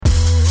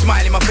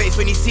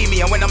when you see me,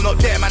 and when I'm not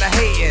there, man, I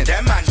hating.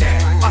 Them man there.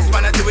 Us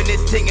man are doing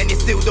this thing, and you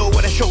still don't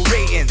wanna show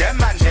rating. Them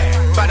man there.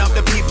 Bad up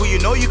the people you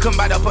know you can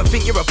bad up and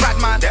think you're a bad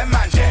man. Them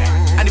man there.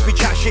 And if we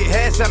chat shit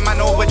here, some man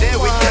over there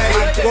with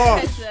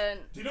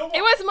Do you know what?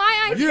 It was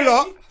my idea. You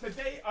lot.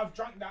 Today I've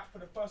drunk that for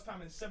the first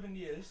time in 7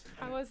 years.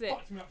 How was it?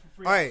 Fucked me up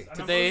for 3 Aye. months. And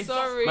Today,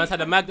 Sorry. man's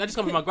had a mag. I just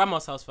come from my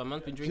grandma's house, fam.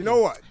 Man's been Do drinking. you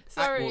know what?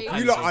 Sorry. I-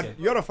 You lot,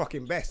 you're the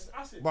fucking best.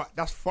 Acid.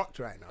 That's fucked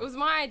right It now. was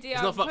my idea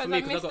It's not fucked because for me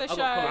I 'cause missed I the got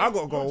show. I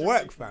gotta go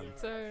work, fam.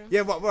 So.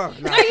 Yeah, but No,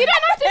 you don't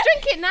have to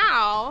drink it I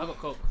now. got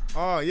coke.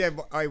 oh yeah,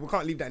 but we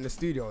can't leave that in the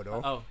studio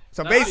though. Oh.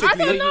 So No, basically,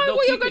 I don't know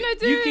what you're keep it. gonna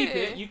do. You keep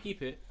it. You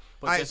keep it.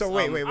 But Alright, just, so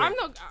wait. I'm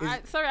not.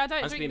 Sorry, I don't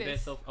I'm just drink being bare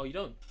this. self. Oh, you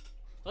don't?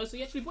 Oh, so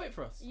you actually bought it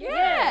for us?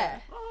 Yeah.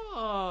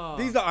 Oh.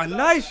 these are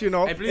nice, you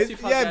know. Hey,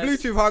 Bluetooth hug, yeah, guys.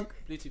 Bluetooth hug.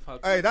 Bluetooth hug.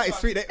 Hey, that is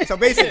sweet. So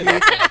basically,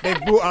 they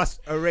brought us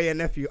a Ray and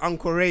nephew,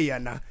 Uncle Ray,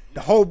 and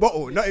the whole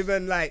bottle. Not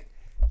even like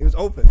it was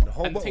open. The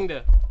whole And the bottle. thing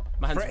there.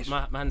 My Fresh.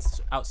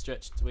 hand's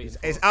outstretched. Wait.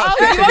 It's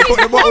outstretched. and you put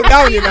the bottle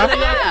down, you know.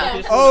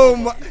 Yeah. Oh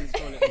my.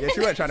 Yeah,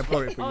 she weren't trying to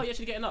pour it for Oh, you. you're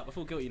actually getting up. I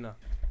feel guilty now.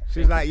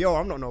 She's like, yo,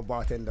 I'm not no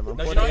bartender, man.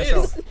 No, Pour you know it what it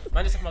yourself. is?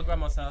 Man, just at my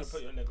grandma's house.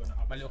 Put your leg on it.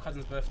 My little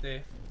cousin's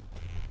birthday.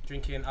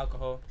 Drinking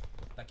alcohol.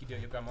 Like you do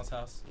at your grandma's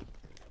house.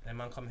 And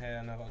man, come here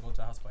and I gotta go to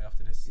the house party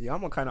after this. Yeah,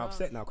 I'm kind of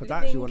upset now because You I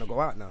actually think- want to go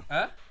out now.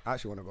 Huh? I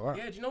actually want to go out.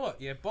 Yeah, do you know what?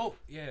 Yeah, Bolt.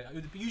 Yeah, it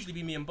would usually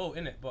be me and Bolt,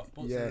 innit? But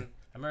Bolt's Yeah. in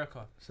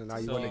America. So now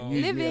you So- want to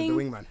use me as the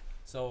wingman.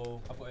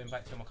 So I've got to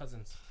invite two of my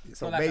cousins.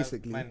 So Not like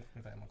basically, I mind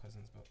inviting my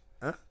cousins, but.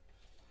 Huh?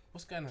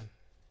 What's going on?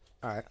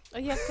 all right. Oh,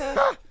 you have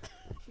to.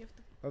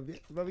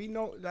 But we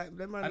know, like,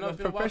 them man I know are it's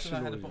been a while since I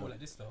professional. had a you bottle know. like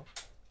this though.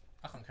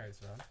 I can't carry this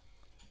around.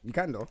 You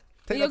can though.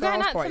 Take You're that to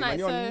going house out party, man. tonight,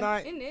 You're so-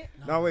 night. In it.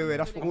 No, wait.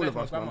 That's for I'm all going of to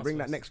my us, man. grandma's Bring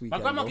that first. next My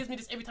weekend. grandma bro. gives me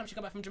this every time she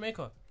come back from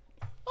Jamaica.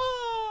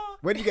 Oh.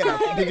 Where did you get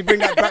that? Did you bring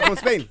that back from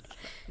Spain?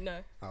 No.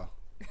 Oh.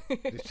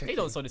 Just They checking.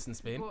 don't sell this in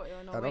Spain. What, you're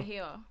I not know. way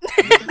here.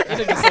 They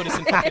don't even sell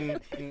this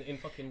in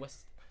fucking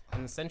West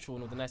and Central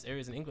and all the nice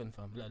areas in England,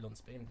 fam. Let alone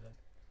Spain, blood.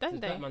 Don't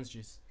It's they? black man's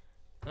juice.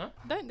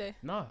 Don't they?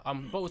 No.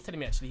 Bolt was telling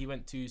me actually he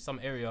went to some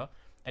area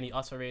and he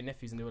asked for Ray and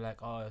nephews and they were like,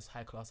 oh, it's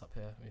high class up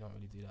here. We don't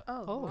really do that.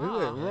 Oh, Is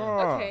it?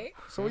 Raw. Okay.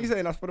 So what you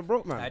saying? That's for the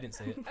broke man. I didn't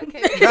say it.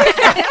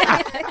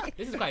 Okay.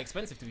 This is quite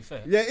expensive to be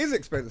fair. Yeah, it is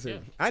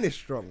expensive Yeah. and it's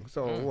strong.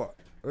 So Mm. what?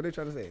 What are they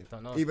trying to say?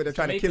 Don't know. Either they're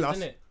trying to kill us.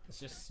 Jamaicans, innit? It's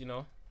just, you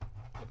know,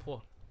 they're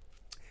poor.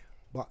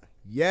 But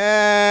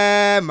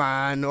yeah,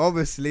 man.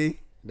 Obviously,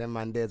 them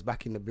man there's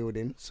back in the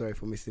building. Sorry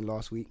for missing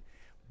last week,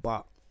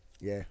 but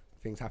yeah,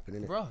 things happen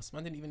in it. Bruh,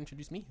 man didn't even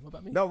introduce me. What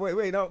about me? No,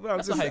 wait, no.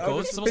 That's not how it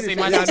goes. It's supposed to say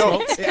yeah, myself no,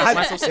 smokes. it has,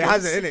 Myself it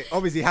has smokes. it in it.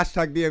 Obviously,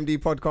 hashtag DMD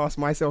podcast.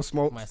 Myself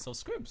smoke. Myself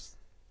scribs.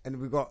 And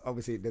we got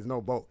obviously there's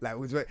no Bolt. Like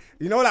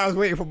you know that I was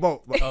waiting for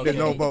Bolt, but Okay. there's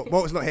no Bolt.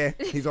 Bolt's not here.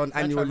 He's on Man,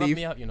 try annual and rub leave.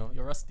 me out, you know.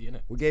 You're rusty,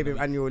 innit? We gave him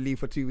annual leave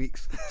for 2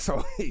 weeks,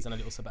 so He's on a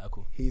little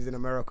sabbatical. he's in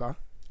America.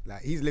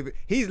 Like he's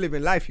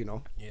living life, you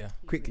know. Yeah.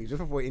 Quickly, just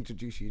before I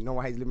introduce you, know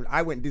why he's living.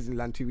 I went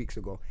Disneyland 2 weeks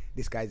ago.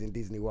 This guy's in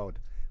Disney World.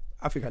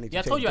 I think I need to Yeah,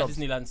 I change told you at jobs.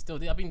 Disneyland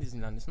still. I've been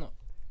Disneyland. It's not.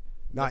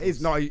 No, it's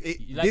not.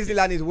 You like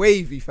Disneyland is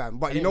wavy, fam.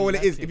 But you didn't know what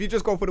really it is? like it. If you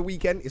just go for the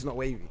weekend, it's not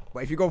wavy.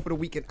 But if you go for the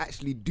weekend,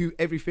 actually do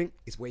everything,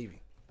 it's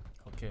wavy.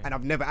 Okay. And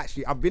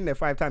I've been there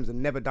 5 times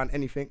and never done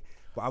anything.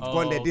 But I've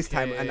gone there this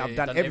time and I've Okay,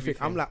 done done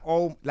everything. I'm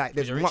everything. like,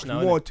 there's you're rich much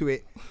now, more innit? to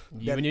it.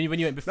 When you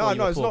went before, No,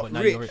 you were it's poor, not but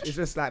now rich. you're rich. It's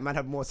just like man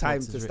had more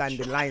time Smokes to is stand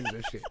rich. in lines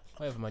and shit.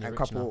 Whatever, man. You're And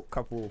rich now.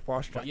 couple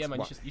fast tracks. But yeah, man,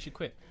 But you should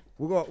quit.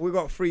 we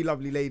got 3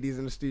 lovely ladies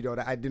in the studio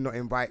that I did not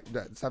invite.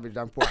 That Savage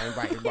Dan Porter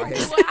invited. But hey,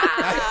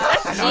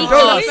 I'm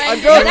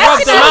joking.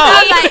 Rubbed them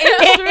out. Like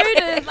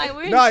intruders. Like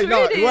we're No,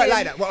 intruders. it weren't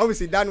like that. But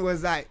obviously Dan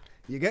was like,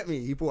 you get me.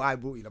 He thought I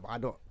bought you, but I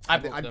don't. I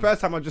bought them.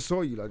 First time I just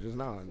saw you just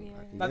now. And, Yeah. you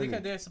But I get think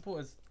me? they're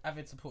supporters,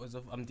 avid supporters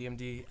of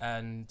DMD,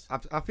 and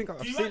I think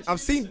I've Do you seen. actually I've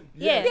seen. listen?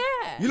 Yeah.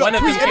 You one lot of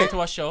tweet them came innit? to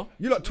our show.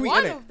 You lot tweet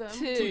One innit? of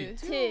them.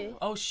 Two.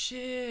 Oh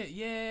shit!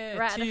 Yeah,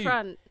 Right at the two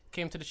front.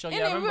 came to the show. In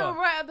Yeah, I the remember.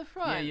 real right at the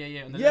front.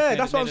 Yeah. on the Yeah, left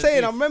that's near what I'm the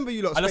saying. I booth. remember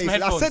you lot's I lost my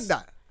faces. I said headphones.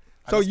 that.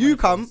 I So lost my you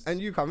come headphones.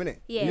 and you come innit?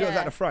 Yeah. You lot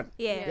at the front.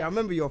 Yeah. Yeah, I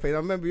remember your face. I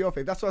remember your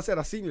face. That's what I said.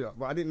 I seen you lot,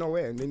 but I didn't know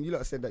where. And then you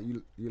lot said that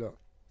you lot.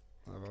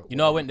 You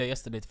know, I went there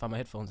yesterday to find my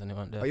headphones and they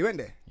weren't Oh, there. you went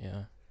there?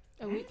 Yeah.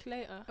 A week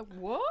later.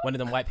 What? One of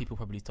them white people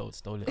probably stole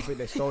it. I think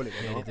they stole it.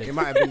 You Yeah, know? they did. It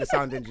might have been the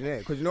sound engineer.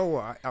 Because you know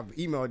what? I've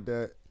emailed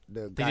the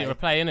Did guy. he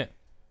reply in it?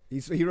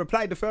 He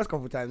replied the first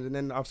couple of times, and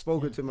then I've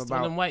spoken to him It's one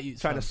of them about white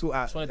youths, trying to fam. sort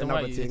out It's one of them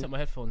another white youths. They thing. took my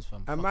headphones, fam.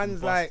 And Fucking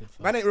man's like, bastard,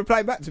 fam. man ain't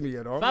replied back to me,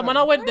 you know. Fam, when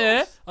I went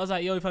there, I was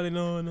like, yo, if I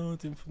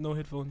no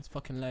headphones,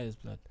 fucking liars,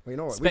 blood. Well, you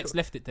know what? Specs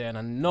left it there, and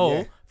I know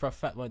Yeah. for a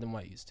fact one of them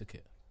white youths took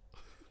it.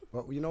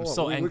 Well, you know I'm what?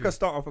 so we angry. can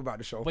start off about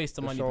the show. Waste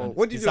of The money, show. man.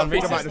 What did You you lot sound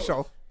think racist. about the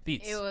show?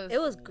 Beats. It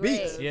was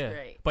great. Beats. Yeah,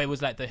 great. but it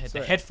was like the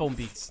Sorry. headphone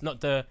beats,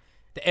 not the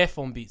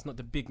earphone beats, not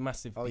the big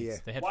massive Oh, beats. yeah.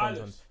 The headphones Wireless.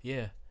 ones.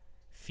 Yeah,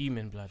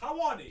 fuming blood. How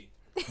are they?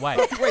 Why?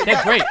 Wait,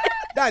 They're great.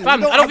 Dan,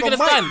 Fam, you I don't think have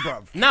you a mic,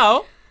 understand. bruv.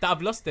 Now that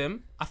I've lost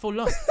them, I feel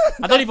lost.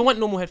 I don't even want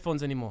normal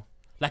headphones anymore.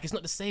 Like it's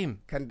not the same.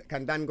 Can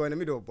Dan go in the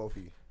middle of both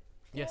of you?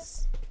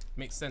 Yes.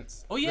 Makes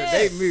sense. Oh yeah,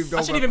 They moved I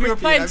over shouldn't even be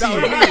quickly, replying to that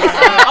you. was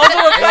I was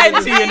all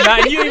replying to you and that,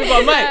 and you ain't even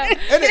got a mic.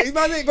 Innit?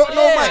 Man ain't got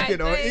no mic, you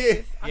know.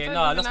 Yeah. Yeah,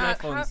 no, I lost my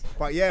phones.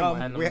 But yeah,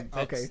 And, man. vets.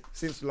 Okay,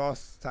 since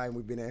last time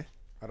we've been here,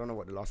 I don't know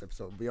what the last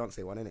episode,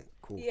 Beyonce one, innit?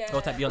 Cool. Yeah. Go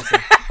type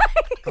Beyonce.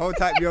 Whole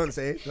type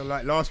Beyonce. So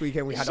like last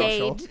weekend we had our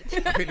show.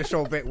 Shade. I think the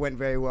show went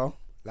very well.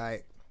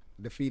 Like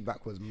the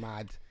feedback was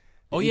mad. The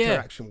Oh, yeah.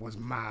 interaction was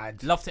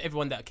mad. Love to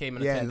everyone that came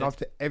and Yeah, attended. love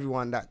to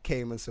everyone that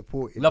came and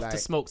supported. Love like, to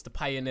Smokes, the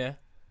pioneer,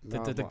 the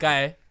Nah, the but-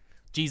 guy,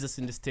 Jesus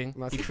in this thing.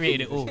 Nah, He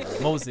created it all.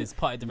 Moses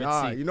parted the Red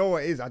Nah, Sea. you know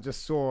what it is? I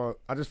just thought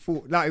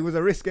like it was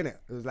a risk, innit?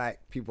 It was like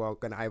people are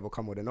gonna either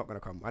come or they're not gonna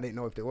come. I didn't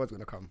know if they was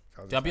gonna come.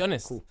 So I was Did I just be like,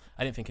 honest? Cool.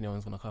 I didn't think anyone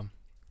was gonna come.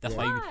 That's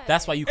Yeah. why you.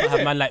 That's why you can't have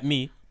a man like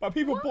me But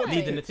people bought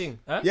leading the tickets. thing.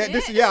 Huh?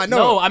 Yeah, I know.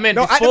 No, I meant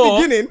no, before at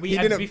the beginning we he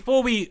didn't.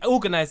 before we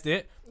organised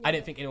it. I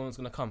didn't think anyone was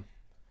gonna come.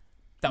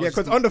 That Yeah, was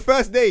because just- on the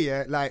first day,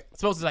 yeah, like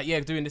Smokes was like, yeah,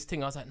 doing this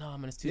thing. I was like, no,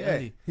 man, it's too yeah,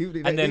 early.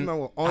 these And then man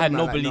were on, I had man,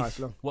 no like, nah, belief it's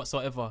long.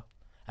 whatsoever.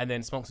 And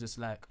then Smokes was just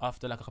like,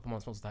 after like a couple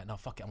months, Smokes was like, no,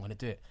 fuck it, I'm gonna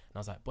do it. And I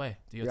was like, boy,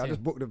 do your Yeah, I thing.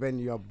 just booked the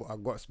venue. I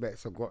got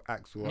specs. I got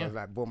Axel. I Yeah. was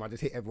like, boom. I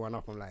just hit everyone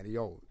up. I'm like,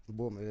 yo,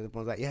 boom. And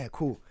everyone's like, yeah,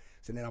 cool.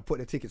 So then I put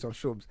the tickets on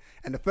Shubs.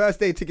 And the first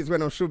day tickets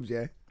went on Shubs,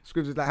 yeah.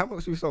 Scribs was like, how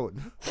much we sold?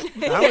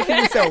 Like, how much did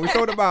we sell? We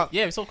sold about.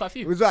 Yeah, we sold quite a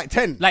It few. was like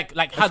 10. Like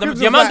how And Scribs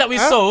the amount was that we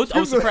like, huh? sold, I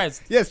was Scribs was-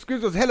 surprised. Yeah,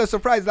 Scribs was hella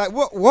surprised. Like,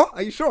 what?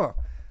 Are you sure?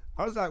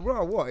 I was like,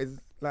 bro, what? Is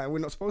like we're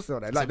not supposed to sell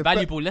that. It's Like a the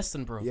valuable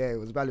lesson, bro. yeah, it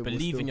was valuable.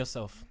 Believe in still.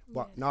 yourself.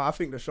 But no, I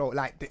think the show,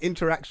 like the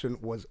interaction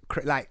was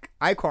like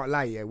I can't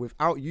lie, yeah.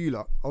 Without you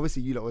lot,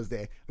 obviously you lot was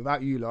there.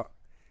 Without you lot,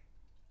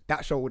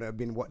 that show wouldn't have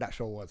been what that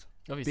show was.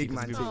 Obviously, Big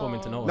because man we thing.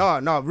 performing to no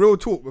one. No, real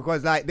talk,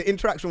 because like the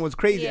interaction was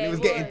crazy and Yeah, it was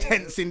it getting was.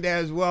 tense in there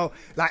as well.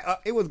 Like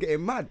it was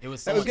getting mad. It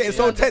was It so was much, getting yeah.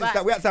 so On the tense back.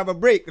 that we had to have a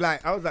break.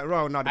 Like I was like,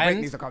 no, the break And-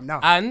 needs to come now.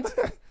 And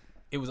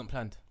it wasn't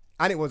planned.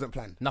 And it wasn't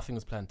planned. Nothing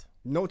was planned.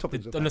 No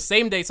topics. were On planned. the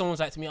same day, someone was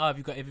like to me, have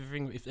you got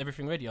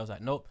everything ready? I was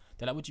like, nope.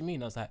 They're like, what do you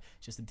mean? I was like,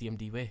 it's just the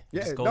DMD way. We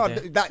Yeah, just go no, there.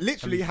 that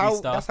literally and we how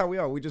freestyle. that's how we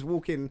are. We just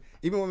walk in.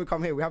 Even when we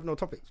come here, we have no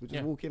topics. We just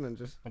Yeah. walk in and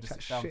just And just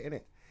chat sit down. shit in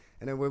it.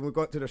 And then when we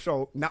got to the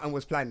show, nothing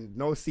was planned.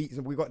 No seats,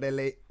 and we got there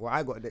late. Well,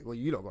 I got there. Well,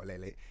 you lot got there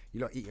late.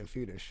 You lot eating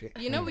food and shit.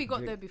 You know we got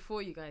Drink. there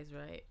before you guys,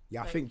 right? Yeah,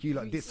 I Like, think you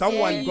lot we did. saw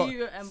Someone got.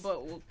 you and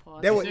Bert walked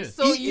past. They were Yeah.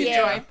 So eating. you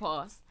Yeah. drive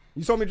past.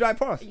 You saw me drive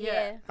past.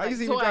 Yeah. How you like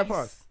see me drive twice.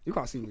 past? You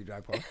can't see me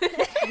drive past.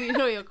 We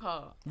know your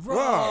car.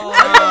 Wow.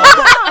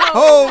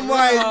 Oh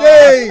my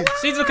days.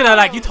 She's looking at her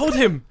like, you told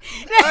him.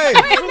 Hey,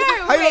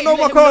 how you don't know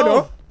my let car him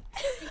know.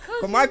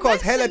 though? Cause my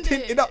car's hella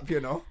tinted up, you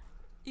know.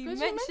 You You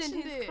mentioned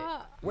mentioned his his car.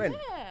 car. When?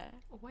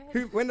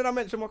 Yeah. When did I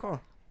mention my car?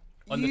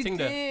 On the You thing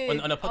there, did.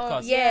 on a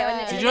podcast.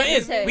 Yeah. So do you know what it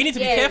is? We need to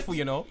be careful,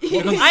 you know,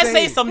 because you I say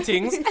saying? some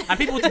things and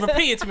people would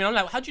repeat it to me. And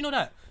I'm like, how do you know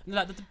that? And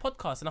they're like, the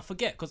podcast, and I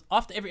forget because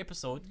after every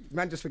episode,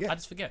 Man, just forget. I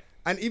just forget.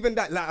 And even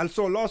that, like I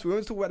saw last week, we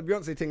was talking about the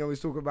Beyonce thing, and we was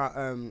talking about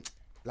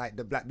like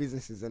the black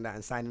businesses and that,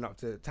 and signing up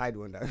to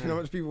Tidal and that. You know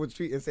how much people were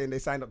tweeting saying they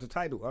signed up to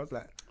Tidal. I was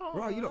like,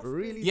 bro, you lot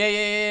really?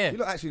 Yeah. You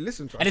lot actually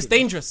listen to us. And it's you know?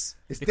 dangerous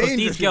It's because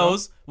dangerous, these you know?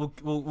 girls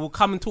will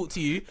come and talk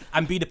to you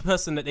and be the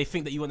person that they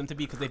think that you want them to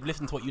be because they've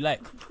listened to what you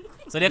like.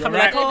 So they're coming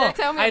right. like, oh,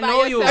 Tell me I about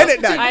know you. yourself.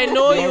 Edit that. I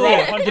know You're you.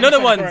 right, You know the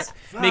 100% ones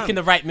correct. making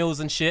the right meals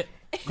and shit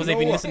because they've know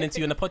been what? listening to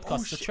you on the podcast.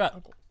 It's a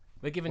trap.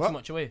 We're giving What? too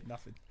much away.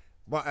 Nothing.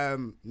 But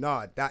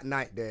no, that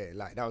night there,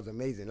 like that was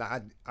amazing.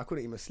 Like I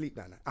couldn't even sleep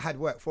that night. I had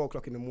work 4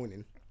 o'clock in the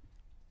morning,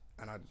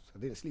 and I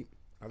didn't sleep.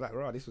 I was like,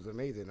 "Wow, this was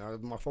amazing."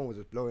 My phone was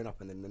just blowing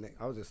up, and then the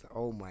next, I was just like,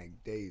 "Oh my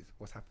days,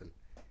 what's happened?"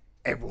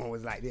 Everyone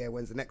was like, "Yeah,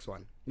 when's the next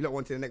one?" You lot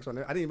wanted the next one.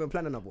 I didn't even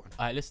plan another one.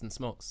 All right, listen,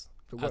 Smokes.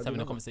 So I what was do having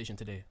you a know? conversation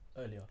today,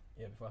 earlier,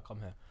 before I come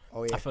here.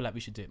 Oh yeah, I feel like we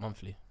should do it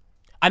monthly.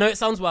 I know it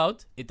sounds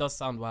wild. It does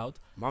sound wild.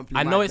 monthly.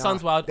 I know might it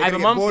sounds not. wild. They're Either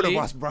gonna get bored monthly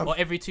of us, bruv. or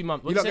every 2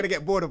 months. You're not gonna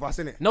get bored of us,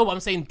 innit? No, but I'm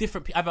saying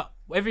different. Either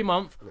every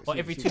month or see,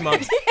 every see. 2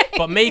 months.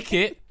 But make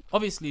it.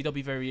 Obviously, there'll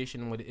be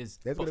variation in what it is.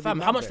 There's But gonna be fam,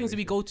 mad how much things do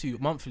we go to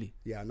monthly?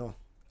 Yeah, I know.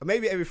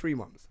 Maybe every 3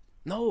 months.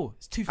 No,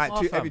 it's too far.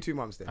 Every 2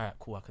 months then. All right,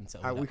 cool. I can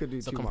settle. Alright, that. we could do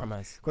it's a 2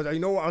 compromise. Because you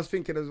know what I was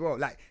thinking as well.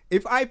 Like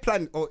if I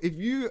planned, or if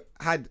you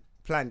had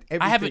planned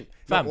everything, haven't,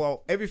 fam.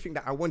 well, everything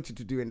that I wanted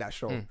to do in that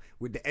show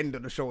with the end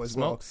of the show as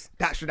Smokes.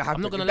 well, that should have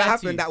happened. I'm not gonna If that lie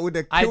to you. happened, that would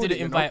have I killed didn't it,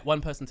 you know? invite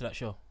one person to that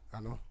show. I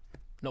know.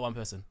 Not one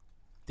person.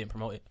 Didn't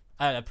promote it.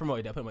 I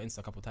promoted it. I put it on my Insta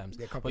a couple of times.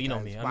 Yeah, a couple But you know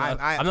times. me. But I'm I not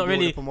actually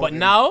really. wanna promote But him.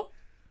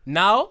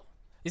 now,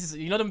 this is,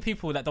 you know them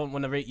people that don't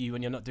want to rate you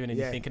when you're not doing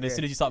anything, and as yeah.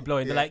 soon as you start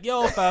blowing, Yeah. they're like,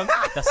 "Yo, fam,"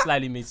 that's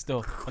slightly me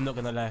still. I'm not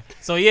gonna lie.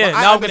 So yeah, But I now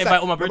I'm gonna understand- invite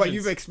all my no, brothers. But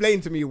you've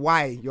explained to me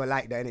why you're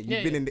like that, innit? You've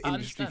Yeah, been in the I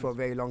industry understand. for a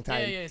very long time.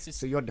 Yeah, it's just-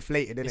 so you're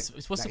deflated, innit?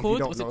 It's what's Like, it if you called?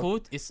 don't What's it know-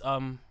 called? It's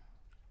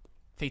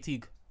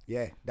fatigue.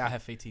 Yeah, I that.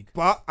 have fatigue.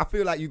 But I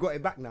feel like you got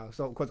it back now.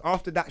 So because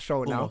after that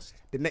show Almost. now,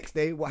 the next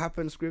day, what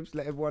happened? Scribs,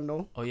 let everyone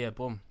know. Oh yeah,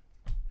 boom.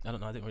 I don't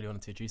know. I didn't really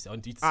want to introduce it. I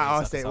wanted you to say I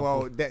it asked so it. sound Well,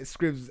 cool. that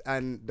Scribs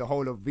and the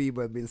whole of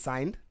Viva have been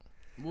signed.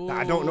 Whoa.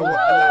 I don't know what.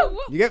 Like,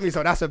 you get me?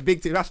 So that's a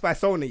big thing. That's by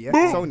Sony, yeah.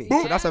 Sony.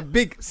 So that's a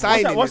big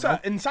signing. What's you know?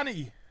 that?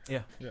 Insanity.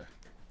 Yeah.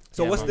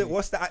 So Yeah,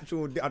 what's the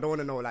actual? I don't want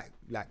to know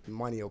like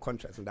money or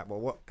contracts and that, but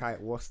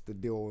what's the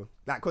deal?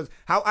 Like, because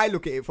how I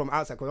look at it from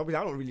outside, because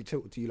obviously I don't really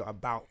talk to you lot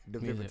about the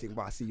Vivid Music. thing,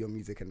 but I see your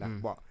music and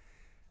that. But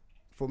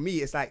for me,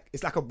 it's like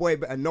a boy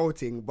better know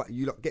thing, but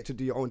you lot get to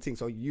do your own thing.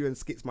 So you and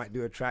Skits might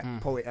do a track,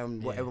 Poet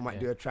and whatever might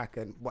do a track,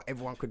 and what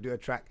everyone could do a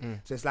track.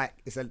 So it's like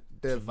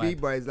the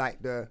V-Boy is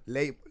like the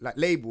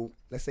label.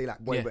 Let's say like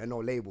boy better know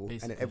label,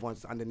 Basically. and then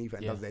everyone's underneath it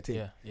and does their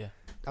thing. Yeah.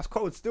 That's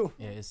cold still.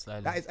 Yeah, it's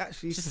like That is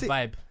actually it's just sick. a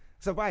vibe.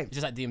 It's a vibe. It's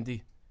just like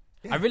DMD.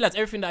 Yeah. I realize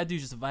everything that I do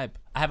is just a vibe.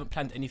 I haven't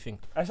planned anything.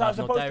 That's I how have it's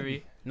no supposed to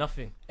diary,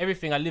 nothing.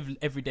 Everything I live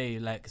every day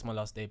like it's my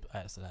last day.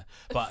 That's a lie.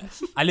 But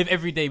I live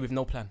every day with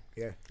no plan.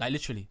 Yeah. Like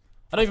literally.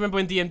 I don't even remember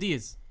when DMD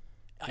is.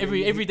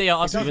 Every day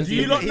I ask you when Do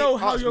you DMD not is. know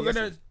how asked you're me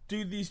gonna yesterday.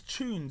 do these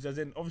tunes? As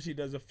in, obviously,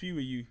 there's a few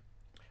of you. in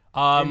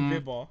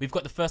Vibber. We've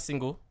got the first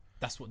single.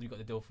 That's what we got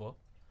the deal for.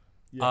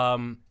 Yeah.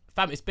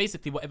 Fam, it's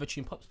basically whatever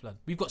tune pops, blood.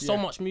 We've got so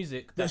Yeah. much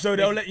music. that So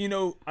they'll basi- let you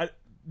know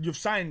you've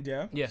signed,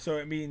 yeah. Yeah. So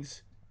it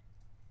means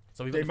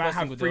So we've got they the might first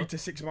have single 3 deal. to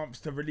 6 months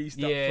to release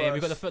that Yeah, first. we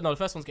got the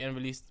first one's getting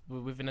released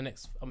within the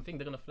next. I think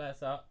they're gonna fly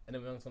us out, and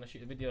then we're gonna shoot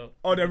the video.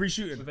 Oh, they're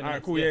reshooting. Within Alright,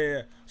 next- cool. yeah.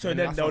 Yeah. So And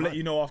then that's they'll what let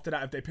you know after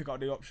that if they pick up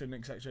the option,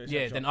 etc.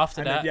 Yeah, then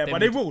after And that, yeah, then but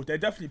they we- will. They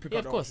definitely pick Yeah,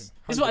 up of the course.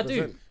 option. This is what I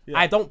do. 100%. Yeah.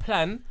 I don't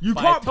plan. You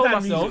but can't I tell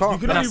plan myself, music. You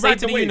can and I only say ride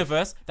to the the wave.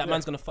 universe that Yeah.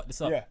 man's gonna fuck this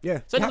up. Yeah.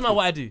 Yeah. So it doesn't matter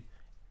what I do.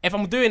 If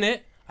I'm doing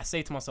it, I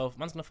say to myself,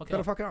 man's gonna fuck it Gotta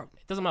up. fuck it up.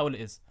 It doesn't matter what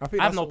it is. I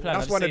think I have that's- no plan. I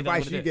That's just one say that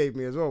advice what you it is. gave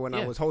me as well when I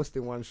Yeah. was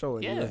hosting one show,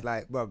 and Yeah. you was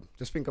like, "Bro,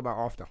 just think about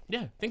after."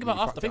 Yeah, think about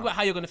You after. fucked Think up. about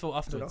how you're gonna feel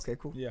I said, afterwards. okay,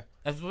 cool. Yeah.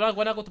 As when I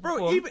go to Bro,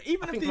 perform, even I if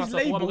think to these myself, what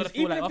am I gonna labels,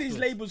 feel like even if these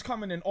afterwards? labels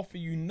come in and offer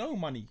you no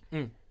money,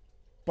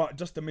 but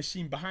just the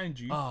machine behind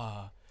you.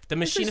 The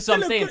machine It's is what I'm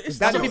still a saying. good- it's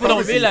That's still what a people don't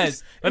obviously-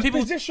 realize. When It's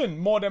people position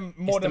more than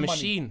the money.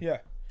 machine. Yeah.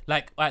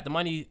 like, alright, the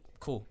money,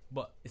 cool,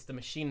 but it's the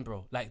machine,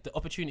 bro. Like the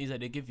opportunities that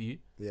they give you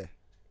Yeah.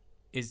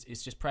 is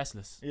just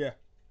priceless. Yeah.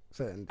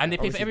 So, And they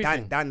pay for obviously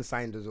everything. Dan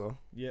signed as well.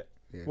 Yeah.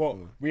 Yeah, Well,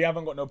 cool. we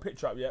haven't got no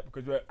picture up yet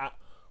because we're at.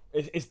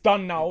 It's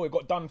done now. It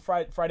got done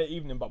Friday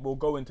evening, but we'll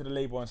go into the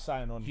label and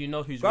sign on. You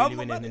know who's Bro, really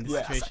winning in this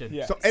yeah, situation.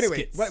 yeah. So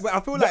anyway, Skits. but I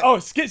feel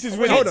like Skits is Wait,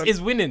 winning. hold on. Skits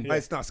is winning. But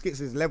it's not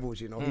Skits'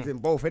 levels, you know. He's in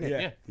both, innit?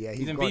 Yeah. Yeah,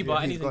 He's in gone,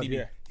 Bieber and he's in gone. DB.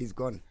 Yeah. He's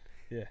gone.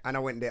 Yeah. And I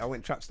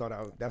went trap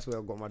star. That's where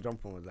I got my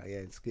jump on. Was like,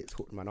 yeah, Skits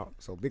hooked man up.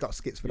 So big up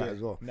Skits for that Yeah. as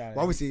well. Nah, but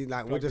nah. obviously,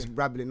 like we're Plug just in.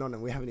 babbling on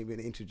and we haven't even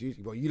introduced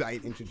you. But you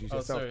like introduce Oh,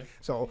 yourself. sorry.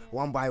 So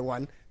one by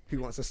one, who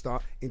wants to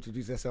start?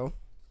 Introduce yourself.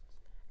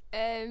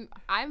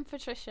 I'm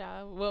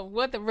Patricia. Well,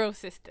 we're the Real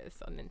Sisters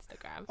on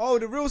Instagram. Oh,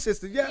 the real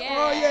sister. Yeah. Yeah.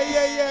 Oh,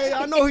 yeah.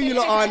 I know who you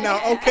lot are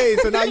now. Okay,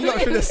 so now you lot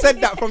should have said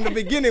that from the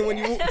beginning when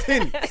you walked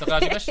in. So can I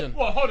ask you a question?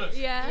 Well, hold on.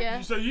 Yeah.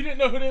 So you didn't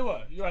know who they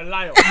were? You're a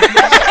liar.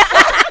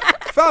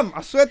 Fam,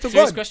 I swear to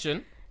Serious God.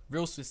 question.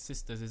 Real Swiss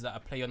Sisters, is that a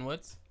play on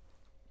words?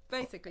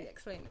 Basically,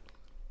 explain it.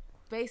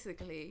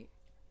 Basically,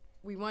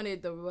 we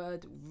wanted the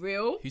word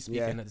real. Who's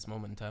speaking Yeah. at this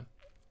moment in time?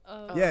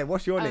 Yeah,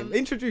 what's your name?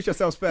 Introduce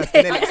yourselves first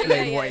and then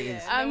explain what it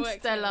is. I'm No, explain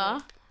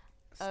Stella.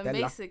 Stella.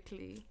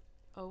 Basically,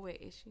 oh wait,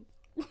 is she?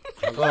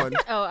 Go on.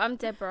 Oh, I'm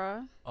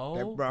Deborah. Oh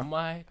Deborah.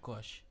 my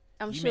gosh.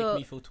 I'm You sure. make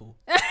me feel tall.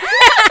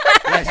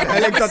 Yes, her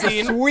legs are just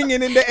seen-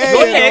 swinging in the air.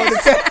 Your you know,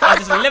 legs are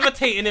just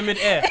levitating in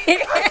midair.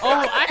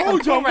 Oh, I can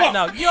Hold tell on, right what?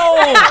 now.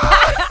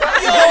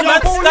 Yo,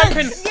 man,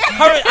 stamping.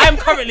 I am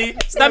currently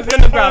stamping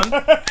on the ground.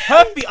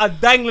 Her feet are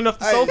dangling off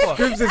the Hey, sofa.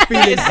 Scribs is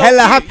feeling It's so hella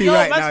cute. happy Yo,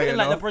 right man's now, you feeling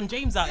know. like LeBron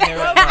James out here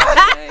right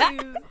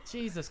now.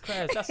 Jesus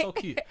Christ, that's so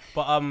cute.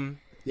 But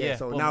Yeah,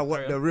 so well, now what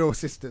carry the on. real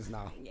sisters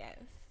now. Yes.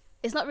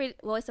 It's not really.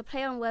 Well, it's a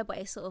play on word, but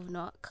it's sort of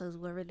not because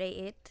we're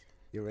related.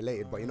 You're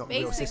related, but you're not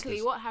real Basically,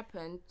 sisters. what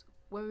happened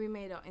when we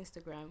made our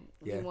Instagram,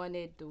 Yeah. we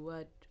wanted the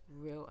word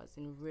real as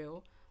in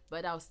real,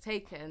 but that was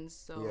taken.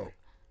 So Yeah.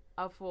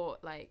 I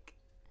thought like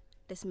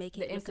Let's make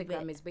the it look a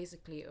Instagram bit. is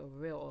basically a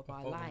real of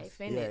our Performance. life,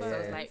 innit? Yeah, so yeah,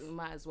 it's yeah. like we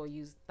might as well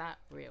use that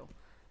real.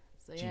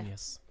 So yeah,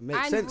 Genius. Makes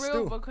and sense real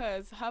still.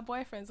 because her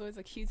boyfriend's always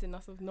accusing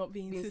us of not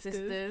being being sisters.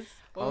 sisters.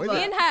 Oh, is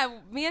me it?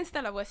 and me and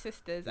Stella were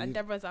sisters, and You-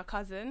 Deborah's our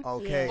cousin.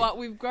 Okay. But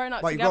we've grown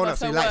up But you've together, grown up,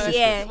 so so you like we're, sisters.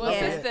 Yeah, we're yeah.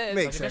 sisters.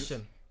 Makes Got a sense.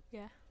 question.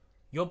 Yeah.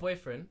 Your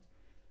boyfriend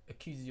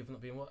accuses you of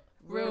not being what?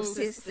 Real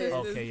sisters. sisters.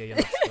 Okay,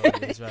 yeah,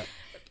 he's right.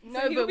 No,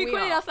 No, he'll but be we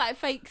calling are. us like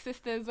fake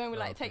sisters when we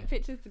like okay. take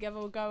pictures together.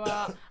 We'll go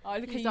out. Oh,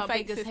 look at He's you, our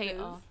fake biggest sisters.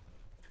 hater.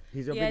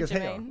 He's your Yeah, biggest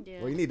hater. Jermaine. Yeah.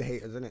 Well, you need the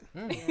haters, innit?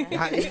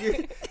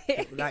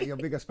 Yeah. Like your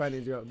biggest fan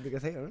is your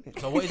biggest hater, isn't it?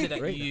 So what is it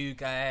that Right. you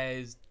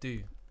guys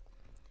do?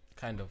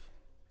 Kind of.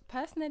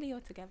 Personally or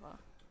together?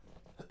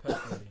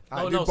 Personally.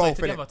 I No, do no, sorry, both,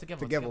 innit?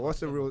 together. What's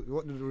the real?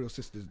 What do the real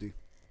sisters do?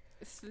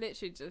 It's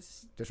literally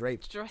just Just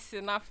rave.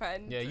 dressing up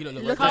and Yeah, you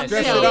look Look like up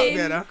Dress Yeah. it up, Yeah.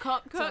 yeah. Nah?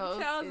 Cocktails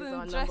Cocktails is and our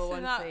number dressing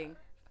one up. thing.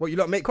 What, you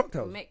lot make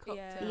cocktails? Make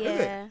Yeah. cocktails.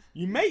 Yeah.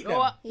 You make them.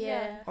 What?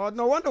 Yeah. Oh,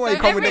 no wonder why So you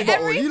come with the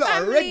bottle. every You lot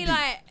are ready.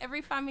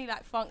 every family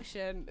like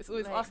function, it's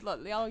always Like- us lot.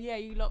 Oh yeah,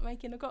 you lot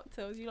making the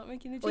cocktails, you lot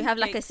making the. We have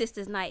like a cheesecakes.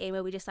 sisters' night in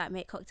where we just like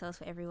make cocktails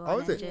for everyone. Oh,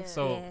 is and it? just-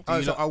 So- yeah. Oh,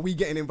 you so lot- are we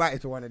getting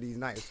invited to one of these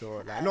nights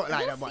or like not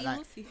like that, but like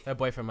We'll see. Her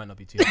boyfriend might not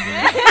be too.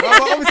 well,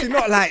 but obviously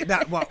not like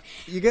that. But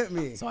you get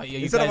me. So, yeah,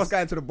 you Instead of guys- us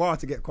going to the bar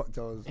to get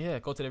cocktails, Yeah,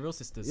 go to the real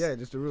sisters. yeah,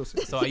 just the real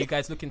sisters. So are you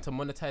guys looking to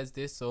monetize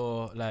this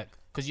or like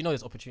Because you know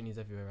there's opportunities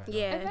everywhere right now.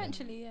 Yeah.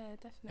 Eventually, yeah,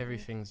 definitely.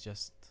 Everything's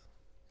just.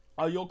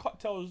 Are your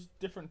cocktails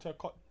different to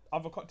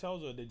other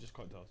cocktails, or are they just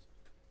cocktails?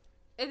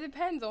 It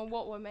depends on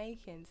what we're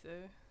making, so.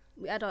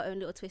 We add our own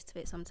little twist to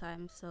it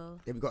sometimes, so.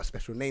 Yeah, we got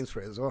special names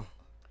for it as well.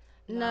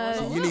 No.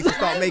 So you need to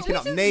start making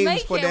up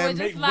names for them.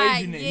 Make Like,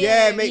 wavy names.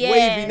 Yeah, make Yeah.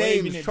 wavy Wavy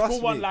names. names. Trust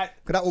Call one me. like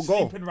Cause that will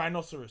go. Sleeping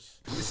rhinoceros.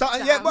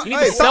 Something, yeah, but You need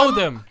hey, to sell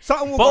something- them,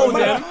 Something will bottle go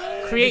them,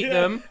 mad. create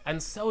them,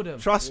 and sell them.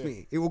 Trust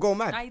me, it will go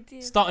mad.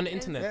 Ideas. Start on the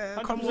internet.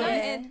 Yeah, come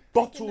 100%. on.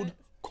 Bottled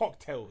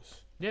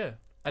cocktails. Yeah.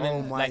 And Oh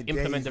then my like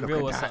implement days, the look real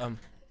at or that. something.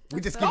 We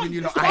just giving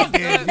you lot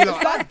ideas. You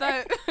lot,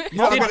 That's dope. you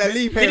lot are Did gonna it?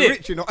 leave Did here it?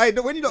 rich, you know. Hey,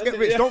 when you not get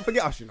rich, don't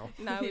forget us, you know.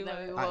 No, we won't.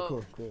 Alright,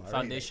 cool. I rate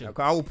Foundation. that.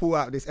 Okay, I will pull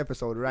out this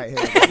episode right here.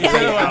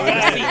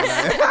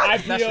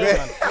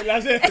 IPO.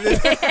 That's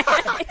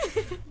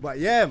it. But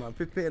yeah, man,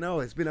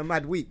 it's been a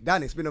mad week.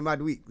 Dan, it's been a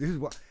mad week. This is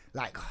what,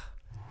 like,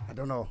 I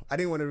don't know. I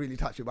didn't want to really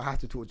touch it, but I have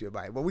to talk to you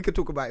about it. But we could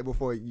talk about it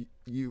before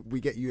we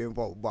get you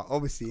involved. But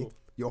obviously,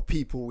 you're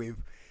people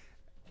with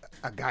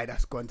a guy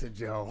that's gone to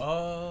jail.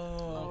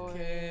 Oh,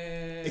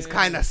 okay. It's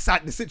kind of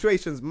sad. The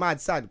situation's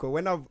mad sad because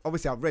when I've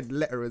read the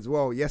letter as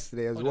well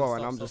yesterday as well,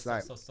 and I'm just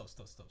like, Stop.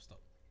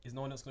 Is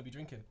no one else gonna be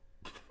drinking?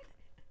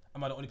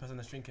 Am I the only person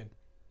that's drinking?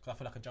 Because I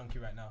feel like a junkie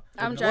right now.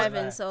 I'm What?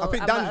 driving, Like- so I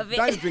think I'm out of it.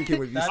 Dan's drinking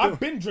with you Dan- still. I've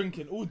been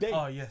drinking all day.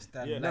 Oh yes,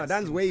 Dan. Yeah. No, light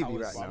Dan's skin wavy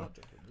powers. right Well, I'm now.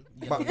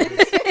 not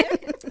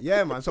drinking. But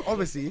yeah, man. So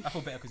obviously I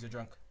feel better because you're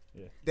drunk.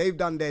 they've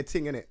done their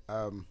thing, innit?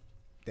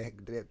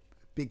 Their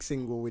big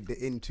single with the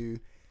Into.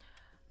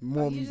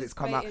 More Oh, you music's just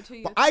come out. waited till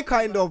you But were I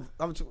talking kind of,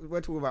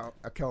 we're talking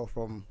about Akel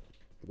from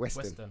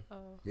Weston. Western. Oh.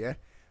 Yeah.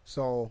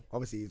 So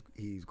obviously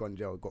he's gone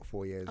jail, got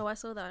 4 years. Oh, I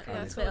saw that Yeah, I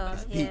on saw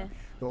Twitter. that. Yeah.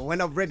 So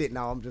when I've read it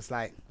now, I'm just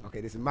like, okay,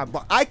 this is mad.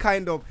 But I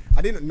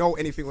didn't know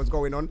anything was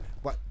going on,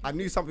 but I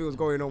knew something was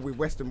going on with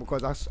Weston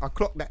because I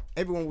clocked that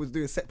everyone was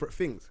doing separate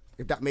things.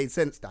 If that made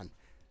sense, Dan.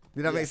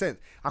 Did that make sense?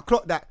 I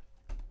clocked that.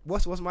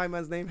 What's my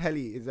man's name?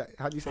 Helly, is that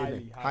how do you say his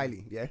name?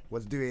 Hailey, yeah.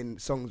 Was doing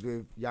songs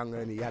with Young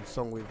and he had a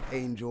song with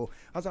Angel.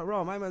 I was like,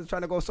 bro, my man's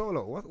trying to go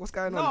solo. What's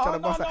going on? No, Trying to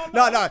no, bust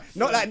no, that.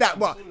 no. Not like that.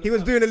 But he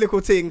was doing a little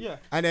thing, Yeah.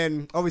 and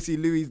then obviously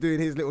Louis doing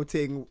his little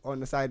thing on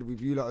the side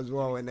with you lot as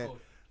well, and then.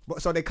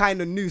 But so they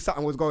kind of knew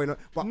something was going on,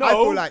 but I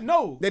feel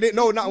like they didn't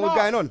know nothing was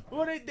going on.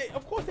 Well, they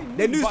of course they knew.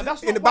 They knew but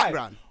that's in not the why.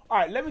 background. All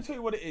right, let me tell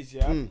you what it is.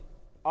 Yeah.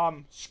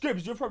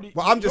 Scribs, you're probably.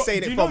 Well, I'm just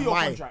saying do it you know from your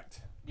my-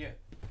 contract. Yeah.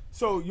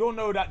 So you'll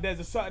know that there's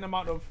a certain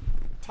amount of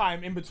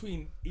time in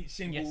between each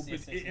single,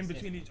 Yes, in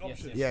between each yes,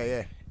 option. yes.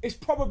 Yeah. It's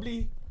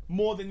probably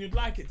more than you'd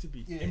like it to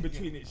be in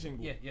between each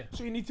single. Yeah.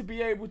 So you need to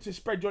be able to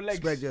spread your legs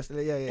Spread just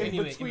yeah. in Anyway,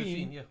 in between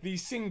between, yeah.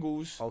 these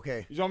singles.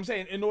 Okay. You know what I'm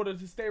saying? In order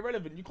to stay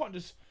relevant, you can't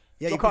just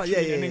Yeah, you drop a can't-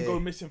 yeah, tune and yeah, then go yeah.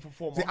 missing for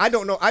 4 See, months.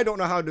 I don't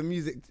know how the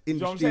music You know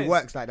what I'm industry saying?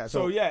 works like that.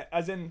 So So yeah,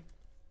 as in,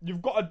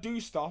 you've got to do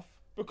stuff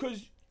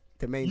because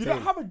to maintain. you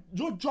don't have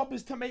your job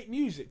is to make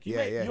music.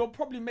 Yeah. You're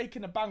probably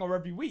making a banger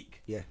every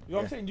week. Yeah, You know what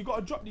I'm yeah. saying? You got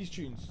to drop these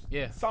tunes.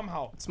 Yeah.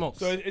 Somehow. Smokes.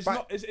 So it's But-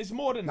 not. It's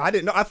more than No, I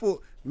didn't know. I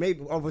thought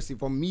maybe obviously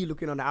from me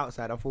looking on the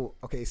outside, I thought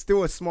okay, it's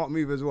still a smart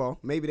move as well.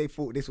 Maybe they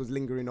thought this was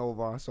lingering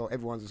over, so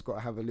everyone's just got to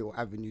have a little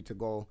avenue to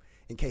go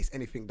in case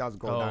anything does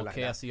go down like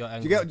okay, that. I see your Do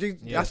angle. you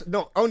get? Yeah. That's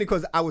not only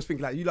because I was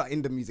thinking like you like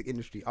in the music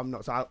industry. I'm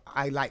not, so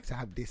I like to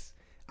have this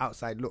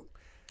outside look.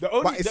 The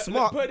only. But it's the-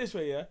 smart. Put it this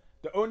way, yeah.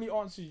 The only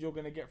answers you're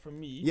gonna get from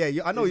me.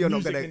 Yeah, I know is you're not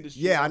music gonna.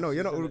 industry Yeah, I know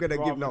you're not answers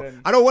gonna give no. rather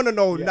than- I don't want to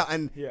know Yeah,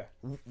 nothing. yeah.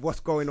 What's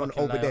going on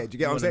Fucking over liar. there? Do you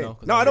get what I'm You saying? wanna know,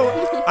 'cause No,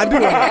 I I'm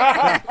don't.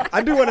 I do.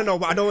 I do want to know,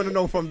 but I don't want to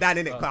know from Dan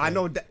in it. Cause I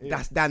know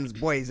that's Dan's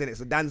boys in it,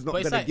 so Dan's not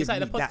But gonna give it's like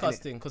me the that. podcast innit?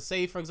 thing. Because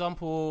say, for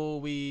example,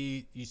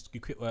 we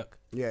quit work,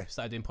 Yeah.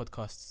 started doing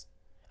podcasts,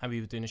 and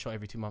we were doing a show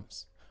every 2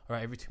 months. All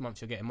right, every 2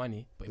 months you're getting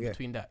money, but in Yeah.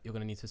 between that, you're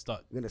gonna need to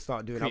start We're gonna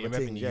start doing creating other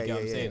revenue. things. You Yeah, get what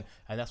yeah, I'm yeah. saying?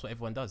 And that's what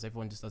everyone does.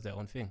 Everyone just does their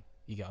own thing.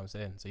 You get what I'm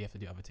saying? So you have to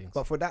do other things.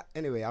 But for that,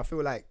 anyway, I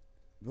feel like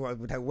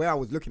where I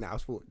was looking at, I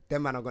thought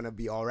them man are gonna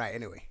be all right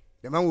anyway.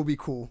 The man will be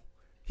cool.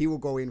 He will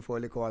go in for a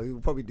little while. He will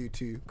probably do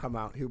 2, come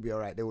out. He'll be all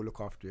right. They will look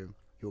after him.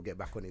 He'll get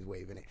back on his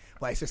wave, innit?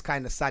 But it's just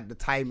kind of sad the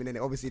timing,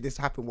 innit? Obviously, this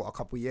happened a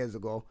couple of years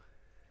ago.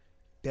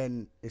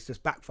 Then it's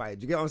just backfired.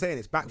 Do you get what I'm saying?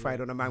 It's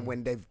backfired on a man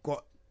when they've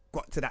got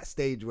to that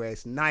stage where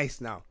it's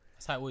nice now.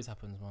 That's how it always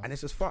happens, man. And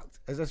it's just fucked.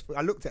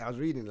 I looked at it, I was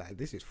reading like,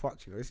 this is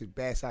fucked, you know, this is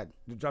bare sad.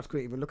 The judge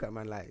couldn't even look at a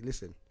man like,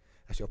 listen,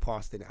 that's your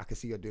past, innit? I can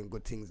see you're doing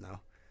good things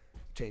now.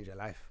 Change your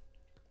life.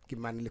 Give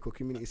man a little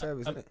community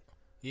service, innit?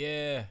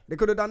 Yeah, They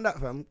could have done that,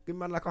 fam. Give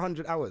man like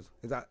 100 hours.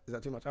 Is that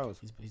too much hours?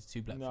 he's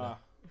too black Nah.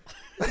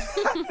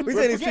 We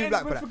saying it's too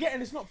black for We're that.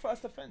 forgetting it's not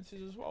first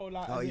offences as well.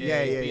 Like, Oh as in-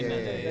 yeah. yeah. No,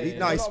 A he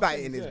lot of spat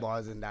it in things, his yeah.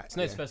 bars and that. It's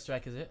no yeah. first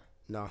strike, is it?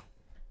 No.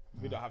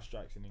 We don't have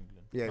strikes in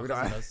England. Yeah, My we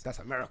cousin don't. does. That's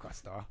America,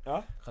 star.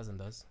 Huh? Cousin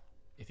does.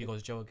 If he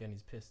goes Joe again,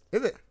 he's pissed.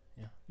 Is it?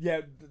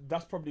 Yeah,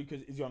 that's probably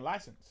because is he on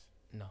license?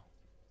 No.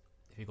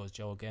 If he goes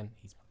Joe again,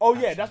 he's. Oh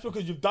yeah, absolutely that's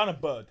because you've done a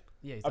bird,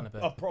 Yeah, he's done a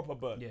bit. a proper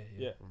bird.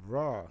 Yeah.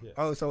 Raw. Yeah.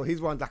 Oh, so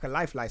his one's like a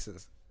life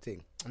license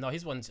thing. No,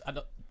 his one's.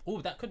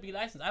 Oh, that could be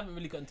licensed. I haven't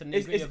really gotten to the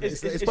It's, nitty-gritty of it.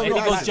 it's But if probably he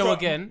goes licensed. Joe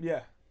again, Yeah.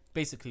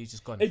 basically he's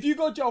just gone. If you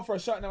go jail for a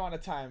certain amount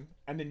of time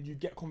and then you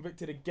get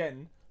convicted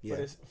again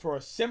Yeah. for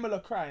a similar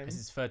crime, This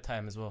is his third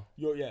time as well.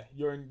 you're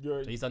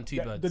So he's done two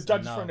birds. The judge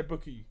and is now- trying to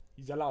book you.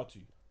 He's allowed to.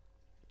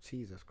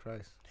 Jesus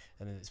Christ.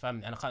 And it's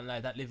family. And I can't lie,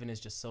 that living is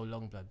just so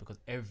long, blood, because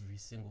every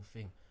single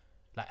thing.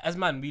 Like, as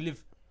man, we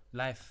live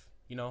life,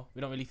 you know?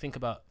 We don't really think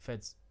about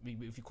feds.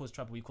 If you cause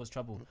trouble, we cause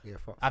trouble. Yeah,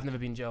 fuck. I've never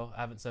been in jail.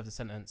 I haven't served a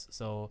sentence.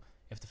 So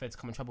if the feds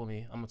come and trouble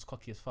me, I'm as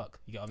cocky as fuck.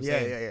 You get what I'm Yeah,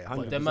 saying? yeah, yeah,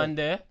 But the 100%. man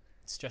there,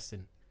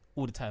 stressing.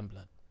 All the time,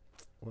 blood.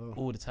 Wow.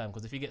 All the time.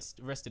 Because if he gets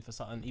arrested for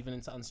something, even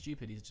in something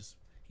stupid, he's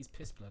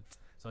pissed, blood.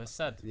 So it's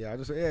sad. Yeah,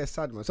 it's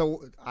sad, man.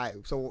 So,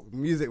 so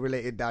music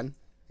related, Dan,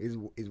 is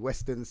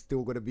Western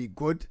still gonna be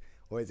good,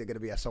 or is it gonna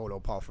be a solo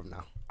part from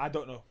now? I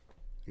don't know.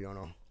 You don't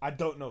know. I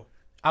don't know.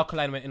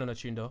 Alkaline went in on a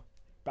tune though.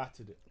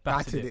 Battered it.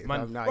 Battered it, man.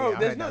 fam. Nah, Bro, yeah, I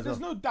there's heard that as there's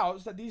well. no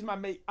doubts that these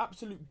men make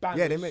absolute bangers.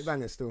 Yeah, they make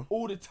bangers still.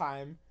 all the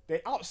time. They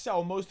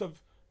outsell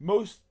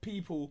most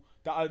people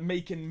that are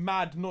making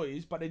mad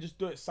noise, but they just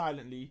do it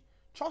silently.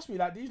 Trust me,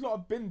 like these lot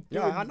have been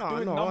doing, Yeah, I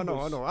know.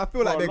 numbers I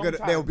feel like for a long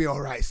time. they'll be all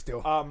right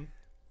still.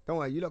 Don't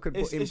worry, you lot could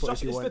put It's input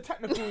just if you the want.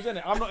 technicals,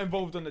 innit? I'm not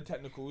involved in the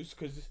technicals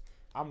because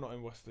I'm not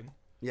in Western.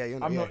 Yeah, you're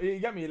not. I'm yeah. not. You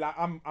get me? Like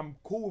I'm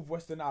cool with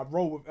Western. I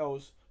roll with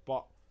Els,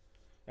 but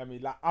I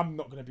mean, like I'm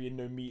not gonna be in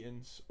no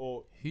meetings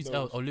or. Who's those.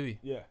 El? Oh, Louis.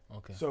 Yeah.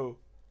 Okay. So,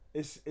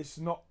 it's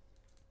not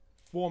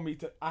for me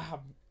to.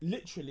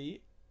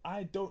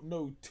 I don't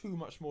know too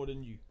much more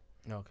than you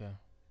Okay.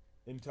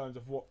 in terms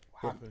of what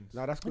happens.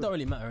 No, that's It good. don't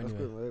really matter That's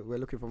anyway. good. We're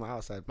looking from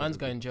outside. Man's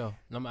going in jail.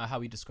 No matter how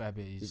we describe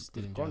it, he's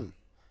still in jail. gone.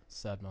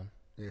 Sad, man.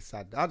 Yeah, it's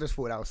sad. I just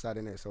thought that was sad,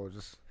 innit? So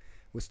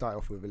we'll start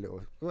off with a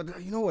little. Well,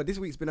 you know what? This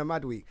week's been a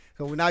mad week.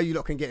 So now you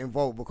lot can get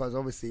involved because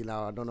obviously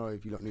now I don't know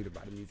if you lot knew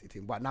about the music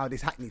thing, but now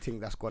this Hackney thing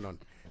that's gone on.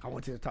 I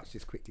wanted to touch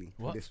this quickly.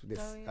 What? This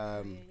Oh,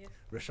 yeah.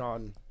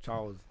 Rashawn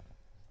Charles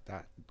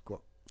that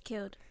got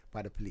Killed.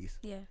 by the police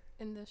Yeah.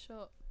 In the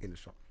shop. in the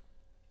shop.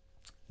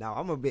 Now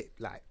I'm a bit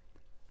like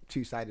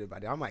two-sided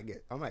about it. I might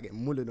get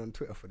mullered on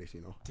Twitter for this,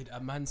 you know. Did a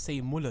man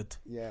say mullered?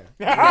 Yeah.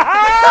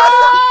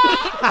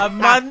 A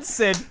man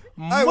said Hey,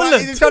 mullered.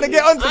 he's trying to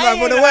get onto man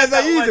for the words I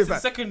use it. in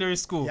secondary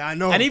school. Yeah, I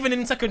know. And even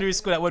in secondary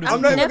school, that word was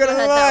I'm not even Never gonna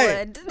heard lie.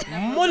 that word.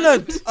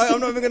 mullered. I'm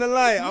not even gonna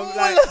lie. I'm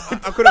like,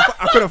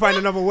 I couldn't find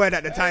another word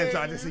at the time, so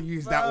I just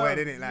used that word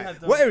in it.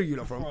 Like, what area you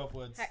lot from?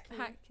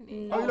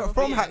 Hackney. Oh, you lot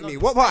from Hackney?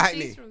 What part of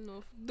Hackney? She's from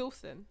North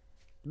Dawson.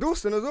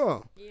 Dawson as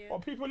well. Well,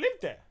 people live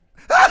there.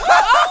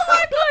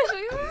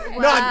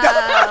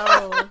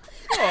 Wow.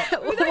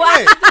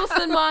 Hey,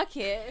 Dawson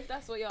Market, if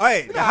that's what you're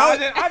hey, the I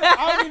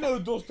house, only know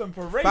Dawson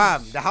Parade.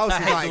 fam, the house I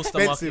is hate not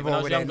Dawson expensive Market. When I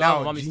over was there younger, now.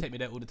 my mum used G. to take me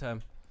there all the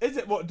time. Is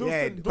it what? Dawson,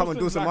 Yeah, come on, Dawson's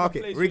Dawson like a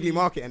Market, place Wrigley where you-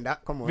 Market, and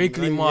that. Come on,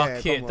 Wrigley yeah,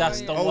 Market, come that's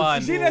on. the Oh,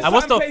 one. you see, there's And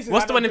what's certain the places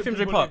what's I the one don't in think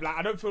Finsbury people Park? live, like,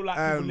 I don't feel like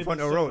people live Front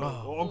in of Road.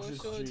 Central or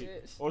Oxford Shoreditch.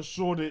 Street or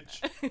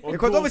Shoreditch. Or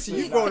Because obviously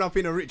Dawson, you've grown up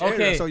in a rich area,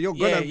 Okay, so you're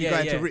gonna be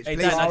going to rich Hey,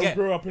 places. Dan, I I get-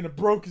 grew up in a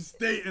broken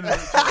state. In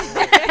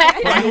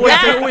But you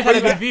always had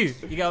a good view.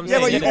 You get what I'm Yeah,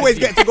 saying? but you had a always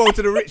good view. get to go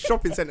to the rich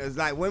shopping centres.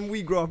 Like when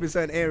we grow up in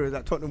certain areas,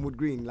 like Tottenham Wood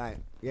Green, like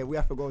we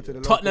have to go to the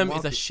local Tottenham is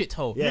a market.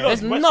 shithole. Yeah.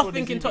 There's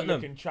nothing in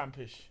Tottenham. Looking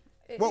trampish.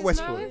 What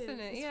Westfield? No, isn't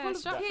it? Yeah, That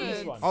Stratford.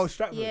 first one. Oh,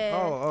 Stratford. Yeah.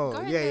 Oh,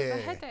 Going yeah, there's yeah, a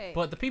yeah. headache.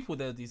 But the people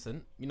there are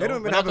decent. You know, They don't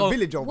even when have I go, a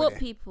village over What there.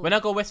 people? When I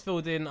go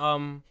Westfield in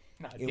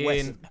In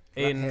West.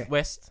 in Right.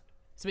 West,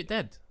 it's a bit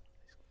dead.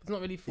 It's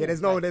not really. Full. Yeah, there's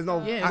no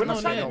Yeah, We're no,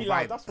 not trying yeah. to be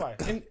loud. That's why.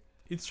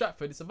 in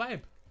Stratford, it's a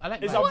vibe. I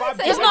like It's vibes. a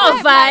vibe. It's not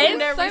a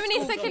vibe. So many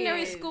schools secondary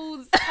kids.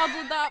 schools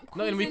huddled up.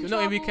 Not in causing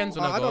not in weekends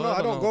when I don't know.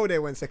 I don't go there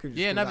when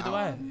secondary Yeah, school. neither do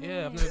I.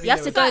 Yeah, I've never been You have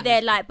to there go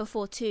there like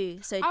before 2.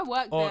 So I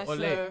work Or there,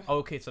 late. so Oh,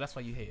 okay, so that's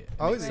why you hate it.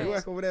 Oh, is it? Yeah. You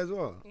work over there as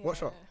well? What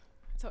shop?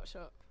 Top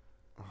shop.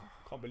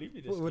 Can't believe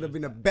you. It would have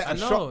been a I better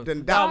know. shop than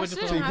Nah, that. we're just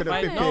So gonna you could have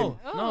have vibe. pipped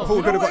in. No, I thought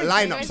we could have got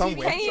line up Can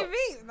somewhere. you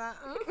beat that?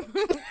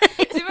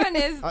 To be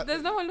honest,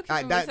 there's no one looking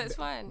for me, so it's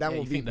fine. That Yeah,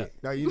 won't you think be that? it.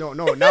 No, you don't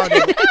know.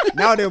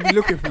 Now they'll be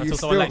looking for you Until still.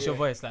 someone likes your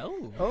voice, like,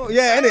 oh. Oh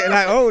yeah, innit?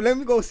 Like, oh, let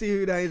me go see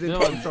who that is in You know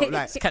Tottenham what? shop.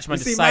 Like, Catch man you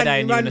just see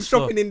side-eyeing you in man the store.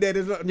 shopping in there.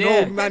 There's Yeah.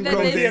 no But man then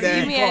clothes they in see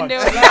there. me and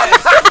they'll They be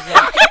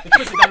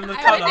push it down on the when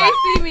counter, they like,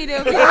 see me,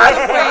 they'll be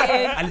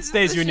frustrated. and it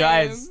stays you in your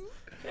eyes.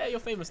 Yeah, you're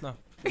famous now.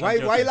 Why I'm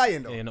joking.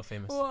 lying though? Yeah, you're not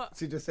famous. What?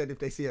 She just said if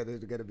they see her, they're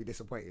gonna be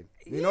disappointed.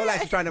 You know,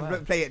 like she's trying to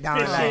play it down.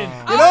 Fishing.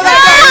 Like, you know,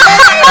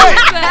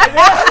 like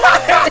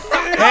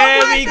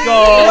There we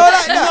go.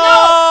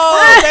 No,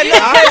 they're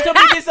not going to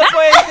be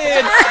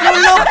disappointed. You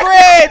look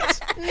great.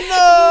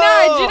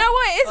 No, do you know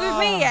what it is with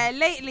me? Yeah,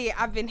 lately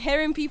I've been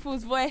hearing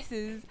people's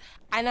voices,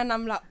 and then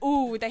I'm like,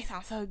 "Ooh, they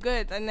sound so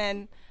good," and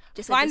then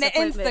just a find the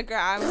disappointment.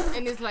 Instagram.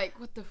 And it's like,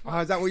 what the fuck? oh,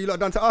 is that what you lot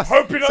done to us?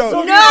 Hope you're not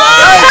talking She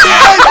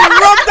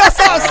rubbed us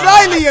out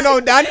slightly, you know,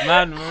 Dan.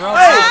 Man,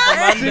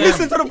 Hey, she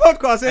listened to the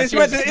podcast and And she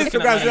went to was the just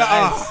looking Instagram. at She's my like,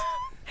 eyes.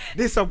 ah,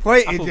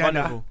 disappointed, I feel yeah.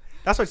 vulnerable.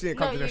 That's why she didn't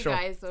come Not to the you show.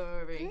 guys, don't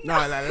worry. No,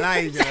 like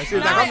lying, you know. She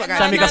was No, like, I'm not no,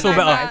 Trying to make us feel no,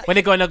 better. no. When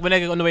they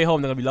get on the way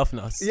home, they're gonna be laughing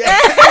at us. Yeah.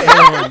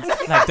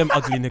 Like them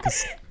ugly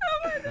niggas.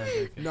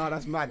 No,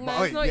 that's mad. No,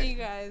 But, it's not yeah. you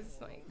guys.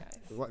 It's not you guys.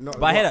 What, not,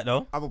 But I hear what? that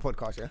though. Other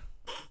podcast, yeah.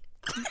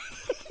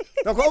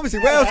 No, 'cause obviously,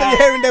 where else are you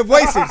hearing their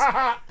voices?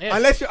 Yeah.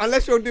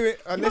 Unless you're doing,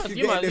 unless you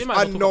get this might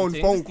as well talk unknown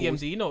about phone things. call.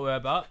 DMD, you know what we're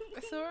about.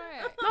 It's alright.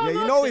 Yeah,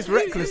 you know it's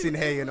reckless in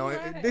here. You know,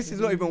 this is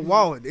not even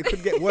wild. It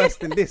could get worse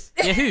than this.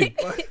 Yeah, who?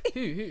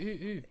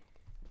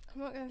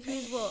 I'm not gonna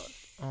say what.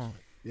 Oh,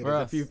 Yeah, Bruh.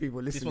 there's a few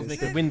people this listening. one's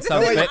making wind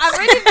sound wait. effects. I've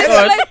already Go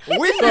on. disclosed.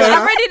 Wind Go on. I've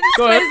down. already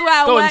Go on. disclosed where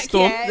I Go on, work.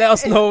 Storm. Yeah. Let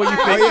us know what you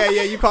Oh think.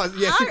 yeah, you can't.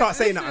 Yeah, she can't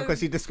say nothing Listen. because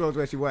she disclosed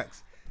where she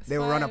works. They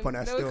will run up on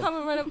her They will still. come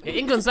and run up. Yeah,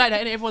 England's like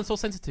that, innit? Everyone's so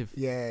sensitive.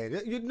 Yeah,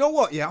 you know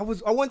what? Yeah,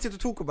 I wanted to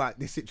talk about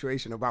this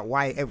situation about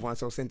why everyone's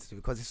so sensitive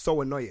because it's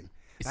so annoying.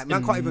 It's Like,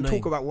 man can't even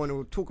annoying. talk about what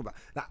to talk about.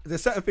 Like,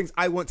 there's certain things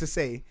I want to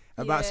say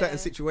about Yeah. certain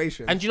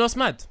situations, And do you know what's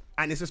mad?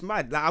 and it's just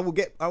mad. Like I will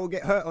get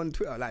hurt on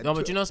Twitter. Like No,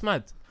 but do you know what's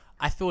mad?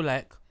 I feel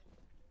like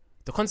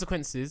the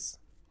consequences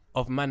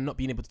of man not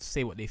being able to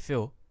say what they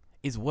feel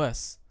is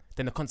worse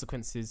than the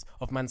consequences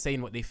of man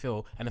saying what they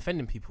feel and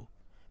offending people.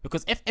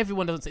 Because if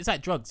everyone doesn't, it's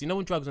like drugs. You know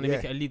when drugs, when they Yeah.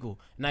 make it illegal,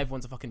 now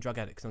everyone's a fucking drug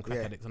addicts and crack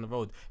Yeah. addicts on the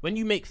road. When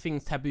you make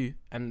things taboo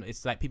and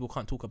it's like people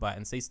can't talk about it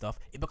and say stuff,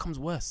 it becomes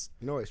worse.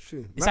 You know it's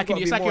true. It's like, you're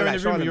in the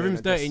room, your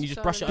room's dirty and you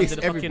just brush it under diss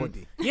the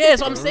everybody. fucking... Yeah,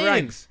 that's what I'm saying.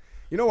 Ranks.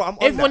 You know what? I'm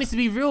on Everyone that. needs to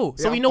be real.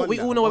 So Yeah, we I'm know, on we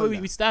that, all I'm know on where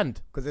that. we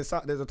stand. Because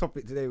there's a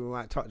topic today we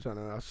might touch on,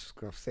 and I was just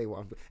gonna say what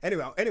I'm.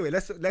 Anyway,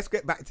 let's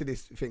get back to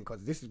this thing because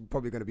this is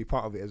probably gonna be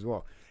part of it as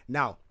well.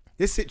 Now,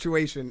 this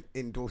situation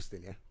in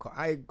Dalston, yeah. 'Cause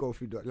I go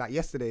through like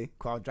yesterday.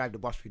 'Cause I'll drive the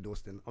bus through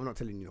Dalston. I'm not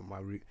telling you my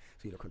route,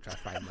 so you can try to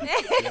find me.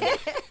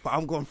 But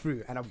I'm going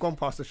through, and I've gone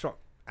past the shop,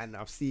 and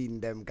I've seen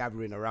them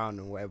gathering around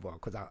and whatever.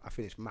 Because I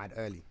finished mad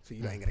early, so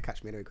you ain't gonna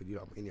catch me anyway because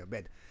you're in your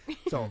bed.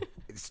 So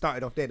it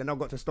started off there. Then I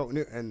got to Stoke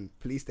Newton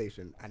police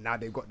station, and now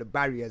they've got the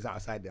barriers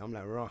outside there. I'm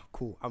like, rah,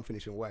 cool. I'm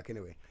finishing work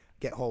anyway.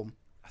 Get home,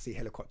 I see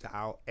helicopter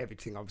out.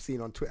 Everything I've seen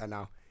on Twitter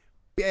now.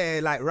 Yeah,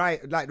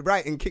 like the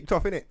writing kicked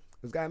off in it.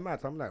 It was going mad.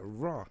 So I'm like,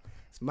 raw.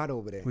 It's mad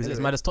over there. Was it as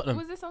Anyway. mad as Tottenham?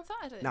 Was this on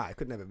Saturday? Nah, it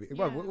could never be.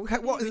 Yeah.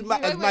 What is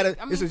mad Wait, as mad as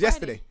I mean this was Friday.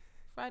 yesterday?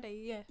 Friday,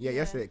 yeah. Yeah,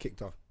 yesterday it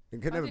kicked off. It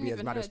could I never didn't be as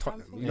even mad hear as it,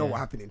 Tottenham. Tottenham. You know Yeah. what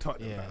happened in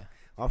Tottenham. Yeah. fam.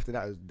 After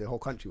that, the whole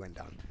country went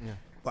down. Yeah.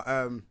 But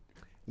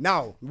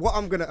now what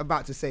I'm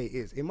about to say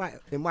is it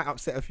might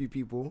upset a few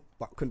people,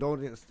 but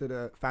condolences to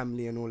the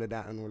family and all of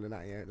that.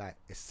 Yeah, like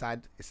it's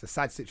sad. It's a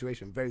sad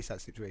situation, very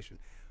sad situation.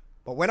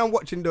 But when I'm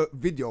watching the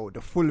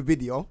full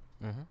video,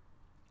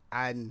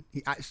 and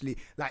he actually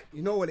like,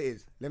 you know what it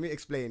is. Let me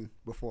explain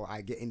before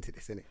I get into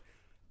this. Innit?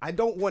 I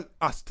don't want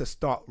us to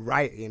start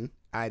rioting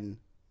and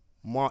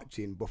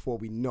marching before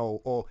we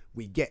know or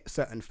we get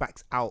certain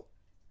facts out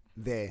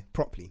there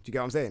properly. Do you get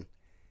what I'm saying?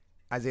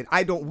 As in,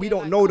 we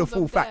don't know the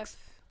full facts.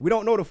 We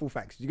don't know the full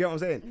facts. Do you get what I'm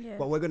saying? Yeah.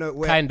 But we're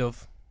Kind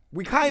of.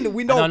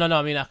 we know. No.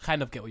 I mean, I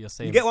kind of get what you're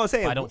saying. You get what I'm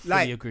saying? But I don't fully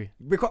Like, agree.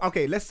 Because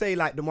okay, let's say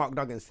like the Mark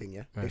Duggins thing.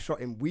 Yeah, they Right. shot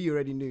him. We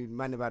already knew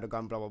man about the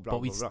gun. Blah blah blah. But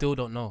we blah, blah. still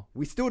don't know.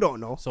 We still don't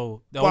know.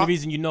 So the But- only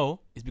reason you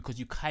know is because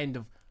you kind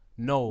of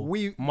know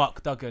We-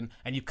 Mark Duggan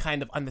and you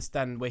kind of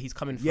understand where he's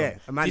coming from. Yeah,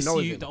 a man This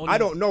knows you- him. the only- I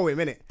don't know him,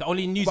 innit? The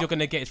only news But- you're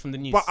gonna get is from the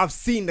news. But I've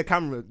seen the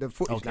camera, the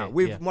footage Okay, now.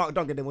 With yeah. Mark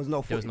Duggan, there was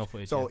no footage. there was no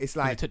footage. So yeah. it's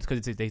like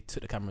because they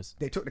took the cameras.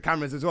 they took the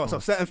cameras as well. So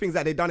certain things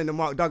that they done in the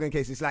Mark Duggan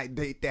case, it's like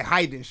they're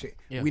hiding shit.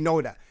 Yeah. We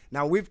know that.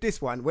 Now with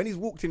this one, when he's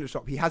walked in the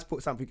shop, he has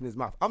put something in his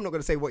mouth. I'm not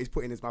gonna say what he's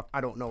put in his mouth.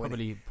 I don't know.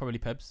 innit? Probably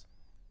Pebs.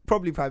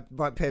 Probably Pebs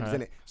Alright.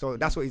 in it. So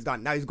that's what he's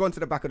done. Now he's gone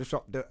to the back of the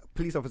shop. The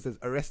police officers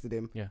arrested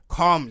him Yeah.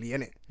 calmly,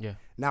 in it. Yeah.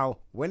 Now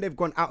when they've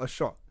gone out of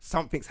shot,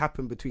 something's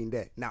happened between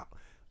there. Now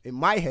in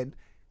my head,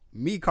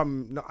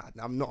 I'm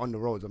not on the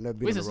roads. I've never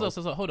been Wait, on the roads.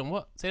 so hold on.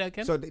 What? Say that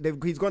again. So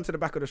he's gone to the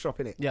back of the shop,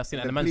 innit? Yeah, I've seen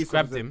that. The The man's police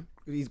grabbed officer- him.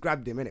 He's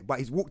grabbed him, innit? But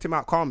he's walked him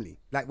out calmly.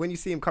 Like when you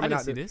see him coming didn't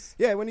out. see this.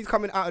 Yeah, when he's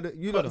coming out of the.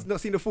 You Hold lot on.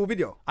 not seen the full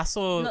video? I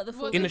saw Not the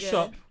full in the video.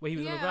 shop where he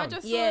was on the Yeah, I ground.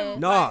 just Yeah. saw him,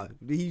 Nah,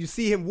 you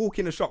see him walk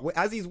in the shop.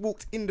 As he's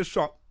walked in the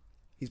shop,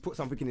 he's put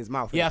something in his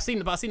mouth. Yeah,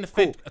 innit? I've seen the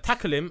Fed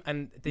tackle him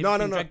and they've No,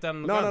 been dragged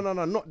down the ground.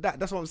 no, not that.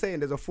 That's what I'm saying.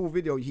 There's a full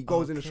video. He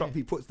goes in the Okay. shop.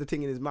 He puts the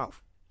thing in his mouth.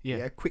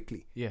 Yeah.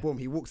 Quickly. Yeah. Boom.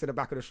 He walks to the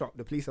back of the shop.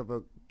 The police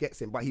officer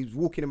gets him, but he's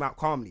walking him out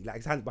calmly, like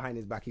his hands behind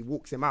his back. He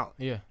walks him out.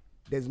 Yeah.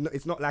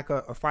 It's not like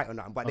a fight or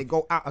nothing, but they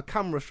go out a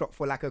camera shot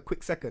for like a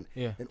quick second.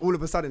 Yeah. And all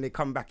of a sudden they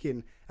come back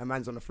in and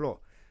man's on the floor.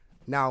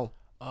 Now,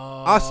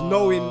 Oh, us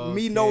knowing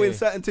okay.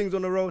 certain things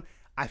on the road,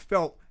 I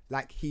felt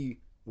like he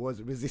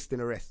was resisting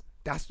arrest.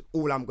 That's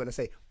all I'm gonna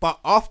say. But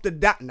after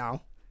that,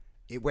 now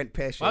it went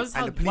pear shaped,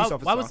 and the police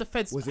officer why was the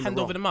feds was in hand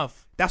the over wrong. the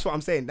mouth? That's what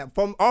I'm saying. That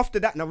from after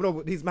that,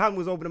 no, his hand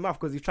was over the mouth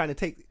because he's trying to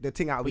take the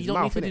thing out of But his you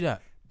don't mouth. need to do innit?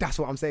 that. That's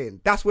what I'm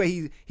saying. That's where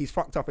he's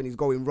fucked up and he's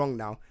going wrong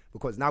now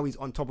because now he's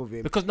on top of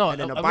him. Because no, and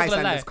then I'm the not gonna lie.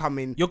 bystanders come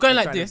in. You're going and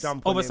like trying to this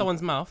jump on over him.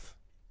 someone's mouth.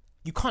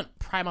 You can't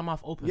pry my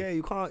mouth open. Yeah,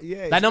 you can't.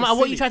 Yeah, Like no it's matter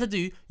what you silly. try to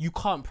do, you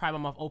can't pry my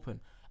mouth open.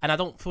 And I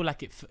don't feel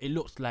like it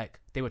looked like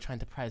they were trying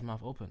to pry his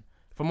mouth open.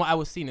 From what I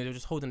was seeing, they were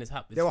just holding his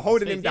hat. They were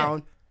holding him yeah.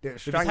 down. They're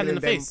his hand strangling in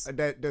the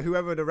them. face.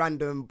 Whoever the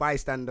random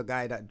bystander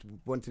guy that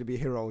wanted to be a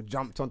hero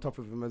jumped on top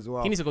of him as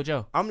well. He needs to go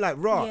jail. I'm like,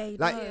 raw. Yeah, he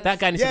like does. That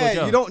guy needs to go yeah,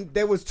 jail. you don't.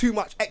 There was too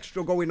much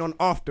extra going on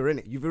after,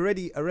 innit? You've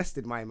already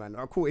arrested my man.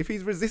 Oh, cool. If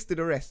he's resisted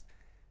arrest,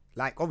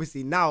 like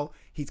obviously now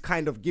he's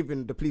kind of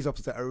given the police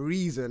officer a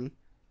reason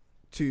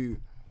to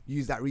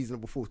use that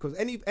reasonable force. Because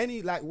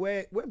any like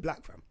we're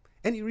black fam.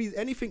 Any reason,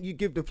 anything you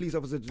give the police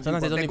officer to do,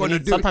 Sometimes but they they're don't gonna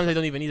even need. do it. Sometimes they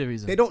don't even need a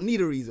reason. They don't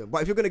need a reason,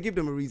 but if you're gonna give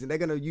them a reason, they're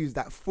gonna use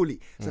that fully.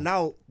 So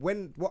now,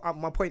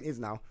 my point is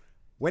now,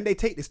 when they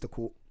take this to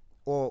court,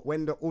 or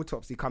when the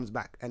autopsy comes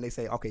back and they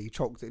say, okay, he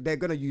choked, they're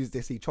gonna use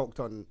this. He choked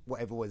on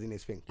whatever was in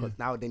his thing, because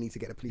now they need to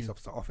get the police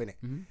officer off in it.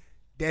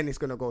 Then it's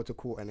gonna go to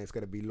court and it's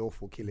gonna be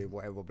lawful killing,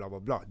 whatever, blah blah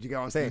blah. Do you get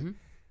what I'm saying?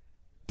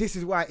 This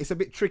is why it's a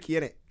bit tricky,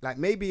 innit? Like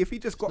maybe if he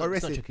just got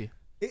arrested, It's not tricky.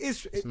 it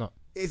is. It's not.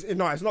 It's That's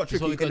not what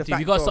tricky. we in got the to do. We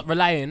fact got to of- stop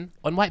relying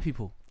on white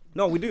people.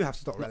 No, we do have to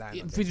stop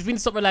relying on them. We need to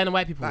stop relying on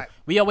white people. Like-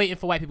 We are waiting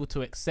for white people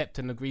to accept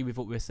and agree with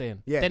what we're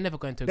saying. Yeah. They're never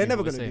going to. They're Agree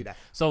never with what gonna we're do saying.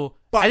 that. So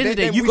But at the end of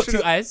the day, then you we got two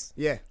should've- eyes.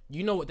 Yeah.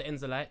 You know what the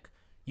ends are like.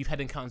 You've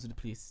had encounters with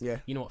the police. Yeah.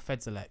 You know what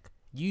feds are like.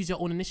 Use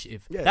your own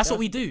initiative. Yeah, that's what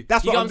we do.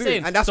 That's You what get I'm doing,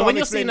 saying. and that's so what when I'm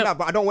you're saying explaining that.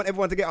 But I don't want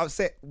everyone to get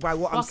upset by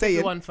what I'm fuck saying.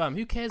 everyone, fam.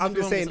 Who cares? I'm if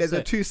just everyone saying gets there's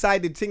a upset?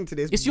 two-sided thing to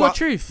this. It's your but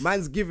truth.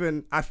 Man's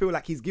given. I feel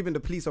like he's given the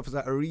police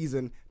officer a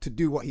reason to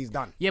do what he's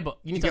done. Yeah, but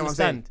you need You to get what I'm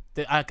saying? understand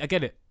that I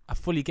get it. I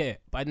fully get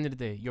it. But at the end of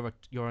the day, you're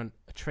a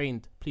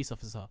trained police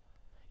officer.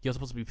 You're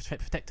supposed to be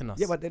protecting us.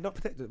 Yeah, but they're not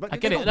protected. But I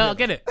get it. No, I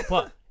get it.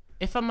 But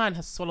if a man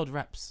has swallowed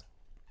raps,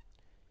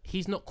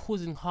 he's not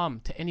causing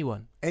harm to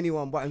anyone.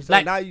 Anyone, but I'm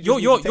saying Like now you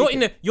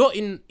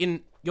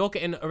you're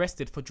getting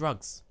arrested for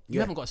drugs. You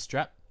Yeah. haven't got a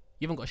strap.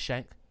 You haven't got a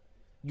shank.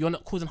 You're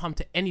not causing harm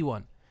to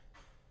anyone.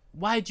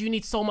 Why do you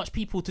need so much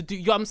people to do?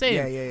 You know what I'm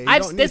saying? Yeah. You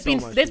don't need so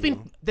much There's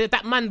people. been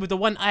that man with the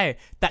one eye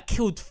that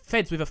killed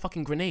feds with a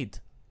fucking grenade.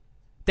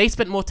 They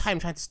spent more time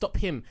trying to stop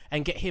him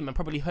and get him and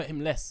probably hurt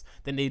him less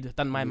than they'd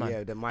done my man.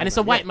 Yeah, than my and it's a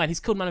man, white yeah. man. He's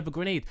killed man with a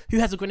grenade. Who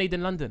has a grenade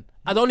in London?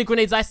 The only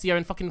grenades I see are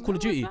in fucking Call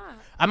of Where was Duty. that?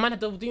 A man had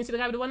the. Do you see the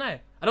guy with the one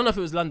eye? I don't know if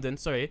it was London.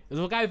 Sorry, there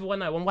was a guy with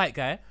one eye, one white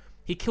guy.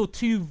 He killed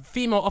 2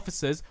 female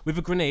officers with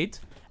a grenade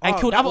and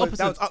killed other officers.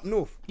 That was up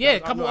north. Yeah, a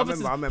That was up couple north. of I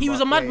officers. remember, He was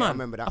a yeah, madman. I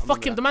remember that. A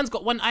fucking the man's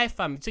got one eye,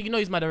 fam. So you know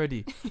he's mad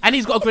already, and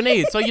he's got a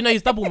grenade. So you know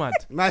he's double mad.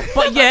 Man.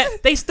 But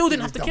yet they still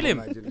didn't have to Double kill him.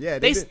 mad, yeah,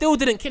 they they did. still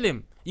didn't kill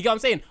him. You get what I'm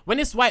saying? When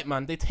it's white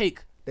man, they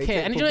take They care.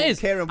 take And you know what it is?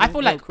 care and I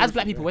feel like as precaution,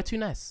 black people, yeah. we're too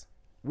nice.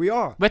 We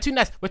are. We're too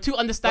nice. We're too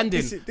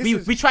understanding. this We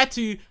is- try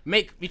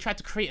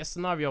to create a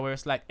scenario where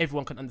it's like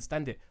everyone can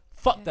understand it.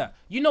 Fuck that.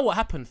 You know what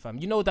happened, fam.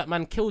 You know that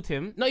man killed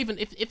him. Not even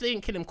if they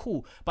didn't kill him,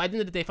 cool. But at the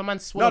end of the day, if a man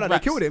swallowed they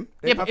raps, killed him.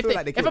 Yeah, I but feel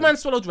like they if killed a man him.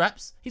 swallowed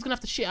raps, he's gonna have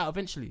to shit out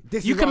eventually.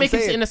 This You is can what make I'm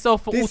him sit saying. in a cell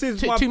for This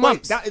is my 2 point.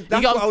 months. That's You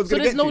what get- I was so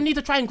gonna there's get no to. need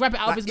to try and grab it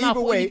out of Like, his mouth.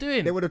 either What are way, you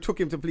doing? they would have took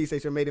him to police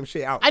station and made him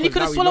shit out. And you 'cause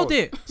could have now swallowed knows.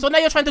 it. So now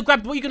you're trying to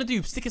grab. What are you gonna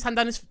do? Stick your hand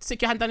down his throat?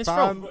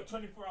 Fam. You've got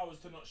 24 hours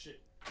to not shit.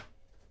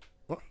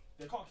 What?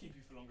 They can't keep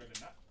you for longer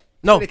than that.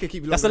 No, They can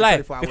keep you that's a longer than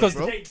lie. 24 hours, Because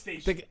bro. Gate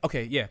station.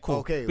 okay, yeah, cool.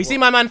 Okay, we what? see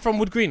my man from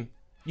Wood Green.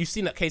 You've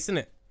seen that case,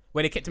 innit?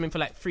 Where they kept him in for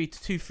like 3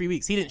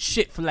 weeks. He didn't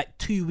shit for like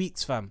 2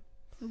 weeks, fam.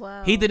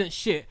 Wow. He didn't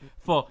shit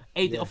for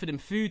They offered him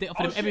food. They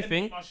offered him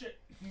everything.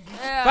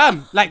 Yeah.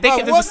 Fam, like they Bro,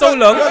 kept him for what so the-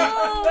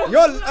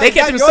 long. They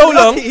kept him so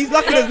long. He's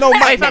lucky there's no Hey,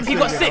 mic fam, next he to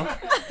got him, sick.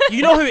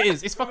 you know? You know who it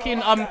is? It's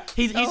fucking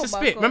he used Oh to my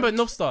spit. God. Remember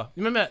North Star?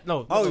 Remember no,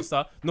 not Oh. North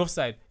Star, North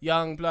Side.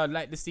 Young blood,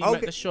 like the sea Okay.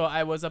 met the shore.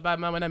 I was a bad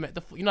man when I met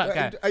the. You know that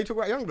guy? Are you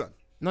talking about Youngblood?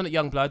 Not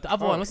Young Blood. The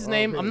other one. What's his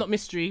name? okay. I'm not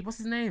Mystery. What's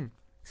his name?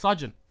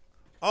 Sergeant.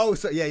 Oh,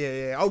 so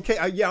yeah. Okay,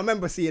 yeah, I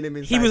remember seeing him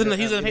inside. He was in the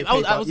paper.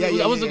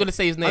 I wasn't gonna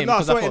say his name. No, I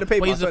because saw it thought, in the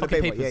paper. well, I he's saw the it in the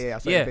fucking paper. papers. Yeah, I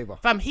saw it in the paper.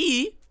 Fam,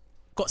 he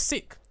got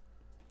sick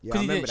Yeah, I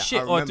because he remember didn't that. shit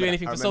I or remember do that.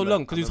 anything I for so remember long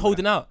that. because I he was remember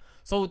holding out.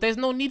 So there's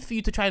no need for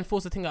you to try and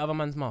force a thing out of a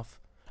man's mouth.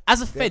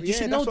 As a Fed, you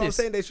should know that's what I'm this.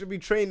 saying. They should be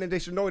trained and they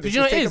should know this. you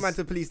know Just what it take a is? man to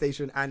the police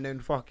station and then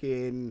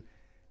fucking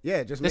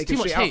just There's make too him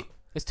much shit hate. out.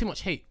 There's too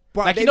much hate.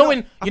 But Like they you know not-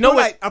 when I you know feel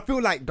when like I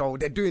feel like though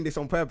they're doing this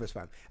on purpose,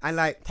 fam. And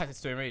like tactics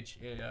to enrage.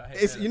 Yeah. I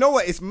hate it's that. you know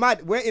what? It's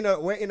mad. We're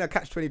in a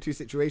catch-22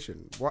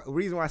 situation. What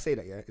reason why I say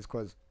that is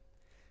because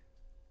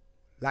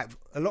like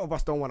a lot of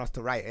us don't want us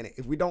to riot, innit?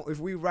 If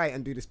we riot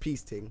and do this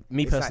peace thing,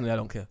 Me it's personally, I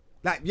don't care.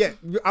 like yeah,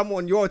 I'm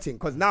on your thing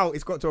because now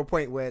it's got to a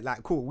point where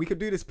like cool, we could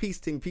do this peace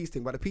thing,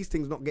 but the peace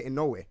thing's not getting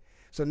nowhere.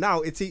 So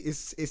now it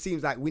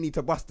seems like we need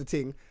to bust the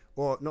thing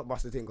or not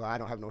bust the thing because I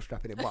don't have no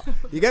strap in it. But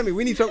you get me?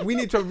 We need to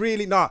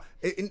really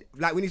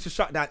we need to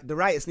shut down the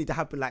riots. Need to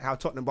happen like how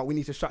Tottenham, but we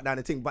need to shut down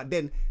the thing. But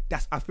then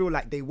I feel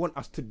like they want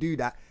us to do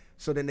that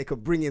so then they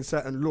could bring in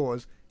certain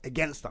laws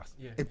against us.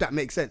 Yeah. If that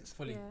makes sense.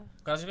 Fully. Yeah.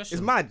 Can I ask you a question?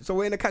 It's mad. So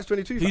we're in a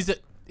catch-22. Who's the?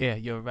 Yeah,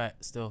 you're right.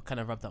 Still, kind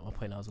of rubbed out my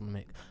point I was gonna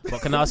make.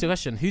 But can I ask you a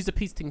question? Who's the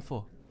peace thing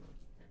for?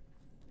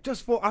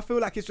 I feel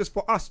like it's just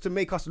for us to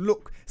make us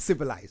look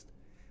civilized.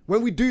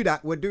 When we do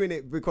that, we're doing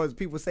it because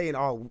people saying,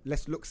 "Oh,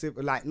 let's look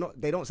civilized."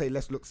 They don't say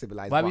let's look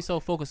civilized. Why are but- we so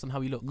focused on how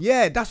we look?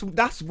 Yeah, that's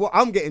what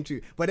I'm getting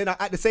to. But then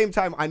at the same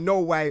time, I know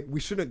why we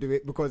shouldn't do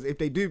it because if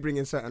they do bring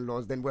in certain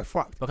laws, then we're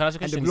fucked. But can I ask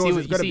you a And the question? laws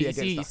is gonna be You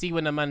against us. see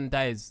when a man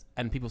dies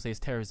and people say it's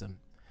terrorism,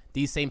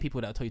 these same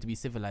people that told you to be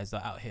civilized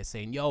are out here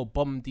saying, "Yo,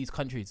 bomb these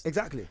countries."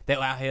 Exactly. They're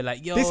out here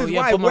like, "Yo, This is yeah,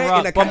 why bomb we're Iraq,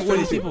 in a bomb all these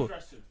catch-22. people."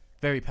 Aggressive.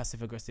 Very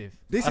passive aggressive.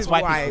 This That's is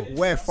white why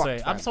people. we're fucked. Sorry,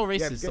 I'm fam. so Yeah,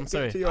 racist. get I'm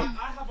sorry. to your- I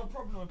have a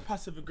problem with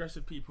passive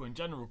aggressive people in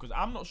general because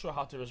I'm not sure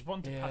how to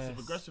respond to Yes. passive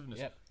aggressiveness.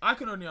 Yep. I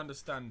can only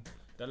understand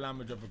the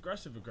language of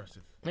aggressive.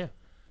 Yeah. Do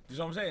you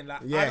know what I'm saying?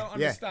 Like I Yeah, don't yeah,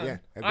 understand. yeah.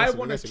 I Aggressive,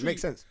 want to aggressive. treat.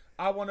 Makes sense.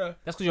 wanna.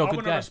 That's 'cause you're a I good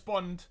wanna guy.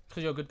 respond.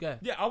 Because you're a good guy.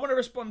 Yeah, I wanna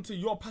respond to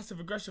your passive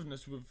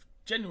aggressiveness with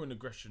genuine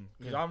aggression.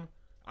 Because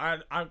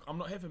I'm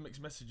not here for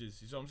mixed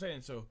messages. You know what I'm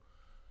saying? So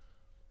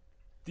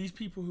these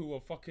people who are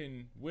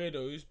fucking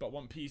weirdos but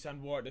want peace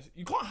and war,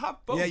 you can't have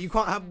both. Yeah, you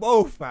can't have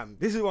both, fam.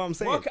 This is what I'm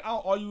saying. Work it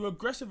out. Are you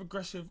aggressive?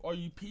 Or are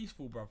you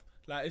peaceful, bruv?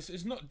 Like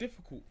it's not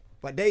difficult.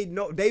 But they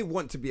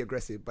want to be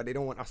aggressive, but they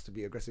don't want us to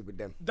be aggressive with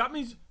them. That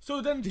means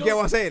so then. Do you get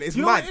what I'm saying? It's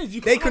you know what mad. it is?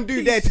 You They can't can have do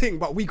peace. their thing,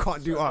 but we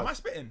can't do Am I ours.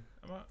 spitting?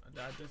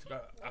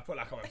 I felt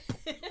like I went.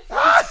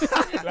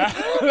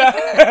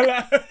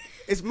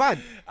 It's mad.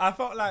 I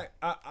felt like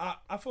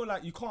I feel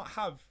like you can't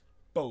have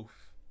both.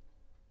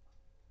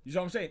 You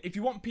know what I'm saying? If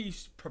you want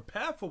peace,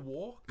 prepare for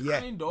war,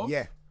 Yeah, kind of.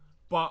 yeah.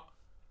 But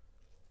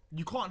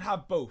you can't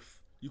have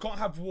both. You can't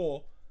have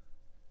war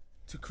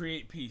to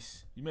create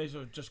peace. You may as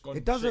well just go.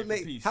 It doesn't straight make.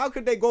 for peace. How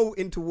could they go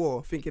into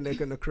war thinking they're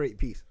gonna create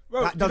peace?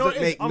 Bro, That you know doesn't what it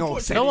is? make no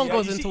Unfortunately, sense. No one yeah,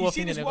 goes you into see- war you see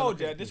thinking this they're world,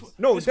 gonna yeah. create peace.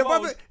 No, this they're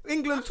world- rather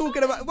England's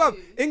talking about. Well,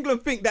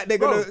 England think that they're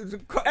Bro, gonna. every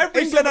England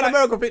and civili-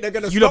 America think they're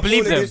gonna. You stop lot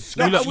believe all of them. this.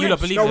 You lot which-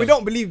 believe No, them. we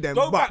don't believe them.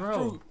 Go but back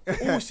through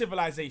all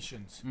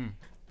civilizations.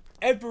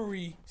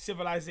 Every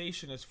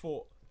civilization has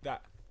thought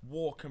that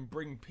war can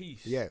bring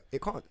peace. yeah,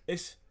 it can't.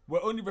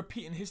 We're only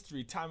repeating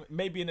history, time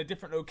maybe in a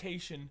different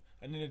location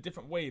and in a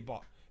different way,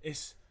 but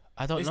it's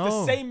don't the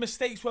know. same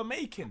mistakes we're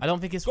making. I don't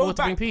think it's go war to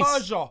back bring peace.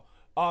 Persia,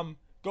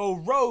 go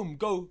Rome,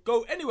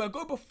 go anywhere,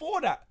 go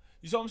before that.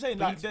 You see what I'm saying?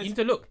 Like, You there's, need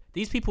to look.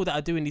 These people that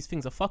are doing these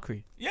things are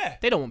fuckery. yeah,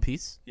 They don't want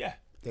peace. yeah.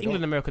 England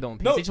and America don't want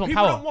peace. No, They just want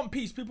people power. don't want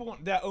peace. People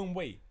want their own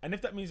way, and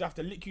if that means I have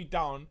to lick you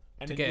down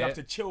and then get you have it.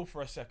 to chill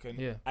for a second,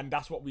 Yeah. and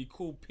that's what we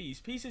call peace.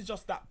 Peace is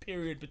just that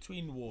period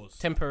between wars.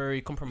 Temporary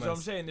You know compromise. what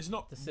I'm saying? It's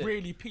not That's it.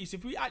 really peace.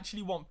 If we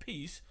actually want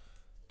peace,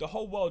 the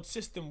whole world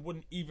system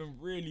wouldn't even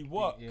really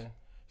work. Yeah.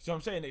 So I'm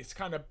saying it's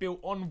kind of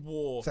built on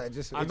war. So it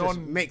just and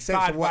on makes sense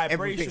bad of what vibrations,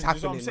 everything's you know what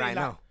I'm happening saying? right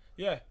Like, now.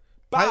 Yeah.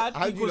 How Bad do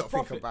you equals lot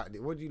profit. think about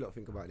it? What do you lot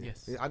think about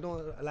this? Yes. I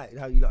don't like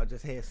how you lot are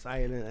just here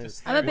silent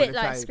and I'm a bit wanna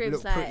like try and Scribs,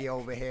 look like- pretty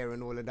over here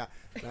and all of that.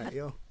 Like,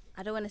 yo,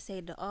 I don't want to say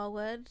the R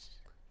word.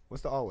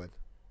 what's the R word?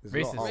 There's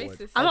Racist. a lot of R word.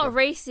 Racist. I'm not Okay.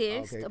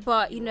 racist, Okay.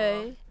 but you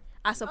know,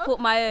 I support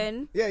my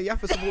own. Yeah, you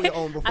have to support your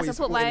own before I you support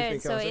support my anything own.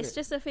 So else, it's innit?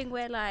 just a thing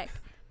where like,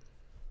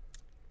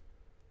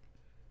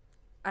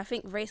 I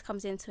think race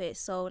comes into it.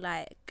 So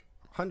like,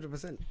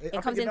 100%.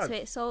 it comes into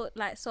it so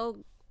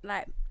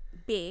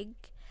big.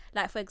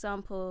 Like for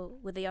example,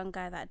 with the young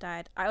guy that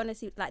died, I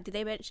honestly like. Did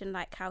they mention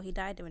like how he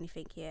died or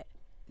anything yet?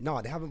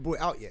 No, they haven't brought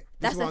it out yet.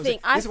 That's is the what I'm thing. saying.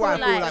 I This is why I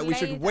feel feel like like we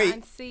should Later wait.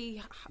 and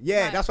see.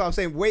 Yeah, like, that's what I'm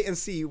saying. Wait and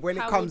see when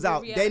it how comes we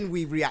out. react. Then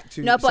we react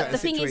to No, but certain the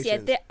thing is, yeah,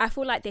 situations. I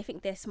feel like they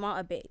think they're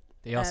smart a bit.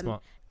 They are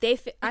smart.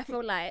 I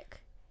feel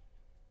like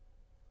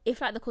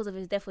if like the cause of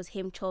his death was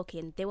him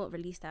choking, they won't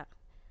release that.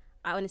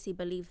 I honestly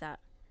believe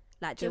that.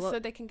 Like they just so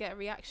won't. they can get a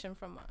reaction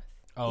from us.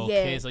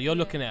 Okay, Yeah. so you're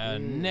looking at a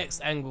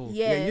next angle.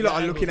 Yeah. Yeah, you lot are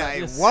Yeah, looking at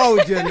it yes.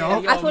 wild, you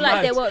know. I feel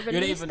like they mad. won't You're not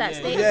release even- that yeah,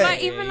 statement. yeah.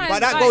 Like, even like But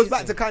that guys- goes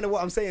back to kind of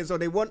what I'm saying. So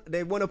they want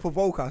to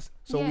provoke us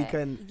so we Yeah.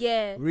 can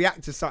Yeah.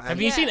 react to something.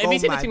 Have you seen? Go Have you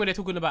seen the mad. thing where they're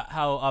talking about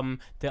how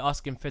they're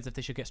asking feds if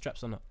they should get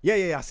straps or not?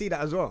 Yeah, I see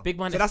that as well. Big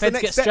man, so if that's feds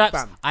the get next step, straps,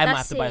 fam. I might That's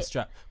have to buy a it.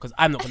 strap because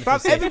I'm not going to Fam,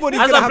 feel safe. everybody's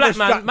As gonna a have black a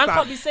man, strap, man fam.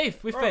 can't be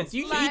safe with feds.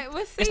 Like, we're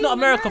It's seeing not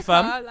America,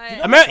 fam.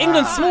 Like,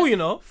 England's Fam. small, you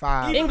know.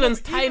 Fam. England's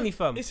Even- tiny,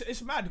 fam.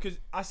 It's mad because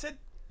I said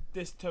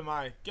this to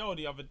my girl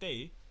the other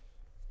day.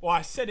 Well,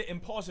 I said it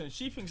in passing.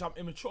 She thinks I'm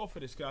immature for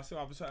this because I still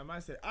have a certain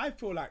mindset. I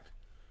feel like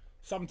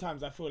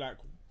sometimes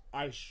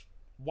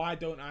why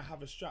don't I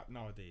have a strap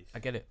nowadays? I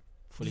get it.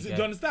 Fully Do get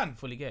you it. understand?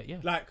 Fully get it, yeah.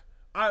 Like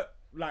I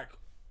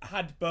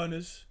had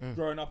burners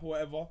growing up or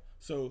whatever.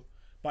 So,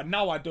 but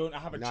now I don't. I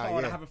have a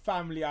child. yeah. I have a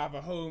family. I have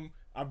a home.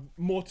 I've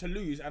more to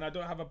lose, and I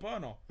don't have a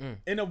burner.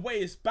 In a way,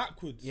 it's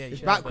backwards. Yeah, you It's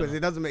should have backwards. done It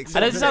doesn't make that. sense.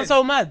 And it does sounds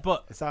so mad,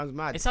 but It sounds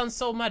mad. it sounds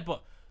so mad,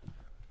 but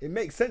It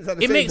makes sense at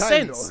the It same makes time,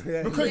 sense. though.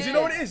 Yeah. Because you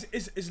know what it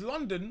is? It's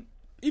London.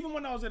 Even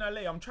when I was in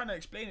LA, I'm trying to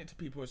explain it to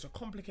people. It's a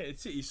complicated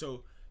city.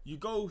 So you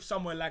go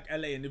somewhere like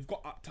LA and they've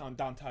got uptown,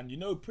 downtown. You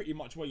know pretty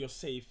much where you're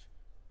safe,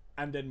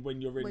 and then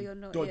when you're in Where you're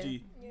not,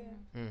 dodgy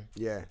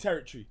Yeah.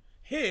 territory.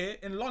 Here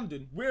in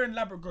London, we're in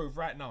Ladbroke Grove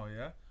right now.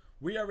 Yeah,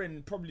 we are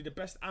in probably the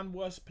best and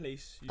worst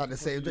place. you At the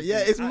could same possibly time.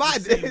 Yeah, be it's at the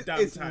mad. same damn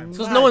It's time.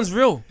 because mad. no one's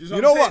real. You You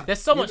what know I'm what? saying?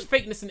 There's so much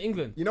fakeness in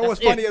England. You know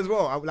That's what's funny it. as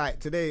well? Like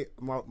today,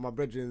 my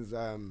brethren's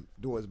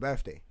daughter's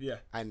birthday. Yeah.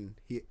 And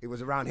it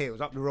was around here. It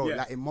was up the road, Yeah,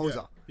 like in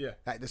Mosa. yeah.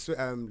 Like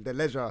the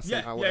leisure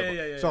centre yeah, or whatever.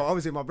 yeah, So yeah.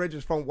 obviously one of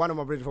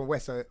my brethren's from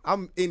West. So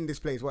I'm in this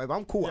place, whatever.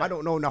 I'm cool. Yeah. I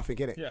don't know nothing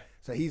in it. Yeah.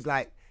 So he's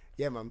like,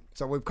 yeah, man.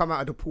 So we've come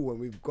out of the pool and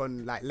we've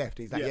gone like left.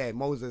 He's like, Yeah. yeah,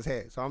 Mosa's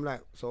here. So I'm like,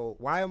 so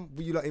why are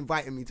you lot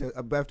inviting me to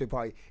a birthday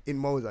party in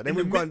Mosa? Then In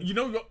the we've mid- gone. you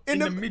know, you're in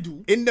the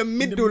middle. In the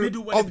middle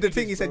where of the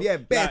thing, is, he said, bro. yeah,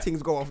 bare Like,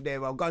 things go off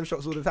there, well,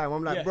 gunshots all the time.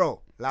 I'm like, Yeah.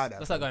 bro, louder.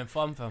 That's like going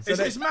farm, fam.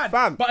 It's mad,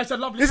 Fam, but it's a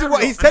lovely. this is what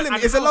area. he's telling me.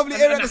 It's a house- lovely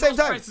area at the same house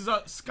time. Prices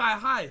are sky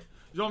high. You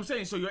know what I'm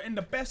saying? So you're in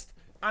the best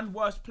and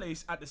worst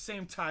place at the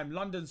same time.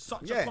 London's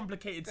such a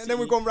complicated city. And then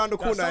we've gone round the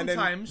that corner and then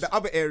sometimes the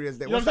other areas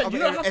there. You know What's the what I'm other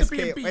saying? You don't area? have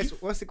to be in SK,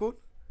 beef. what's it called?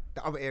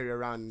 The other area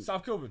around.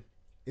 South Kilburn.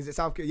 Is it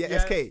South Korea? Yeah, Yeah,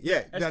 SK.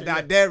 Yeah,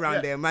 SK, they're around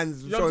yeah. there.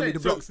 Man's You know what I'm showing me saying? the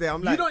blocks there.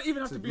 I'm like, you don't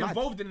even have this to is be mad.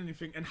 involved in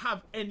anything and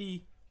have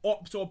any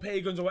ops or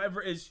pagans or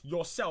whatever it is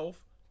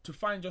yourself to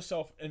find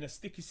yourself in a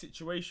sticky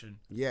situation.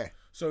 Yeah.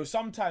 So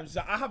sometimes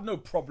I have no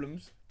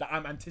problems that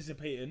I'm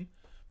anticipating,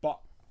 but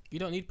You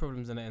don't need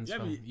problems in the end,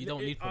 fam. You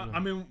don't need problems. I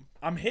mean,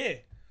 I'm here.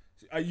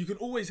 You can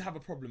always have a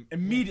problem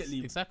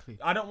immediately. Exactly.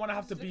 I don't want to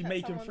have to Just be look at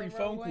making someone 3 the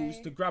phone wrong calls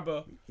way. to grab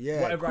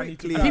Yeah, whatever I need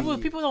to quickly. grab. People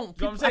You don't. know what I'm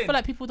People, I saying? feel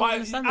like people don't But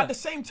understand at that. the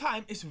same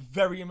time, it's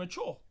very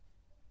immature.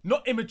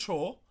 Not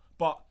immature,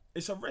 but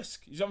it's a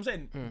risk. You know what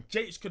I'm saying?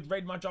 Jakes could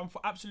raid my drum for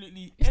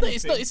absolutely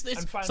anything.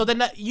 and find- So then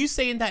that you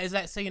saying that is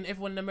like saying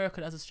everyone in America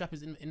that has a strap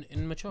is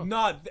immature.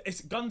 Nah,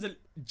 it's guns are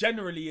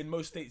generally in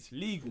most states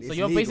legal. So It's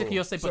you're legal.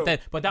 basically saying, So-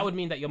 but that would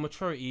mean that your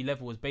maturity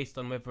level is based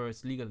on whether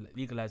it's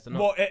legalized or not.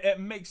 Well, it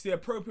makes the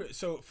appropriate.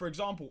 So, for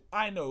example,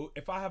 I know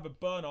if I have a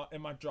burner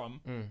in my drum,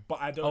 but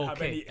I don't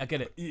have any. I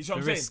get it. You know what The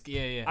I'm risk,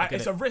 saying? yeah, I get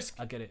it's it. a risk.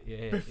 I get it.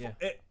 Yeah, Before,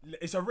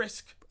 it's a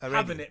risk Already.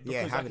 having it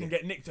Yeah, because I having can it.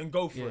 get nicked and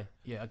go for it.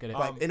 Yeah, I get it.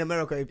 But in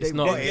America, if they've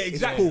not- got Yeah, it, it's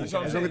exactly. cool. That's what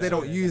I'm As long as they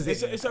saying. don't use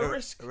it. It's a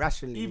risk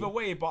rationally. either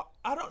way. But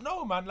I don't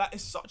know, man. Like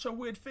it's such a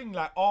weird thing.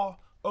 Like our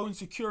own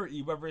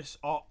security, whether it's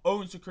our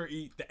own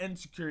security, the end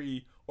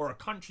security, or a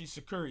country's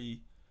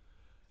security,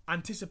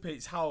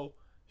 anticipates how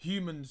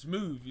humans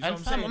move. You know And what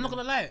I'm fam, saying? I'm not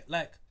gonna lie,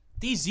 like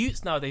these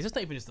youths nowadays, it's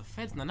not even just the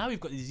feds now. Now we've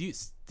got these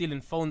youths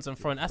stealing phones and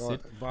throwing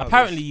acid. bro,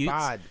 Apparently, it's youths.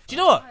 bad. Do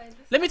you know what?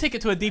 Let me take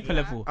it to a deeper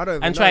level I don't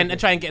even and know.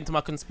 try and get into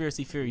my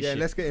conspiracy theory Yeah, shit.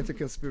 let's get into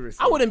conspiracy.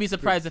 I wouldn't be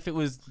surprised if it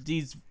was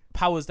these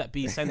powers that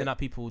be sending out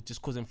people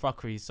just causing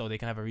fuckery so they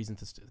can have a reason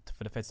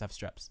for the feds to have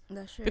straps.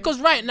 That's true.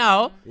 Because right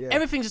now, Yeah.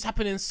 everything's just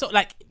happening so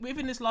like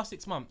within this last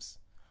 6 months.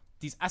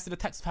 These acid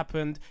attacks have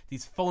happened,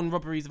 these phone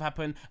robberies have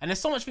happened, and there's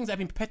so much things that have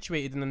been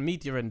perpetuated in the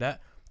media and that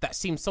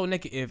seem so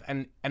negative,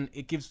 and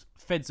it gives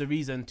feds a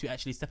reason to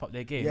actually step up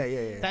their game.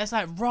 Yeah. That it's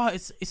like raw.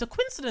 It's a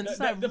coincidence. It's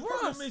like the raw.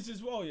 problem is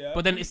as well, yeah.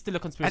 But then it's still a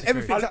conspiracy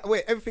And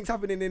theory. everything's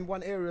happening in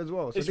one area as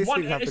well. So It's this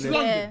one. thing's It's happening.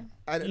 London.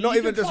 And You not can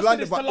even just trust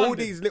London, it but to all London.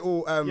 these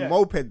little Yeah.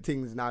 moped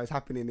things now is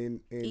happening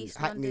in East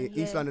Hackney, London,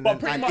 East yeah. London, But and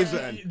pretty and much,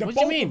 Islington. the What do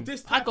you bulk mean? of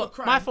this I type of got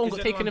crime my phone is got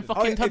in taken in London.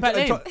 fucking Turnpike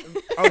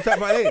Lane.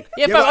 Turnpike Lane.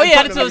 Yeah, fam. but Oh yeah,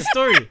 Tottenham that's a is-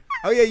 story.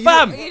 Oh yeah, you.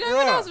 Fam. You know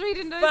when I was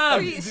reading those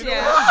Fam. tweets, You know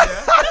yeah. what,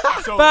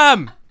 yeah? So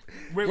Fam,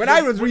 When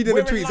I was reading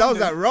the we're in tweets, I was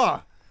like, London,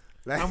 raw.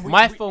 and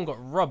my phone got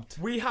robbed.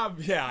 We have,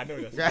 yeah, I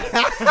know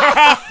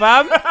that.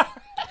 Fam,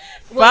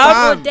 What,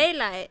 fam. broad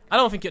daylight? I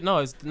don't think it. No,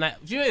 it's night.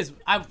 You know,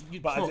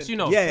 But Smokes, as you in-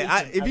 know.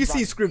 Yeah, if you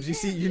see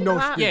scripts, you know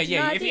Wow. scripts.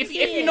 Yeah. No, I If didn't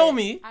see you it. know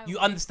me, you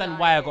understand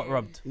why I got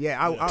robbed.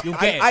 Yeah, You'll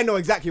get it. I know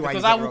exactly why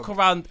Because you I got walk robbed.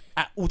 around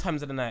at all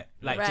times of the night,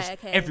 like Right, just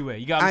okay. everywhere.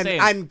 You get what I'm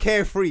saying? And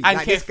carefree. And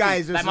Like this carefree.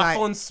 guy's just like my like,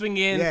 phone's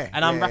swinging, Yeah,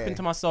 and I'm yeah, rapping yeah.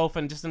 to myself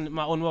and just in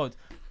my own world.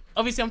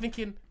 Obviously, I'm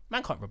thinking,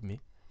 man can't rob me.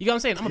 You get what I'm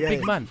saying? I'm a Yeah,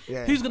 big man.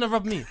 yeah. Who's gonna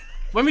rob me?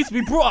 When we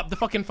brought up the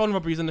fucking phone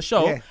robberies in the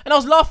show, Yeah. and I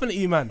was laughing at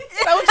you, man.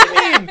 Like, what do you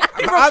mean?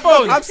 You rob I've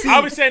phones. seen. I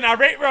was saying I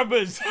rate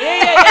robbers.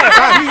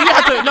 Yeah. you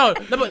had to,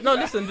 no,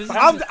 listen. This is,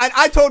 And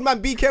I told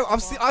man, be careful.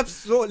 I've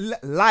saw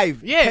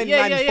live. yeah. 10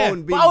 man's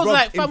phone But being I was robbed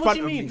like, in fam, what front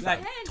do you of mean? me. Like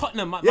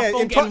Tottenham, my Yeah,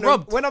 phone in getting Tottenham.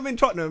 robbed. When I'm in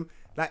Tottenham,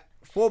 like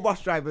 4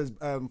 bus drivers'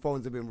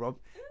 phones have been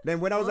robbed. Then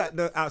when I was at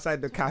the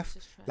outside the calf,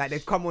 like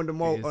they've come on the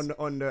mall It is.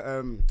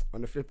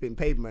 on the flipping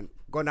pavement,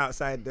 gone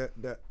outside the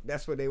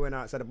that's where they went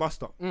outside the bus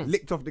stop,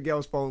 licked off the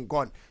girl's phone,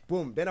 gone,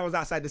 boom. Then I was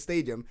outside the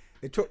stadium.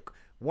 They took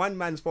one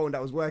man's phone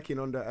that was working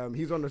on the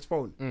he's on his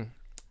phone,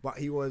 but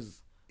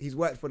he's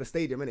worked for the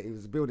stadium, innit? He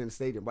was building the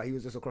stadium, but he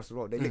was just across the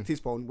road. They licked his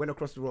phone, went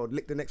across the road,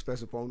 licked the next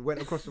person's phone,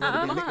 went across the road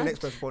again, licked the next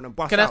person's phone, and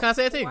bust Can out. I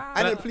say a thing? Wow.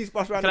 And then police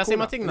bust around Can the I say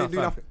my corner. thing They now, didn't do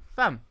fam? nothing.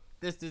 Fam,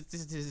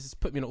 this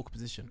put me in an awkward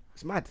position.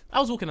 It's mad. I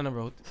was walking on the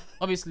road.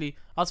 Obviously,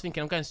 I was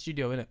thinking I'm going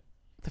studio, innit?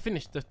 To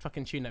finish the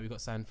fucking tune that we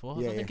got signed for. I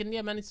was Yeah, thinking,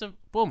 yeah, man, it's a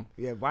boom.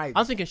 Yeah, vibes. I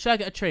was thinking, should I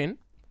get a train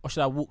or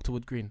should I walk to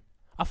Wood Green?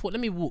 I thought, let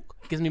me walk.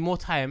 It gives me more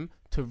time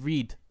to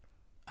read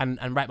and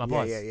write my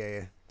bars.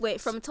 Yeah. Wait,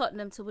 from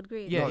Tottenham to Wood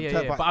Green? Yeah, No, yeah.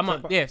 Turnpike- But I'm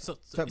Turnpike- yeah. So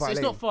Turnpike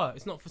it's not Lane. far.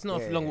 It's not Yeah,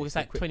 a long yeah, walk. It's so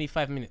like quick.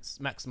 25 minutes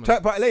maximum.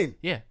 Turnpike Lane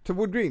Yeah. to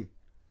Wood Green.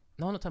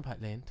 No, not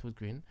Turnpike Lane to Wood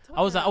Green.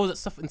 I was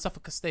in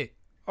Suffolk Estate.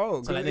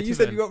 Oh, So, like, you near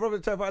said Tiverton. you got robbed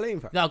at Turnpike Lane,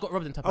 fam. Yeah, I got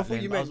robbed in Turnpike thought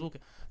Lane. you but I was meant-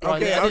 walking.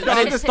 Okay, I I'm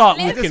didn't just- start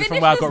let's walking finish from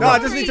where I this got No, I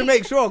robbed. just need to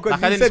make sure Like, because I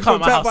you didn't said come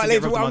from out my house Turnpike to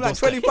Lane get to robbed I'm to my like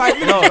doorstep. 25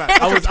 minutes. No, man.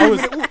 That's I a was-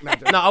 2-minute walk,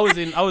 man. No,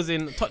 I was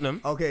in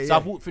Tottenham. Okay, So yeah.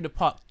 I've walked through the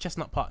park,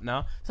 Chestnut Park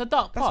now. It's a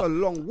dark That's park. a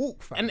long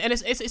walk, fam. And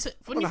it's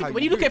when know how you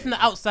you look do at it it. from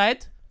the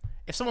outside,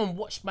 if someone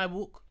watched my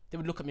walk, they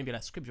would look at me and be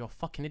like, "Scribs, you're a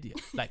fucking idiot.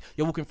 Like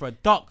you're walking for a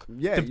dark.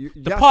 Yeah, the, you-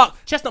 the yes. park,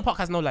 Chestnut Park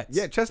has no lights.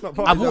 Yeah, Chestnut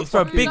Park. I is walked a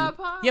for a fucking- big. Chestnut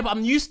Park. Yeah, but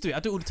I'm used to it. I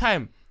do it all the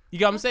time. You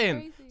get what I'm saying?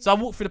 crazy. So I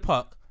walk through the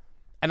park,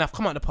 and I've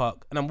come out the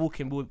park, and I'm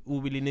walking all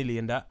willy nilly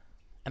and that.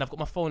 And I've got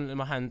my phone in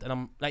my hand, and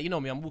I'm like, you know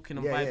me, I'm walking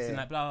on Yeah, vibes yeah, and yeah.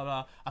 like blah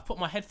blah blah. I put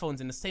my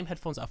headphones in, the same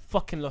headphones that I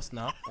fucking lost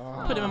now.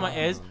 Put them in my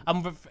ears.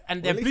 And they're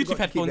at least you Bluetooth got to keep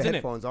headphones the in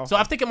headphones it. off. So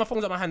I've taken my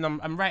phones out of my hand.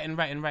 I'm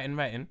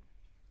writing.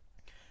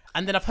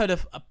 And then I've heard a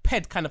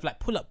ped kind of like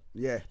pull up,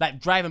 Yeah. like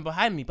driving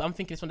behind me. But I'm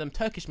thinking it's one of them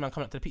Turkish man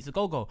coming up to the Pizza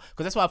Go-Go,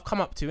 because that's what I've come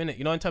up to, innit?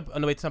 You know,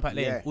 on the way to Turnpike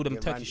Lane, Yeah, all them yeah,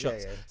 Turkish man,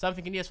 shops. yeah. So I'm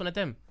thinking, yeah, it's one of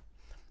them.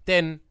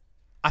 Then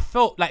I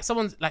felt like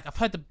someone's like I've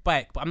heard the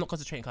bike, but I'm not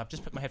concentrating. Cause I've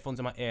just put my headphones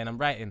in my ear and I'm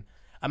writing.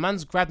 A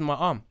man's grabbed my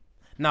arm.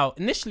 Now,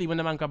 initially, when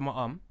the man grabbed my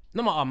arm,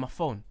 not my arm, my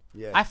phone.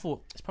 Yeah. I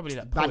thought it's probably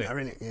like poet Banter,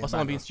 innit? Yeah, or someone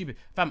banter. being stupid.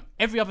 Fam,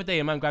 every other day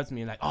a man grabs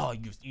me and like, oh,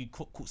 you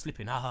caught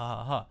slipping, ha ha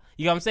ha ha.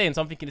 You know what I'm saying?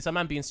 So I'm thinking it's a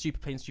man being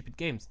stupid, playing stupid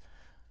games.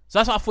 So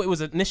that's what I thought it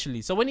was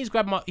initially. So when he's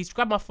grabbed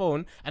my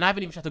phone and I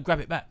haven't even tried to grab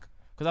it back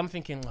because I'm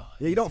thinking, oh,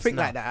 Yeah, you don't think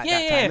like that at yeah,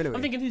 that yeah, time, yeah. anyway.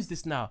 I'm thinking, who's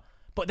this now?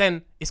 But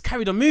then it's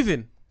carried on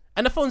moving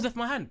and the phone's left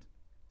my hand.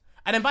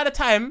 And then by the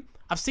time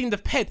I've seen the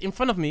ped in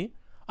front of me,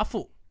 I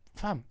thought,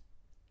 fam,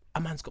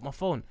 a man's got my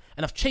phone.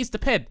 And I've chased the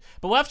ped.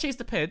 But when I've chased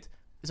the ped,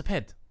 it's a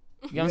ped.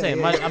 You know what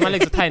I'm saying? My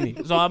legs are tiny.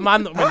 So I'm not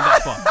running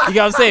that far. You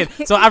get what I'm saying?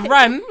 So I've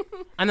ran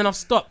and then I've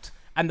stopped.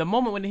 And the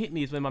moment when it hit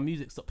me is when my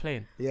music stopped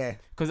playing. Yeah.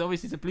 Because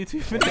obviously it's a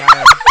Bluetooth.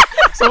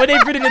 So when they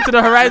bring it into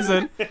the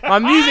horizon, my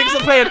music's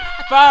not playing.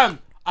 Fam,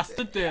 I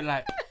stood there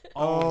like,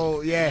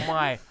 Oh,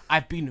 yeah.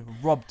 I've been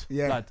robbed,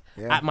 Yeah, blood.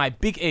 yeah. At my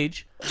big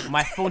age,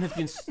 my phone has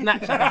been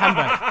snatched like a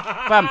handbag.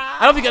 Fam, I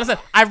don't think you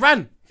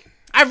understand.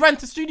 I ran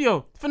to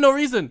studio for no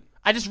reason.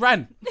 I just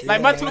ran.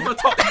 Like, man took off the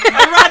top.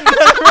 I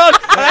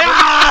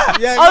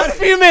ran. Yeah, I was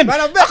fuming.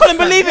 man, I'm I vexed, couldn't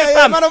man. believe it, Yeah,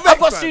 fam. man, I'm I've vexed,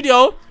 got man.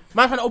 studio.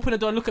 Man trying to open the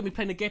door and look at me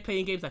playing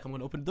games like I'm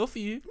gonna open the door for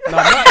you. No,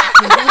 I'm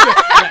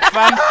not. Like,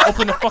 fam,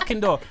 open the fucking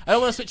door. I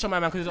don't want to switch on my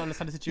man because he doesn't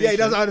understand the situation. Yeah, he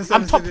doesn't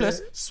understand I'm the topless,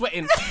 situation.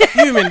 sweating,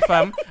 fuming,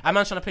 fam. And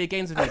man trying to play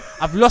games with me.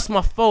 I've lost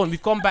my phone.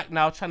 We've gone back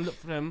now, trying to look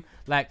for them.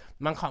 Like,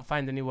 man can't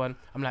find anyone.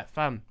 I'm like,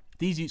 fam,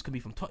 these youths could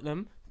be from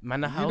Tottenham,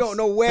 Manor House. You don't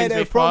know where they're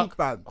Finsbury from, Park,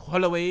 fam.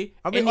 Holloway.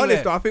 I'll be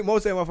honest though, I think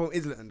most of them are from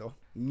Islington though.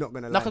 Not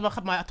gonna lie. No,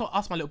 because I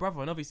asked my little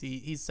brother, and obviously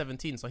he's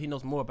 17, so he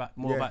knows more about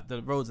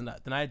the roads and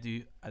that than I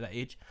do at that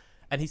age.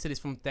 And he said it's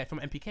from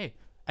MPK.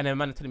 And then a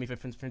man is telling me they're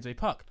from Finsbury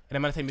Park. And then a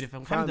man is telling me they're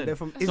from Fam, Camden. they're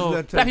from So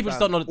Islington, black people just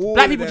fam. don't know. All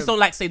Black of people just them. don't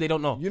like say they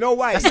don't know. You know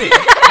why? That's it. If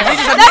they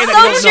just admit so they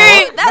don't true.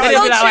 know, That's then they'll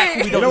so be like, true. "Alright,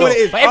 we You don't know know." what it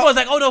is? But everyone's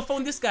like, "Oh no,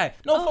 phone this guy.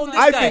 No, phone this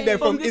guy." I think they're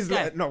from this guy.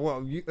 Islington. No,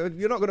 well,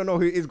 you're not gonna know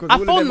who it is because I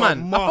all of phone them are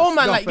man. I phone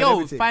man masked like, up and yo,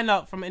 everything. find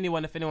out from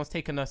anyone if anyone's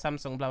taken a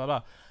Samsung, blah blah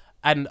blah.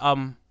 And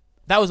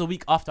that was a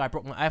week after I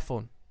broke my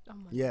iPhone.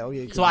 Yeah, oh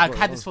yeah. So I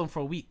had this phone for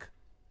a week.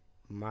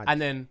 Mad.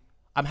 And then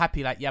I'm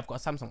happy, like, yeah, I've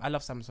got a Samsung. I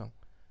love Samsung.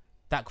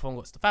 That phone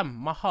got fam.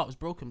 My heart was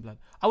broken, blood.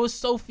 I was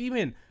so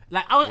fuming.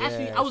 Like, I was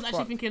actually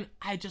fucked. thinking,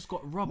 I just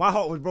got robbed. My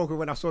heart was broken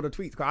when I saw the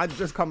tweets because I'd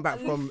just come back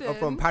from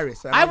Listen.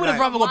 Paris. and I I'm would have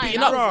like, rather got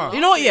beaten up. Bruh.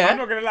 You know what? I'm Yeah.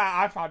 not gonna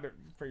lie, I found it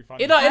pretty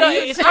funny. You know,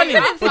 it's funny.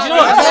 But you know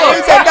Oh, what?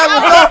 you said that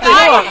was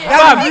laughing.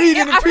 That was Fam,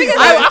 reading the tweets.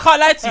 I can't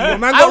lie to you.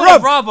 man I got would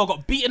have robbed. rather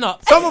got beaten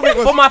up Some of it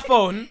was for my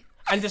phone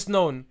and just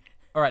known.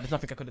 All right, there's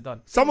nothing I could have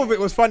done. Some of it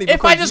was funny.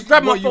 If I just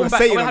grabbed my what you phone were back,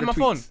 I saying would on have had the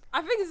my phone. tweets.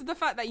 I think it's the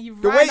fact that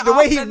you The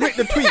way he writ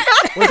the tweet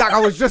was like I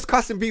was just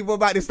cussing people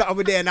about this the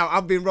other day and now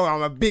I've been wrong.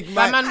 I'm a big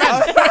man. Man.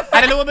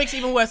 And then what makes it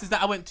even worse is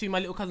that I went to my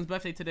little cousin's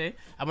birthday today,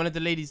 and one of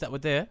the ladies that were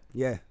there,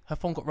 Yeah. her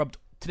phone got robbed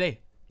today.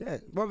 Yeah.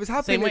 What was Same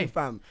happening, way.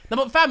 fam? No,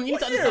 but fam, you need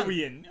to What year are understand.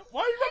 we in?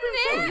 Why are you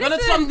rubbing No, phone?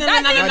 that's what I'm- no, Nah,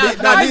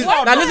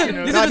 listen,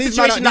 nah, this is nah, the these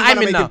situation man that are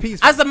I'm in now. making peace,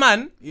 fam. As a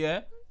man,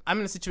 yeah, I'm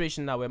in a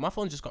situation now where my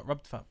phone just got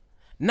robbed, fam.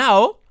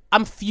 Now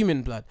I'm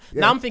fuming, blood.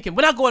 Yeah. Now I'm thinking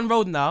when I go on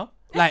road now,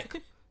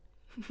 like.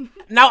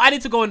 Now I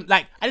need to go and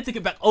I need to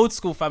get back old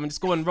school, fam, and just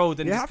go on road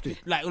and You just, have to.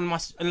 like on my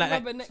and like.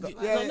 Rubber next man.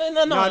 Yeah. No,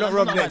 No, not I'm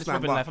rub not next, this man,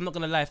 rubbing but life. I'm not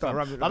gonna lie, fam.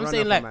 rub- But I'm run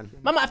saying up, like, man.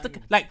 man might have to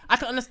like. I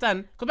can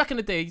understand. Cause back in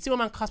the day, you see when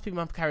man cuss people,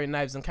 man carrying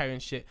knives and carrying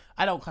shit.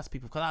 I don't cuss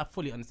people because I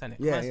fully understand it.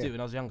 Yeah, I used to yeah. do it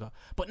when I was younger.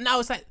 But now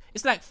it's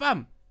like,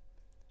 fam.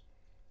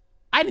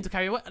 I need to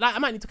carry. Like I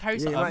might need to carry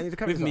Yeah, you might something need to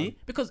carry with me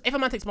something. because if a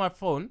man takes my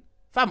phone,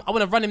 fam, I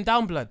want to run him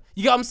down, blood.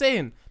 You get what I'm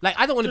saying? Like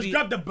I don't want to Just be.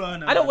 grab the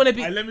burner. I don't want to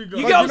be. Alright, let me go.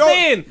 You But get what I'm you know-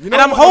 saying? you know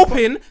And I'm what the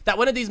hoping that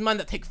one of these men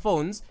that take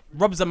phones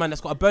robs a man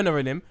that's got a burner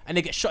in him and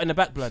they get shot in the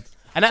back, blood.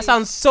 And that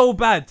sounds so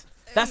bad.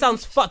 That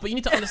sounds fucked. But you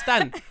need to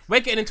understand,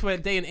 we're getting into a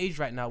day and age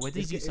right now where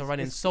these youths are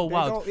running so they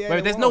wild. don't- yeah,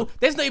 Where they're there's wild.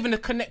 there's not even a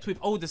connect with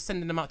olders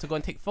sending them out to go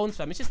and take phones,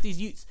 fam. It's just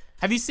these youths.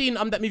 Have you seen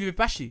that movie with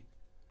Bashi?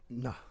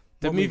 Nah.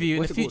 The What movie in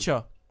What's the it called?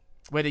 future,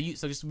 where the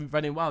youths are just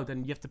running wild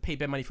and you have to pay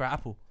bare money for an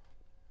apple.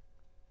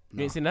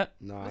 You ain't seen that?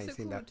 No, I What's ain't it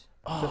seen that.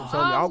 called?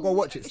 Tell me, I'll go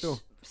watch it still.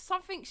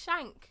 Something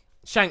Shank.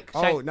 Shank.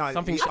 Oh no,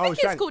 Something. oh, I think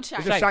it's called It's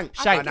Shank. a Shank.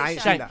 Shank. Nah, I ain't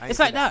seen Shank. that. I ain't It's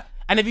seen like that.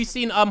 And have you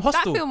seen Hostel?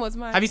 That film was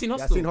mad. Have you seen Yeah,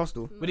 Hostel? I've seen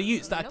Hostel. With the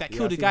youths that Nope. kill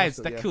the I've seen guys,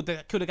 Hostel, that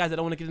yeah. kill the guys that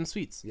don't want to give them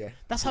sweets. Yeah.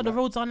 That's how the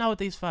roads are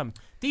nowadays, fam.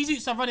 These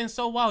youths are running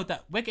so wild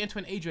that we're getting to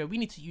an age where we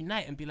need to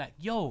unite and be like,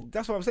 yo,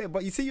 That's what I'm saying.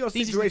 But you see your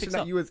These used to situation fix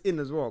that up. you was in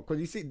as well.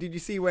 Because did you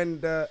see when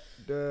the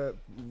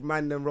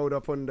man then rode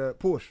up on the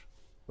Porsche?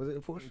 Was it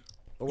a Porsche?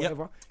 Or Yep.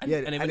 whatever. And- yeah,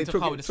 and they went they into a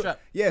car it- with a strap.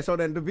 Yeah, so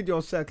then the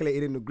video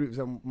circulated in the groups,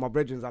 and my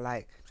brethren are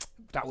like,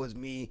 "That was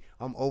me.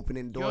 I'm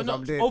opening doors. you're I'm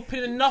not doing."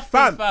 opening nothing,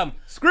 Fam, fam.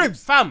 Scribs,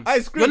 Fam, Hey,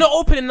 Scribs. you're not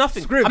opening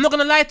nothing. Scribs. I'm not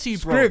gonna lie to you,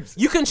 bro. Scribs.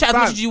 You can chat as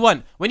much Fam. as you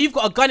want. When you've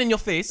got a gun in your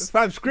face,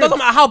 Fam, Scribs. doesn't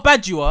matter how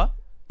bad you are,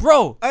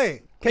 bro.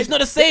 Hey, It's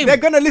not the same. They're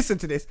gonna listen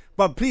to this,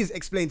 but please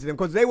explain to them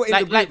because they were in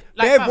Like- the group.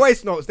 like, their fam,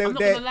 voice notes. I'm not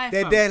gonna lie,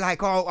 They're fam. there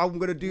like, oh, I'm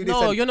gonna do this.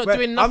 No, and- you're not but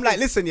doing I'm like, nothing.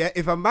 listen, yeah.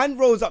 If a man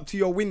rolls up to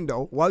your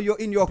window while you're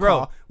in your Bro,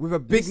 car with a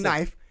big listen.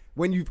 knife,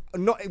 when you're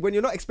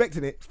not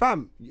expecting it,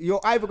 fam, you're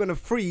either gonna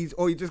freeze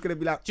or you're just gonna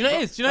be like. Do you know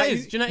what it is? Do you know what it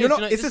is? Do you know what it is? You're Do you not.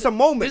 know- It's this just a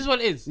moment. This is what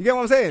it is. You get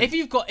what I'm saying?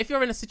 If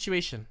you're in a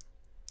situation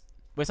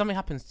where something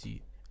happens to you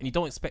and you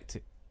don't expect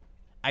it,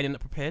 and you're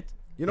not prepared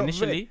You're not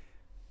initially. prepared.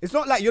 It's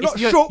not like you're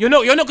it's- not shook.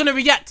 You're not gonna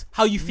react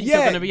how you think you're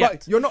gonna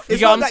react. But you're not. You It's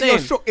get not what I'm like saying?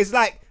 you're shook. It's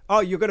like, oh,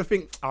 you're gonna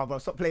think, oh, bro,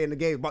 stop playing the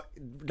game. But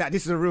that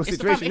this is a real It's the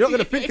situation. fact, You're not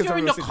gonna if think it's a you're in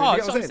real your situation. car, You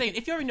that's get what I'm saying.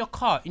 If you're in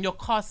your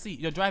car seat,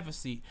 your driver's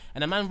seat,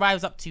 and a man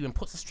drives up to you and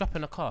puts a strap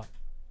in the car,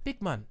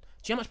 big man.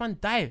 Do you know how much man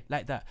die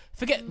like that?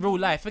 Forget real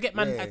life. Forget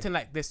man Yeah. acting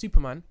like they're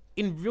Superman.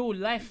 In real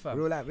life, fam.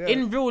 Real life, yeah.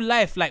 In real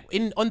life, like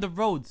on the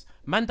roads,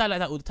 man die like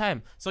that all the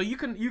time. So you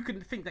can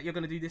think that you're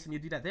gonna do this and you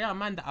do that. There are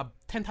men that are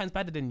 10 times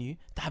better than you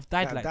that have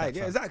died like that.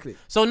 Yeah, fam. exactly.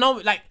 So no,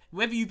 like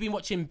whether you've been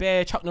watching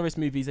bare Chuck Norris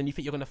movies and you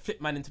think you're gonna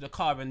flip man into the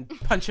car and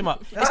punch him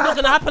up, it's not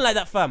gonna happen like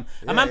that, fam.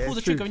 A man yeah, pulls the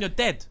it's trigger true. and you're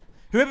dead.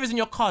 Whoever's in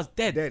your car's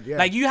dead. Dead, yeah.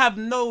 Like you have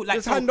no like.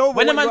 Just So hand over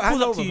when a what man you got,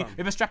 pulls hand up to over, you fam.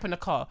 with a strap in the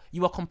car,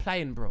 you are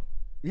complying, bro.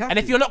 You have And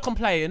to. if you're not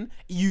complying,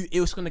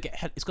 it's gonna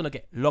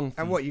get long. For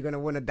And you. what, you're gonna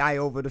want to die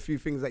over the few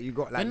things that you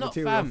got, like They're not,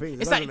 material fam. things?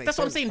 It It's doesn't like make that's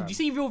what I'm sense, saying. fam. You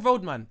see real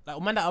road man,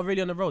 like men that are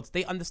really on the roads,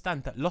 they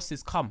understand that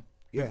losses come.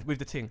 Yeah. With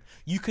the thing,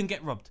 you can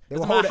get robbed. They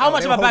will Doesn't hold matter the how L,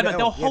 much they of a will bad hold man, the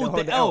they'll L. Yeah,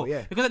 hold the L.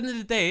 yeah. Because at the end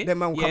of the day, Them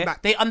man will come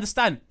back. they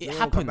understand it They will come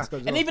happens. back as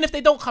And well. even if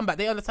they don't come back,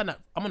 they understand that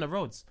I'm on the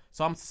roads,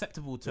 so I'm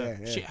susceptible to Yeah,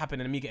 yeah. shit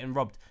happening and me getting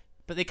robbed.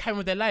 But they carry on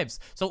with their lives.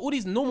 So all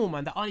these normal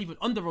men that aren't even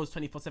on the roads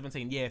 24/7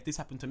 saying, yeah, if this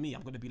happened to me,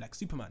 I'm gonna be like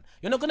Superman.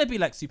 You're not gonna be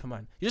like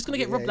Superman. You're just gonna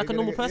get Yeah, robbed like a you're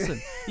normal gonna get-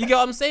 person. You get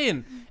what I'm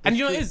saying? And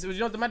you know what it is? You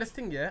know the maddest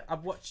thing, yeah?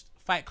 I've watched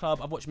Fight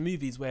Club, I've watched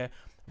movies where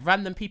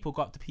random people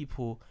go up to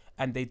people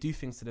and they do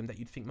things to them that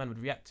you'd think man would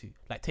react to.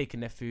 Like taking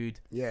their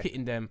food, Yeah.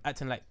 hitting them,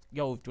 acting like,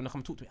 yo, do you wanna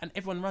come talk to me? And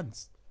everyone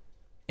runs.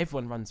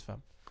 Everyone runs,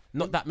 fam.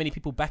 Not that many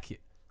people back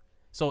it.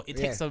 So it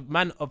takes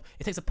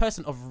a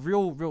person of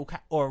real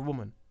or a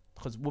woman,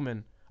 because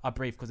women are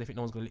brave because they think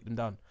no one's gonna lick them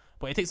down.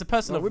 But it takes a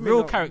person of Women real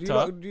don't-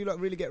 character. Do you not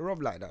really get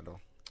robbed like that though?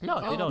 No,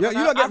 they Oh. don't. You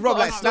don't get I've robbed got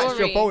like a snatch your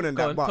story. phone and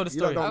Go that, on, tell but the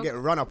you lot story. don't get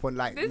run up on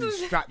like This with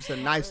is- straps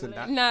and knives and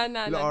that. No. You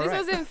lot This alright?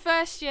 was in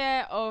first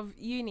year of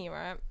uni,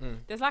 right? Mm.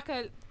 There's like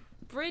a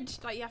bridge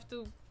that you have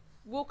to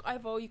walk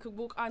over, or you could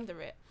walk under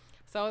it.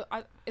 So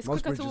it's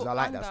Most quicker to bridges walk are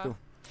like under. that still.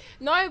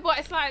 No, but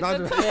it's like No, the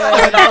no. top.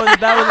 Yeah,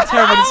 that was a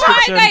terrible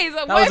description. days,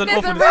 That what was if an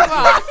there's a awful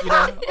river? description, you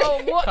know?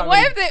 Oh, what Can't what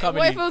really- if can't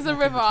what if it really was a walk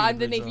river into the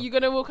underneath? bridge, You're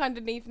gonna walk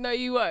underneath? No,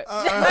 you won't.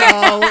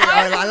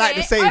 I like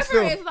the saying Over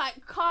still. It's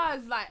like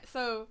cars, like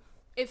so.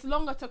 It's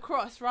longer to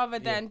cross rather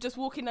than just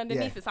walking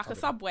underneath. Yeah, It's like a okay.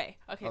 subway.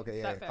 Okay. Okay, is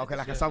yeah. that fair? Okay,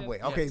 like a Yeah.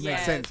 subway. Okay, Yes.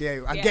 makes sense.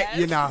 Yeah, I Yes. get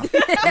you now.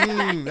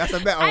 That's a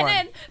better And one.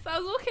 then, so I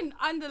was walking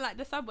under like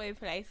the subway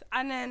place,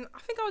 and then I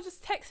think I was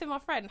just texting my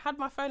friend, had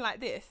my phone like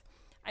this,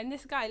 and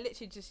this guy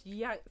literally just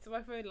yanked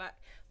my phone like,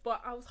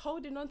 but I was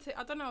holding on to it.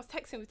 I don't know, I was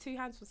texting with two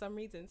hands for some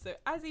reason. So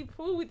as he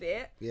pulled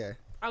it, Yeah.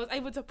 I was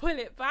able to pull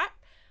it back,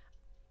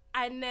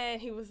 and then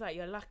he was like,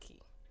 "You're lucky."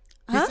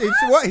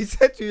 What he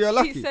said to you, you're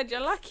lucky. He said,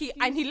 "You're lucky,"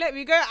 and he let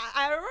me go.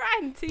 I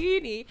ran to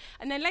uni,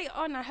 and then later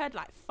on, I heard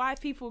like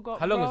 5 people got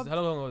How long robbed.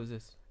 was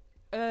this?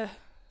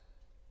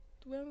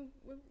 When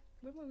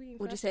were we in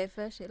Would you first say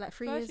first year? Like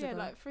 3 first years year? ago?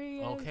 Like 3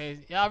 years. Okay,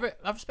 yeah,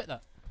 I respect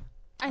that.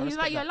 And I he's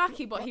like, respect "You're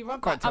lucky," but he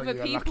robbed like Can't tell other you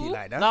you're lucky people.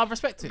 like that. No, I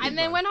respect it. And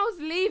then when I was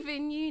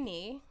leaving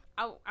uni,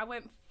 I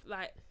went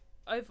like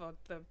over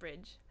the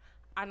bridge,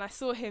 and I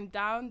saw him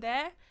down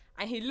there,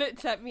 and he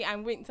looked at me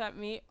and winked at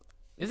me.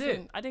 Is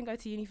Listen, it? I didn't go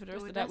to uni for the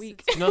rest of that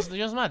week. You know what's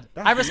mad?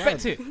 That's I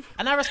respect mad. it.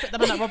 And I respect the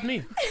man that robbed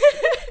me.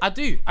 I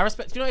do. I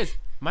respect, you know what it is?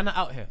 Man are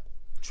out here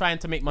trying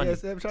to make money.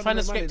 Yes, they're trying to make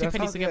money. scrape 2 That's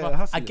pennies how- together. yeah, I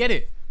hustling. get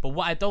it. But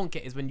what I don't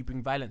get is when you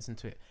bring violence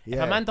into it. If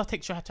Yeah. a man does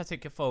take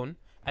your phone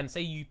and say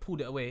you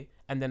pulled it away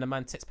and then a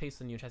man sets pace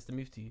on you and tries to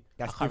move to you,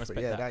 That's I can't different.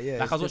 respect Yeah, that. that- yeah,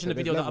 like it's I was watching a different.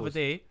 video There's the other levels.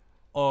 day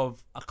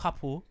of a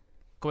couple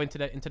going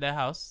into their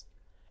house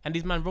and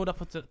these men rode up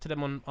to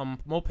them on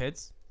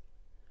mopeds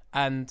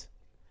and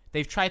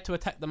they've tried to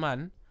attack the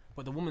man,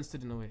 but the woman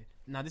stood in the way.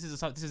 Now this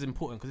is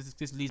important because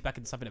this leads back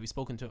into something that we've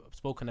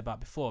spoken about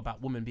before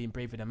about women being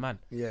braver than man.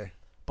 Yeah.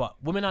 But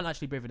women aren't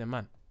actually braver than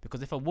man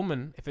because if it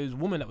was a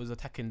woman that was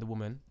attacking the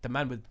woman, the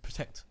man would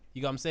protect.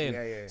 You get what I'm saying?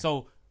 Yeah.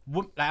 So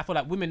like, I feel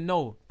like women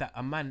know that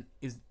a man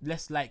is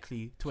less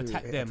likely to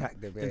attack them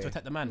than yeah. to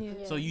attack the man. Yeah.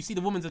 So you see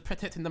the woman's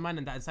protecting the man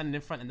and that and standing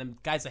in front, and then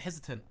guys are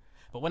hesitant.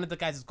 But one of the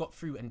guys has got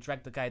through and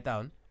dragged the guy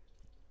down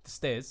the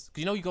stairs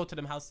because you know you go to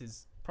them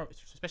houses,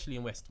 especially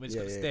in West, where it's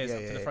got the stairs up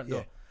to the front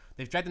door.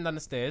 They've dragged him down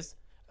the stairs.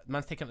 The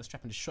man's taken up the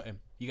strap and just shot him.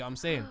 You get what I'm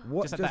saying?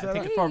 What? Just like Just that.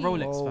 like Take it for a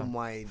Rolex, Oh fam.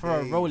 my For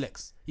a days.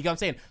 Rolex. You get what I'm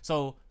saying?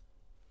 So,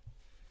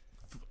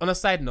 on a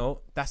side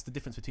note, that's the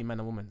difference between man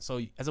and woman. So,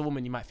 as a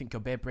woman, you might think you're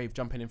bare brave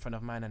jumping in front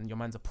of man and your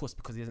man's a puss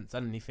because he hasn't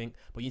done anything.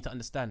 But you need to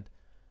understand,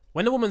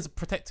 when a woman's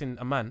protecting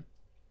a man,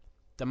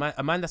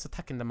 a man that's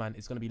attacking the man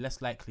is going to be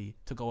less likely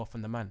to go off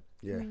on the man.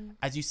 Yeah.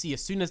 As you see,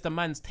 as soon as the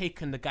man's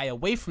taken the guy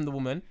away from the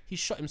woman, he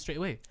shot him straight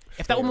away.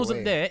 If that woman away.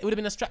 wasn't there, it would have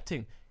been a strap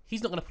thing.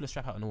 He's not going to pull a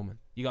strap out on a woman.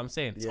 You get what I'm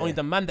saying? It's Yeah, only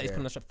the man that he's yeah.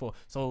 pulling a strap for.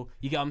 So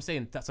you get what I'm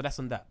saying? So that's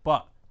on that.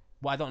 But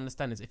what I don't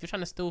understand is if you're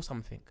trying to steal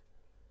something,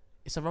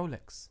 it's a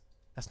Rolex.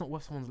 that's not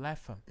worth someone's life,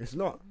 fam. It's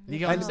not. You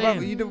get what I'm And, saying?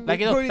 bruv, you don't- Like,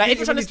 you know, probably like if didn't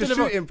you're trying to even steal need a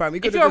to road, shoot him, fam. He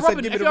if could you're a have just said,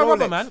 robber, "Give me if the you're a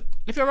robber, Rolex." man,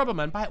 if you're a robber,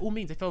 man, by all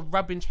means, if you're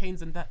robbing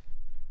chains and that,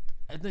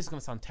 I know it's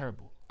gonna sound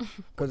terrible.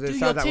 Because it Do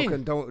sounds your like we thing.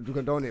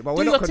 condone it, but Do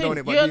we're your not thing. condoning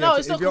it. But Yeah, do no, your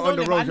it's thing. not If you're on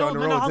the condoning it, but I roads, you're know on the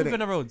men are roads, hungry innit? on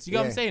the roads. You get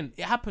what I'm Yeah. saying?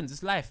 It happens.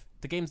 It's life.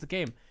 The game's the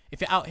game. If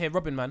you're out here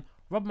robbing, man,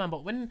 rob man.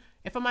 But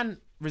if a man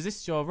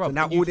resists your rob, So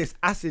now you- all this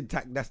acid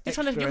tack that's you're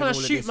extra trying to and all of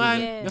shoot this man,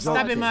 Yeah. you're No,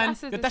 stabbing it's man,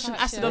 acid you're dashing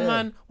attack, acid yeah. on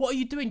man. What are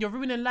you doing? You're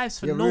ruining lives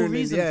for You're no ruining-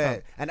 reason, yeah.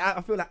 fam. And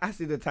I feel like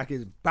acid attack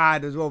is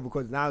bad as well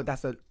because now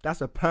that's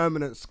a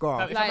permanent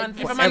scar. If a Like man-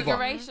 if a man-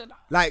 disfiguration.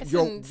 Like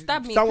Listen, yo,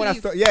 stab me, someone has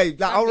please. to, yeah. Like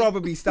Stab I'd me. rather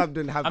be stabbed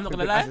than have. I'm not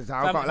gonna flipping lie. acid, so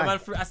I Fam, can't if a lie. man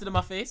threw acid in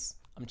my face,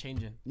 I'm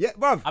changing. Yeah,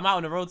 bruv. I'm out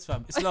on the roads,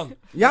 fam. It's long.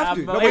 You have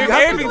to. I'm- No, but you have to.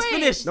 everything's Wait.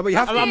 finished. No, but you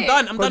have I'm to.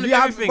 done. I'm done with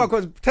everything.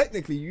 Because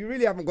technically, you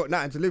really haven't got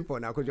nothing to live for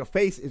now because your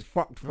face is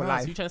fucked for Right,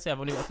 life. so you trying to say I've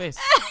only got a face?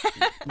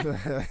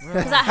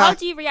 Because like, how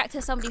do you react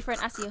to somebody throwing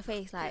acid in your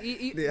face? Like,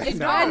 Yeah, It's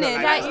no, burning.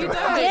 no, Like no, you no.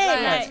 don't.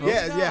 Yeah, like,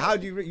 Yeah. How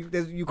do you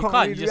you can't can't,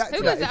 really you just- react to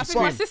Who that. was it? I It's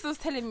think my fine. sister was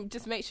telling me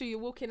just make sure you're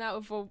walking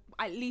out with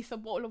at least a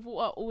bottle of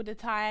water all the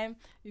time.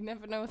 You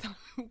never know what's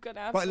gonna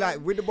happen. But like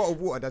with the bottle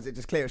of water, does it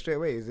just clear it straight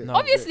away? Is it? No.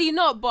 obviously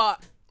not,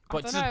 but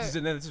But I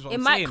don't know. this is what it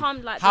I'm might saying.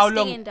 calm like How the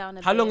long? stinging down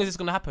a How long bit. is this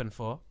gonna happen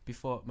for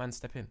before man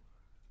step in?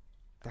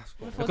 That's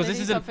what. Before Because they this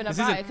do isn't something this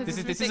about isn't it, 'cause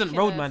this it's isn't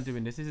roadman ridiculous.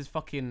 doing this. This is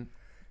fucking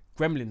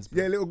gremlins,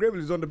 bro. Yeah, little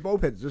gremlins on the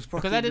mopeds just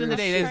fucking. Because at the end of the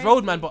day, doing there's crazy.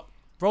 roadman, but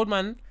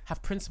roadman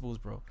have principles,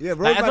 bro. Yeah, Like,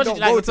 roadman as much don't as-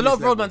 like, go there's a to lot of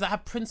this level. roadmans that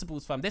have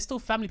principles, fam. They're still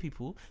family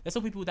people. There's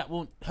still people that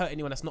won't hurt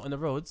anyone that's not on the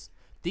roads.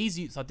 These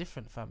youths are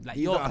different, fam. Like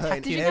These you're are hurting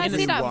attacking Did you guys see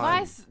everyone. that innocent.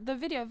 Vice, the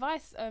video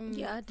Vice?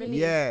 Yeah, I did. video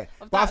Yeah,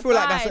 of but I that feel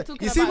like guy that's.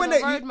 talking You see about when the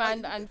they. roadman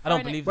and I don't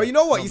throwing believe it. But you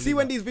know I what? don't You see believe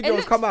when that. these It videos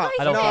looks come out. fake.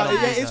 I don't No, believe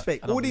it that. is fake.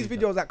 I don't All these believe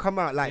videos that come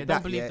out like Yeah, don't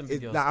that, believe yeah, them is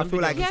videos. that I Them feel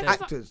like videos it's are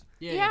fake. actors.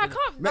 Yeah, I yeah. can't.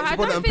 I Metropolitan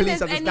don't think Police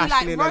there's are just any dashing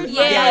like in and- roadman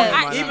Yeah.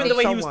 actually. Even the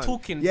way he was Someone.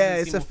 talking. Yeah,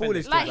 didn't it's seem a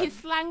foolish authentic. Like thing. his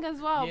slang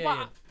as well. Yeah, but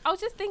yeah. I was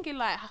just thinking,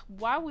 like,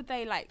 why would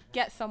they like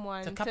get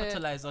someone To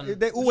capitalize on.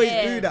 They always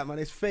Yeah. do that, man.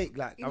 It's fake.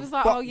 Like It oh, was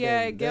like, fuck oh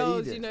yeah, them. They're girls,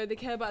 idiots. you know, they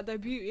care about their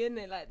beauty,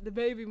 innit? Like the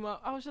baby mom.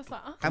 I was just like,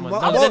 And Come on,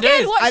 what- no, what-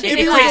 there is. Watch and it, if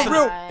he it was creates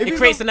real, a- if It he's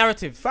creates a- a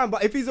narrative. Fam,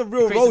 but if he's a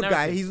real creates a road guy,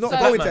 narrative. he's not So-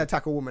 going Black to man.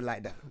 attack a woman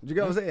like that. Do you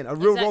get what I'm saying? A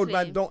real road Exactly.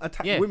 man don't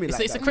attack Yeah, women it's,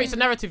 like it that. creates a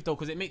narrative though,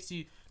 because it makes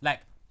you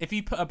like. If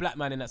you put a black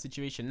man in that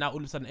situation, now all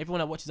of a sudden everyone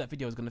that watches that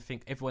video is gonna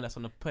think everyone that's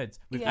on the peds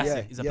with Yeah. acid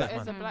Yeah, is a yeah. black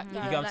It's man. a black You guy.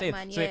 get what I'm Black saying?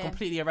 man, So it yeah.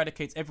 completely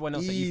eradicates everyone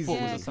else that you thought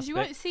Yeah, was a because you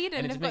suspect. won't see them.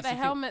 and it They've got makes their you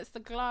think- helmets, the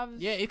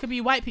gloves. Yeah, it could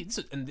be white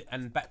people.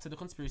 And back to the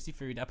conspiracy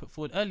theory that I put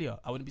forward earlier.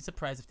 I wouldn't be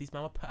surprised if these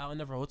men were put out on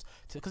the roads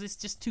because it's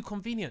just too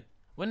convenient.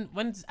 When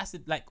does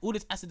acid, like all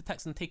this acid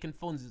attacks and taking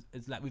phones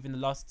is like within the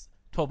last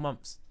 12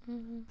 months.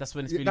 That's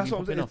when it's really That's been what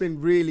I'm saying. popping It's off. been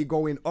really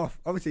going off.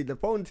 Obviously, the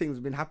phone thing's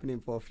been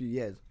happening for a few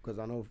years because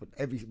I know but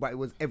it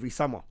was every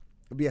summer.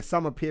 It'd be a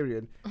summer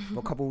period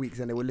for a couple of weeks,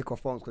 and they would lick off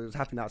phones because it was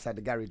happening outside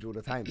the garage all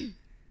the time.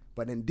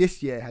 But then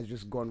this year has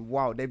just gone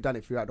wow. They've done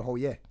it throughout the whole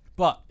year.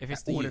 But if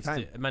it's the all the youths,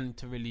 time. the man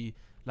to really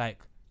like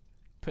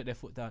put their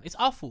foot down, it's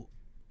our fault.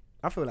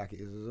 I feel like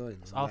it is as well. You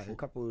know? our Like, a fault.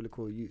 couple of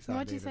little youths out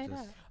Why'd there you say that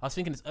just- that? I was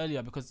thinking this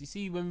earlier because you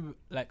see when we,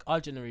 like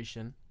our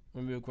generation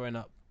when we were growing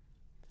up,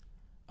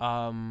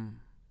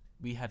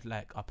 we had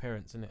like our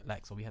parents in it,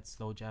 like so we had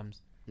slow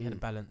jams, we had a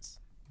balance.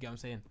 You get what I'm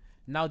saying?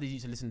 Now they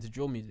used to listen to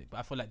drill music, but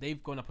I feel like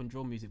they've grown up on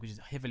drill music, which is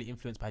heavily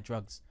influenced by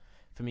drugs.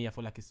 For me, I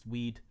feel like it's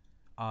weed,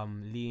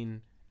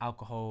 lean,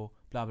 alcohol,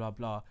 blah blah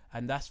blah,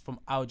 and that's from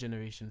our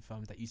generation,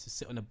 fam, that used to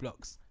sit on the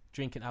blocks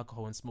drinking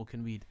alcohol and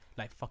smoking weed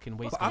like fucking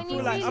waste. But I Can feel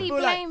you like really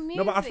blame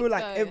no, but I feel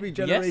like music, though? every Yes,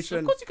 generation.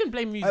 of course you can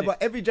blame music.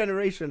 But every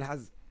generation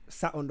has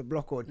sat on the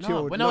block or No,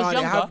 chilled. when I was they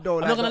younger, have though,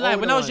 I'm like not gonna the lie. older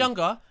When I was ones.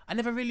 younger, I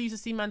never really used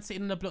to see man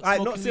sitting on the block I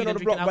smoking not weed sitting on and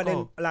the drinking block, but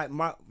then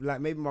alcohol.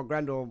 maybe my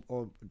grand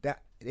or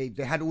that they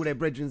had all their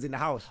brethren in the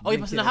house. Oh, yeah,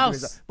 but it's in the drinking and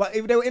doing house. that. But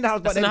if they were in the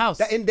house, That's but in then the house.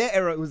 that in their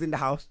era it was in the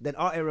house. Then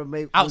our era was on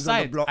the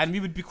outside, block. and we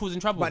would be causing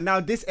trouble But now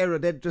this era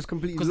they're just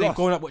completely because they're lost.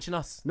 growing up watching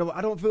us. No, but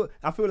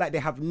I feel like they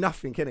have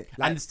nothing, innit?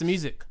 Like And it's the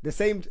music.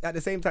 at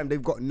the same time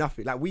they've got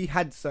nothing. Like we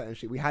had certain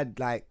shit. We had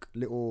like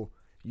little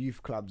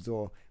youth clubs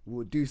or we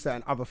would do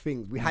certain other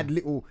things. We had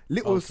little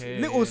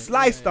Okay,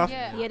 sly stuff.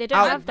 Yeah. Yeah, they don't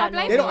Out- have that.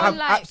 blame They don't it have on,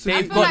 like,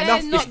 absolutely They've got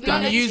nothing. not It's the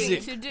given music.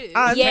 anything to do.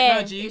 And Yeah,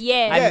 Technology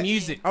yeah. and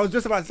music. I was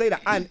just about to say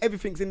that, and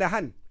everything's in their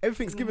hand.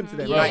 Everything's given to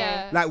them.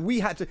 Yeah. Like we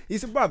had to. You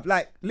said, bruv,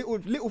 like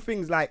little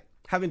things like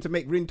having to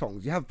make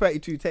ringtones. You have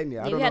 3210,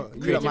 yeah. I You don't had know. You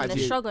lot living might the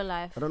be. struggle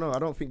life. I don't know. I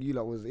don't think you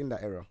lot was in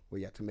that era where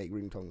you had to make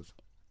ringtones.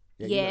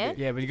 You lot Yeah. did.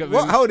 Yeah, but you got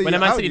What? How old are when you? a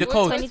man How sent you the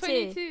old code.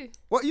 22.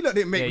 What? You lot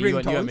didn't make Yeah, you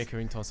weren't ringtones. making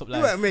ringtones. Stop You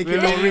lying. weren't making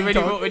When- no when you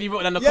ringtones. wrote- when you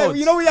wrote down the Yeah, codes.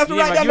 you know when you have to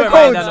Yeah, write man, down you the weren't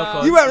writing codes. down no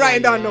codes. You weren't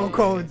writing Yeah, down yeah, no yeah.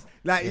 codes.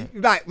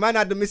 Like man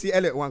had the Missy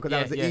Elliott one because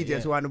that was the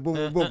easiest one. Boom,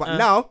 boom, boom. But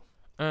now.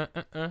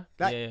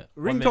 Like Yeah.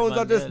 ringtones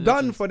are just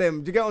done for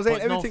them. Do you get what I'm saying?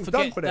 But no, Everything's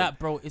forget done for them. that,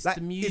 bro. It's Like,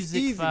 the music, It's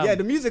easy. fam. Yeah,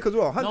 the music as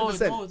well.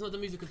 100%. No, it's not the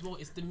music as well.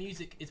 It's the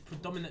music. It's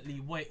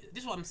predominantly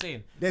this is what I'm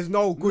saying. There's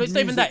no good It's not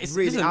even music that. It's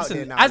really listen, out listen.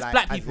 there now. As like,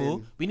 black as people,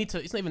 in- we need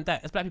to. It's not even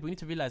that. As black people, we need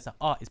to realize that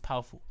art is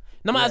powerful.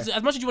 No matter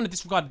as much as you want to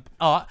disregard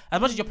art,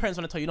 as much as your parents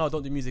want to tell you, no,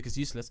 don't do music, it's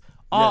useless.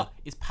 Art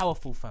is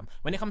powerful, fam.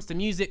 When it comes to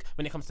music,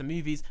 when it comes to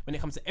movies, when it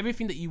comes to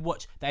everything that you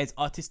watch that is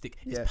artistic,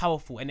 it's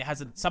powerful, and it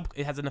has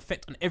an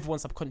effect on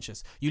everyone's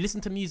subconscious. You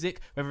listen to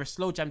music, whether it's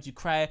slow jams, you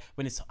cry.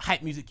 When it's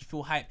hype music, you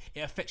feel hype.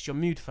 It affects your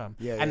mood, fam.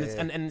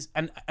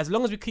 And as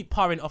long as we keep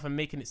powering off and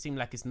making it seem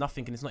like it's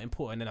nothing and it's not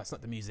important, then that's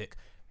not the music.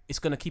 It's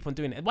gonna keep on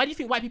doing it. Why do you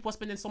think white people are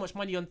spending so much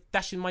money on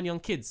dashing money on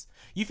kids?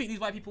 You think these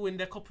white people in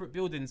their corporate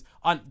buildings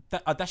are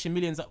dashing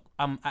millions at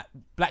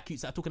black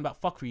youths that are talking about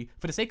fuckery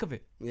for the sake of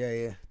it?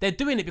 Yeah. They're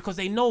doing it because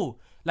they know,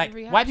 like,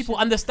 white people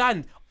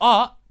understand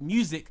art,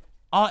 music,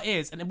 our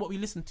ears, and then what we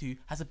listen to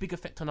has a big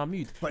effect on our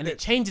mood, and it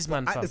changes,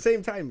 man. At the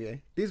same time,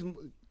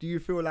 do you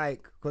feel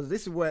like, because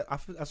this is where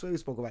I swear we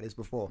spoke about this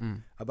before,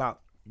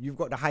 about you've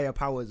got the higher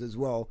powers as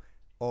well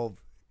of.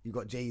 You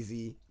got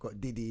Jay-Z,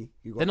 got Diddy.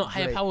 You got They're not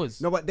Drake. higher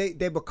powers. No, but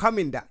they're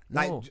becoming that.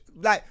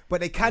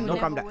 But they can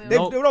become that.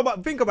 will. No,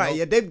 but think about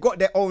it. They've got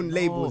their own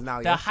labels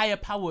now. They're higher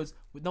powers.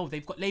 No,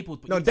 they've got labels.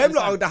 But No, them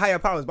lot are the higher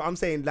powers. But I'm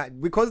saying,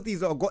 like, because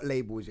these are got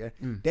labels,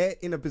 they're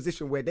in a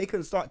position where they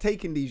can start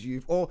taking these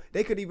youth, or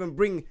they could even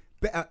bring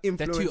better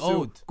influence. They're too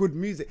old. Good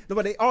music. No,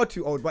 but they are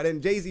too old. But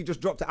then Jay-Z just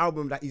dropped an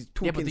album that he's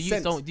talking but the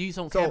sense. youth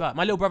don't care about.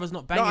 My little brother's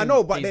not banging. No, I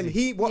know, but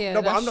Jay-Z.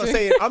 then but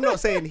I'm not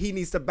saying he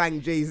needs to bang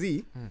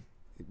Jay-Z.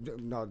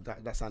 No,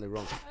 that sounded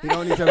wrong. He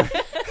don't need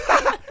to.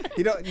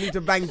 He don't need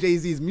to bang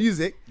Jay-Z's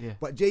music. Yeah.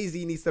 But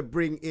Jay-Z needs to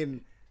bring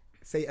in,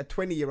 say, a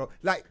 20-year-old.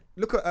 Like,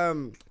 look at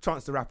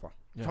Chance the Rapper.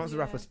 Yeah. Chance the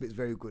Rapper spits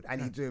very good, and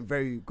he's doing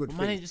very good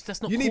Man, things.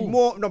 that's not you cool. need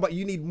more. No, but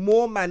you need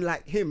more man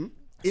like him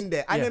in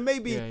there, and then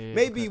maybe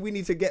okay. we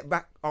need to get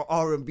back our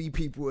R&B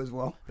people as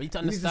well. But you need to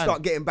We need to understand.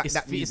 start getting back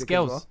that It's music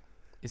girls. as well.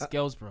 It's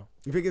girls, bro.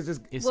 You think it's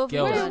just? It's Well,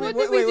 girls. what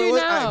did we do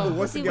now? Alright, cool.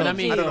 What's the See girl? what I what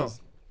mean I don't know.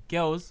 is,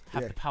 girls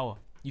have Yeah. the power.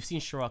 You've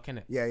seen Chirac,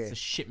 innit? Yeah. It's a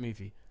shit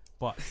movie,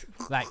 but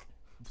like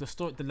the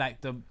story,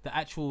 the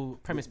actual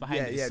premise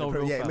behind it is so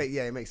real. Fam.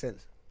 It makes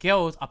sense.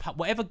 Girls are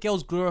whatever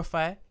girls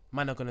glorify,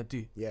 man are gonna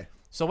do. Yeah.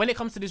 So when it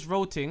comes to this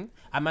road thing,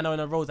 and man are on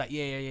a road like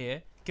yeah,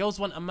 girls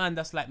want a man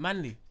that's like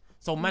manly.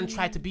 So man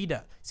try to be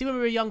that. See, when we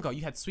were younger,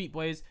 you had sweet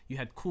boys, you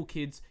had cool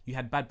kids, you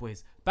had bad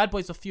boys. Bad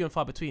boys were few and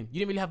far between. You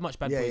didn't really have much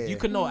bad boys. You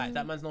could know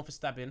that man's known for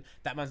stabbing,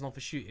 that man's known for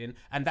shooting,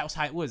 and that was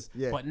how it was.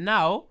 Yeah. But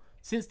now,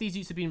 since these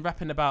youths have been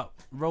rapping about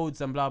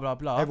roads and blah blah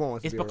blah, Everyone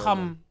wants to it's be a road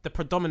become the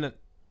predominant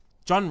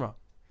genre.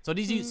 So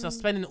these youths are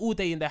spending all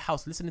day in their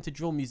house listening to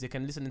drill music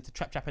and listening to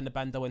trap and the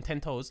bando and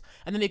 10 toes,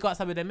 and then they go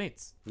outside with their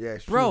mates. Yeah,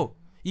 it's Bro, true.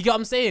 you get what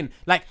I'm saying?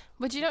 Like,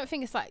 But you don't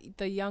think it's like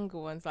the younger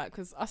ones, like,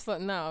 because us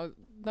lot now,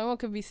 no one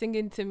could be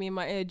singing to me in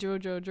my ear,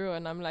 drill,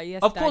 and I'm like,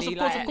 yes, of course,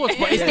 daddy, of course.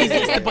 But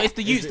it's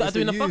the youths that are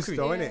doing the fuckery.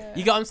 Though, innit?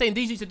 You get what I'm saying?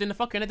 These youths are doing the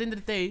fuckery, and at the end of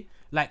the day,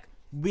 like,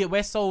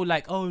 we're so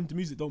like, oh, the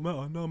music don't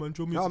matter. No, man,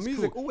 drill music. No,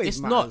 music cool. always It's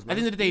matters, not. man. At the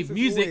end of the day, Music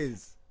music.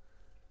 always-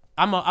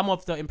 I'm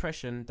of the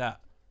impression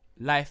that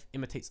life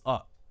imitates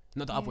art,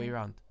 not the other way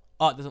around.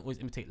 Art doesn't always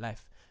imitate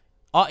life.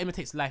 Art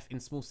imitates life in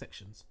small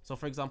sections. So,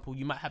 for example,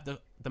 you might have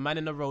the man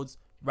in the roads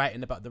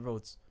writing about the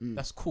roads.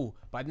 That's cool.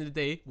 But at the end of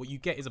the day, what you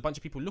get is a bunch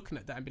of people looking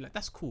at that and be like,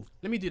 that's cool.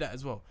 Let me do that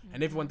as well.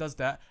 And everyone does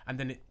that.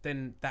 And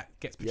then that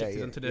gets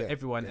projected onto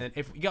everyone. And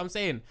you get what I'm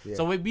saying? Yeah.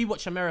 So when we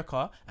watch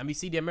America and we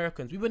see the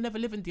Americans, we were never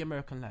living the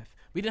American life.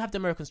 We didn't have the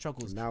American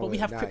struggles. Now but we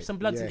have now- Crips and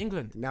Bloods yeah. in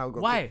England. Now we've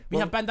got Why? Crips. We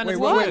have bandanas in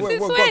Wait, England. Since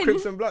got when?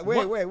 Crips and Blood.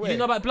 What? Wait. You didn't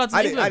know about Bloods in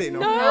I England? didn't know.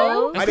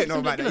 No. I didn't know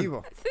And about that Crips in either.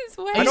 England. Since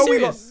Are when? you I know we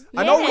got. serious?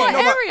 I know we. What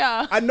no, but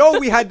area? I know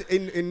we had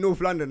in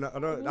North London.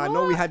 I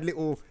know we had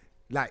little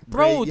like.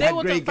 Bro, you they had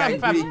were grey the gang,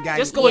 fam. green gang.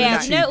 Just go on Yeah,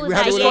 YouTube. I know it was We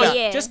had like, all Just that.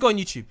 yeah. Just go on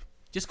YouTube.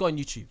 Just go on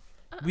YouTube.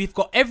 We've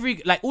got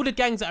all the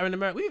gangs that are in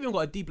America. We've even got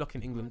a D block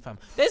in England, fam.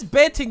 There's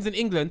bare things in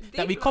England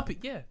that we copy.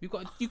 Yeah, we've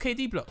got a UK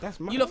D block. That's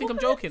You mad. don't think I'm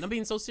joking? I'm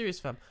being so serious,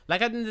 fam.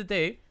 Like at the end of the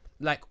day,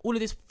 like all of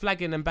this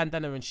flagging and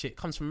bandana and shit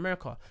comes from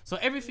America. So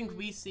everything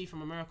we see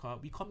from America,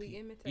 we copy. We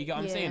imitate. You get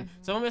what I'm Yeah. saying?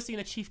 So when we're seeing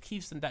a Chief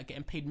Keefs and that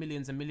getting paid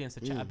millions and millions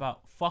to chat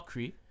about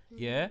fuckery,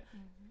 yeah.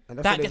 And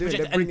that's That what gets they're doing.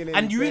 projected, They're bringing in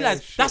and you bare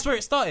realise shit. that's where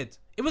it started.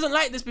 It wasn't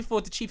like this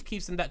before the Chief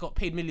Keefs and that got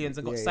paid millions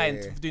and got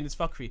signed for doing this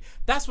fuckery.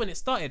 That's when it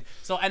started.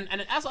 So and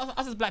as us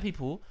as black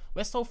people,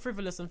 we're so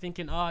frivolous and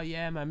thinking, oh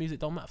yeah, man, music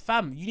don't matter.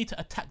 Fam, you need to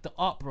attack the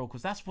art, bro,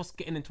 because that's what's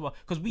getting into our.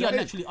 Because we are That is-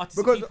 naturally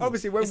artistic Because people.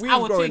 obviously when It's we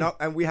our were growing thing. up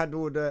and we had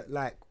all the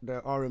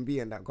R&B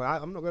and that.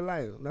 Cause I'm not gonna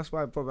lie, that's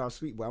why probably I'm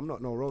sweet boy. I'm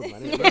not no road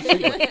man. Ain't no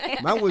sweet boy.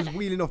 Man was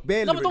wheeling off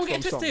bare No, but lyrics don't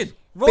get from twisted. songs.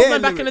 Roadman Bare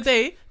back in the lyrics.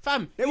 day,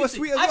 fam. They you were see-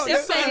 sweet as I've well. seen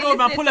They- certain they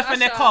roadman listened pull to up in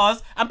their Usher.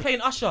 cars and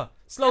playing Usher,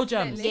 slow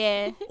jams.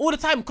 Yeah. All the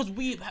time because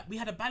we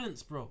had a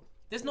balance, bro.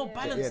 There's no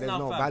balance Yeah, there's now,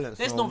 no fam. balance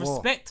There's no no more.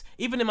 respect.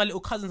 Even in my little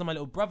cousins and my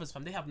little brothers,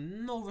 fam, they have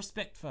no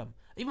respect, fam.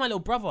 Even my little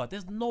brother,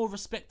 there's no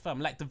respect, fam.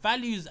 Like the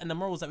values and the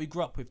morals that we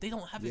grew up with, they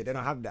don't have Yeah, it. they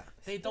don't have that.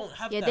 They don't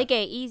have Yeah, that. they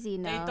get it easy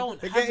They now.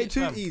 don't They have get it it, too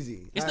fam.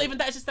 easy. It's not Like- even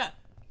that. It's just that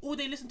all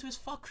they listen to is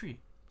fuckery.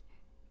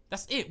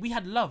 That's it. We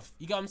had love.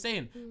 You get what I'm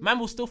saying? Man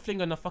will still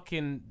fling on a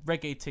fucking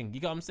reggae thing. You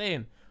get what I'm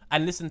saying?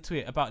 And listen to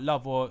it about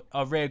love or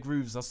rare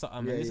grooves or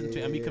something. Yeah, And listen yeah, to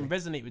it, and we yeah, can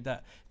resonate with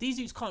that. These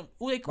youths can't.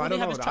 All they, But all I they don't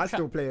have know. is I trap still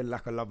trap. play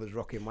like a Lovers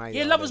Rock in my Yeah,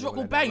 yard Lovers and Rock all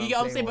will that. bang. I'm You get what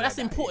I'm playing saying? all But that's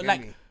that, you important. get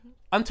Like me?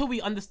 until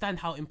we understand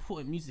how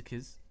important music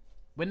is,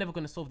 we're never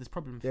gonna solve this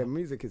problem. Yeah, fam.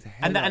 music is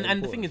And hella the thing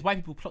important. is, white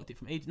people clocked it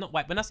from age. Not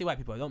white. When I say white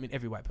people, I don't mean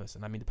every white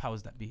person. I mean the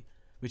powers that be,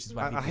 which is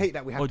white I people. hate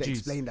that we have or to Jews.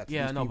 explain that to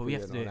Yeah, these no, but we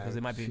people, have to you do it know, because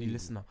there might be a new jeez.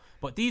 listener.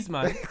 But these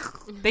man,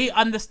 they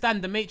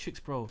understand the matrix,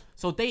 bro.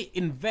 So they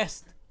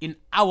invest in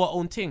our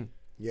own thing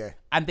Yeah.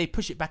 and they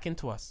push it back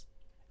into us.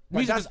 But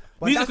Music that's- was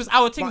but music that's- was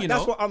our thing, but you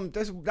that's know.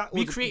 what that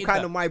We was created kind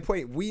that. of my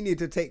point. We need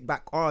to take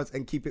back ours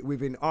and keep it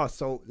within us.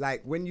 So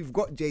like when you've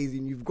got Jay-Z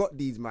and you've got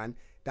these man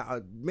that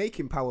are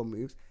making power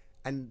moves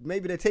and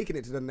maybe they're taking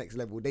it to the next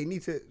level, they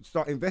need to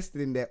start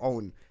investing in their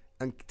own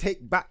and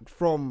take back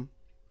from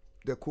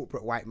the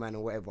corporate white man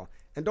or whatever,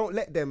 and don't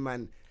let them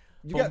man.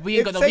 But we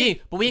ain't got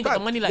the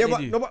money like they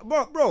do. No,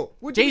 but bro,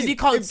 what do you Jay-Z mean?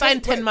 can't If sign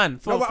Jay- 10 man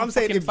for- No, but for I'm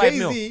saying fucking if 5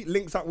 mil. Jay-Z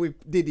links up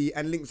with Diddy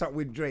and links up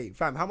with Dre,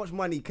 fam, how much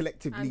money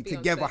collectively And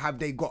together Beyonce. have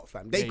they got,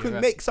 fam? They Yeah, you're could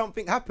right. make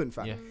something happen,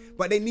 fam. Yeah.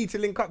 But they need to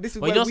link up. This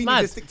is But you where know we what's need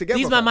mad? to stick together.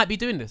 These men fam. might be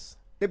doing this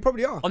They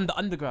probably are. on the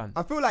underground.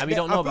 I feel like and we they-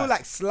 don't know I feel about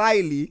like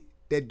slyly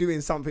they're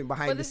doing something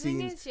behind But the the thing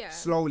scenes, is, yeah.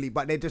 slowly,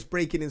 but they're just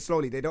breaking in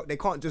slowly. They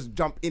can't just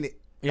jump in it.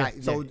 Yeah,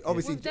 Like, so yeah, yeah.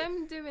 obviously, With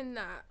them doing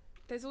that,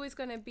 there's always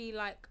going to be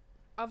like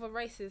other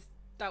races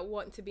that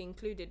want to be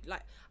included.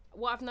 Like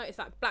what I've noticed,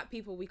 like black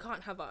people, we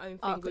can't have our own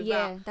thing without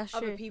yeah, that's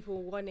other true.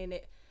 people wanting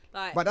it.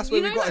 Like, But that's you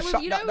where we know, gotta like, with-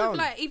 shut you that know, down. with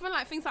like even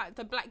like things like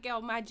the black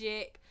girl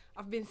magic.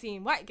 I've been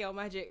seeing white girl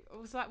magic. I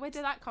was like, where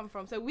did that come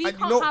from? So we and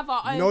can't have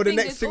our own you know the thing.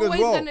 next It's thing as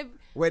always well, gonna.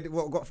 where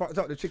what got fucked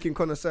up, the chicken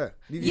connoisseur.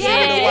 Did you Yeah, see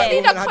when the you white see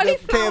woman the had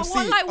cauliflower KFC?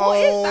 one, like, what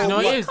is that? You know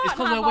We what it is? It's can't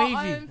because have we're our wavy.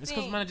 own It's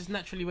because thing. man are just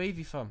naturally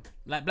wavy, fam.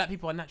 Like black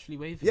people are naturally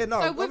wavy. Yeah,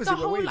 no, So with obviously the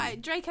we're whole wavy.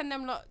 like Drake and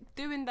them lot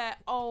doing their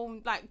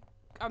own like,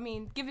 I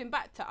mean, giving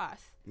back to us.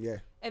 Yeah.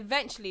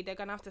 Eventually, they're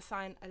gonna have to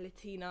sign a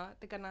Latina.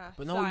 They're gonna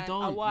But no, sign we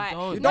don't. a We white.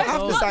 don't. You don't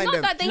have to not, sign not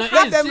them. that they No, have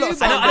let them to, lot but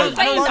sign I'm them.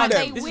 saying I want that them.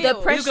 they This is will. The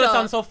This is gonna pressure,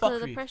 sound so 'cause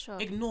of the fuckery. pressure.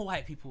 Ignore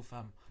white people,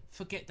 fam.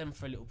 Forget them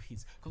for a little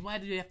piece. Because why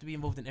do they have to be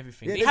involved in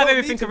everything? Yeah, they they have don't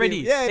everything need to be. already.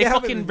 Yeah, they they have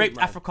fucking everything, raped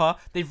man. Africa.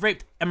 They've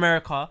raped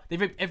America.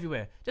 They've raped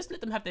everywhere. Just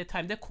let them have their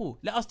time. They're cool.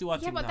 Let us do our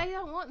Yeah, thing but now. they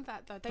don't want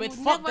that though. They But would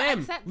fuck never them.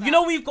 accept You that.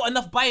 know we've got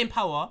enough buying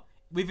power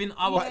within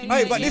our But,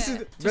 community. but this is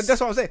but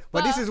that's what I'm saying.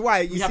 But this is why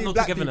you We have see no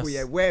black togetherness. people.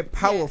 Yeah, we're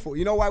powerful.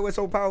 You know why we're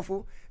so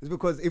powerful? It's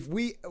because if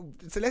we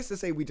so let's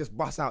just say we just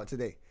bust out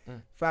today,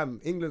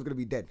 fam, England's gonna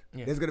be dead.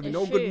 Yeah. There's gonna be It's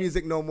no good true.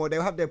 music no more.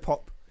 They'll have their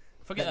pop.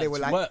 Forget that they that. were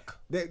Just like work.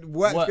 their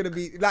work's Work. gonna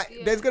be like.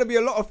 Yeah. There's gonna be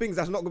a lot of things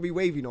that's not gonna be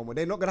wavy no more.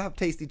 They're not gonna have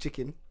tasty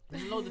chicken.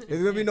 There's loads of There's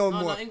things, gonna be yeah. no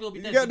No, more. England will be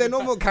dead. Yeah, They'll there's no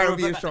go more back- they'll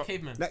Caribbean revert back shop. to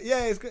caveman. Like,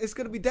 yeah, it's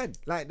gonna be dead.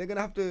 Like they're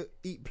gonna have to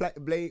eat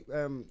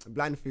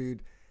bland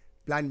food,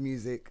 bland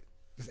music.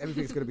 Just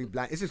everything's gonna be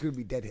bland. It's just gonna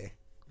be dead here.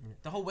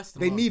 The whole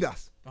Western They world. need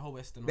us. The whole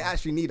Western They world.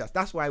 actually need us.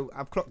 That's why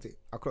I've clocked it.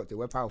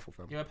 We're powerful,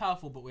 fam. Yeah, we're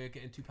powerful, but we're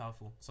getting too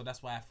powerful. So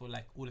that's why I feel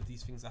like all of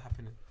these things are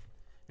happening.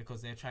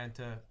 Because they're trying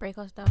to Break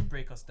us down.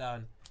 break us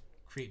down,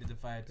 create the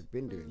divide. They've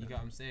been doing You that. get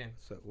what I'm saying?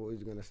 So what was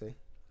you gonna say?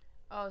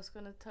 I was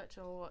gonna touch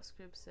on what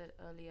Scrib said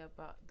earlier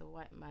about the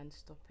white man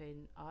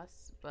stopping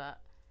us, but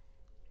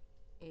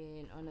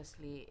in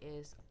honestly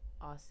is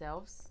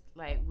ourselves.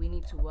 Like we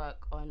need to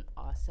work on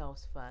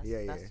ourselves first.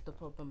 Yeah, That's yeah. the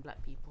problem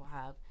black people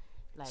have.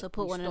 Like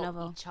Support we one stop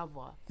another. each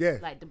other. Yeah.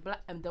 Like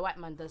the white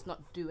man does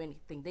not do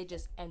anything. They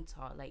just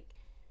enter. Like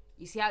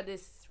you see how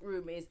this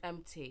room is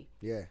empty.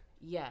 Yeah.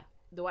 Yeah,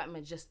 the white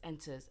man just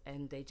enters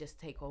and they just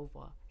take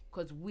over.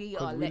 Because we are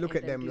Because we letting look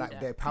at them do like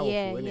that. they're powerful,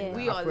 Yeah, innit? yeah. Like,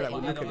 We I are feel like letting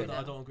we I look at don't, them.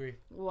 I don't agree.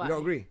 Why? You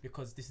don't agree?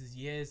 Because this is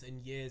years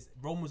and years.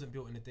 Rome wasn't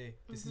built in a day.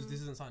 This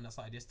isn't something that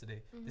started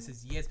yesterday. This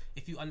is years.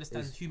 If you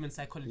understand human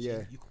psychology,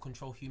 yeah. you can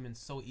control humans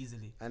so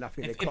easily. And I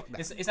think they If, clocked that.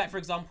 it's like, for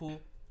example,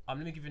 let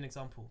me give you an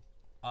example.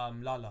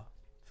 Lala,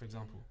 for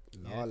example.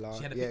 Lala.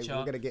 She had a Yeah, picture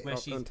we're gonna get where up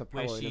she's, onto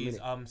where power in a she's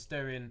minute.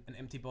 stirring an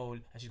empty bowl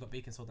and she's got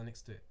baking soda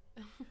next to it.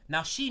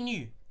 Now she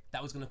knew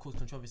that was gonna cause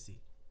controversy,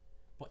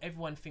 but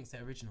everyone thinks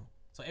they're original.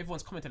 So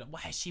everyone's commenting like,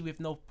 why is she with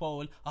no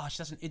bowl? Oh, she's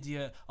such an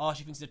idiot. Oh,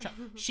 she thinks it's a trap.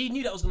 She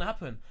knew that was gonna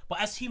happen.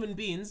 But as human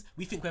beings,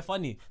 we think we're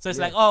funny. So it's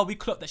like, oh, we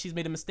clocked that she's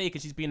made a mistake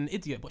and she's being an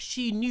idiot. But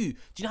she knew. Do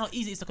you know how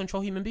easy it is to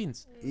control human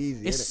beings?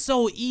 Easy. It's innit?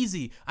 so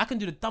easy. I can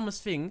do the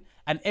dumbest thing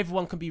and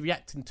everyone can be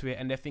reacting to it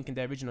and they're thinking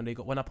they're original. They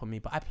got one up on me,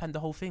 but I planned the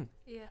whole thing.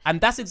 Yeah. And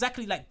that's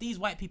exactly like these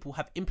white people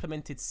have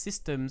implemented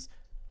systems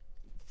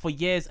for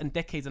years and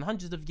decades and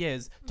hundreds of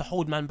years to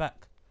hold man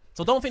back.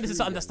 So don't think this is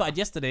something that started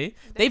yesterday.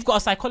 They've got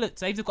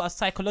us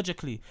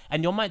psychologically,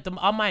 and your mind,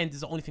 our mind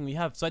is the only thing we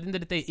have. So at the end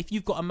of the day, if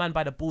you've got a man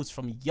by the balls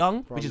from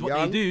young, which is what they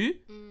young. do,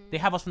 they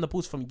have us from the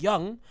balls from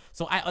young.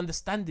 So I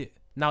understand it.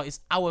 Now it's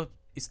our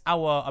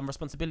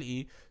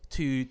responsibility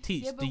to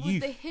teach Yeah, but the with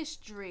youth. the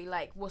history,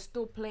 like we're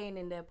still playing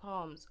in their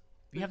palms.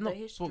 We with have the not,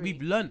 history. but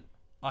we've learnt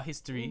our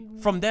history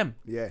from them.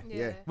 Yeah,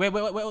 yeah. Where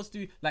else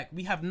do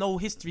we have no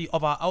history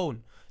of our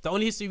own? The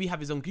only history we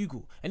have is on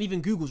Google, and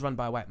even Google's run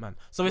by a white man.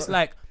 So it's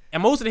like,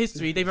 and most of the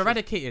history they've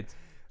eradicated.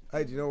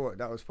 Hey, do you know what?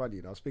 That was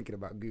funny. I was thinking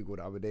about Google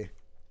the other day.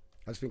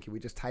 I was thinking we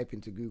just type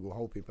into Google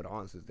hoping for the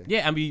answers then.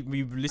 Yeah, and we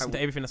listen And to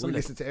everything that's we on there.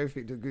 listen to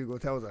everything that Google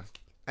tells us.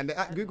 And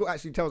Google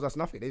actually tells us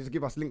nothing. They just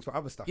give us links for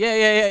other stuff. Yeah,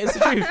 it's the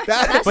truth.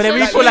 That's But then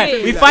we like, feel like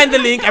really, we like- find the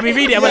link and we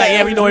read it and we're like,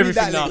 yeah, we know read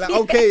everything that now. link,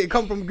 like, okay, it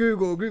come from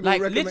Google. Google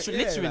Like recommend- literally,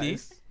 yeah, like,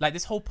 like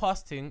this whole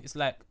past thing, it's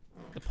like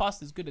the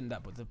past is good in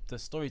that, but the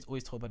story is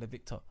always told by the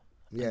victor.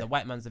 Yeah. And the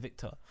white man's the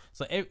victor.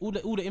 So all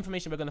the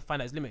information we're gonna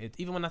find out is limited.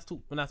 Even when I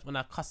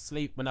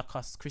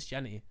cuss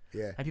Christianity,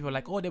 Yeah. and people are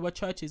like, oh, there were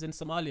churches in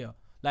Somalia.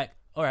 Like,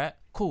 all right,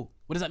 cool.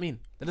 What does that mean?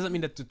 That doesn't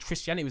mean that the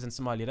Christianity was in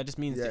Somalia. That just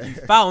means that you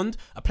found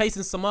a place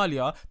in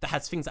Somalia that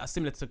has things that are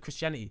similar to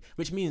Christianity,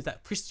 which means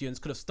that Christians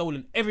could have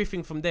stolen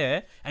everything from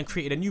there and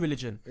created a new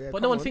religion. Yeah,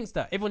 but no one on. thinks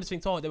that. Everyone just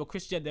thinks, oh, there were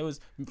Christians in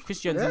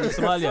Somalia.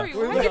 Sorry, You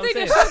why know are what you I'm doing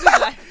saying? your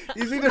shoulders like?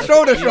 You see the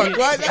shoulder shrug,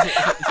 right?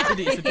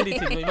 It's a Diddy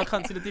thing. But if I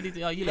can't see the Diddy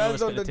thing, oh, you don't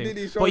That's respect not the the thing.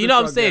 Diddy But you know what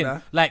I'm shoulder saying? shrug,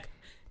 yeah, Like,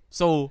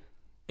 so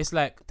it's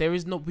like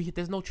there's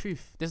no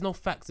truth. There's no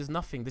facts. There's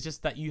nothing. There's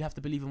just that you have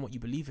to believe in what you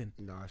believe in.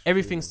 No, it's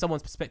Everything's true.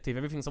 someone's perspective.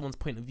 Everything's someone's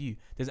point of view.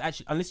 There's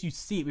actually, unless you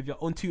see it with your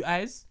own two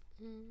eyes,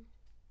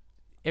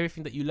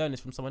 everything that you learn is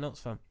from someone else,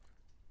 fam.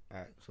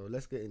 Alright, so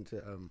let's get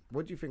into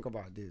what do you think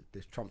about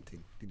this Trump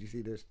thing? Did you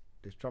see this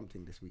Trump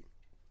thing this week?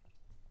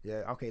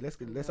 Yeah, okay, let's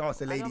ask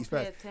the I don't ladies pay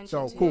first. attention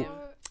So to cool. him.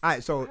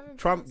 Alright, so I haven't been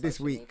Trump on this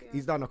social week, media.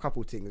 he's done a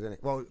couple things, isn't it?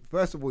 Well,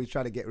 first of all, he's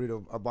trying to get rid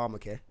of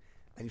Obamacare,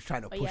 and he's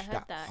trying to Oh, yeah, push I heard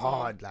that that,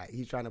 hard. Like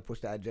he's trying to push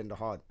that agenda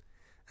hard,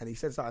 and he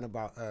said something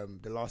about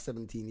the last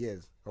 17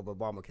 years of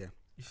Obamacare.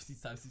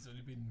 He's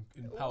only been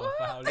in power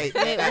for how long? Hey,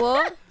 Wait,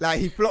 what? like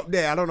he flopped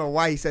there. I don't know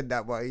why he said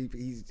that, but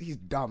he's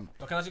dumb.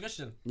 But can I ask you a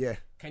question? Yeah,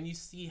 Can you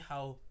see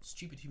how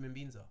stupid human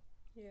beings are?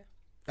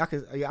 I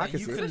can Like, see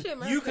you it. can Especially you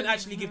can Americans.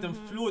 actually give them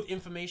flawed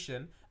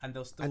information and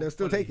they'll still And they'll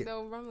follow take you. it.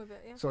 They'll run with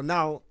it, yeah. So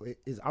now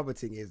his other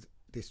thing is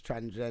this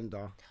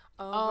transgender.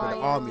 Oh, the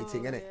yeah. army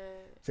thing, innit?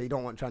 So you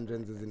don't want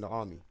transgenders in the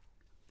army.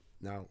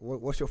 Now,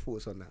 what's your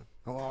thoughts on that?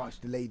 Oh, it's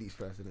the ladies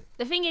first, isn't it?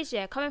 The thing is,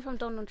 yeah, coming from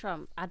Donald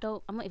Trump, I'm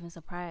not even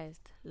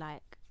surprised,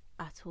 like,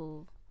 at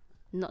all.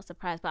 Not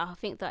surprised, but I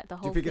think that the Do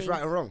whole you think thing, it's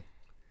right or wrong?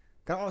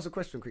 Can I ask a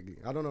question quickly?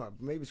 I don't know.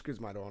 Maybe Scribs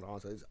might don't want to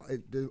answer. Is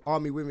the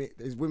army women?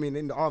 Is women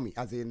in the army?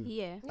 As in,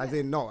 Yeah. as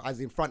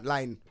in front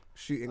line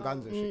shooting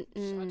guns and shit. I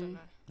don't know.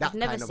 That I've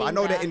never kind of. I seen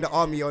know they're that. in the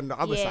army on the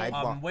other Yeah. side,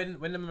 but When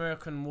the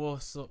American war,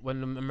 when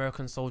the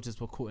American soldiers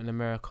were caught in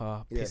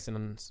America, Yeah.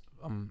 pissing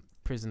on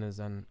prisoners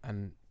and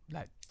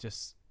like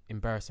just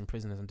embarrassing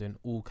prisoners and doing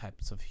all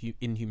types of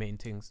inhumane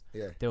things,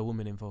 yeah. there were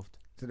women involved.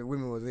 So the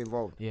women was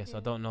involved. Yes, I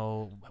don't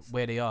know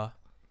where they are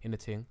in the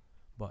thing,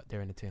 but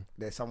they're in the thing.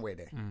 They're somewhere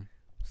there. Mm.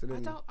 So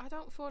then, I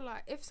don't feel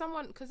like if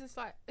someone, because it's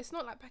like, it's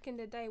not like back in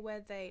the day where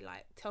they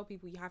like tell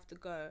people you have to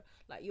go,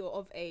 like you're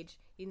of age,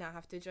 you now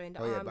have to join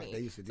the Oh, yeah, army. back they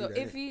used to do So that,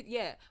 if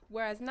innit?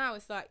 whereas now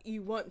it's like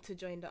you want to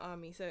join the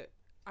army. So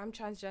I'm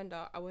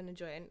transgender, I want to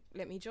join,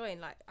 let me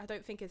join. Like I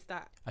don't think it's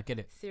that I get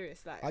it.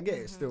 serious. Like I get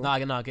it still. No,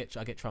 I get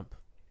Trump.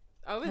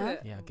 Oh, is Huh?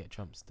 it? Yeah, I get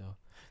Trump still.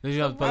 But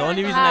the why-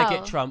 only reason I How?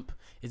 get Trump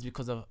is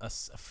because of a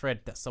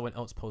thread that someone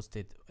else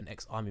posted, an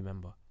ex-army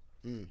member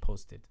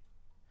posted,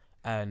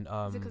 and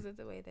Is it because of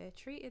the way they're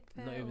treated?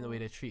 There, not even the or- way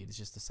they're treated. It's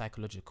just the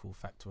psychological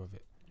factor of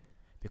it,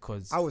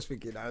 because I was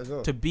thinking that as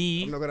well. to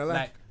be I'm not gonna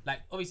lie.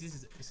 like obviously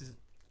this is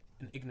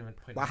an ignorant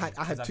point. But of I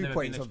view, had because 2 never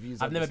points been of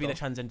views. I've on never this been a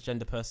stuff.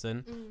 transgender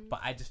person, but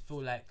I just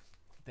feel like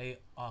they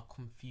are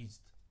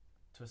confused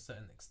to a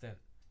certain extent.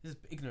 This is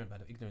ignorance, by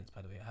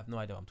the way. I have no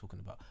idea what I'm talking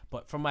about.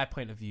 But from my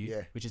point of view,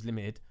 Yeah. which is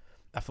limited,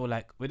 I feel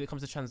like when it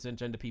comes to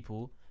transgender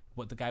people,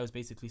 what the guy was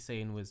basically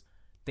saying was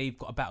they've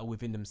got a battle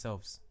within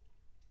themselves.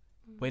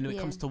 When it Yeah.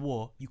 comes to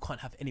war, you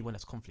can't have anyone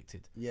that's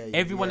conflicted. Yeah,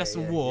 Everyone yeah, that's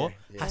in yeah, war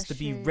yeah, has That's to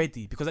be true.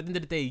 ready, because at the end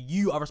of the day,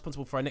 you are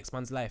responsible for our next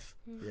man's life.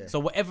 yeah. So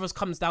whatever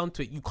comes down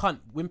to it, you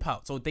can't wimp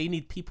out. So they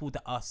need people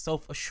that are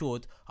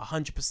self-assured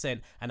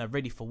 100% and are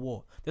ready for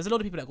war. There's a lot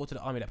of people that go to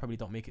the army that probably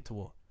don't make it to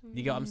war.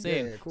 You get what I'm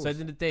saying? Yeah, of course. So at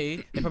the end of the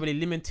day, they're probably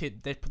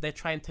limited. They're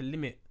trying to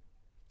limit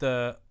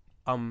the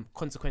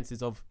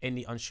consequences of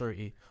any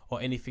unsurety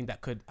or anything that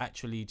could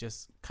actually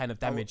just kind of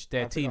damage I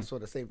their think team. I saw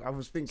the same. I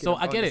was thinking. So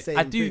I about get the it. same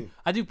I do. thing.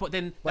 I do. But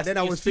then But that's then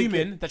I was assuming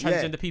thinking, that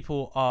yeah. transgender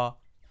people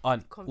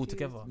aren't Confused.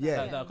 altogether.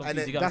 Yeah, That are and confused,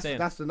 then you get what I'm saying?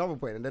 that's another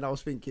point. And then I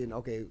was thinking,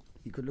 okay,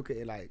 you could look at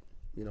it like,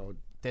 they want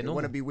to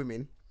normal. be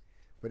women,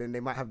 but then they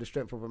might have the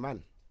strength of a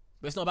man.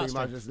 But it's not So about you might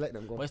strength. just let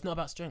them go. But it's not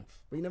about strength.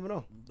 But you never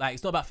know. Like,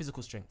 it's not about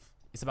physical strength.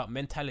 It's about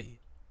mentality.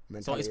 So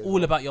Mentality it's as all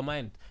well. about your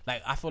mind.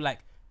 Like, I feel like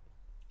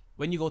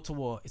when you go to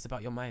war, it's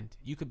about your mind.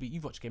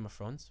 You've watched Game of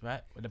Thrones,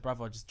 right? Where the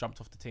brother just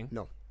jumped off the thing.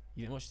 No.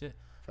 You didn't watch it?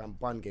 Fam,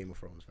 bun Game of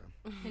Thrones,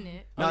 fam.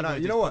 Innit? No,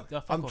 Anybody you know what?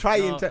 fuck I'm off.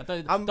 trying No,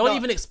 to. Don't no,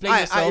 even explain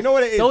yourself. you know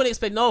what it is? Don't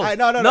explain. No. No.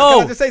 Can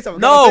I just say something?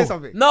 No. Can I say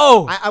something?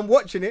 No. I'm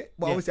watching it,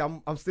 but Yeah.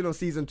 obviously I'm still on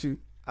season 2.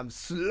 I'm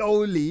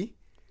slowly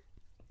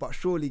but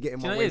surely getting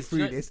Do you my know way it is? through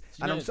Do you know- this, do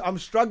you and know I'm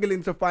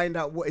struggling to find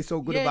out what is so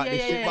good Yeah, about yeah,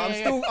 this yeah, shit. yeah, But I'm yeah.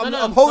 still,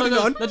 No, I'm holding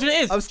no, on. No, do you know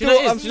what it is? I'm Do you know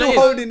what it still is? Do you know what it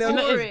is? holding on. Do you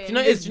know what it is? Do you know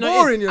what it is? It's Do you know what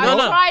it boring, is? you I know.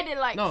 No. tried it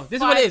like No, this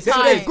is what it is. five This is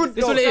what it is. times. Good,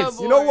 This is what it though. is.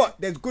 You know what?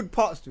 There's good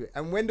parts to it,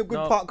 and when the good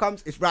No. part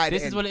comes, it's right. at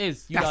This the is end. what it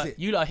is. That's it.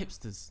 You lot are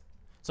hipsters.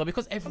 So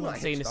because not everyone's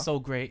a saying it's hipster. so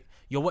great,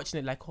 you're watching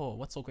it like, oh,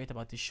 what's so great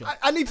about this show?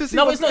 I need to see.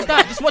 No, what's it's not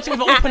that. Just watch it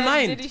with an open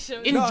mind. Did he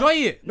show- Enjoy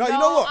it. No, you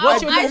know what?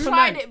 Watch it with I an open tried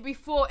mind. it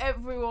before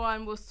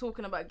everyone was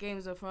talking about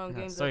Games of Thrones.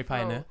 Games Sorry, of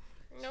Thrones. Pioneer.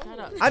 Shut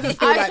up. I just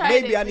feel I like tried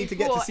maybe it I need to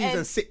get to before season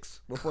and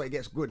 6 before it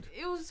gets good.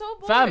 It was so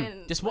boring.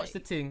 Fam, just watch the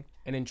thing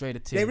and enjoy the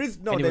thing. There is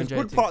no, and you there's enjoy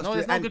good the thing. parts. No, to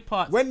there's it, no and good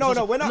parts. When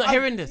I'm we're not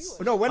hearing this.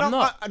 No, when I'm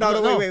not.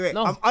 no, wait.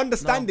 No. I'm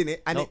understanding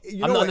it, and No. you I'm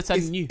know not what?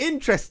 understanding It's you.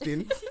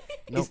 interesting.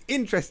 No. It's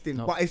interesting,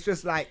 No. but it's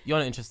just like You're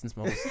not interested in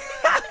smalls.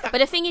 But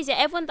the thing is, yeah,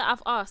 everyone that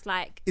I've asked,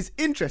 like, it's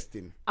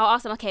interesting. I'll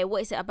ask them, okay,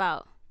 what is it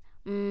about?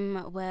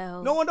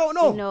 Well, No one don't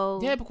know. You know,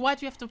 Yeah, but why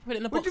do you have to put it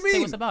in a What box do to you say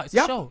mean? what's about? It's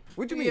Yeah. a show.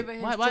 What do you Yeah,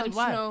 mean? but Why? Jon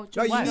Why? Snow,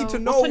 No, you Jon need to Snow.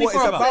 know what it's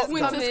 24 about.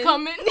 Winter's fam.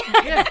 coming.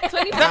 Yeah,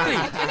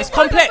 exactly. It's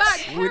complex.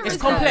 It's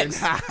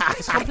complex.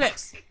 It's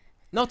complex.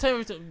 No,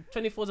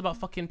 24 is about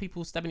fucking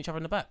people stabbing each other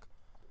in the back.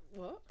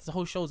 What? The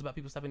whole show's about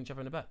people stabbing each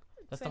other in the back.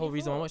 That's the whole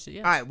reason I watched it.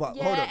 Yeah. Alright, well, hold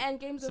Yeah, on. and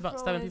Games It's of about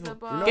Thrones stabbing is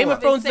people. about Game of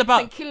Thrones is sex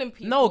about- and killing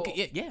people. No,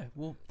 yeah.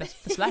 Well,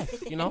 that's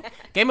life, you know.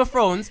 Game of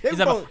Thrones Game is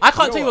of about. Thrones- I you can't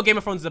know tell you what? what Game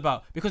of Thrones is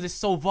about because it's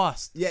so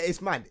vast. Yeah,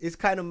 it's mad. It's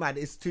kind of mad.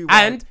 It's too.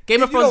 And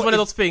Game of You know Thrones is one of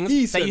it's those things that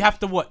decent. you have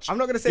to watch. I'm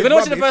not gonna say You're gonna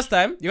watch it the rubbish. first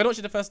time. You're gonna watch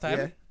it the first time.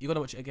 Yeah. You're gonna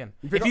watch it again.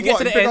 You If think you I'm- get what,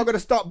 to you the think I'm end, gonna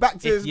start back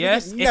to if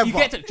never. you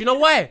get to, do you know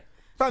why?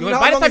 Fam, You're you know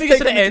by how the long time it's you get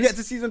to the taken me end, to get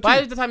to season 2?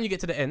 by the time you get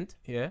to the end,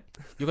 yeah,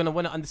 you're gonna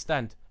want to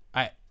understand.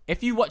 Alright,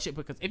 if you watch it,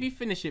 because if you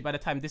finish it by the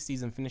time this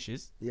season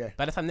finishes, Yeah.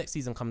 by the time next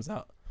season comes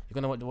out, you're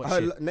gonna want to watch I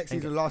heard it. next and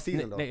season, get- last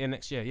season, though.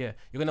 next year, yeah,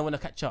 you're gonna want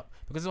to catch up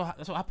because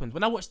that's what happened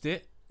when I watched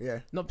it. Yeah.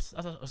 Not,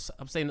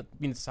 I'm saying not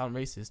meaning to sound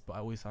racist, but I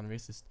always sound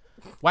racist.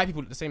 White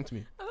people look the same to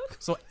me.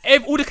 So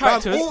all the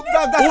Fam, characters,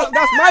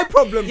 that's my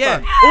problem, yeah,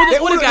 fam. all They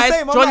the look guys,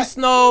 same. I'm Jon like,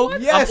 Snow,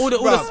 Yes,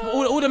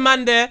 all the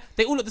man there,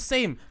 they all look the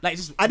same. Like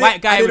just I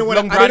white guy with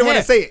long brown I didn't want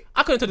hair. to say it.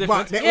 I couldn't tell the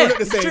But difference. they Yeah, all look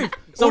the it's same. truth.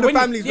 All the when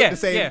you- families look the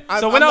same. Yeah.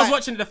 I'm- So when I'm I was like-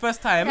 watching it the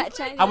first time, That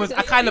Chinese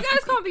I kind You of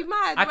guys can't be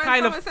mad I when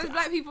kind of- someone says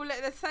black people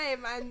look the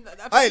same and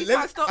Hey, you let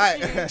can't me- stop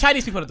hey. you.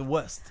 Chinese people are the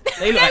worst.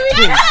 They look like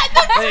twins.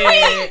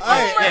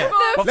 Yeah.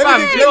 But Let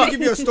fam, me, do you know let what? me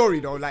give you a story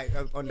though, like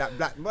on that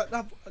black. But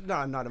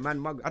no, the man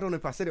mug. I don't know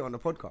if I said it on the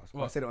podcast. Or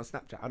I What? said it on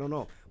Snapchat. I don't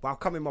know. But I'll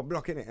come in my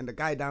block innit, and the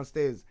guy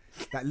downstairs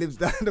that lives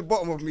down the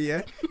bottom of me,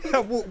 yeah. I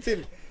walked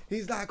in.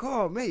 He's like,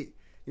 "Oh, mate,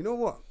 you know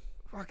what?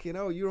 Fucking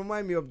hell, you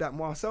remind me of that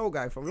Marcel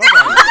guy from Love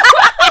Island."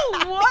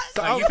 What?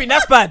 So Like, you think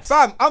that's bad?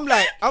 Fam, I'm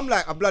like,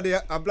 I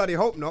bloody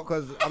hope not,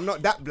 because I'm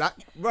not that black,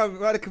 bro.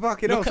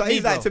 Fucking hell. Look So at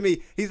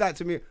me, he's like bro.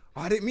 to me,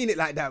 oh, I didn't mean it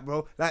like that,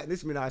 bro. Like,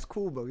 listen, it's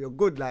cool, bro. You're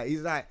good. Like,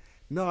 he's like,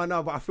 no,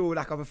 but I feel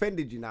like I've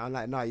offended you now. I'm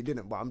like, no, you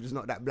didn't, but I'm just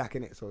not that black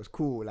in it, so it's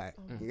cool. Like,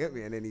 you get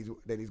me? And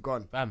then he's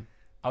gone. Fam,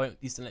 I went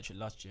Eastern Electric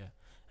last year,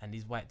 and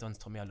these white dons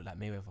told me I look like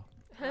Mayweather.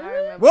 I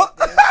remember What?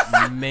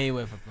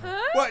 Mayweather, bro.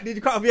 What? Did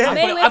you cut off your I've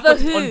hair? got it- I've got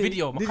it Mayweather on who?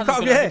 video. My Did you cousin's cut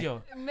got off it on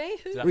your video. Me?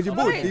 Like, Was you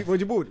Floyd. bald? Was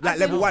you bald? Like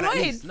level 1 at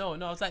Floyd. least. No, I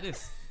was like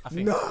this. I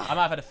think No. I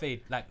might have had a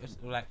fade, like And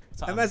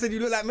something. man said you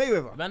look like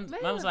Mayweather. Man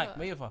was like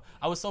Mayweather.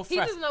 I was so He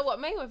fresh. doesn't know what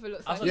Mayweather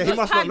looks like. Yeah, he just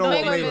must not tagged know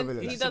what Mayweather. Mayweather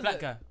looks He He's a black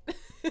doesn't. guy.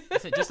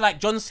 That's it. Just like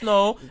Jon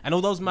Snow and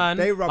all those man,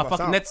 They rub are us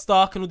fucking out. Ned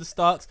Stark and all the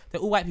Starks.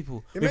 They're all white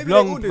people Yeah, with maybe they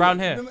all long do. brown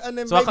hair. And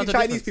then So I maybe can't tell the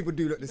Chinese difference. people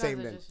do look the same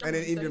Guys are then. just- And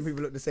then so Indian it's-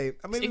 people look the same.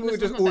 I mean, ignorance we'll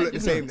just does all not look the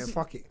make same then. ignorance.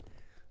 Fuck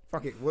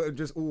it. We're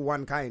just all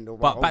one kind. Or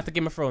But one back to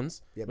Game of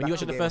Thrones. Yeah, When back you watch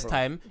to it the Game of first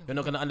Thrones. time, you're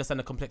not gonna understand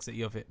the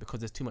complexity of it because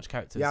there's too much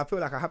characters. Yeah, I feel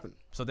like I haven't.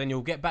 So then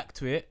you'll get back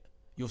to it.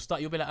 You'll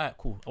be like, alright,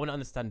 cool. I want to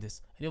understand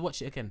this, and you'll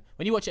watch it again.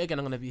 When you watch it again,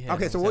 I'm gonna be here.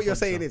 Okay, and so I'll what say, you're I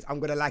told you saying so. is I'm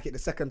gonna like it the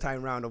second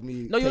time round of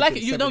me. No, you like it.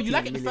 taking You 17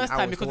 like it the million first time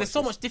hours because to there's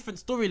so watch much different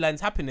storylines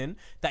happening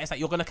that it's like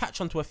you're gonna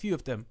catch on to a few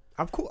of them. this.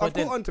 I've But caught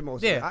then- on to most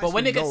of Yeah, it. I but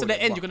when it actually gets to know the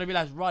it, end, but- you're gonna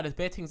realize, right, there's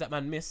bare things that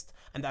man missed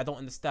and that I don't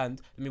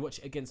understand. Let me watch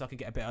it again so I can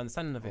get a better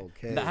understanding of it.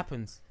 Okay. And that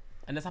happens,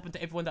 and that's happened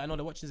to everyone that I know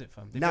that watches it,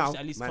 fam. They've now watched it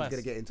at least man's twice.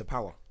 gonna get into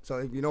Power. So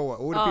if you know what,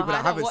 all the Oh, people I that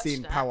don't haven't watch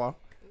seen that. Power,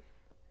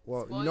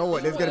 well, you Spoil know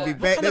what, there's gonna be it.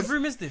 What kind there's of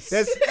room is this?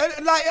 there's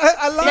like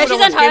I love No, it. she's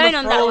watch on her Game own of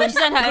on that one. Thrones.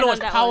 She's on her People own watch on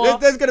that Power. one.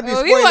 There's gonna be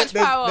Oh, we spoilers. watch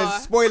There's Power.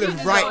 spoilers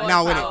She right doesn't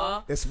now, watch innit?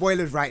 Power. There's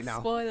spoilers right now.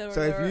 Spoiler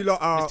So if alert. you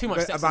lot are There's too much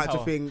sex in about to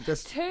Power. think,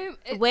 just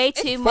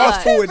It's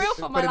fast too forward real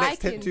for for my the next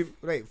 10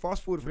 likings.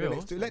 fast forward for the Real?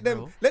 next two. It's Let not them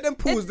real. let them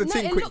pause the No,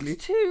 thing it quickly.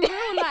 looks too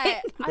real.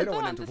 Like They don't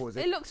want them to pause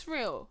it. It looks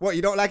real. What,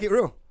 you don't like it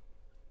real?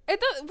 It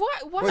does. Why?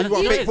 Well, you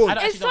want know fake it is. porn? I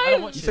don't It's actually I don't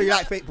so- watch So it. you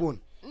like fake porn?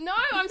 No,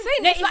 I'm saying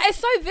it's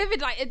so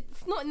vivid. Like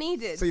it's not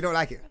needed. So you don't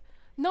like it?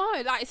 No,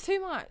 like it's too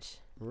much.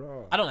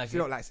 Bro. I don't like So you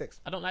it. don't like sex?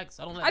 I don't like.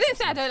 I didn't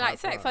say I don't like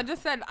sex. I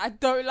just said I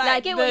don't like. Like, I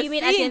get what the you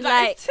mean, as in, scenes.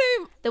 like, it's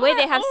too, The way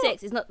they like, have oh.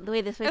 sex is not the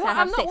way they're supposed It's to like,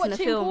 have I'm not sex in a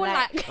watching film. porn.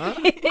 Like,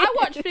 Like I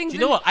watch things. Do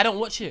you know what? I don't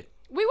watch it.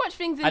 We watch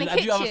things in I the do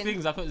kitchen. other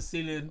things. I put the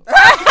ceiling.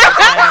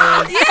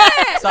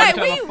 Yeah, Start like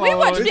looking at my we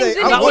watch phone. things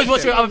in I the always watch watch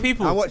it with them. other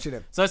people. I'm watching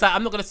them. So it's like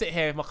I'm not gonna sit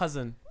here with my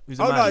cousin who's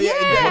a Oh man. no, yeah,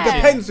 Yeah. it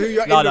depends who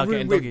you're No, in no, the room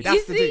getting with. doggy. That's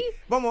You the thing. see?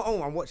 But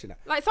I'm watching that.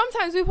 Like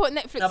sometimes we put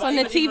Netflix No, but on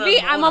the even TV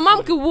on and my older mum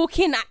phone. could walk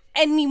in at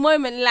any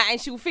moment, like, and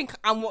she'll think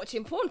I'm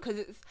watching porn because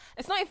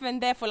it's not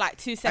even there for like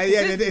 2 seconds.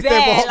 Yeah, it's it's there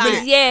for a hot like,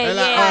 minute. Yeah, And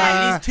like,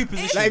 yeah. At least 2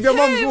 positions. Like if your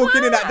mum's too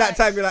walking in at that much.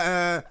 time, you're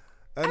like,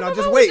 No, my just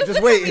mum wait, was just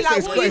just wait. looking at me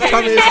It's like, what it's are you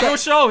coming. doing? It's a real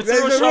show. It's a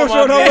There's real a show. real show.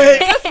 man. No Yeah. way.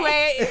 Just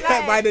wait.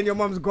 Like, By then your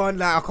mum's gone.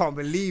 Like I can't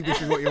believe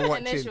this is what you're And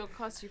then watching. she'll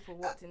cuss you for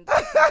watching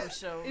the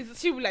show.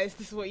 she'll be like, is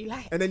this what you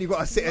like? And then you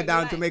gotta sit her What you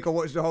down to like. make her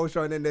watch the whole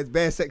show, and then there's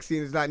bare sex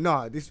scenes. It's like,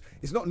 nah, this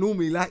it's not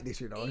normally like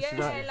this, you know. She's Yeah,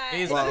 like, like, It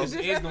is, Well, it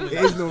is normally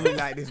it is normally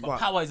like this, But but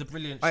Power is a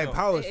brilliant I show.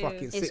 Power is It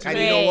fucking is. sick. It's And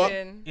you know what?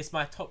 great. It's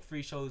my top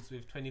 3 shows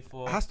with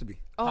 24 It has to be.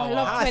 Oh, I Power.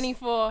 love Has-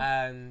 24.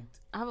 and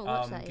I haven't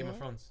watched that Game yet. of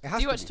Thrones. It has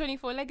Do you to watch be.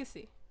 24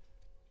 Legacy?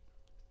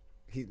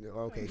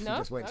 Okay, she No?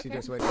 just went. She Okay.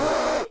 just went. She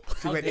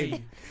How went dare in. you?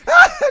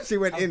 She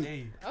went How in. dare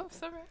you? Oh,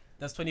 sorry.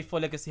 Does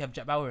 24 Legacy have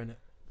Jack Bauer in it?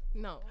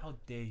 No. How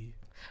dare you?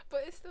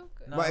 But it's still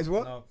good. No, But it's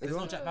what? No, It's there's no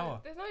what? Jack Bauer.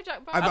 There's no Jack Aye,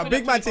 Bauer. but I've big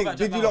been man actually thing. forgot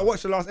Did Jack you not Bauer.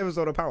 watch the last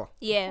episode of Power?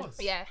 Yeah. Of course.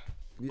 Yeah.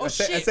 Oh,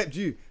 shit. Except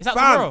you. Is that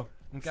Fam, tomorrow?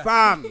 Okay.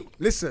 Fam,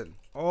 listen.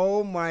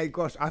 Oh my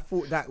gosh, I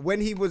thought that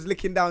when he was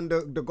licking down the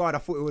guard, I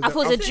thought it was. I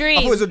thought it was a I dream.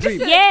 thought it was a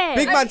dream. Yeah.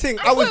 Big man thing.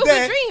 I I thought was it was a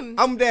there. dream.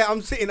 I'm there.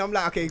 I'm sitting. I'm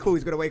like, okay, cool.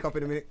 He's gonna wake up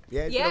in a minute.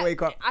 Yeah, he's gonna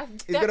wake up.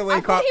 He's gonna wake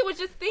I thought up. he was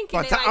just thinking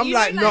But it. Like, I'm you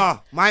like, know, nah,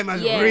 my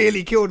man Yeah.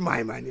 really killed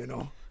my man. You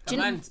know, The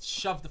man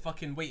shoved the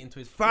fucking weight into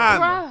his fam.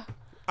 Bruh.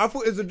 I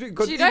thought it was a dream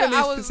because Do you know, even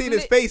I his, was seeing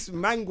his lit- face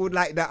mangled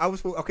like that, I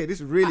was thought, okay, this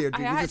is really a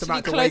dream. I He's just actually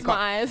about to closed wake my up.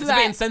 eyes. It's a bit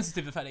Like,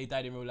 insensitive the fact that he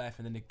died in real life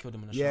and then they killed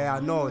him on the show. Yeah, I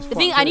know. It's The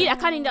thing fucked, I innit? knew, I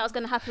kind of knew that was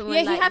gonna happen. When,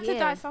 yeah, he like, had to yeah.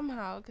 die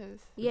somehow because.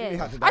 He Yeah.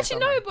 had to die Actually,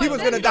 no, somehow. but he was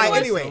then gonna he die was-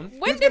 anyway. When He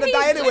was did gonna he- die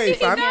when anyway, did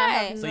he fam.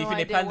 die? So you think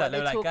they planned that? They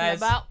were like,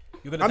 guys,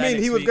 you're gonna I die mean,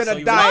 next he was week, gonna so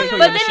we die. won't kill you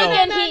But on the then show.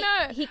 again,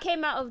 No. he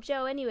came out of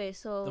jail anyway, No,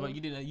 so but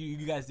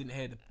you guys didn't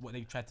hear what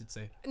they tried to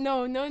say.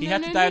 No. He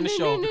had to die on the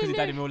show because he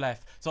died in real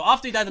life. So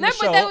after he died on No, the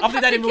but show, they would after he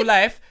have died to in real keep-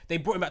 life, they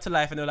brought him back to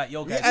life and they were like,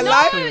 yo, guys, Yeah, we're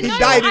alive? killing He this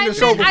died show. in the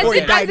show before he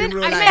died in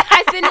real life.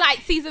 As in, like,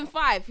 season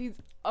 5. He's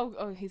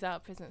he's out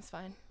of prison. It's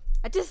fine.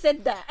 I just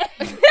said that.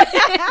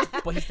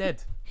 But he's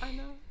dead. I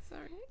know.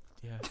 Sorry.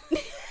 Yeah,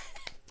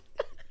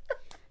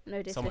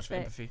 No so much for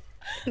disrespect.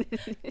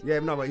 empathy. Yeah,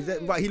 no,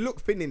 but he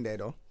looked thin in there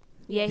though.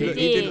 Yeah, He he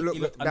didn't did. look He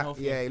looked that.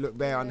 unhealthy. Yeah, he looked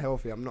very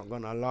unhealthy. I'm not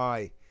gonna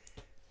lie.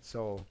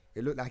 So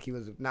it looked like he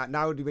was.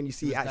 Now when you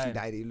see He it was actually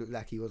dying. died, he looked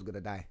like he was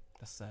gonna die.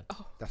 That's sad.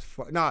 That's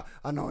nah,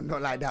 I know,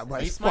 not like that, but Are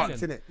you it's smiling?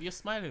 fucked, innit? You're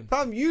smiling.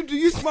 Fam,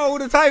 you smile all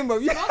the time, bro.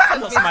 Yeah. I'm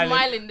not smiling.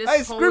 Smiling this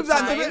Hey, whole Scribs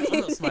time. answer me. I'm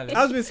not smiling.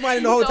 I've been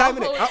smiling the whole The time,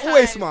 innit? whole I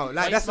always time. smile. Why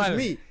Like you that's just smiling?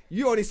 me.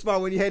 You only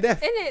smile when you hear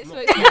death. Innit? So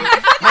How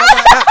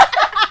about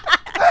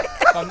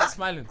that? I'm not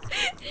smiling.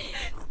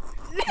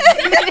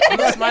 I'm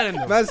not smiling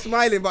though. Man's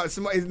smiling, but he's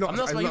not. I'm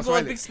not he's smiling. You not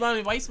got a big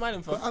smile. Why are you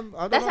smiling for? I don't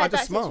That's know. I like that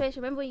just smile.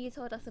 situation. Remember when you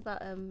told us about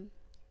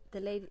the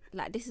lady?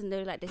 Like this is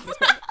no like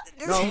disrespect.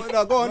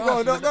 No, go on.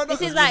 No.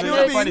 This is like This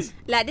no, is funny.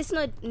 like this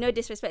is no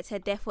disrespect to her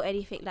death or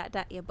anything like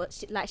that. Yeah, but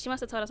she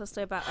must have told us a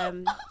story about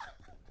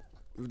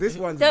This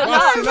one's Don't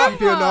busting know. up,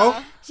 you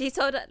know. she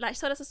told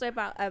us a story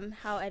about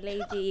how a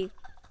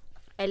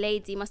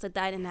lady must have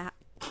died in her.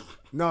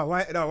 No,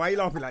 why are you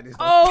laughing like this?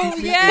 though? oh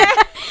yeah.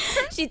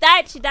 She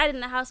died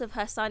in the house of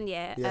her son.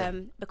 Yeah. Yeah.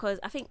 Because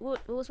I think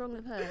what was wrong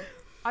with her?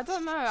 I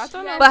don't know.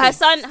 But her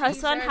son Seizure or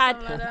something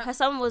like that. her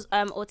son was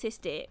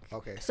autistic.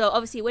 Okay. So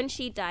obviously when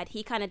she died,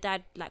 he kind of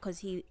died like because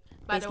he.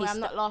 By the way, I'm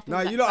not laughing. No,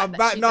 at you the lot are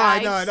fact that bad.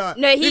 she No. died.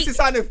 No, he- This is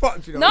sounding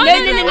fucked, you know. No, No, no,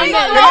 no, no, no, no, no, no,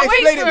 no, no,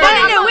 explain it, no, man.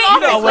 no, no, You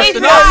know wait, what's wait, the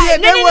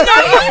no, news?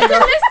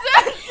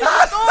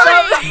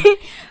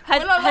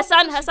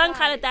 her son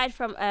kind of died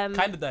from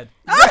Kind of dead.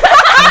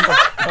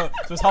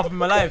 So it's half of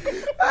my life.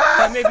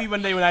 But maybe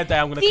one day when I die,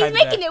 I'm gonna He's kind of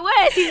making die. it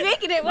worse. He's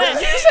making it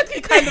worse.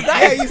 He kind of Yeah,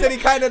 died. you said he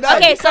kind of died.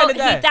 Okay, so kinda he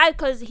died. died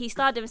because he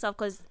starved himself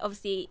because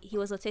obviously he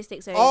was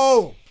autistic. So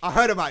Oh, I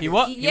heard about He it.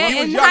 what? Yeah, He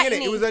was in young, innit? Hackney.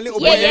 He was a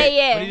little yeah, boy. yeah, What did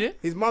yeah. he do?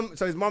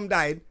 His mum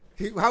died.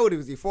 How old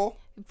was he? 4?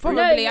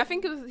 Probably. No. I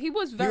think he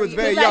was very. was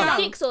very He was young. like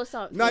 6 or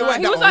something. No, he wasn't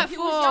He that was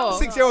old. like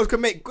 4. 6-year-olds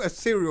can make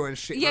cereal and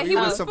shit. Yeah, bro. he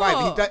would was have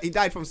survived. 4. He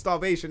died from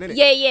starvation, innit?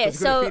 Yeah, yeah. 'Cause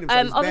he couldn't So feed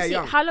himself. He's bare obviously,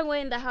 young. how long were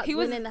in the house? He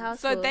was in the house.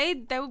 so for? they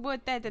were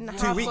dead in the 2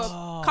 house weeks.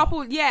 for a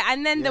couple. Yeah,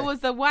 and then there Yeah. was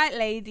the white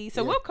lady.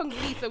 So Yeah. we're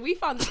Congolese, so we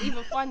found it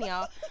even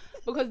funnier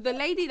because the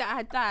lady that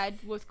had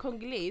died was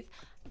Congolese.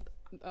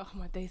 Oh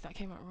my days, that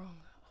came out wrong.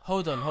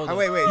 Hold on. Oh,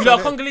 wait, You so know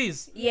the-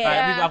 Congolese? Yeah.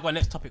 Alright, maybe I've got a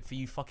next topic for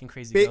you fucking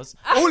crazy Big, girls.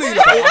 all of you.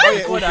 Oh, yeah,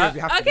 Before all that- of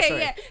you have to be Okay,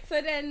 sorry. yeah.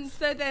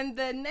 So then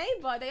the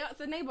neighbor, they asked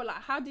the neighbor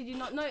like, how did you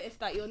not notice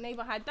that your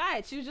neighbor had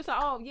died? She was just like,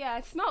 oh yeah,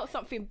 I smelled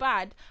something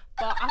bad,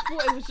 but I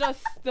thought it was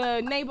just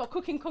the neighbor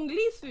cooking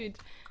Congolese food.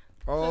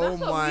 Oh that's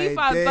what my we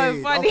found so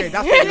days. funny. Okay,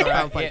 that's what you Alright,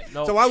 found funny. yeah,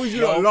 no, So why was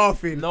you not no,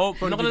 laughing? No,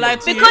 from I'm not the gonna lie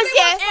beginning? to you. Because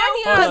yeah,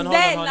 because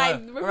then like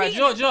Alright, repeating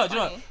Joe, it Joe, was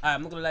Joe. funny.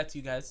 I'm not gonna lie to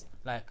you guys.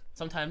 Like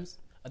sometimes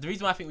the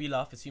reason why I think we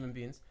laugh as human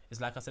beings is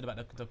like I said about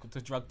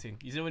the drug thing.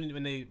 You know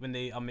when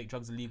they make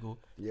drugs illegal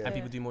Yeah. and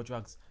people do more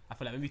drugs. I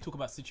feel like when we talk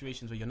about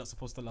situations where you're not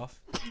supposed to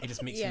laugh, it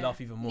just makes you Yeah. laugh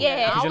even more. Yeah,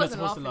 because I you're not wasn't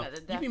supposed to laughing laugh. at the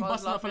You've death, been I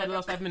was busting up for like the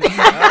last laughing 5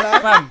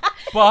 minutes, fam.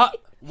 But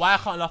why I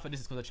can't laugh at this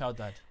is because a child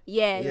died.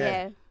 Yeah, Yeah.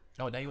 yeah.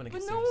 Oh, now you wanna get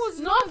But serious? no one was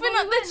Laughing laughing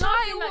at at the the child.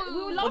 child.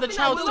 We were But the laughing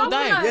child at still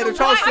died. Yeah, the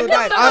child still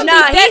died. I'm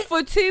Nah, dead he's-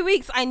 for 2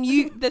 weeks and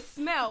the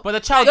smell. But the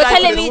child You're died.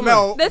 telling for me- the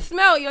smell. woman. The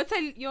smell, you're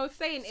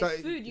saying So,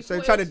 it's food. You so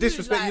you're thought trying it to was food,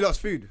 disrespect like- you lot's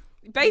food.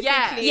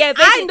 Basically, Yeah,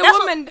 basically, and the that's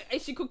woman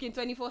is she cooking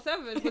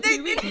 24/7 for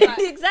 2 weeks? Like,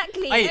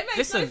 exactly. Hey, makes no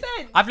listen,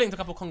 sense. I've linked a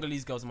couple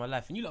Congolese girls in my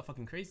life, and you lot are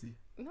fucking crazy.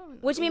 no,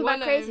 What do you mean by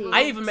crazy?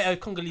 I even met a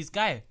Congolese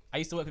guy. I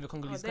used to work with a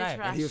Congolese they're guy.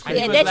 trash. And he was And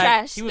Yeah, he they're was like,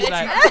 trash. he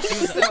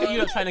was like, you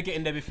lot trying to get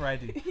in there before I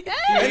do. He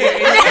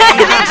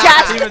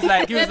was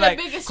like, They're the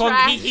biggest he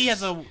trash.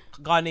 has a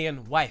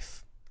Ghanaian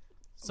wife,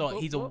 so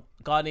he's a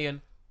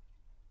Ghanaian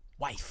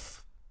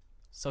wife,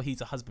 so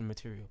he's a husband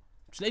material.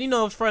 Just letting you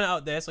know, I was throwing it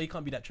out there, so you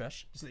can't be that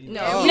trash. Just letting you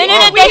know. No,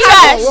 they're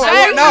trash.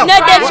 What? No, they're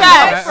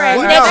trash.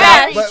 What? They're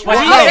trash. But-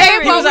 But he what? said-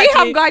 But he was we like to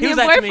have me- Ghanaian he was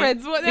like to me-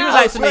 boyfriends. What He was the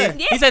like to hell?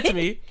 me. He said to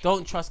me,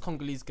 "Don't trust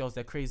Congolese girls.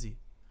 They're crazy."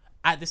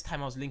 At this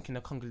time, I was linking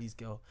a Congolese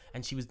girl,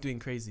 and she was doing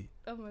crazy.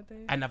 Oh my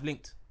days. And I've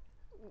linked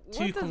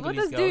two What Congolese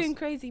does girls, doing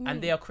crazy mean?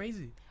 and they are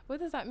crazy.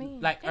 What does that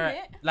mean? Like,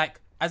 alright, like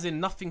as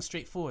in nothing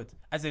straightforward.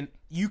 As in,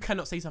 you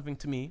cannot say something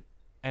to me,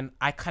 and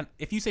I can't.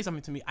 If you say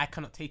something to me, I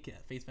cannot take it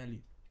at face value.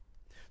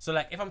 So,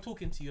 like, if I'm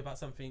talking to you about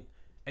something,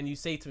 and you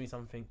say to me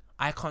something,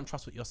 I can't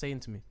trust what you're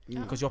saying to me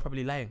because you're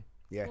probably lying.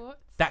 Yeah, What?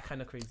 That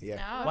kind of crazy. yeah.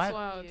 Nah, Why? that's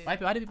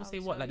wild. Why do people say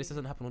what? Like this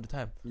doesn't happen all the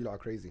time. You lot are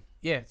crazy.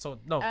 Yeah. So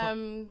no.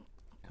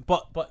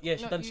 But yeah,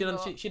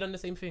 she done the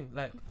same thing.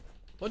 Like,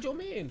 what do you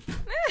mean?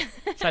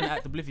 Trying to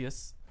act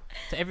oblivious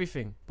to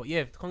everything. But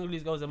yeah, the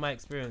Congolese girls in my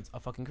experience are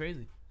fucking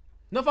crazy.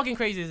 Not fucking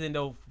crazy as in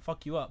they'll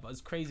fuck you up, but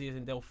as crazy as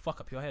in they'll fuck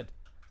up your head.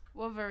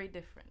 We're very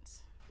different.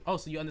 Oh,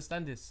 so you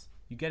understand this?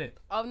 You get it?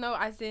 Oh no,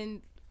 as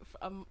in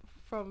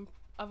from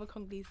other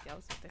Congolese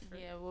girls are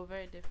different. Yeah, we're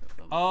very different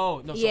from.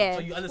 Oh no. So, Yeah. so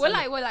you We're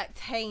understand? like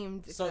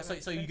tamed. if So that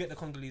makes you sense. get the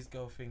Congolese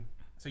girl thing.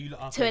 So you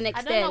lot are To an crazy.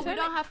 I don't know. extent.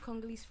 We don't have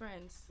Congolese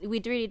friends.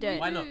 We really don't.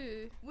 Why not?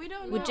 We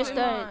don't. We know. just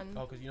don't.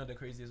 Oh, because you know they're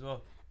crazy as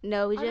well.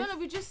 No, we I don't just. know.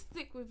 We just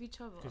stick with each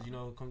other. Because you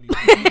know Congolese.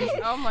 People are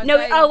crazy. Oh my No,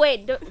 days. oh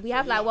wait, we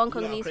have like one You lot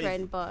are Congolese crazy.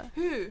 friend, but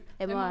Who?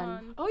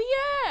 Iman.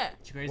 Oh yeah.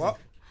 She crazy. What?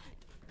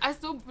 I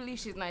still believe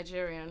she's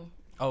Nigerian.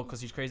 Oh,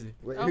 because she's crazy.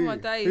 Wait, Oh my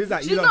days. Who's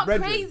that? She's You lot not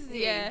brethren? crazy.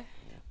 Yeah.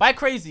 By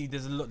crazy,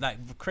 there's a lot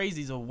like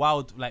crazy is a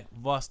wild, like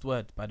vast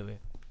word, by the way.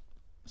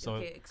 So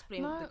Okay,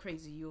 explain No. the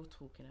crazy you're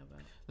talking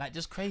about. like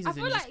just crazy. I is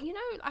feel just like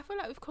I feel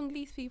like with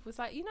Congolese people, it's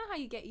like how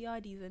you get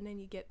yardis and then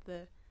you get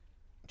the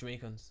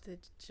Jamaicans.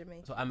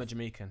 Jamaican. So I'm a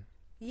Jamaican.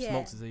 Yeah.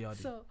 Smokes is a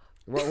yardie. So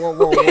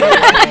Whoa.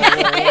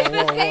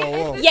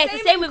 Yeah, it's the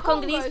same with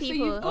Congo, Congolese so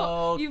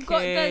people. You've got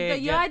the Okay,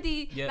 yeah,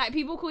 yardie, yeah. like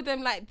people call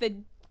them like the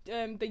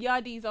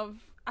yardies of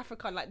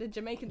Africa, like the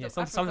Jamaicans Yeah, of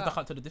sometimes I Africa.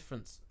 can't tell the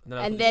difference. And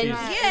And look then- at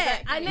the shoes.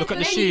 Yeah, and Look at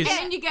the then shoes.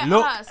 Then you get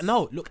Look, us.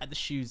 no, look at the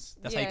shoes.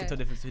 That's how you can Yeah. tell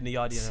the difference between the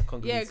yardie and a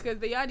Congolese. Yeah, because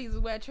the yardies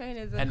wear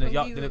trainers and and the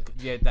Congolese.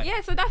 yeah, that,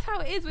 Yeah, so that's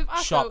how it is with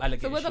us. Sharp So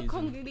alligator we're the shoes and-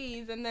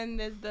 Congolese, and then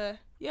there's the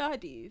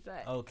yardies.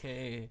 Like,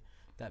 Okay,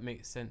 that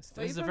makes sense.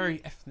 But This is you a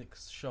very ethnic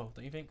show,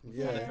 don't you think?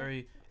 We've had Yeah. a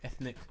very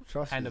ethnic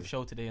Trust kind me. of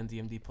show today on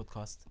DMD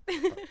podcast.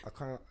 I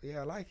can't. Yeah,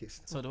 I like it.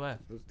 So do I. It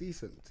was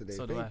decent today.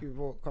 So do Thank I. you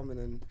for coming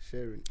and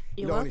sharing.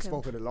 You're You only welcome.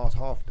 spoke of the last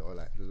half though,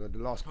 like the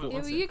last Oh, quarter. yeah,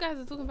 what's well, it? you guys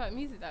are talking about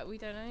music that we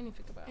don't know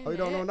anything about. Oh, you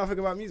don't know nothing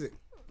about music?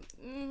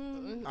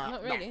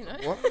 Not really, no.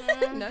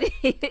 What? No.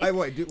 Hey,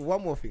 wait.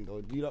 One more thing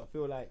though. Do you not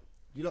feel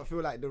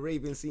like the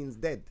raving scene's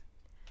dead?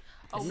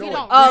 Oh, No. we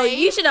don't Oh, rave.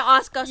 you should have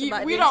asked us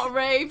about We this. don't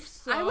rave.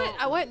 So.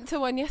 I went to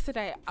one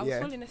yesterday. I was Yeah.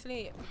 falling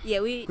asleep.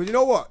 Yeah, we. Because you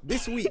know what?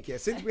 This week, yeah,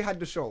 since we had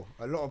the show,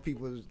 a lot of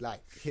people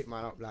like hit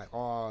man up like,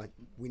 oh,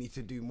 we need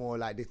to do more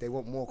like this. They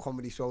want more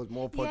comedy shows,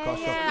 more podcast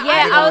shows.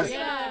 Yeah, I was.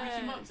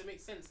 It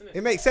makes sense, innit?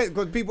 It makes sense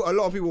because a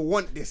lot of people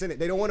want this, innit?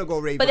 They don't want to go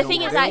raving. But the no thing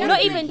more. is, They like, wanna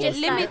not do even more just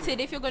stuff. like- Limited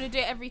if you're gonna do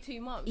it every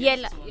 2 months. Yeah,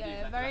 like,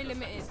 Yeah, very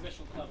limited.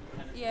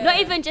 Yeah. not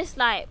even just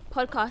like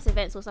podcast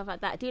events or stuff like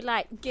that. Do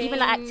like even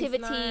like Games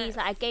activities, nights.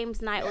 like a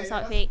games night or Yeah,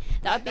 something.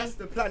 That would That's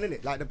be. the plan,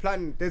 innit? Like the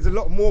plan, there's a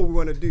lot more we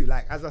want to do.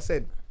 Like as I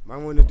said, I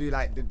want to do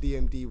like the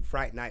DMD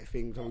Fright Night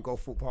thing, so we go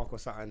foot park or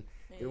something.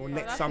 Next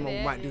that's summer we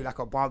lit. might do like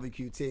a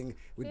barbecue thing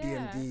with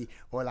Yeah. DMD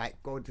or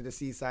like go to the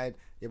seaside.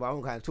 Yeah, but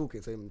I'm kind of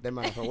talking, so then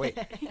man have to wait.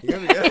 You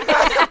get me?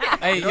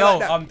 Hey, You know, yo, like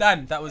that. I'm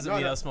Dan. That wasn't No,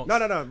 me no, that smoked.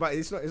 no, but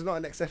it's not a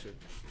next session.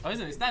 Oh,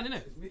 isn't it? It's Dan, isn't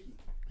it?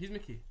 He's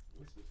Mickey.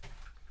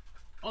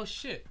 Oh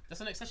shit, that's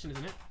the next session,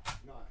 isn't it?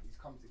 No, he's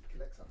come to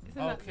collect something.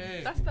 Isn't that-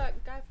 Okay. That's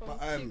that guy from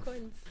But, 2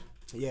 Coins.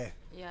 Yeah.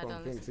 Yeah, I From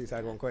don't thing, listen.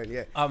 Seaside One Coin,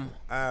 yeah.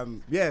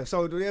 Um, Yeah,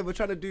 so yeah, we're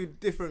trying to do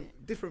different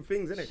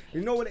things, innit?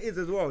 You know what it is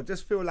as well?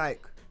 Just feel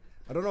like,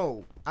 I don't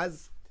know,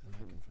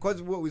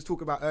 because what we was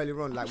talking about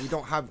earlier on, like we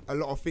don't have a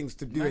lot of things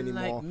to do man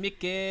anymore. like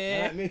Mickey.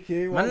 Alright,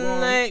 Mickey,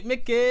 Man like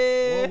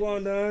Mickey. What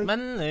on, Dan?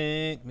 Man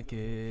like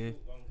Mickey.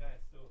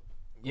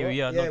 Yeah, What?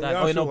 yeah, we no, Dan.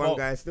 are Oh, short no, one but,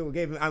 guy still. We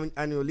gave him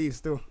annual leave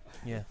still.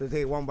 yeah. To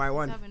take one by He's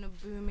one. having a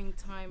booming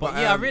time. But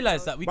But, yeah, I um,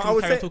 realised that we but I can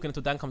would carry on say- talking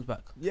until Dan comes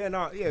back. Yeah,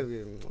 no, yeah.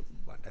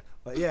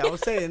 But yeah, I was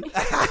saying.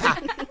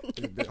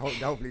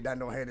 Hopefully, Dan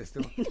don't hear this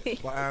still.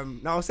 But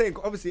no, I was saying.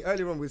 Obviously,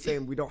 earlier on we were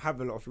saying we don't have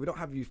a lot of. We don't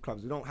have youth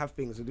clubs. We don't have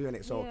things to do in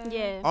it. So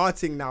Yeah. our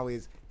thing now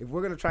is if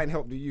we're gonna try and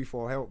help the youth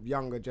or help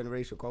younger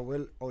generation, cause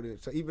we're older.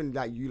 So even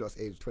like you lot's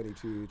age,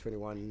 22,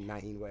 21,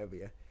 19, whatever.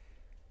 Yeah.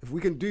 If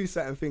we can do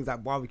certain things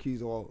like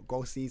barbecues or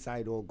go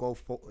seaside or go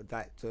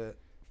like to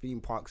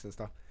theme parks and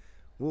stuff,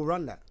 we'll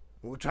run that.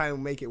 We'll try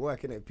and make it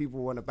work. Innit? If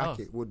people want to back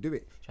Oh. it, we'll do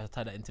it. Try to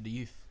tie that into the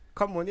youth.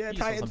 Come on, yeah, You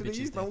tie saw it some into the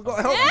bitches youth, there, man. We fam. got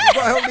to help. We got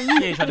to help the He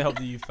youth. ain't trying to help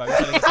the youth, fam. He's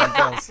trying to get some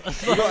girls.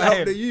 We got to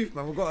help the youth,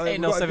 man. We got to.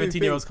 Ain't no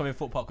 17-year-olds coming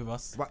foot park with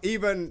us. But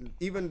even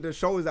the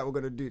shows that we're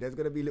gonna do, there's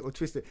gonna be little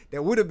twisted.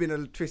 There would have been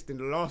a twist in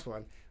the last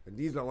one, but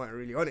these lot weren't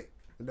really on it.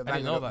 The I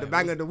didn't know about the it.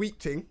 bang of the week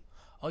thing.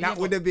 Oh, yeah, That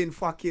would have been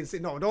fucking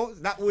sick. No,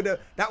 don't. That would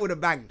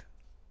have banged.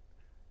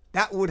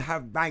 That would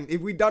have banged.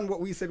 If we done what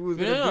we said we was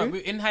gonna do,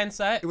 In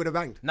hindsight, it would have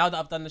banged. now that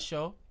I've done the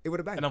show It would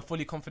have banged. and I'm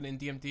fully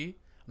confident in DMD,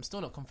 I'm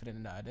still not confident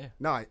in that idea.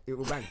 No, it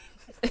will bang.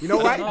 You know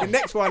what? The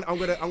next one, I'm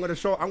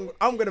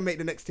gonna make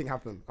the next thing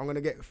happen. I'm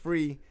gonna get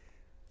free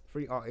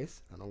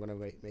artists, and I'm gonna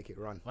make it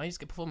run. Why don't you just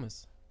get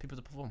performers? People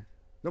to perform.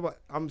 No, but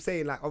I'm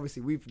saying like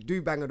obviously we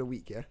do bang of the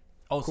week, yeah.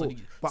 Oh, Cool. so,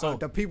 But so,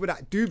 the people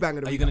that do bang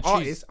of the Are you week, gonna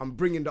artists, I'm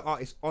bringing the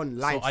artists on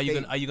so live. are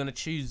you stage. gonna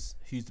choose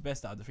who's the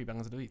best out of the 3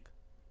 bangers of the week?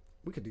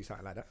 We could do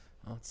something like that.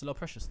 Oh, it's a lot of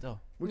pressure still.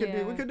 We could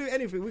do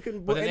anything. We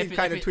can put then any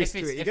kind of twist to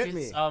it. You get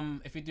me?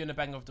 If you're doing a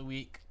bang of the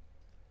week,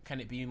 can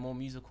it be more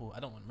musical?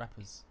 I don't want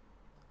rappers.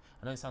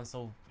 I know it sounds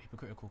so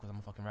hypocritical because I'm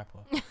a fucking rapper,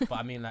 but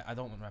I mean like I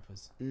don't want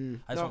rappers.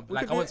 I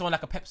just want someone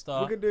like a Pep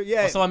Star. We could do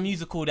Or someone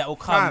musical that will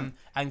come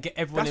and get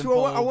everyone That's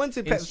involved. what I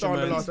wanted. Pep Star on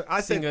the last one.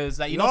 I said singers,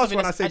 like, you know, last something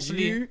one. I that's said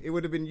actually, you. It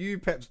would have been you,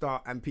 Pep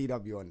Star, and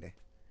PW on there.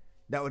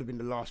 That would have been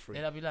the last three.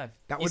 Yeah, that'd be live.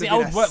 That You would see, have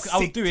I been would a work. I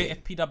would sick do it thing.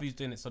 if PW's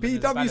doing it. So there's a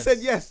PW balance. said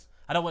yes.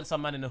 I don't want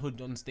some man in the hood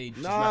on stage.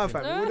 just Nah,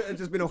 rapping. fam. It would have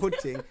just been a hood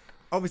thing.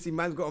 Obviously,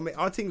 man's got to make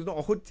our thing's not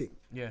a hood thing.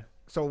 Yeah.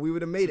 So we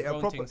would have made It's it a a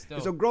grown proper. thing still.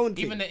 It's a grown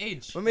thing. Even the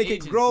age. We make The it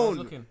ages, I was grown.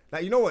 looking.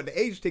 Like, you know what, the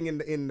age thing in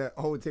the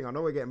whole thing. I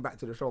know we're getting back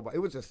to the show, but it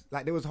was just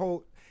like there was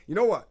whole. You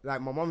know what? Like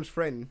my mom's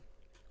friend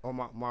or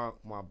my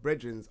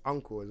brethren's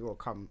uncle as well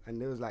come,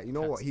 and it was like, you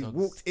know Cats, what? He's dogs,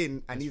 walked in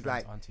and best he's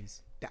friends, like,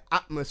 aunties. the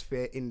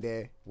atmosphere in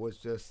there was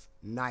just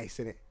nice,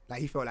 innit? Like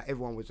he felt like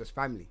everyone was just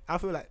family. I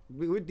feel like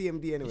with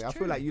DMD anyway. I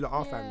feel like you lot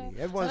are family.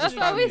 Everyone's That's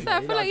just what we family. said.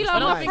 I feel like you just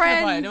lot I are don't my think about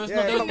it. friends. There was, Yeah,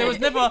 no, come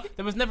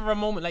there was never a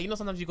moment like, you know,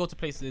 sometimes you go to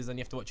places and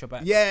you have to watch your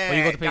back. Yeah, Or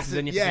you go to places that's it,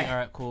 and you have to think, yeah. all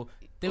right, cool.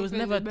 There was All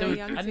never. felt There the was,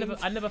 Young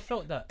I never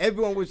felt that.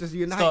 Everyone was just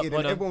united Stop, and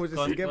hold on, everyone was go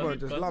just on, together go on,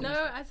 and just go on. loved.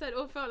 No, I said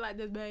all felt like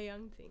the Mae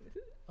Young things.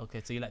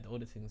 Okay, so you like the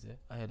older things, yeah?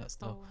 I hear that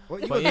still. Well,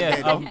 you But wasn't yeah,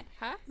 there, though.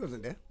 Huh? You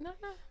wasn't there. No.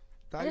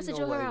 I Just didn't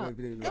to know draw what her you out. were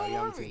doing like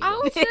young thing. I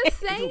was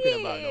just talking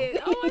about, saying.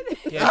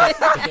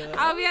 Yeah,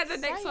 I'll be at the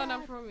next one,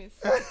 I promise.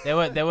 there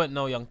weren't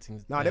no young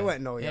things. No, there. there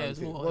weren't no Yeah, young it was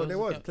things. all- Well, it there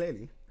was- was yeah.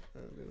 clearly.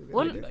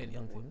 What- You look like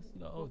young things.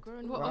 You look old.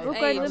 What Right. of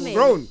Grown age? women.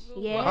 Grown.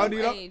 Yeah. How do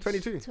you look? Age.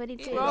 22.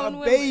 22. Grown Like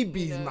women,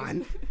 babies, you know.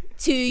 man.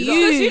 To You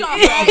you. lot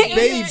are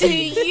babies. To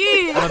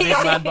you. I'm a big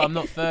man, but I'm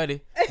not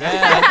 30.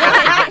 Yeah,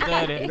 I'm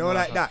not 30. You know,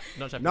 like that.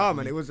 Not trying to No, be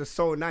man, rude. it was just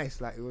so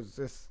nice. Like it was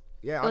just,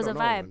 yeah. It was I a don't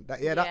know, vibe. man.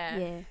 That, yeah, that.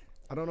 Yeah.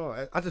 I don't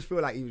know. I just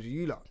feel like it was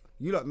you lot.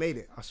 You lot made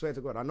it. I swear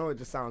to God. I know it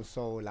just sounds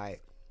so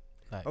like.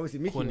 Like, Obviously,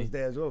 Mickey corny. was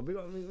there as well. Big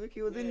up,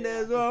 Mickey was in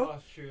there as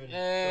well.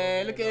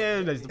 Hey, look at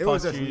him. There's the It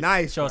was pass just through.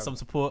 nice, Show us fam. some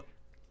support.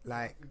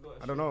 Like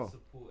I don't know.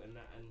 Support and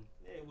that, and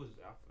yeah, it was.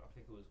 I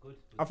think it was good.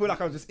 I feel like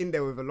I was just in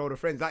there with a load of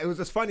friends. Like it was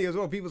just funny as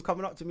well. People's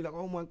coming up to me like,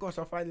 "Oh my gosh,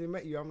 I finally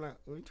met you." I'm like,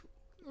 "What?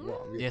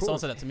 Yeah, someone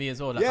said that to me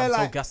as well. Like, Yeah, I'm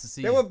like, so gassed to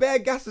see They you. were bare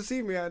gas to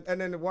see me, and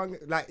then the one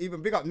like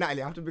even big up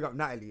Natalie. I have to big up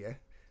Natalie. Yeah,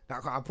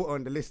 like I put her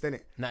on the list,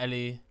 innit?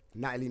 Natalie.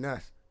 Natalie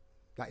Nurse.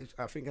 Like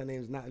I think her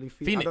name's Natalie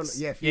Phoenix. I don't know.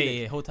 Yeah, Yeah, Phoenix.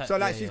 yeah, hold tight. So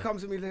like Yeah, she's yeah. come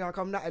to me like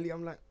I'm Natalie.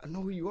 I'm like, I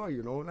know who you are,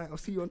 you know. Like I'll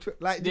see you on Twitter.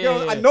 Like you Yeah,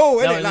 know, yeah, I yeah. know, No,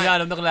 innit? Like, yeah,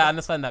 I'm not gonna lie, I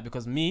understand that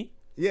because me,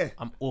 yeah,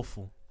 I'm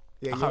awful.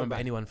 yeah. I can't you're remember bad.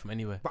 anyone from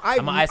anywhere. But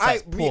And my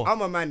eyesight's poor.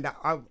 I'm a man that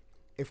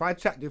if I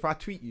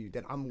tweet you,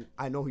 then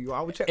I know who you are.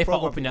 I will check. If I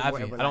profile open your pictures,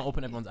 Avi, whatever, I don't like-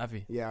 open everyone's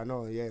Avi. Yeah, I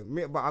know. Yeah,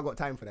 but I got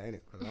time for that, innit?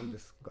 Because I'm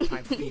just got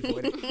time for people,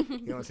 innit? You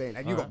know what I'm saying?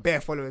 And you got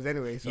bare followers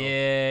anyway. So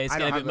Yeah, it's I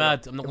getting don't a bit have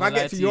mad. I'm not if gonna I lie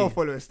get to to your you.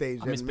 follower stage,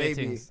 I then miss maybe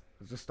things.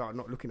 I'll just start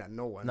not looking at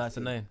no one. No, it's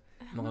annoying.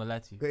 I'm not gonna lie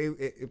to you.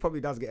 It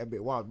probably does get a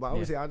bit wild, but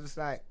obviously I just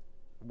like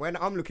when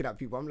I'm looking at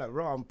people, I'm like,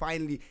 bro, I'm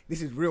finally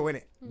this is real,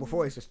 innit?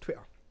 Before it's just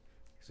Twitter,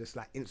 it's just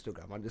like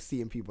Instagram. I'm just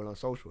seeing people on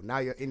social. Now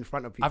you're in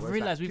front of people. I've it's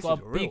realized like, we've this got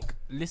a is real. big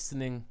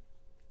listening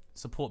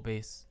support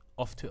base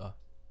off Twitter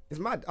It's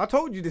mad. I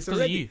told you this because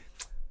of already. you.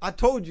 I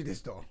told you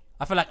this though.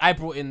 I feel like I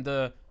brought in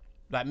the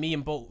like me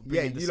and Bolt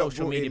Yeah, bringing the you lot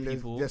social brought media in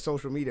people, the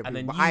social media, and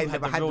then people, you but I had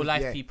never the real this-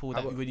 life yeah, people I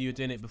that got- when you were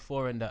doing it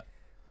before and that.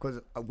 Because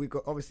we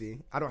got obviously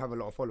I don't have a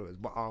lot of followers,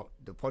 but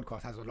the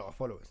podcast has a lot of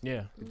followers.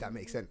 Yeah, If that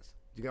makes sense.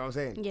 Do you get what I'm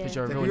saying? Yeah. because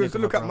you're a So real if you was to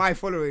nigga, look at bro. my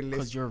following Because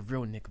list, you're a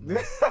real nigga, man. You're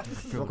a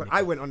real fuck, nigga.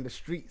 I went on the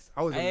streets.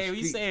 I was on Hey, the what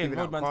you streets saying? giving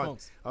out Roadman cards.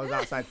 smokes. I was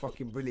outside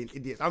fucking brilliant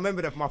idiots. I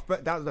remember that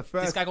that was the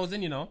first. This guy goes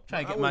in, you know,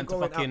 trying to I get was man to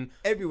going out fucking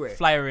everywhere.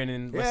 flyer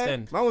in West Yeah,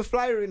 End. man was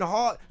flyering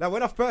hard. Like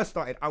when I first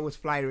started, I was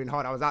flyering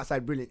hard. I was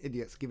outside Brilliant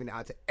Idiots, giving it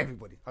out to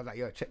everybody. I was like,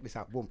 yo, check this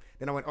out, boom.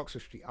 Then I went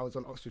Oxford Street. I was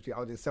on Oxford Street.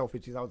 I was in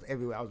Selfridges. I was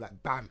everywhere. I was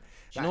like, bam.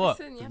 You know what?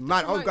 Listen, you have to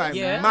Man, I was promote going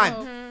Yeah.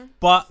 yourself. mad.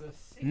 But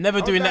never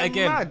I was doing that going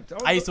again. mad. I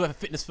was I used to work for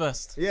Fitness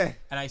First, Yeah.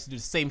 and I used to do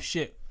the same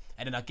shit.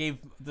 And then I gave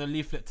the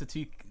leaflet to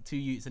two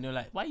youths, and they were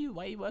like, "Why you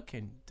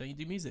working? Don't you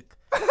do music?"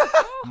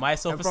 My And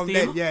from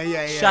self-esteem then,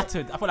 yeah.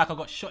 shattered. I felt like I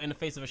got shot in the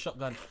face with a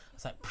shotgun. I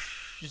was like,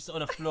 just on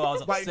the floor. I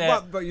was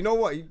upset. But you know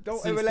what? You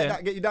don't Since ever let then-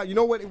 that get you down. You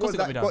know what it Of course was it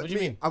got me that down. got What do you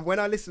me? mean? And when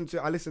I listened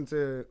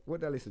to what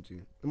did I listen to?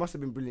 It must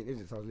have been Brilliant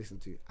Idiots I was listening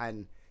to,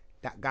 and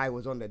that guy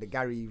was on there, the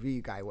Gary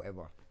V guy,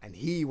 whatever, and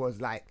he was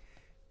like,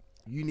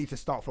 you need to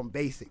start from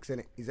basics,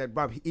 innit? He said,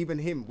 bruv, even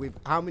him with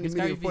how many Who's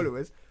million Gary V?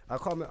 followers, I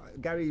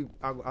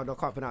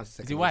can't pronounce the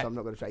second he name, white? so I'm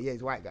not going to try. Yeah,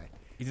 he's a white guy.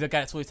 He's the guy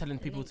that's always telling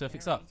people to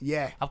fix up.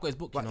 Yeah. I've got his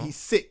book, But you know. he's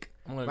sick.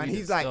 I'm gonna Man, read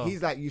he's it like,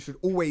 still. you should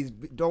always,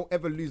 don't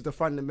ever lose the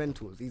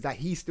fundamentals. He's like,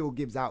 he still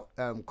gives out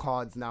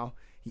cards now.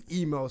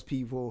 He emails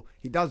people.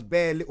 He does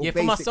bare little Yeah, for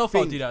basic myself,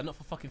 things. I'll do that. Not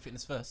for fucking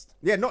Fitness First.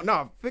 Yeah,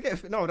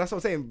 forget. No, that's what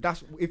I'm saying.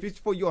 That's if it's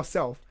for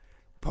yourself,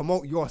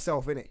 promote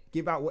yourself, innit?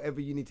 Give out whatever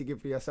you need to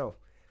give for yourself.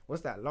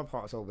 What's that? Love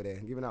hearts over there,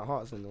 giving out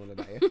hearts and all of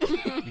that.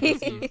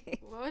 Yeah.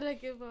 What would I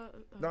give up?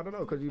 No, I don't know,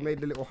 because you made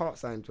the little heart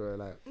sign to her.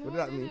 Like, No, what does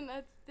I that mean? didn't.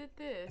 I did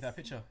this. Is that a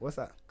picture? What's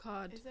that?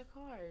 Card. It's a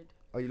card.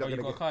 Oh, you Oh, not you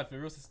gonna got a get card for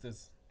Real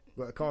Sisters.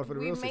 got a card for the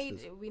we real made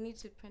sisters? it. We need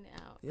to print it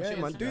out. Yeah, your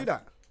man, Instagram? do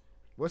that.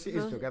 What's your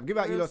Real- Instagram? Give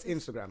out your Real lot's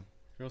Instagram.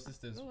 Real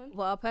Sisters. Go on.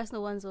 What, our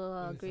personal ones or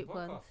our It's a group podcast.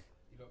 ones?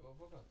 You lot got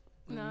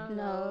a podcast? No.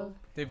 No.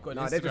 They've got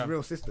No, an they're just Instagram.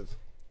 real sisters.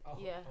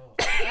 Yeah.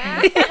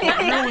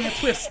 Real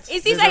twist.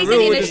 It seems There's like a he said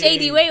it in real a in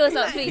shady it. way or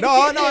something.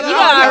 No, You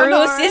are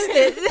real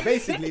sisters.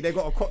 Basically, they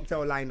got a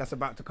cocktail line that's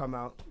about to come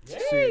out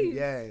soon.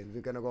 Yeah,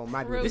 they're gonna go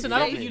mad with it. Listen, I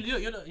don't think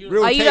you're not.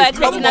 Real Are you taste, not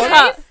expecting come a on.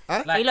 cut?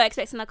 Huh? Are you not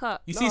expecting a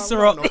cut? You No, see I'm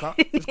Ciroc, not, no cut.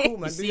 It's cool, man.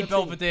 you Do see your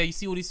Belvedere, you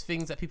see all these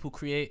things that people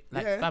create.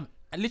 Like, Yeah. fam,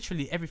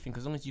 literally everything,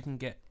 as long as you can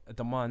get a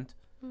demand.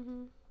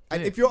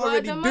 And Yeah. if you're Well, at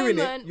already the doing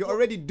moment- it, you're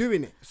already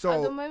doing it. At the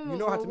So moment, you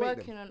know how we're to make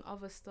working them. on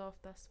other stuff.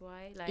 That's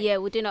why. Like, Yeah,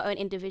 we're doing our own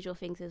individual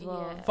things as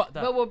well. yeah. Fuck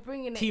that. But we're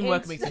bringing it.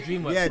 Teamwork into makes the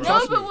dream work. Yeah, bro. No,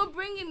 trust but me. we're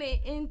bringing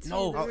it into.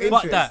 No, the Oh, fuck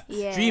interest. that.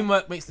 Yeah.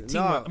 Dreamwork makes the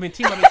teamwork. No. I mean,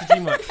 teamwork makes the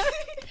dreamwork.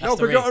 No,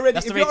 because you're already.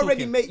 If you're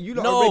already you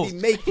lot No. already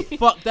make it.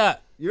 Fuck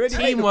that. You already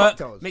make the Teamwork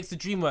cocktails. makes the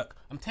dream work.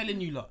 I'm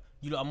telling you lot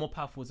are more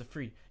powerful as a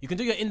free. You can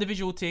do your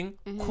individual thing,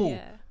 cool.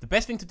 Yeah. The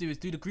best thing to do is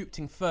do the group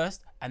thing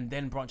first and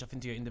then branch off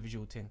into your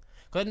individual thing.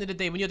 Because at the end of the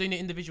day, when you're doing your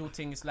individual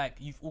thing, it's like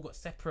you've all got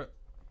separate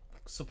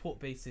support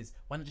bases.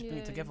 Why not just bring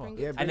it Yeah, together? bring it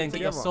Yeah, And bring then it get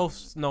together.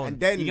 yourself known. And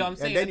then you get what I'm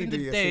saying? and At then the you end do of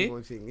the your day,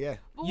 single thing. Yeah.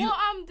 But You- what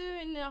I'm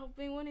doing, I've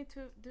been wanting to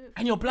do it for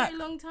And you're a black. very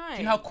long time. Do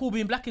you know how cool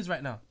being black is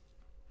right now?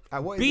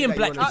 What is Being it that you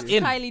black wanna is do?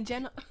 in. Kylie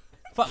Jenner.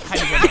 Fuck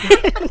Kylie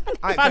Jenner.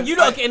 Aight, Fam, can- you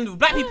lot are aight, getting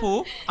black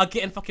people are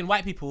getting fucking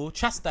white people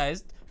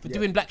chastised for Yeah.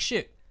 doing black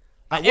shit.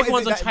 Like what is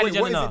everyone's it on that- Kylie wait,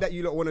 Jenner What is now. it that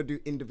you lot want to do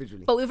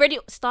individually? But we've already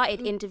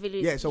started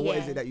individually. Yeah. So what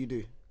is it that you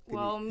do? Can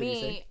Well, you say?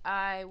 me,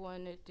 I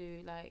want to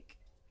do like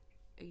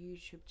a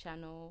YouTube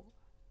channel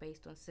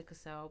based on sickle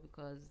cell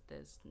because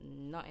there's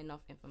not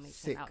enough information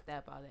Sick. out there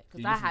about it. Did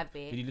Because you I listen- have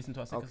Did it. you listen to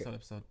our second Okay.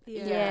 episode?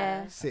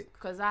 Yeah. Sick.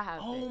 Because I have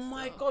it. Oh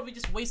my so- god, we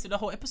just wasted a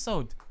whole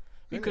episode.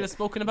 We Innit? could have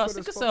spoken about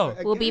Could've sickle spoken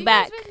cell. We'll be again.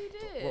 back. Yes, we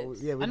did. Well,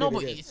 yeah, we I know, did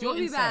but again. it's your We'll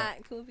be insight.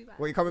 back. We'll be back.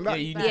 Well, you coming Yeah, back?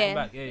 you need to Yeah. come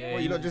back. Yeah.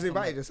 Well, you lot just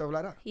invited yourself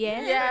like that.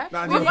 Yeah. Yeah.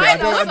 Nah, Well, I'm why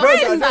joking. not? I don't-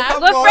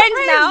 Friends, We're friends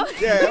now.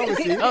 Yeah,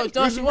 obviously. Oh, We've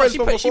no, been she friends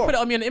from put before. it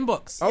on me on the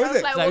inbox. Oh, is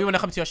it? like, She's like, we want to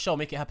come to your show,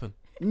 make it happen.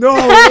 No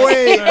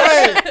way.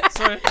 Hey.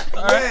 Sorry.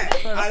 Yeah,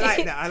 I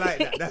like that. I like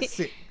that. That's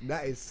sick.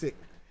 That is sick.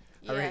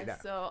 I rate Yeah,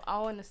 that. so I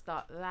want to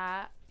start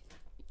that.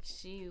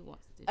 She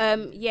wants to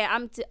do Yeah,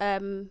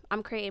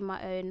 I'm creating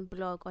my own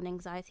blog on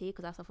anxiety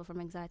because I suffer from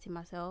anxiety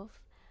myself.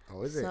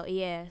 Oh, is it? So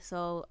yeah,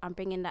 so I'm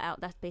bringing that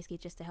out. That's basically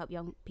just to help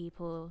young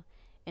people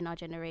in our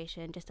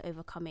generation just to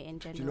overcome it in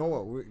general. Do you know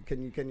what?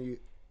 Can you?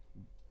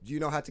 Do you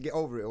know how to get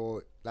over it,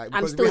 or like?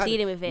 I'm because still we had-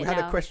 dealing with it We had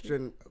now. a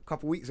question a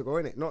couple weeks ago,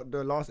 innit? Not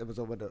the last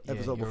episode, but the Yeah,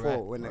 episode you're before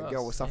right. when For that us,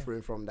 girl was yeah.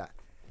 suffering from that,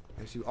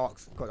 and she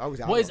asked, "God, I was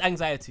What is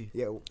anxiety?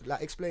 Yeah,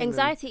 like explain.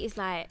 Anxiety is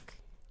like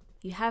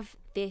you have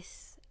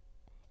this.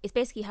 It's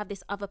basically you have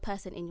this other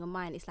person in your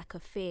mind. It's like a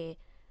fear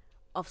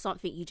of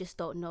something you just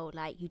don't know.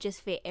 Like you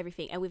just fear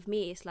everything. And with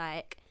me, it's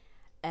like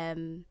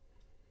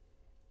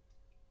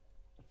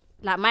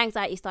my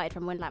anxiety started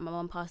from when like my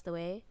mom passed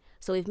away.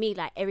 So with me,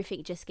 like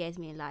everything just scares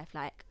me in life.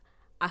 Like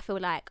I feel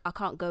like I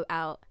can't go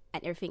out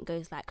and everything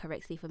goes like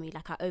correctly for me.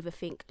 Like I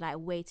overthink like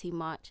way too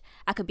much.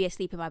 I could be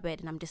asleep in my bed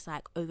and I'm just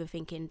like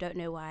overthinking. Don't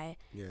know why.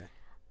 Yeah.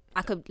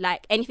 I could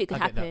like anything could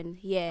I get that. happen.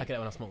 Yeah. I get it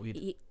when I smoke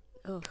weed.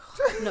 Oh,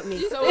 not me.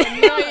 So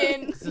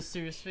annoying. It's a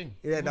serious thing.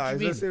 Yeah, What no, do you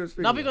it's a mean? serious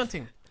thing, Now, man. big one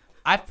thing.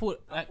 I've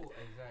put I like thought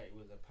anxiety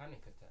was a panic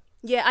attack.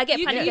 Yeah, I get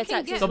You- panic you can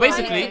attacks. get as so well.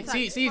 basically. panic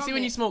attacks See from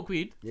when it. you smoke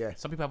weed. Yeah.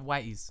 Some people have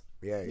whiteys.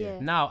 Yeah. Yeah.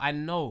 Now I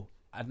know,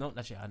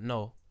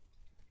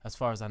 as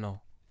far as I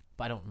know,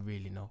 but I don't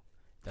really know.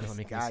 That doesn't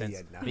make guy, any yeah,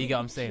 sense. nah. But you get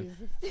what I'm saying.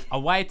 A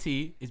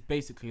whitey is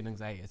basically an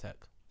anxiety attack.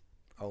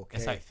 Okay.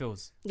 That's how it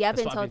feels. Yeah, I've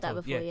That's been what told that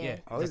before. Yeah.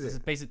 Oh, That's, is that's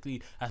it?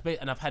 basically,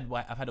 and I've had a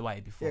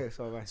whitey before. Yeah,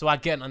 so right. So I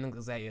get an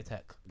anxiety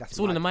attack. That's It's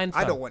all in the mind.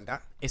 I fam. don't want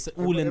that. It's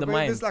all in the If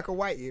mind. it's like a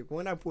whitey.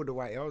 When I pulled the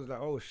whitey, I was like,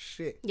 oh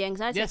shit, Yeah,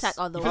 anxiety Yes, attack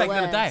are the you feel like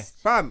worst. you're gonna die.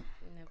 fam.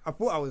 I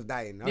thought I was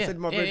dying. I Yeah, said to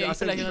my yeah, brother, yeah, I you said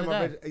feel like to you're my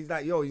gonna brother, he's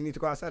like, yo, you need to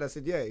go outside. I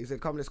said, yeah. He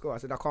said, come, let's go. I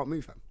said, I can't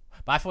move, fam.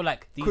 But I feel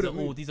like Couldn't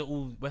move. these are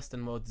all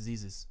Western world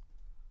diseases.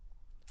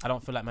 I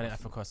don't feel like man in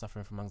Africa are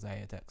suffering from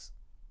anxiety attacks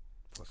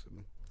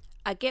Possibly.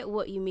 I get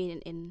what you mean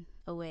in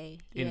a way.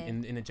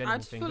 in Yeah. a general I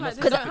just thing. feel but like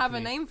not they don't have a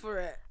specifically. name for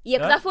it. Yeah,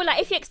 because Yeah? I feel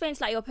like if you explain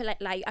to like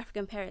your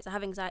African parents that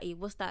have anxiety,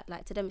 what's that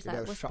like to them? It's Yeah, like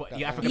they'll what's shut But that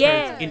your down. African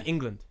Yeah. parents in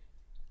England.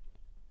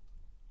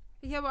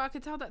 Yeah, but I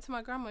could tell that to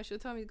my grandma. She'll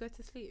tell me to go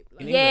to sleep.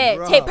 Like, In Yeah,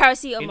 England. take Bruh.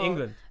 paracetamol. In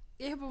England.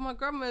 yeah, but my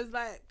grandma's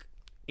like,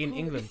 In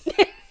England.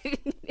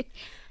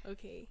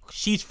 okay,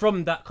 She's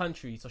from that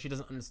country, so she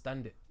doesn't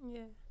understand it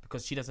yeah.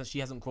 because she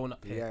hasn't grown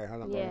up here. Yeah, I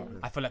don't Yeah. know.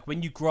 I feel like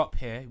when you grow up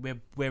here,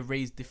 we're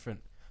raised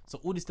different. So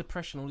all this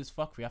depression, all this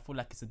fuckery, I feel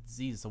like it's a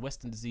disease, it's a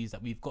Western disease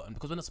that we've gotten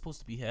because we're not supposed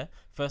to be here,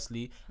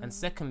 firstly. And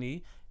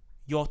secondly,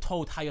 you're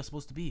told how you're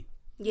supposed to be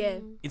Yeah.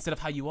 instead of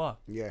how you are.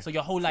 Yeah. So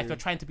your whole life, True. you're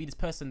trying to be this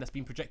person that's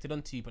been projected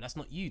onto you, but that's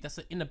not you. That's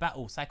an inner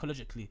battle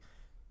psychologically.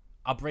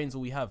 Our brain's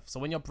all we have. So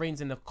when your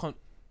brain's in a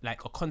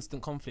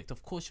constant conflict,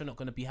 of course you're not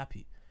going to be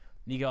happy.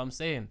 You get what I'm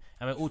saying?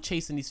 And we're all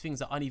chasing these things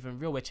that aren't even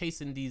real. We're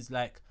chasing these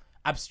like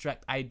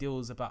abstract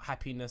ideals about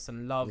happiness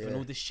and love and Yeah.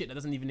 all this shit that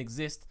doesn't even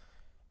exist.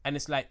 And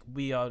it's like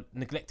we are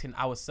neglecting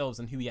ourselves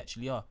and who we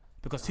actually are.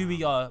 Because who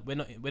we are, we're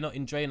not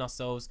enjoying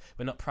ourselves.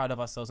 We're not proud of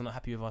ourselves. We're not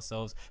happy with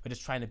ourselves. We're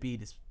just trying to be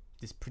this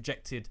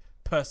projected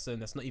person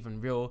that's not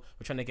even real.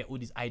 We're trying to get all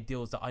these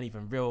ideals that aren't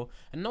even real.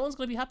 And no one's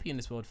going to be happy in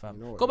this world, fam.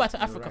 You know what, Go back to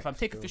you're Africa, right, fam.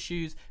 Take off still. your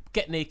shoes,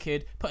 get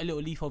naked, put a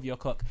little leaf over your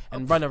cock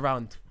and run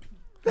around.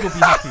 You'll be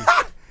happy.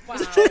 Wow.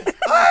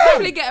 I'll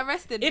probably get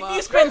arrested. If but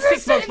you spend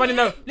 6 months running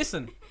around,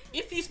 listen,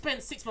 if you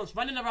spend 6 months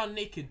running around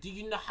naked, do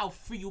you know how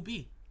free you'll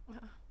be?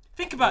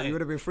 Think about You it.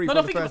 would have been free No, from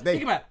no, the think first about, day.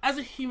 think about it. As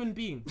a human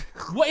being,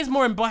 what is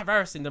more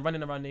embarrassing than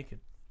running around naked?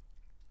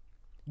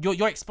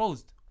 You're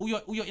exposed. All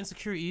your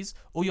insecurities,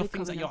 all your We're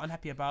things that coming you're off.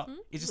 unhappy about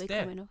is just We're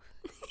there. coming off.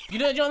 You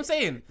know what I'm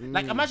saying?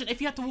 Like, imagine if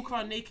you had to walk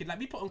around naked. Like,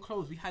 we put on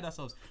clothes, we hide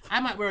ourselves. I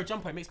might wear a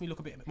jumper, it makes me look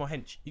a bit more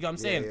hench. You get what I'm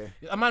saying?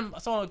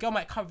 A girl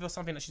might cover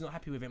something that she's not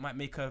happy with. It might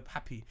make her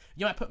happy.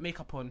 You might put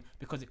makeup on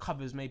because it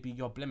covers maybe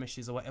your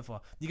blemishes or whatever.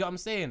 You get what I'm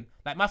saying?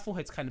 Like, my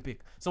forehead's kind of big,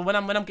 so when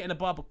I'm getting a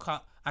barber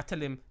cut, I tell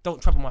him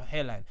don't trouble my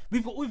hairline.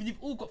 We've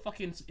all got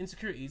fucking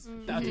insecurities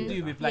that have to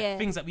do with like Yeah.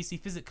 things that we see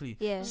physically.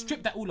 Yeah.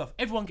 Strip that all off.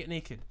 Everyone get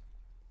naked.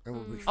 And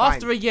we'll be fine.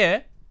 After a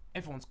year,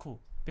 everyone's cool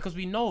because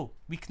we know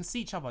we can see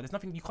each other. There's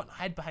nothing, you can't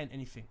hide behind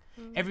anything.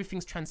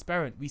 Everything's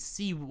transparent. We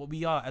see what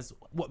we are as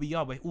what we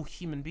are. We're all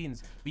human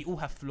beings. We all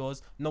have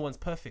flaws. No one's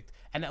perfect,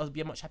 and that would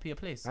be a much happier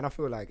place. And I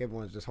feel like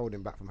everyone's just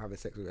holding back from having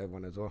sex with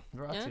everyone as well.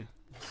 We're up Yeah. to.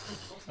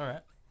 All right.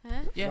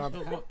 Huh? Yeah,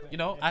 you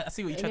know, I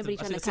see what you tried to. Anybody I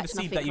trying see to the catch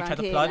seed that you tried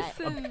nothing to round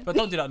plant, here, but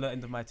don't do that on the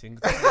end of my thing.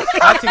 My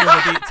thing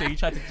was a deep thing. You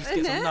tried to just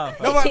get some love.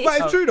 No, but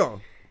it's true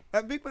though.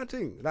 That big man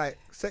thing, like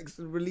sex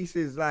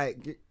releases like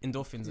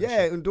Endorphins. And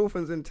yeah, shit.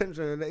 endorphins and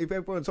tension. And if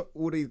everyone's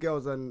all these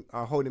girls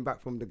are holding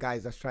back from the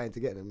guys that's trying to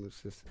get them,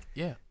 it's just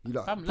Yeah. you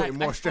lot Fam, putting like,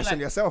 more I feel stress like on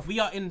yourself.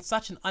 We are in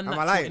such an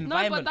unnatural lying? No,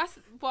 but environment.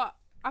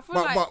 I feel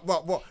like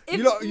But if-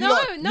 you lot, no,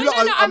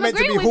 are I'm meant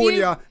to be agreeing with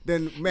you. hornier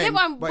than men.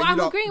 yeah, but you I'm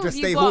lot agreeing just with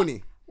you. stay but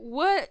horny.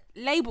 We're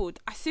labelled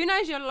as soon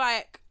as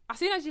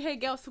you hear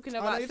girls talking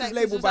about You're sex. just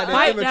labelled by the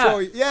Fight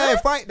immature. that. Yeah,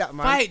 fight that,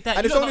 man. Fight that.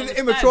 And You it's lot only don't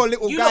the immature understand.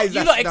 little You guys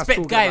lot that's expect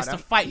talking guys about to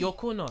that. fight your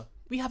corner.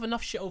 We have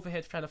enough shit over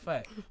here trying to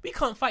fight. We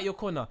can't fight your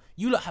corner.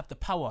 You lot have the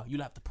power. You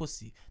lot have the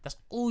pussy. That's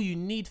all you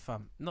need,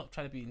 fam. Not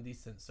trying to be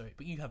indecent, sorry,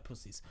 but you have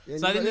pussies. Yeah,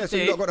 so at the end of so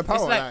the you day, lot got the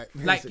power, it's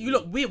like, like you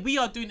look. We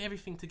are doing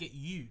everything to get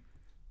you.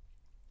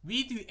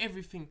 We do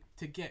everything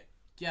to get.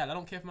 Yeah, I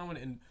don't care if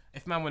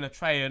man wanna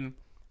try and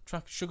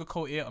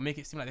sugarcoat it or make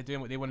it seem like they're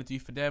doing what they want to do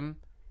for them.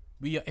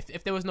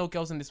 If there was no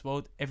girls in this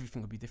world,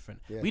 everything would be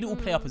different. Yeah. We'd all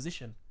play our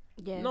position.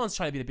 Yeah. No one's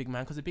trying to be the big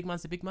man because the big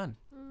man's the big man.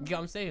 You get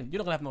what I'm saying? You're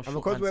not gonna have no And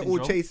short because man we're syndrome.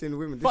 all chasing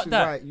women, this Fuck is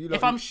that. why you lot.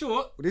 If I'm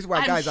short, This is why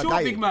I'm guys are short,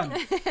 dying. big man.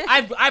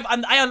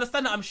 I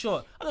understand that I'm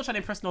short. I'm not trying to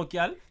impress no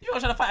girl. You're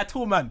not trying to fight a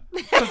tall man.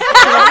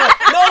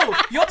 No,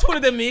 you're taller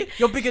than me.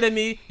 You're bigger than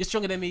me. You're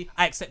stronger than me.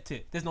 I accept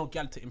it. There's no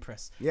girl to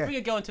impress. Yeah. Bring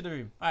a girl into the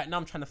room. All right, now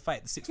I'm trying to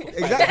fight the 6 foot.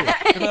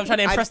 Exactly. Because I'm trying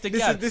to impress the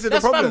this girl. is- this is the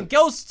That's problem. Fam.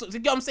 Girls, you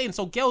get what I'm saying?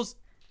 So girls,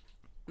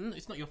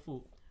 it's not your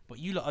fault. But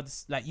you lot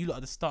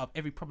are the start of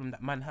every problem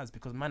that man has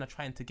because man are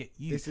trying to get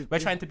you. We're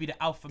trying to be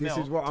the alpha This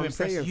male is what to I'm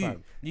impress saying, you.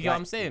 fam. You get what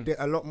I'm saying?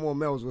 A lot more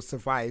males will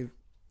survive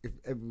if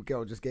every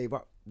girl just gave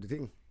up the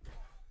thing.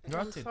 You're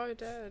I'm right to. so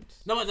dead.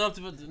 But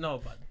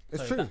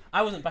It's sorry, true.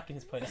 I wasn't backing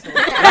his point. That's not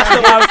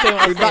what I was saying.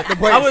 What I was back saying. the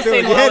point I was still.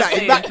 saying You what hear I was that? You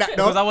saying back that, though?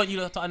 because I want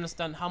you lot to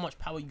understand how much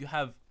power you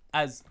have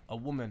as a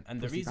woman, and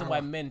the Pussy reason power.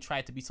 why men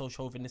try to be so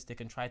chauvinistic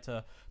and try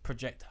to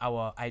project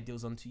our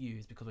ideals onto you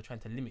is because we're trying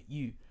to limit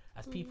you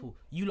as people.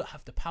 You lot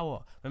have the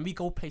power. When we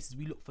go places,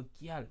 we look for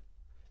gyal.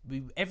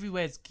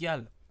 Everywhere's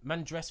gyal.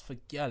 Man dress for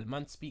gyal.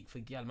 Man speak for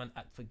gyal. Man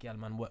act for gyal.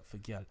 Man work for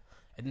gyal.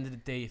 At the end of the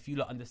day, if you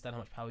lot understand how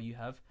much power you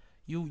have,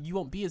 you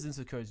won't be as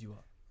insecure as you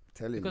are.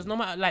 Telling Because you. no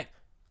matter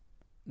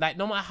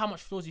no matter how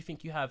much flaws you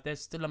think you have,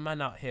 there's still a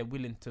man out here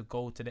willing to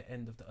go to the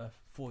end of the earth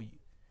for you.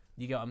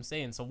 You get what I'm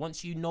saying? So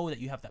once you know that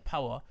you have that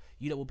power,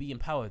 you that will be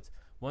empowered.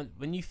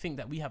 When you think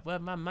that we have, well,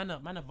 man are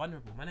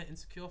vulnerable, man are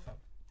insecure, fam.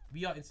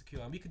 We are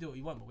insecure, and we can do what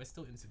we want, but we're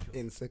still insecure.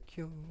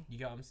 Insecure. You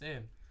get what I'm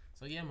saying?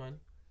 So yeah, man,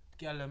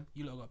 girl,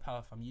 you lot got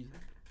power, fam. You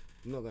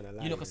I'm not gonna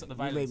lie. You lot can man. stop the You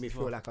violence made me as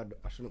feel well. like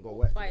I shouldn't go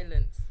work.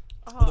 Violence.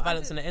 all the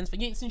violence in the ends. But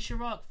you ain't seen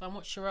Chirac, fam.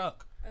 What's Chirac?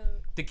 Oh.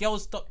 The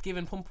girls stopped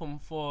giving pom pom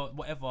for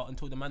whatever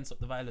until the man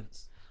stopped the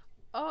violence.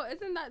 Oh,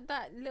 isn't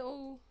that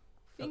little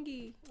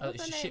thingy. It's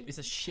What's a her shit. name? It's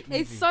a shit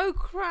movie. It's so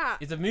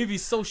crap. It's a movie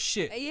so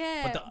shit.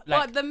 Yeah,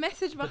 But the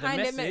message But the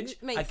behind it message,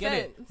 makes I get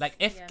sense. it. Like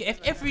if Yeah, if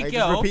but every Are you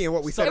girl just repeating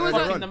what we said It was earlier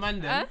fucking on? the man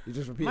Huh? then. You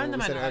just repeating Man, what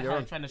we said earlier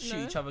on. trying to shoot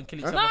No. each other and kill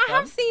each No, other. I fam.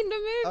 have seen the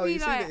movie. Oh, you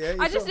seen like, it, yeah?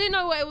 You I just saw- didn't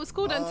know what it was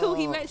called until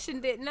he Oh.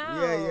 mentioned it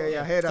now.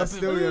 Yeah. I hear that So,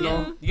 still, you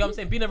know. You know what I'm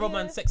saying? Being a road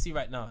man Yeah. sexy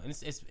right now, and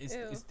it's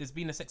Ew. there's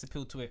been a sex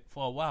appeal to it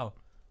for a while.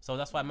 So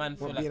that's why man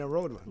feel What, like being a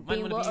road man? man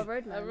Being wanna what, a be.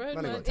 road A man? road Man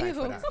ain't man. got time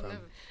for Ew. that,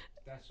 fam.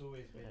 That's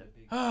always been a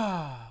big.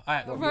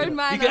 Alright, Road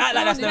man. you can act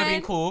like that's and never road been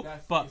man. cool,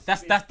 but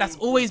that's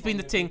always been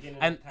the thing.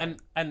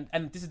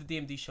 And this is the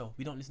DMD show.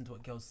 We don't listen to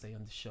what girls say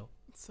on the show,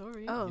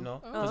 Sorry. Oh, you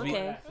know? Oh, 'Cause we-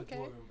 okay. Okay.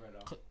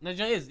 No, you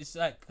know what it is. It's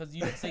like because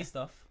you don't say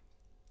stuff,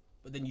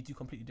 but then you do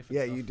completely different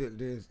Yeah, stuff. you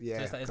do. Yeah.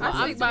 So it's like, it's I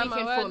like, stick by my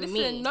speaking word. for Listen,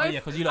 me. no, oh yeah,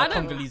 because you I like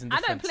don't- Congolese and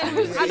I don't different.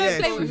 play with. I Yeah, don't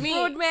play it's with true.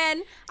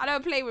 roadmen. I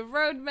don't play with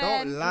roadmen.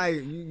 Don't lie.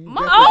 You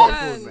My definitely own.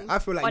 fraud, man. I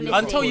feel like Honestly. you're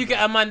Until you fraud,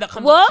 get a man that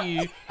comes What? up to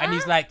you and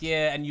he's like,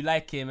 yeah, and you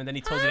like him, and then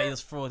he tells you that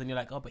he's fraud, and you're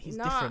like, oh, but he's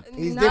different.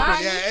 He's Nah, different,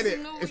 you yeah, just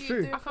innit? know It's you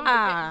true. do from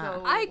Ah. the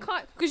get-go. I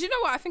can't, because you know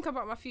what I think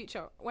about my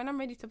future when I'm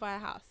ready to buy a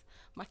house,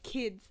 my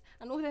kids,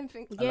 and all them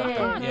things. Yeah. I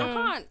can't. Yeah. I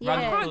can't. Yeah. I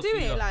Round of can't applause do for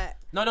you, it. though. Like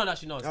No,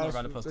 actually, no, it's not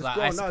around the post. It's Because I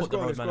grown, no, support it's the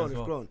grown, road it's man grown, as it's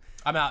well. grown.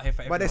 I'm out here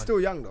for everyone. But they're still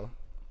young though.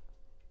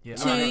 Yeah,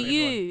 To I'm out here for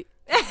you.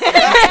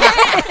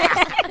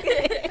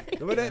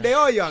 But they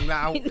are young.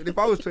 Like, if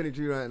I was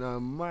 22 right now,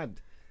 I'm mad.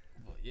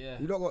 everyone. Yeah.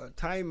 You don't got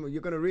time.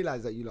 You're gonna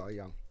realize that you lot are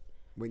young.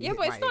 When you yeah, hit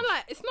but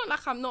my it's not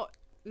like I'm not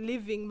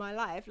living my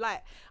life.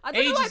 Like I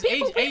don't Age know why is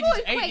people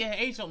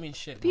age don't mean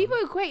shit. People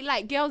man. equate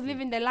like girls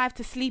living their life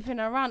to sleeping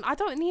around. I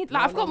don't need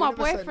like No, I've got no, my we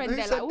never said- boyfriend who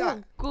there. said Like that?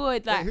 oh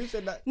good. Wait, Like who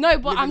said that? no,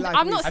 but Living life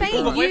I'm not means- Have you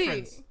saying got you.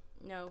 boyfriends?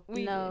 No.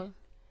 No.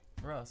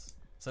 Ross.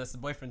 So that's the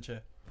boyfriend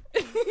chair.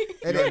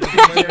 And then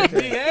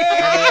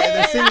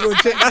the single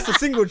chair. That's a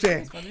single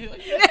chair.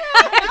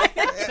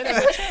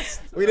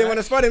 We didn't want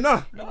to spot him,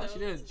 no. No, she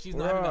did. She's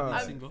not having that Bruh.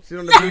 being single. She's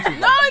on the Bluetooth.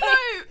 No,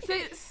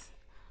 sis.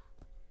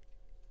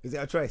 Is it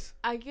a trace?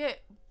 I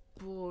get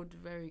bored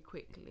very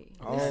quickly.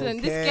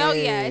 Listen, this girl,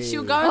 yeah,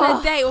 she'll go on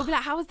a date. We'll be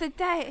like, "How was the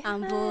date?"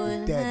 I'm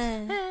bored.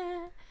 Dead.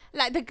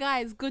 Like the guy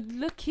is good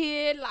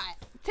looking, like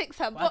ticks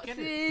her But I get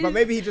it. boxes. But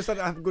maybe he just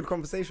doesn't have a good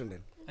conversation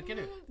then. I get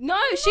it. No,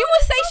 she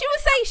will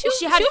say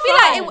She had she'll be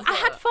fun. like, I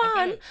had I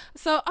fun. get it.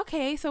 So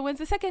okay, so when's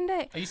the second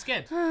date? Are you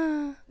scared?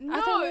 No,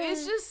 know.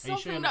 it's just Are you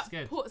sure you're something not that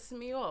scared? puts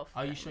me off.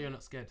 Are you sure you're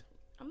not scared?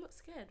 I'm not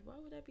scared. Why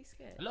would I be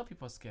scared? A lot of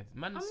people are scared.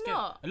 Man, are I'm scared.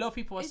 not. A lot of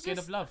people are It's scared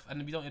just- of love,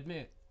 and we don't admit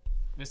it.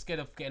 We're scared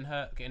of getting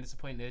hurt, getting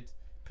disappointed,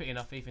 putting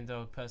our faith into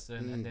a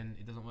person, and then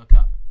it doesn't work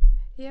out.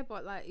 Yeah,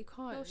 but like you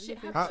can't No, shit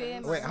live in How,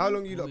 fear. wait, man. how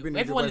long you lot been with your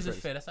Everyone isn't boyfriends?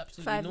 fair. That's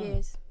absolutely 5 normal.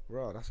 years.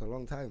 Bro, that's a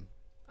long time.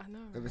 I know.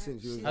 Ever right?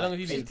 since you was How long have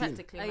you She's been? 18.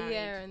 practically A married.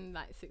 year and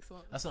like 6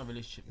 months. That's not a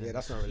relationship. Yeah, then.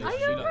 that's not a You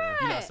relationship. lot- You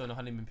lot right? are still on a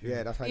honeymoon period.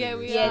 Yeah, that's how Yeah, you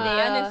we do are, it. Yeah,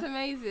 they and are. it's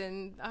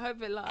amazing. I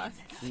hope it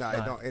lasts. Nah,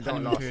 it don't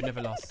Honeymoon last. period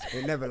never lasts.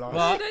 It never lasts.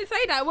 But- No, don't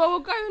say that. Well,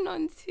 we're going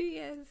on 2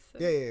 years. So.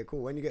 Yeah,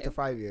 cool. When you get to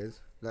 5 years,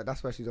 like,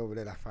 that's why she's over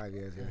there, like 5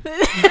 years,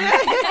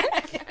 yeah.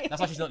 That's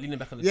why she's not leaning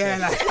back on the Yeah,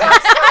 chair.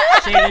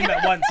 like, She ain't leaning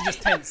back once. She's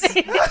just tense.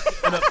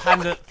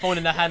 And the phone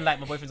in her hand, like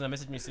my boyfriend's gonna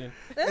message me soon.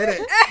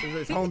 innit?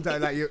 It's home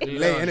time, like, you're late,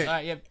 innit?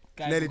 Alright, yeah,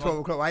 guys, Nearly we'll 12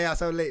 go. o'clock. Why you out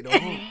so late,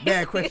 though?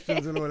 Bare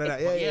questions and all of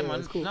that. Yeah, But yeah, man.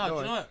 it's cool. No, Go do you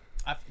on. know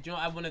what? Do you know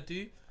what I want to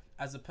do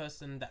as a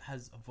person that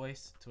has a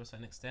voice to a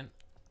certain extent,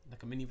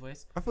 like a mini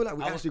voice? I feel like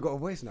we I actually got a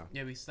voice now.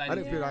 Yeah, we I slightly.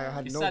 didn't feel like I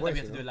had It's no sad that voice. we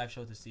have You to do a know? live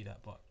show to see that,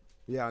 but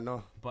Yeah, I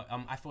know.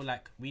 I feel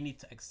like we need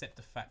to accept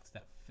the fact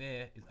that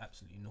fear is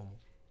absolutely normal.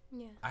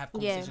 Yeah. I have Yeah.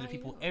 conversations with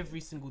people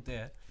every single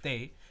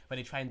day where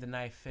they try and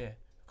deny fear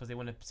because they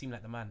want to seem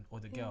like the man or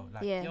the girl.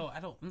 Like, Yeah. yo,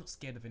 I'm not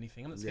scared of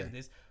anything. I'm not scared Yeah. of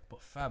this.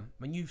 But fam,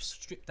 when you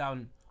strip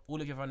down all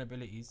of your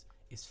vulnerabilities,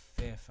 it's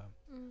fear, fam.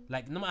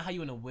 Like, no matter how you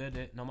want to word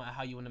it, no matter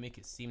how you want to make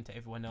it seem to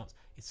everyone else,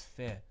 it's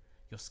fear.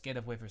 You're scared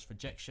of whether it's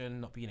rejection,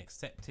 not being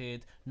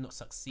accepted, not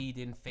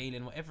succeeding,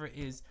 failing, whatever it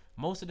is.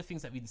 Most of the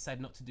things that we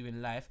decide not to do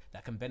in life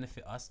that can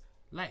benefit us,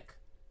 like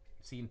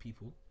seeing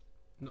people,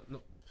 not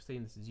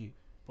saying this is you,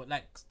 but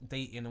like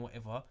dating or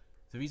whatever,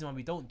 the reason why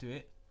we don't do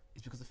it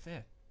is because of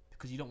fear.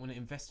 Because you don't want to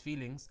invest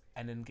feelings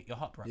and then get your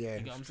heart broke. Yeah, you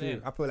get what I'm it's true.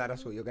 saying? I feel like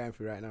that's what you're going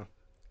through right now.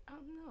 I'm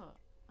not.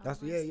 I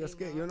That's won't yeah, you're say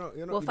scared. no. You're not.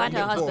 We'll you find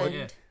don't her get bored.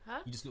 husband. Huh?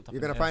 You just looked up. You're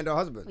in gonna the find air. a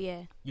husband.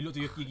 Yeah. You look.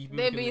 You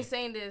They've been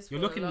saying this. You're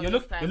for looking. the You're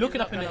longest time. you're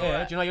looking It's up in not the gonna air.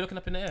 work. Do you know why you're looking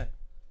up in the air?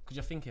 Because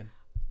you're thinking.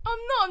 I'm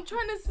not. I'm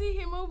trying to see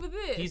him over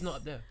there. He's not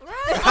up there.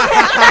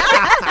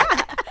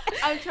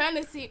 I'm trying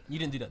to see. You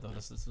didn't do that though.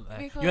 That's like,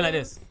 Because- you're like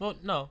this. Well,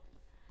 no.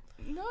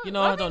 No. You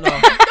know, I've I don't been know.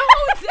 doing it the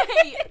whole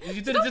day.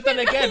 You did it just done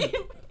it again.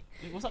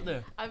 What's up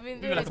there? I've been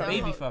You're doing like it a the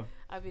baby, whole. fam.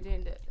 I've been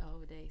doing it the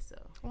whole day. So.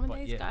 One But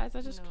days, yeah. guys,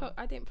 I just No.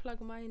 I didn't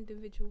plug my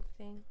individual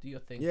thing. Do your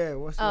thing. Yeah,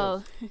 what's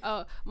Oh, yours?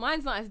 Oh,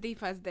 mine's not as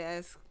deep as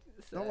theirs.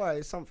 So, No, why?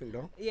 It's something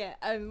though. yeah,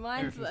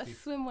 mine's a Everything's deep.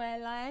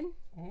 swimwear line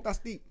That's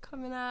deep.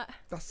 coming out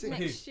That's sick.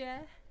 next year.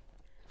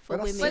 for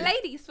But that's For women.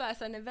 ladies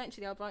first, and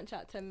eventually I'll branch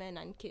out to men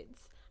and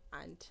kids,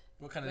 and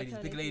What kind of ladies?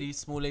 Big Maternity. ladies,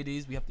 small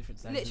ladies. We have different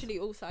sizes. literally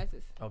all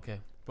sizes. Okay,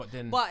 but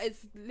then. But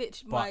it's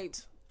literally my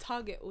But-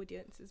 target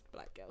audience is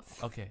black girls.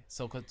 Okay,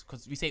 so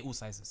because we say all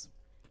sizes,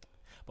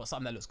 But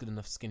something that looks good on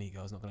a skinny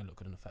girl is not gonna look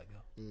good on a fat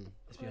girl. Let's be Well,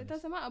 it honest.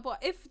 doesn't matter.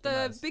 But if the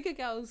matters. bigger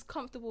girl's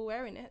comfortable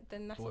wearing it,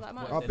 then that's all that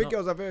matters. Well, Our they're big not-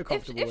 girls are very If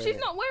comfortable. she's wearing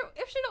it. not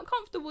if she's not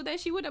comfortable, then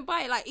she wouldn't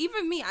buy it. Like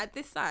even me at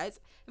this size,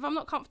 if I'm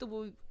not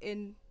comfortable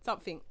in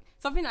something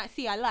like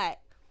I like,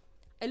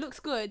 it looks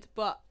good,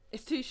 but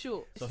it's too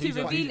short. It's too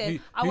revealing.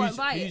 I won't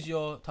buy Who's it.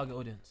 your target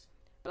audience?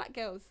 Black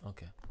girls.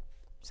 Okay.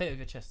 Say it with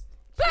your chest.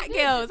 Black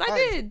girls. I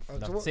Right. did. So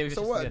No, what, say it with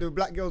so your what? chest Do again.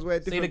 black girls wear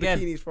Say it different again.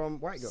 bikinis from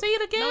white girls? Say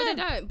it again. No, they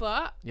don't.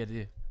 But Yeah, they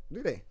do.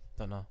 Do they?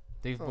 Don't know.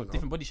 They've Oh, got no.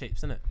 different body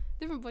shapes, innit?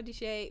 different body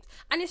shapes,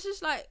 and it's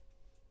just like,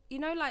 you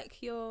know,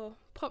 like your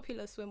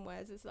popular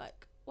swimwears is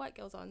like white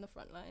girls are on the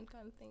front line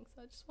kind of thing.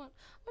 So I just want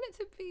it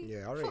to be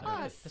Yeah, I for rate that.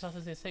 us. That's what I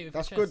was saying. Say it with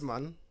That's your good, chest.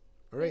 man.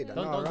 I rate that.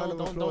 Don't No, round of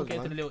don't applause, get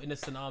into the man. little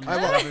innocent arms. Hey,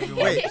 of what?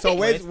 everyone. Wait, so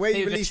where Say you it with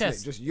your releasing it?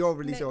 chest. Just you're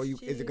releasing, or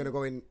Next is it gonna year.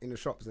 go in the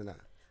shops and that?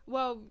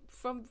 Well,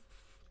 from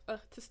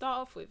to start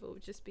off with, it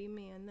would just be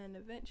me, and then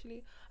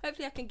eventually,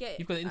 hopefully, I can get.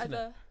 You've got the as internet.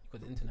 a- You've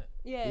got the internet.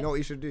 yeah. You know what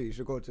you should do? You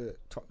should go to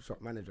Top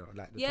Shop Manager,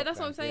 like the Yeah, top that's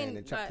what I'm guys, yeah, and saying.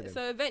 then chat to Like, them.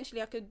 so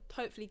eventually, I could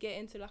hopefully get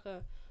into like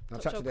a Now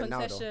Top chat to Shop them now,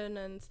 though. concession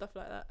and stuff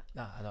like that.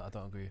 Nah, I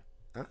don't agree.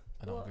 Huh?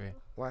 I don't What? agree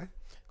Why?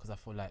 because I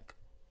feel like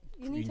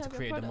You you need need to to have your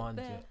create a product demand.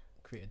 there. Yeah,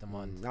 create a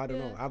demand. I don't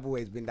know. Yeah. I've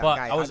always been that But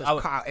guy. I was- just I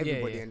was- cut out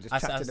everybody yeah, and just I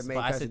chat said- to the main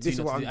but I person. said to This you is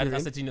not what to I'm do- I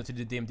doing. said to you not to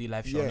do the DMD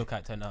live show. Yeah. Look how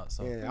it turned out.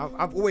 So Yeah,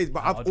 I've always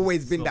I'll always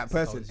just been that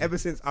slow- person slow- ever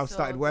since I've So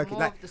started the working. more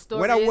Like of the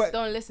story when I is, work,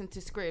 don't listen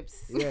to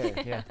scripts.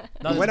 yeah. yeah.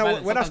 When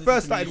I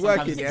first started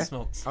working, yeah,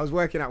 yeah, I was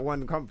working at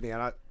one company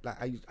and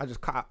I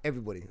just cut out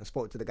everybody. I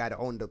spoke to the guy that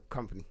owned the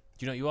company.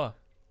 Do you know what you are?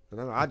 I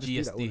don't know. I just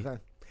do that all the GSD. time.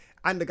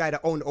 And the guy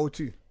that owned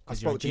O2. I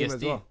Because you're a spoke to him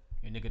as GSD. well.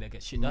 You're a nigga that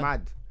gets shit done.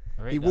 Mad.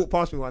 I rate He that. walked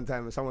past me one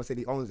time and someone said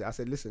he owns it. I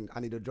said, listen, I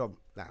need a job.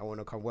 Like I want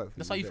to come work for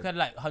That's you. why you've had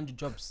like 100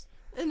 jobs.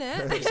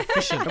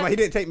 Innit? No, he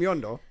didn't take me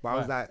on though. But I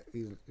was Right.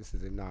 like, this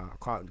is nah, I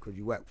can't because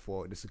you work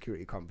for the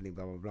security company,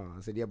 blah blah blah.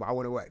 I said, yeah, but I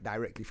want to work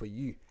directly for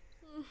you.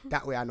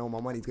 That way I know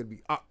my money's gonna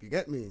be up. You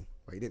get me?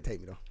 But he didn't take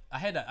me though. I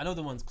heard that. I know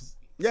the ones. Cause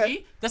Yeah.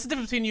 see, that's the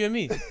difference between you and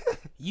me.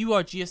 You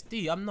are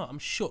GSD. I'm not. I'm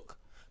shook.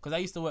 Because I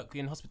used to work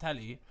in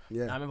hospitality.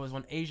 Yeah. And I remember there was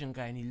one Asian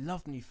guy and he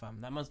loved me, fam.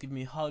 That man's giving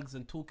me hugs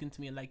and talking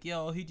to me and like,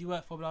 yo, who do you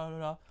work for? Blah, blah,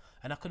 blah.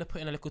 And I could have put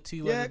in a little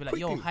 2 words Yeah, and be like,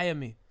 yo, quickly. hire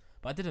me.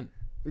 But I didn't.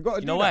 You got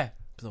to You know why?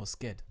 Because I was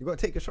scared. You got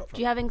to take your shot from.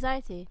 Do you have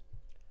anxiety?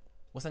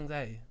 What's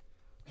anxiety?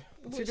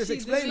 She just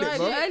explained it,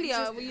 bro. Earlier,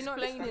 Just were you not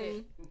explain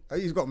listening? Oh,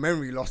 he's got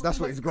memory loss. That's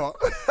what he's got.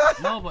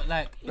 No, but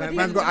like, Like,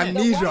 man's got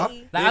amnesia. like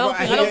He I don't got-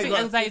 think, he I don't ain't think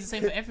got- anxiety is the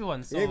same for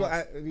everyone. So, he ain't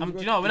got- do he's you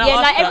got- know, when Yeah, I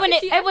like asked that, everyone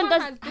See, everyone everyone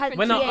does has has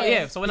when I,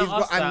 yeah, so when I He's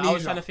got asked that, I was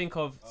amnesia. trying to think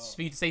of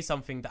for you to say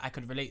something that I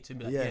could relate to and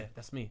be like, Yeah. yeah,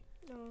 that's me.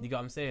 You get what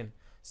I'm saying?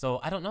 So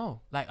I don't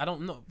know. Like I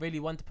don't not really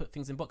want to put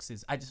things in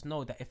boxes. I just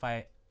know that if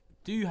I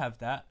do have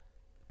that,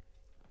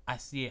 I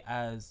see it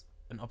as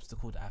an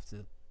obstacle that I have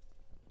to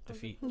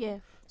defeat. Yeah.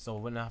 So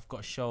when I've got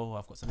a show or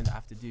I've got something that I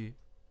have to do,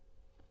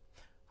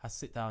 I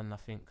sit down and I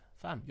think,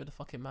 fam, you're the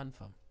fucking man,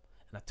 fam.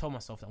 And I tell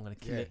myself that I'm gonna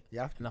kill it,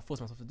 Yeah. and I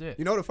force myself to do it.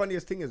 You know the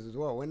funniest thing is as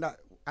well when that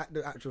at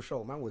the actual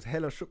show, man was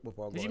hella shook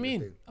before. I What got do you on the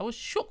mean? stage. I was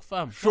shook,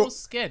 fam. I Shook. was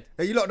scared.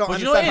 Now, you lot don't But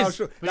you know understand what it how is?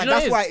 shook. But Like, you know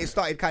that's what why it is? it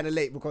started kind of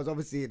late because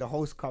obviously the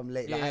hosts come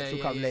late, like Yeah, Axel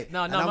yeah, come yeah. late.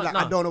 No, and no, I'm but like, no.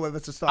 I don't know whether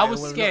to start. I or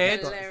was whether not scared.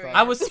 to start.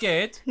 I was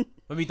scared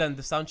when we done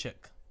the sound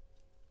check.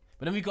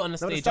 But then we got on the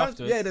No, stage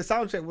afterwards. yeah, the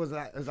sound check was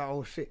like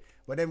oh shit.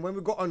 But then when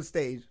we got on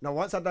stage, now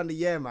once I'd done the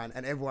year man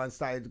and everyone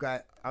started going,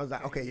 I was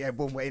like, okay, yeah,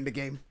 boom, we're in the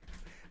game.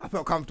 I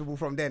felt comfortable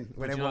from then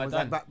when But you know everyone was what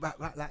I like,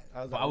 back, like.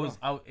 I was But like,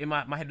 I was in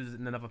my head was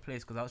in another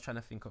place because I was trying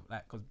to think of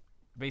like because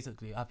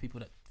basically I have people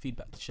that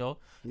feedback the show.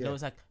 And Yeah. I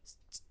was like,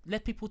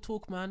 let people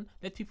talk, man.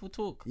 Let people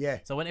talk. Yeah.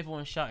 So when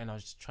everyone's shouting, I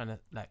was just trying to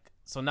like.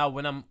 So now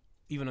when I'm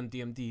even on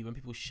DMD, when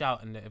people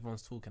shout and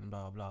everyone's talking,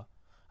 blah blah blah,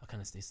 I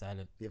kind of stay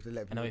silent. you have to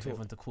let And I people wait for talk.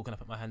 everyone to talk and I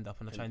put my hand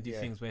up and I try and do Yeah.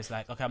 things where it's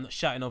like, okay, I'm not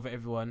shouting over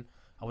everyone.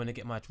 I want to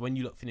get my when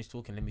you lot finish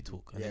talking, let me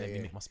talk and then Yeah, let me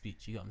yeah. make my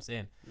speech. You get what I'm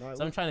saying? No, it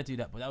So I'm was- trying to do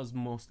that, but that was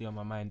mostly on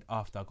my mind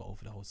after I got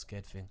over the whole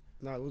scared thing.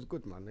 No, it was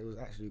good, man. It was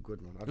actually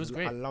good, man. It was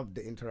great. I loved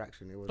the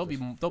interaction. It was. Don't be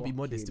just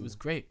modest. It fucking- was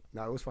great.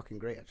 No, it was fucking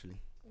great actually.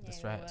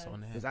 That's right. That's what I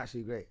want to It hear. was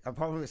actually great.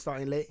 Apart from it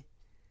starting late,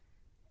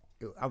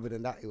 other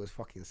than that, it was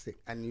fucking sick.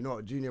 And you know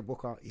what, Junior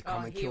Booker, he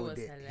come and he killed was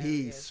it. hilarious.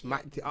 He He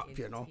smacked it up,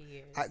 you know.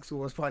 entertained. Axel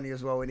was funny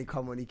as well when he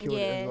come on, he killed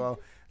it Yeah. as well.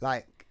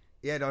 Like,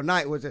 yeah, the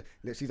night was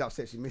look, she's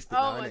upset she missed it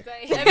Oh now, my innit?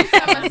 god! Every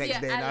time I see Next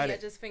an day, now, Ali, I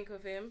innit? just think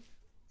of him.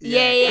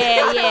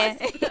 Yeah.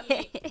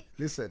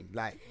 Listen,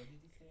 like,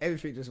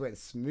 everything just went It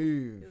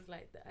smooth. was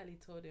like the Ali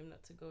told him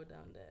not to go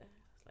down there.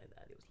 It's like the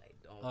Ali was like,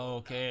 "Don't."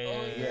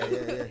 Okay. Yeah.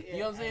 You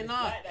know what I'm saying? It's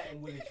Nah. like that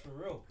in Woolwich for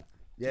real.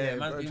 Yeah,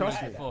 man's bro, been trust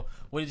watching me. before.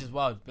 What is just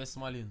wild? Best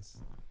Somalians.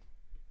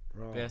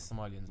 Bro. Best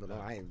Somalians. But bro.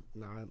 no, I ain't,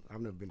 no, I've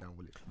never been down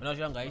Woolwich. When I was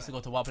younger, I used to go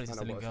to wild places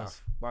I to know link about girls.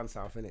 South. One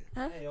South, innit?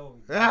 Hey, yo.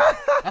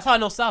 That's how I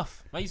know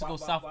South. I used to go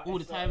But- South but all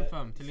the it's, time,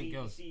 fam, to you link see-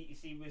 girls. You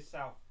see with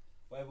South,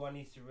 what everyone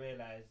needs to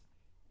realise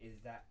is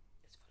that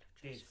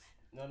this,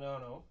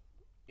 no.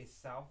 It's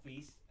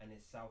southeast and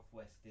it's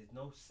southwest. There's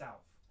no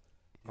south.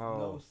 There's Oh.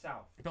 no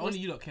south. But only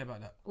you lot care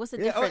about that. What's the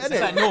Yeah, oh, difference? innit?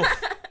 That's like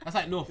north. That's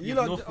like north. You You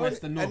lot-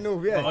 northwest and north. and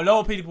north, yeah. But a lot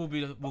of people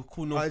will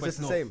call Oh, it's northwest just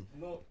the north. same.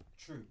 No,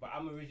 True, but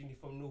I'm originally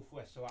from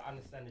Northwest, so I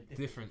understand the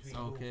difference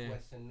between okay.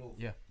 Northwest and North.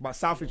 Yeah. But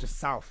south is just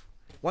south.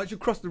 Once you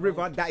cross the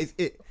river, that is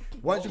it.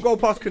 Once you go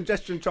past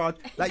congestion charge,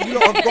 like you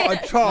lot have got a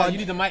No, charge. you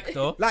need a mic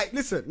though. Like,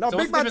 listen, no, So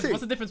big man thing. what's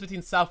the difference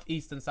between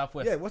southeast and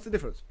southwest? Yeah, what's the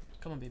difference?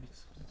 Come on, baby.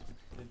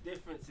 The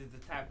difference is the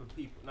type of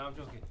people. No, I'm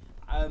joking.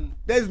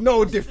 There's no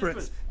What's the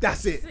difference. difference?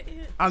 That's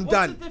it. I'm What's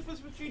done. the difference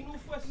between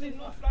Northwest and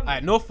North London?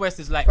 Alright, northwest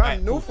is like Fam, alright,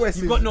 cool. Northwest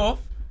You've is- got north.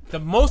 The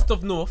most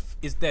of north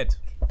is dead.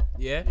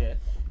 Yeah. Yeah.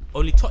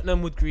 Only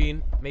Tottenham, Wood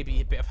Green,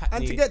 maybe a bit of Hackney.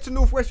 And to get to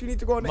Northwest, you need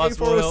to go on the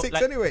Muswell, A406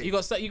 like, anyway. You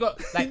got like You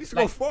need to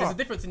go far. there's a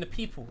difference in the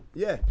people.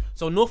 Yeah.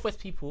 So northwest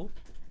people,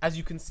 as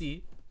you can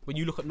see, when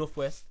you look at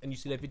northwest and you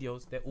see their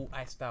videos, they're all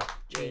iced out,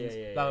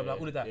 chains, blah blah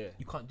blah, all of that. yeah.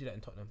 You can't do that in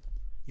Tottenham.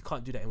 You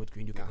can't do that in Wood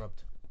Green. You get Nah.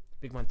 robbed.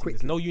 Big man, thing. Quick.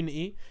 There's no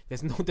unity.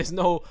 There's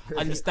no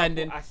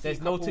understanding. I see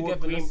There's no couple of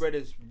Green togetherness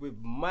brothers with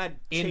mad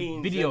in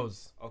chains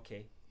videos.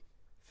 Okay,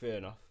 fair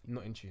enough.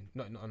 Not in tune.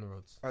 Not on the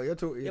roads. Oh, you're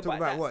talking Yeah, about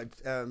but what?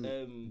 Jay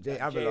That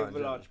Avalanche.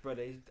 Avalanche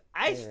brother, he's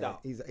iced Yeah, out.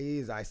 he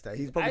is iced out.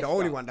 He's probably the Iced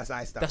only out. one that's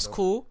iced out. That's though.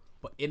 cool,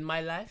 but in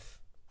my life,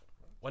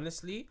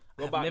 honestly,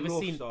 What I've about never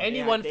North seen Star?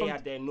 anyone they from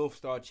had their North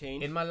Star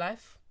change. in my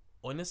life.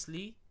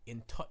 Honestly,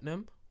 in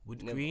Tottenham,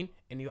 Wood Never. Green,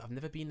 and I've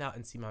never been out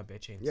and seen my bare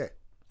chains. Yeah.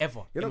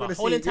 Ever. You're in not my gonna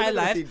whole see- entire you're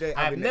not gonna see life, Jay I've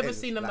having the never ends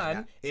seen a like man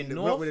that. in Not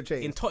North, with the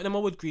chains. in Tottenham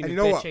or Wood Green And with you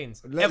know bare what?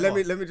 chains. Let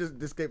Ever. me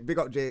just big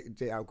up Jay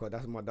Alcott.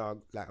 That's my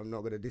dog. Like, I'm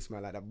not gonna diss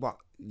man like that, but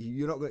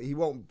you're not gonna. He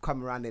won't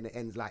come around in the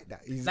ends like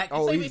that. He's Like,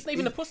 he's- it's not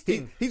even a puss he-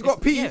 thing. He's got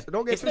It's- peas. yeah.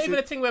 Don't get It's not even a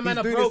twisted. thing where man He's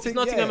are doing broke. his It's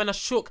not a thing yeah. where man are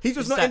shook. He's just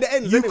It's not that in the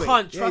ends. You anyway.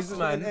 can't Yeah, he's trust just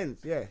not in man the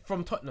ends. Yeah.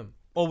 from Tottenham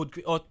or Wood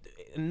Green or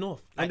in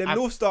North. And Like, the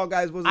North Star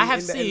guys wasn't I have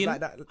in the seen, ends like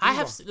that. I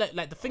have either.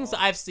 like the things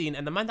that I've seen,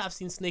 and the man that I've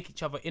seen snake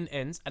each other in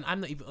ends, and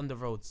I'm not even on the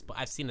roads, but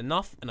I've seen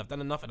enough, and I've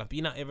done enough, and I've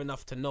been out here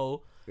enough to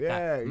know Yeah,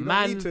 that you don't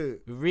man need to.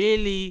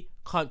 really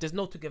can't. There's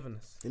no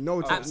togetherness.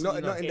 No,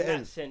 Absolutely not in in the that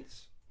ends.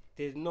 sense,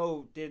 there's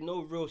no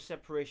real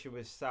separation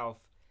with South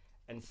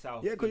and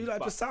South. Yeah, because you East, like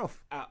but the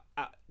South.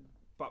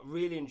 but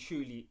really and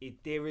truly,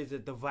 there is a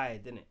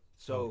divide, isn't it?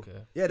 So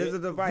Okay. Yeah, there's a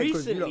divide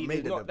because you recently lot made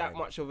there's the not that divide.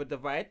 much of a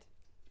divide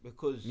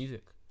because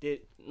Music. there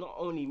not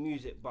only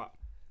music but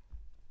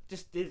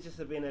there's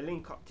just been a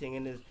link up thing,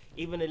 and there's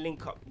even a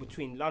link up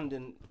between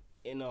London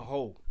in a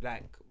whole.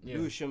 Like Yeah.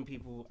 Lewisham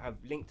people have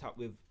linked up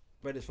with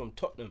brothers from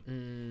Tottenham. Do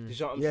you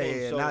know what I'm Yeah,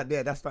 saying? yeah, So, now,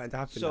 yeah, that's starting to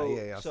happen. so, now.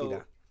 Yeah, I see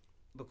that.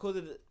 because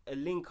of a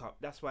link up,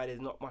 that's why there's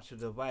not much of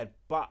a divide.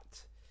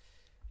 But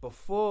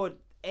before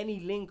any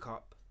link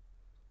up,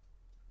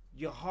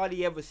 you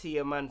hardly ever see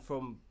a man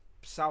from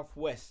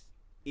Southwest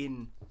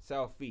in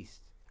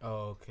Southeast.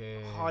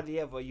 Okay. Hardly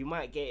ever. You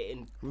might get it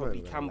in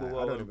probably I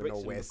Camberwell don't and even know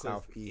Brixton where because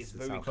Southeast it's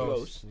and very South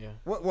close. Yeah.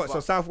 What? So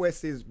But-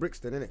 Southwest is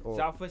Brixton, isn't it? Or,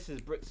 Southwest is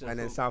Brixton, and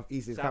then so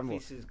Southeast is Camberwell,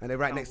 Southeast is and they're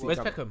right next to Where's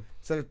each other. Peckham?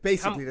 So it's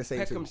basically the same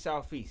Peckham thing.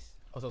 Southeast,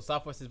 Oh, so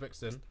Southwest is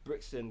Brixton.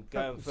 Brixton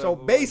going So further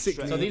on, basically-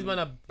 straight So on. these men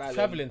are Balham.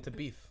 traveling to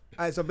beef.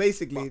 Alright, so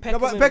basically, But no,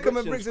 but Peckham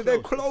and Brixton's Brixton, they're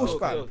It's close, still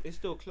fam. close. It's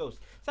still close.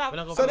 When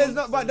I go So from- there's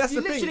not, but that's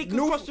You the literally thing. can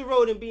North, cross the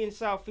road and be in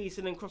Southeast,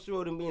 and then cross the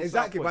road and be in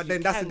exactly, Southwest. but then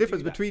You that's the can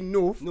difference do that. between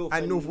North North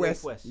and and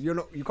Northwest. Northwest.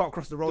 You can't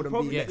cross the road The and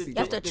problem be Yeah. is next to the- each You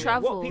have other. to the-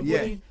 travel. What people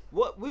Yeah. need-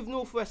 what with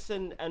Northwest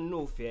and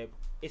North, yeah,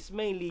 it's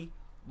mainly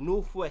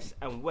Northwest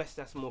and West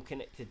that's more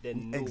connected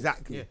than North.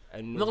 Exactly. Yeah.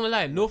 And I'm not gonna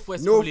lie,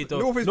 Northwest North- probably though.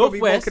 North is probably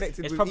more Northwest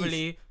connected is with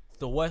probably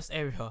the worst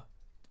area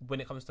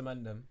when it comes to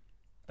Mandem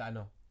that I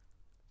know.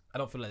 I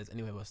don't feel like there's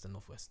anywhere worse than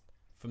Northwest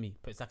for me.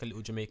 But it's like a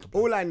little Jamaica. bro.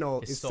 All I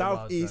know It's is so wild,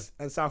 Southeast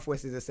and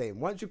Southwest is the same.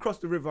 Once you cross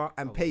the river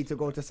and pay to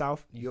go to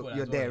South, You you're thought that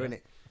you're as well, there, yeah?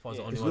 innit? If I was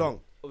the Yeah. only It's one.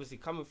 long. obviously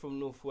coming from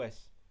Northwest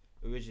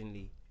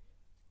originally,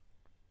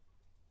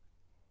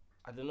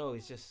 I don't know.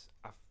 It's just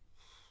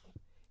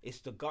it's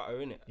the gutter,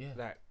 innit? Yeah.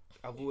 Like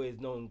I've always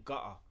known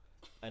gutter,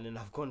 and then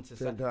I've gone to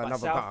So South. the But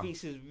another gutter.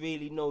 Southeast is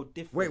really no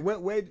different.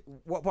 Wait,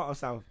 what part of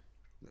South?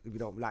 If you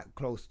don't like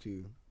close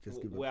to, just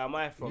give me. Where am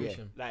I from?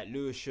 Lewisham. Like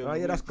Lewisham. Oh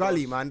yeah, that's New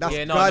gully, Cross. man. That's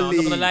Yeah, no, I'm gully.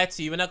 not gonna lie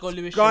to you. When I go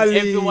Lewisham, Gully.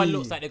 everyone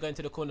looks like they're going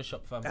to the corner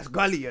shop, fam. That's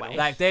gully, you know.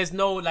 Like there's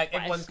no like But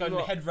everyone's it's going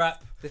not. head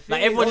wrap. The thing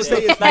Like is, everyone don't just say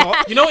looks it's like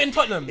not. you know in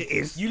Tottenham. It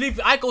is. You leave.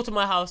 I go to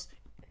my house.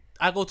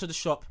 I go to the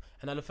shop.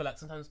 And I feel like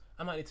sometimes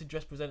I might need to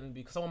dress presentable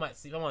because someone might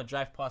see, someone might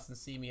drive past and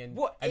see me and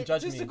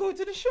judge just me. to go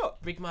to the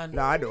shop? Big man.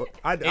 No, I don't.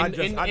 I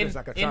just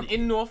like a tramp.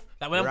 in North,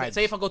 like when I'm Right.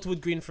 say if I go to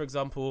Wood Green for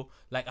example,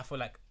 like I feel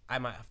like I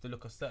might have to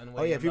look a certain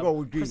way. Oh, yeah, if you I'm go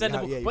Wood Green,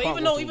 presentable. yeah, you but can't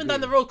even go though to even Wood down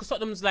the Green. road, because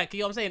Tottenham's like you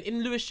know what I'm saying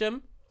in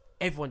Lewisham,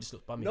 everyone just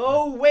looked bummy.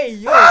 No way,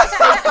 you're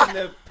taking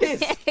the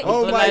piss.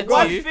 Oh Don't my lie to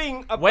God. you. One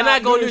thing about When I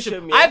go Lewisham,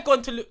 Lewisham, yeah, I've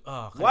gone to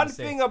one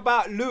thing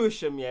about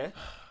Lewisham, yeah,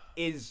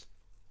 is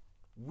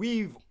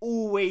we've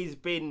always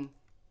been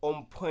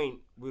on point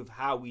with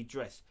how we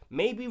dress.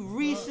 Maybe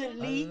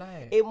recently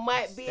it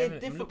might be a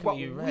different, but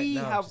we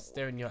have just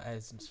staring in your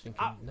eyes and just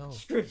thinking no.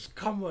 strips.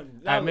 Come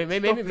on,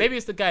 Maybe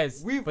it's the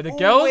guys, We've but the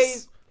always-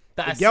 girls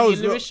that I Girls see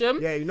in look-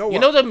 Lewisham, yeah, you know what? you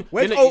know them.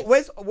 Where's you know,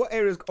 what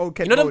areas old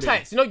Kent you know them Road in?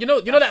 tights. You know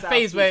That's that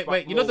phase Southeast, where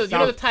but you know more the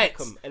South tights.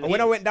 Peckham. And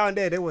when I went down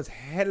there was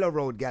hella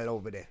road gal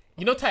over there.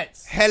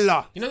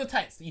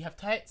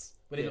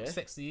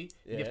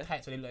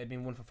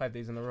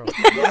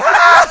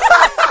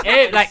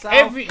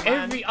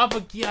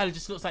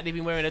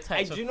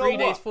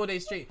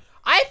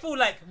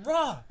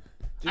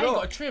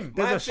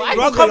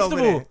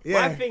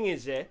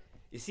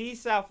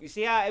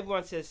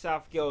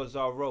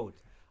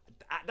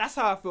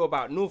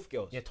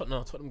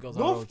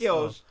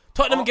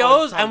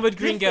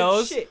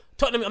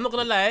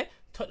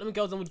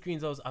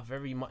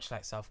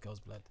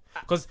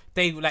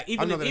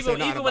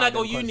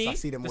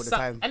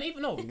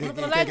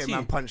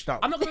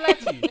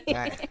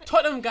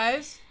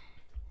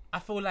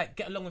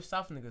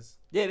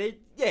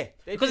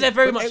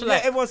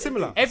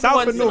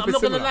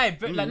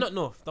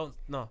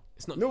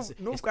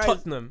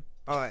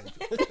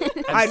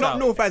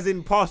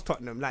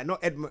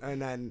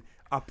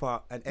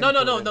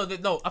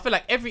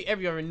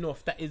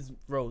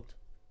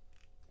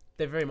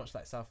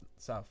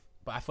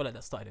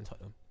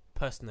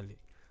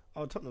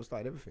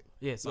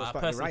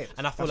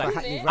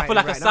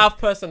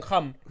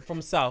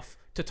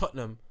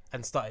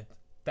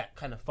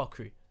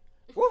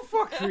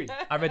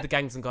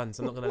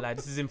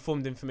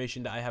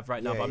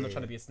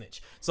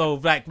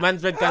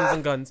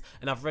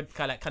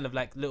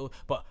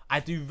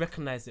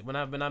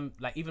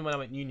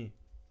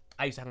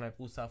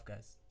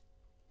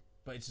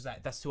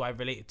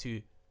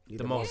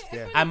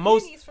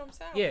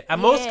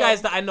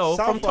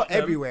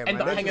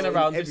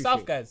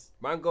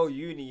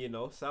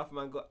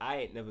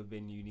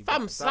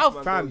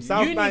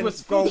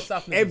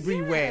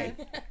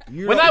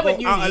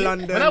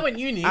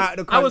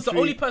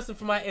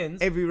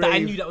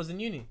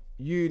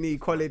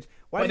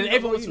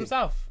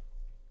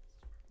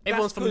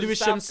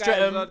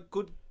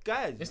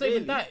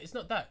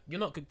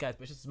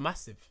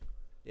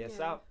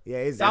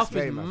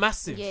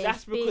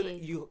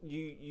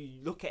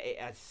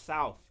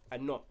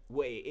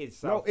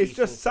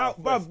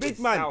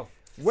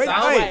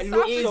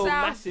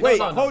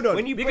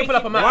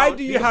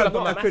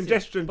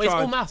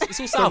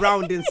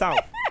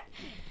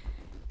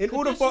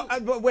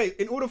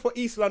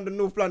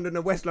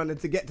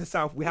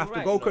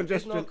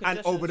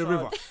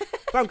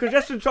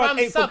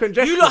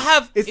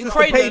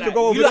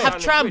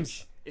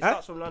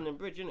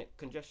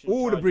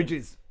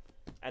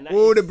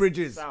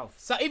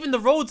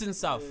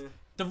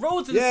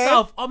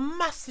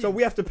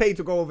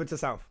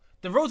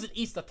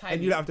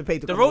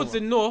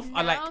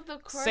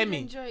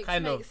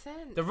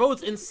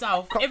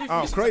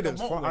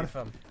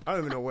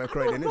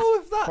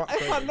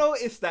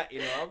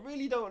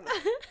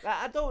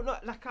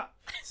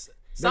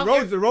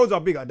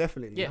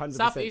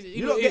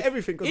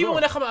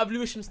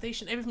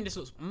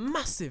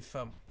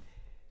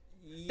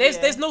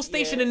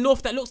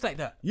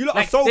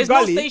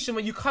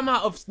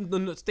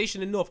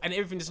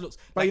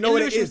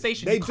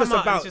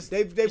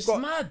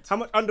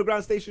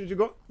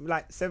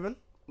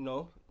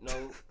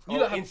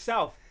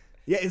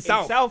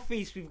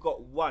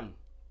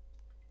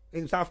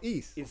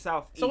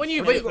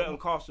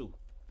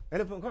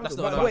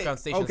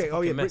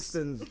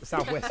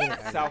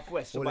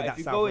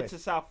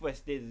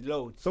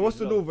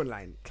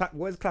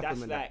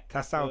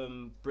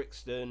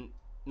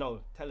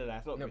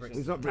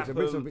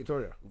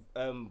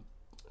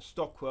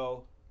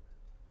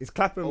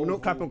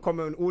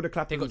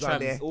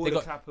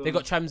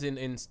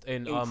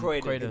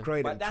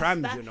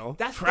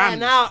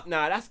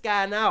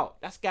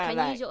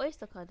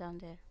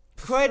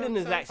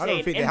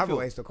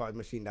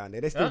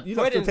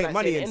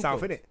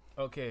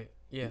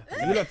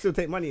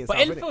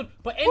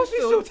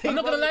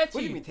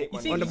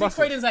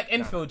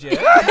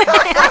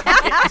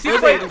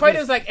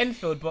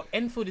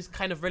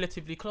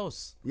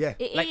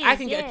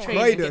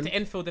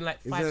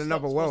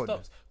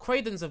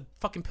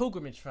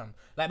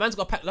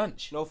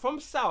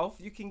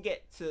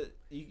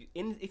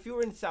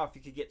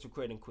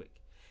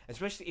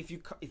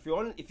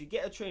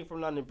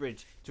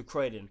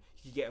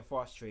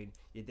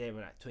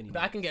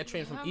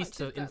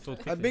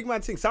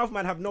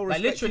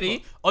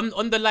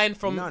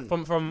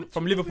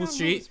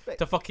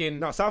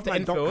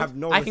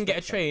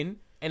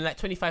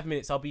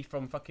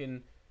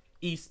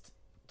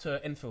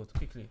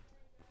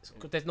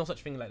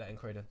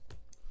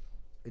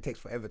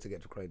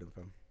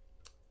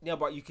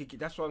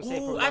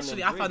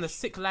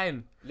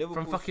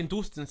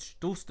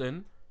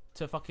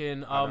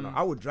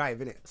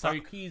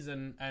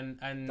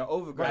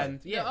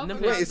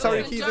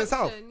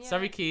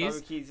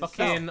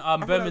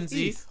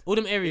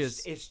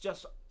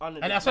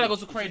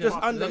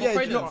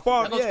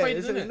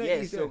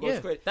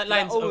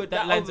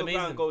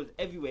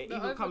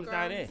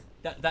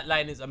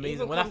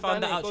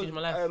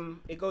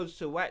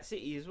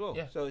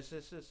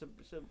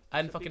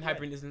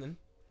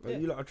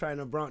 you lot are trying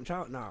to branch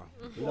out now.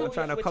 You Well, lot are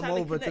trying to we're come trying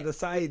to over to connect. the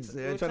sides.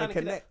 We're They're trying to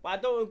connect. But I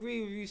don't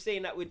agree with you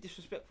saying that we're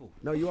disrespectful.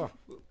 No, you are.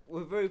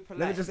 we're very polite.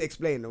 Let me just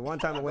explain. The one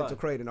time I went to Go on.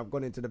 Croydon, I've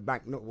gone into the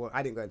bank. No, well,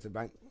 I didn't go into the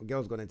bank. A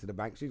girl's gone into the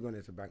bank. She's gone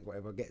into the bank.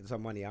 Whatever, getting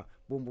some money out.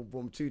 Boom, boom,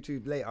 boom.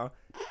 2 later,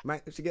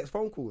 man, she gets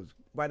phone calls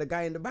by the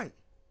guy in the bank.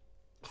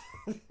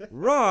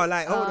 Raw,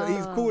 like, hold on.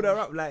 He's called her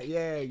up, like,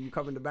 yeah, you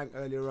come in the bank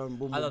earlier on.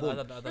 Boom, I boom, done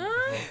boom. that before.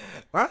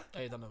 Huh?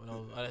 I done that.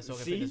 No, I saw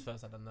See? fitness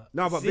first. I done that.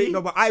 No, but See?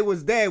 but I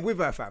was there with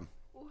her, fam.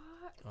 What?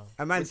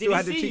 A man But still did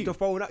had he to see cheat you? the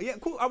phone up. Yeah,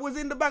 cool. I was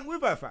in the bank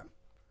with her, fam.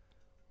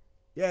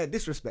 Yeah,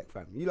 disrespect,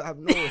 fam. You don't have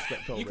no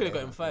respect over You could have got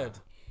there, him fam. fired.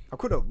 I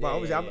could have, but Yeah,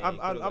 obviously, yeah, you I'm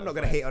could've got not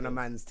gonna fired hate on a still.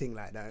 man's thing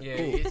like that. Yeah,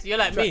 Cool. you're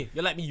like me.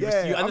 You're like me. You I'm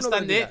not gonna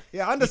understand do it. that.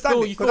 Yeah, I understand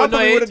feel- it. you Because feel I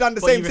probably annoyed, would have done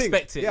the but you same thing.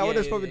 respect it. Yeah, I would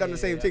have Yeah, probably done the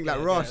same thing. Like,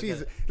 okay, raw, okay.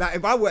 she's like,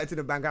 if I worked in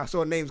the bank, I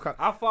saw names come.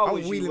 How far I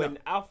was you wheeling when?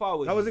 up. How far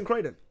was I you? was in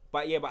Croydon.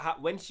 But yeah, but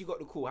when she got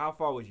the call, how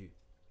far was you?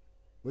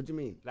 What do you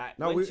mean? Like,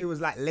 No, when she- it was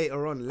like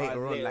later on. later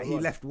Like he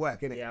on. left work,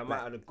 innit? Yeah, I Like,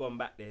 might have gone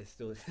back there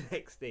still the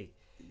next day.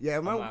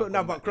 Yeah, man. might have No,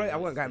 gone but back Croydon, there I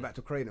wasn't next going day. back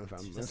to Croydon,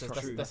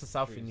 fam. That's the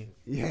south in you.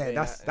 Yeah, Yeah,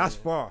 that's yeah.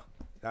 far.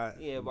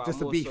 Yeah, but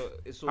just I'm a beef. also-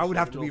 it's I would also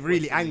have to be North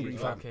really West angry,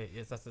 as fam. well. Okay,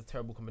 yes, that's a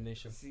terrible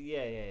combination.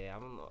 Yeah.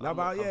 I'm not, No, I'm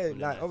but not yeah, comfortable in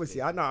like that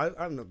obviously, space. I know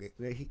I'm not.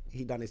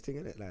 He done his thing,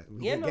 innit? Like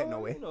he Yeah, didn't no, get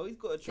nowhere. you know, he's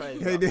got to try.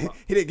 he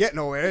didn't get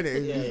nowhere, innit? It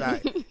was Yeah, just yeah.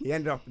 like he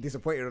ended up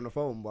disappointed on the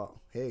phone, but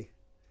hey.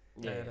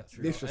 Yeah, that's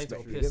true. Disrespect, I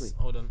need to you go get piss. me?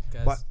 Hold on,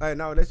 guys. But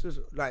now let's just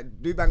like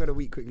do bang of the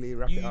week quickly,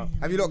 wrap it up.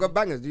 Have you lot got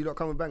bangers? Do you lot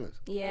come with bangers?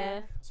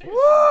 Yeah.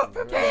 What?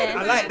 Prepared.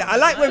 I like that. I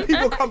like when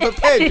people come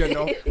prepared, you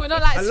know. We're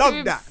not like I love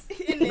Scribs.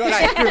 that. Not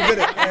like scrims, innit? You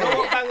know Yeah.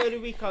 what bang of the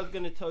week I was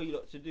gonna tell you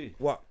lot to do?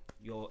 What?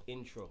 Your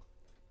intro.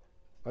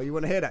 Oh, you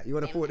want to hear that? You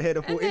want to hear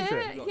the full intro?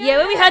 Yeah,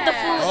 when we heard the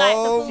full, like,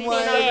 Oh the my full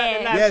God. thing,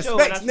 yeah. Yeah, show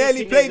and Specs I nearly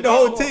think played it's the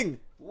whole about- thing.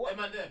 What?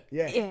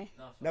 Yeah. Yeah.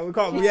 No, we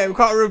can't. Yeah, we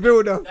can't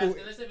reveal the full.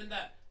 Let's even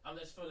that. I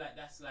just feel like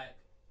that's like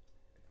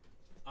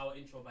our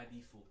intro by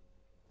default.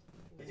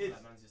 is.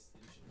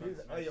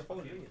 Oh, your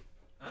phone's ringing.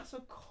 That's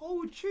a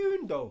cold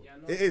tune though.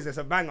 It is. It's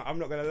a banger. I'm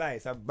not gonna lie.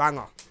 It's a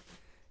banger.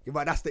 Yeah,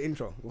 but that's the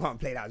intro. We can't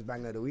play that as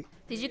banger of the week.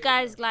 Did you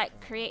guys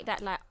like create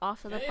that like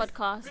after the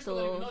podcast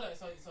or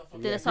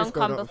did the song Frisco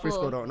come don't- Frisco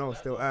before? don't know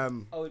still.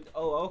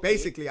 Oh, okay.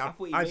 Basically, I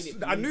thought you made it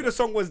for I you, knew though. the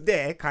song was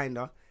there,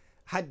 kinda.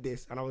 Had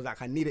this, and I was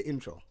like, I need an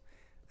intro.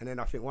 And then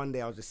I think one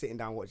day I was just sitting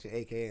down watching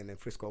AKA, and then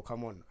Frisco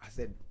come on. I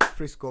said,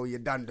 Frisco, you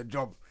done the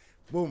job.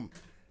 Boom.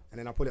 And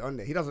then I put it on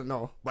there. He doesn't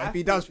know, but if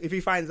he does, if he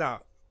finds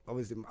out,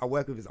 obviously I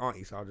work with his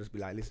auntie, so I'll just be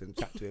like, listen,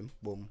 chat to him.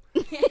 Boom.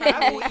 I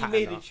thought he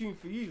made a tune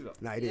for you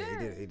lot. Nah, he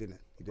didn't.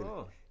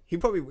 Oh. He'd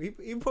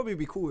probably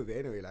be cool with it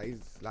anyway. Like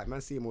he's like, man,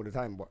 see him all the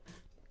time, but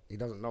he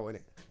doesn't know,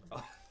 innit?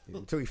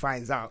 Until he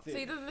finds out. So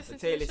he doesn't listen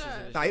to Taylor the show.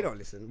 listens to Nah, he don't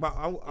listen. But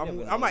I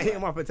never know, might hit right?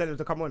 him up and tell him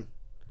to come on,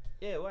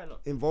 Yeah, why not?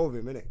 involve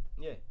him, innit?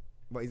 Yeah.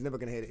 But he's never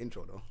gonna hear the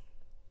intro though.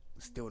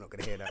 Still not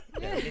gonna hear that.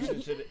 Yeah,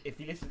 if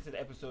he listens to the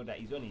episode that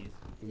he's on, he's.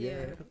 Yeah,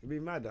 it'd be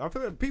mad. I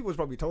feel like people's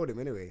probably told him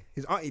anyway.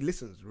 His auntie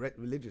listens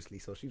religiously,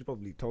 so she's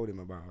probably told him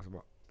about us,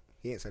 but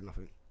he ain't said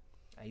nothing.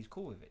 He's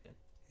cool with it then.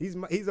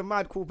 He's a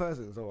mad cool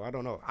person, so I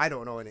don't know,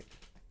 innit?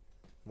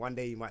 One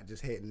day you might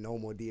just hit no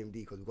more DMD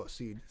because we got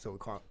sued, so we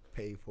can't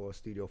pay for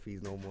studio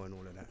fees no more and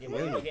all of that. Yeah, but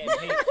you're not getting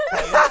paid.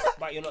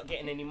 But you're not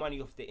getting any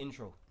money off the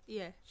intro.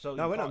 Yeah. So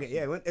No, you we're not can't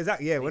getting. sue. Yeah,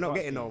 exactly. Yeah, we're not can't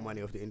getting sue. no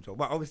money off the intro,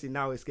 but obviously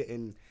now it's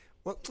getting.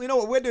 Well, you know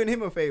what? We're doing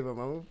him a favor,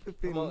 man. We're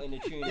Promoting the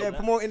tune. yeah, and that.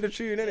 promoting the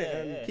tune, innit? Yeah,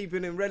 and yeah.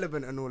 keeping him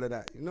relevant and all of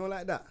that. You know,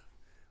 like that.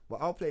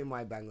 But I'll play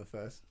my banger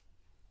first.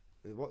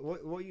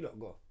 What you lot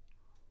got?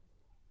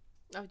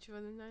 Oh, do you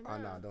want to know? Oh,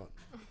 no, now? I don't.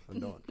 I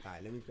don't.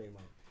 Alright, let me play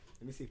mine.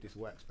 Let me see if this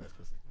works first,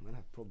 because man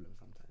have problems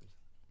sometimes.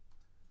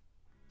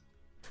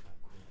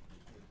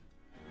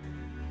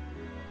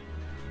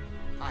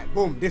 Alright,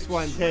 boom. This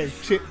one says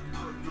chip,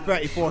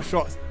 34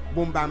 shots.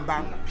 Boom, bam,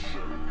 bam.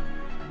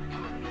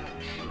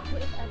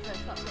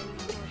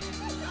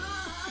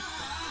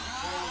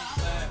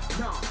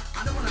 No,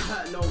 I don't wanna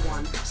hurt no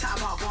one. Chat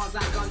about bars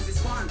like guns is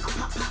fun. I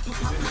pop, pop, pop,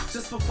 pop, pop,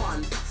 just for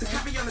fun. So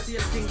carry on until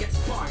your skin gets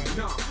burned.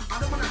 No, I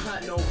don't wanna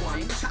hurt no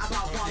one. Chat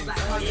about bars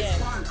like guns is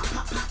fun. I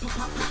pop, pop, pop,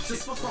 pop, pop,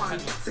 just for fun.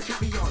 So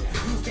carry on.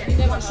 You get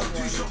it. 1 shot,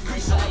 2 shot, 3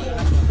 shot, 4.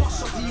 What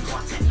shot do you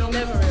got? Take no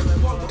more.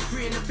 One got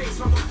 3 in the face,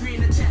 one got 3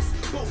 in the chest.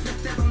 Both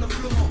left dead on the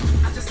floor.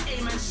 I just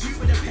aim and shoot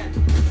with a pen.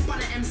 By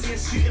the MC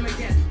and shoot him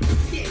again.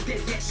 He ain't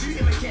dead yet, shoot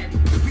him again.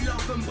 We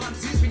laugh and bun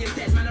suits when you're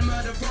dead, man. A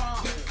murderer.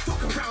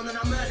 Fuck around and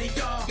I murder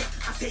y'all.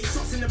 I take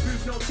shots in the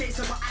booth, no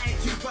chaser, but I ain't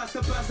too burst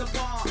to burst a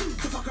bar.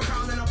 So fuck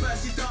around and I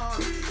burst your dog.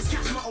 It's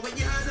catch motto when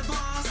you heard the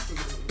bars.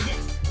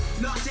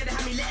 Yeah, last year they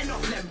had me letting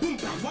off them. Boom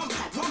bang, one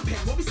pad, one pen,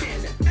 what we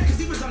saying then? Cause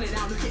he was on it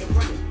now, look at him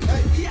running.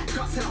 He had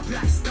guts and I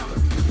black stomach.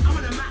 I'm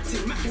on a mat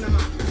team, macking them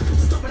out.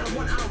 Stopping at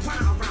 1 hour,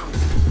 run out of rounds.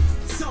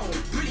 So,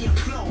 brilliant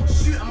flow,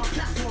 shoot at my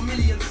platform,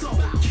 million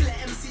soul. Killer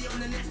MC on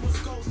the net was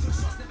goals, took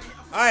shots, never hit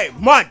a Alright,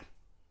 mud.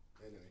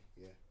 Anyway,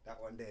 yeah, that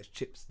one there's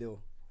chip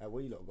still.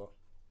 What you lot got?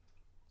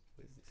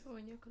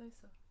 When you're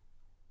closer.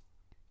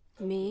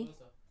 Me?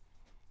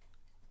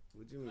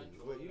 What do you mean?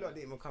 What, you lot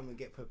didn't even come and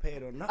get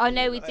prepared or nothing. Oh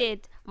no, we Like,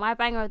 did. My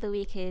banger of the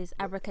week is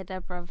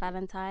Abracadabra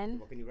Valentine.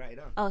 What, can you write it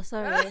down? Oh,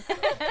 sorry.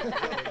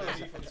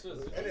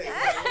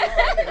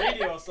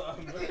 Radio or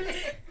something.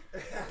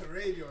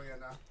 Radio, you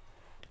know.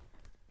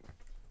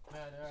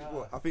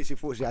 I think she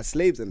thought she had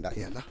slaves and that,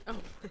 yeah. Nah.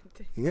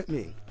 You get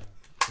me?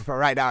 If I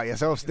write that out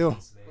yourself still.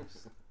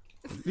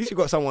 At least you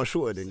got someone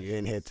shorter than you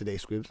in here today,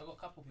 Scribs. I got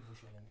a couple people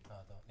shorter than me.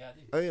 Yeah, I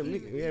do. Oh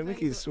yeah,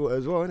 Mickey's short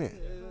as well, isn't it?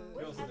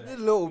 A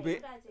little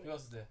bit. Who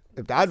else is there?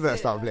 If the advert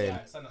start playing,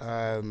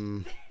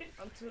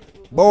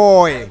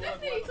 boy.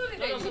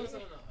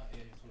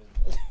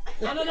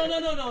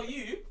 No,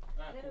 you.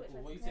 Alright,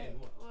 cool. What are you saying?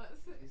 What?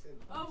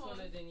 I'm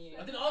taller than you.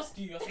 I didn't ask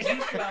you. I said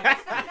you said I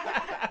asked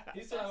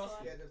you.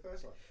 Yeah, the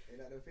first one.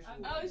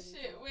 Oh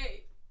shit,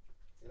 wait.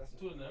 It's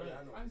taller than her,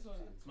 innit? I'm taller.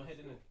 It's my head,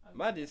 innit?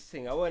 Mad this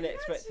thing. I wasn't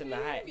expecting the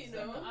height. You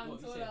know, I'm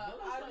What you taller.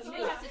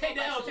 said? Take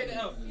the L, take the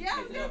L.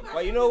 Yeah,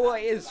 But you know what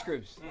it is,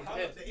 Scribs?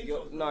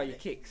 Yeah. Your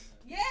kicks.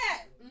 yeah.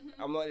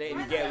 I'm not letting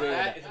you get away with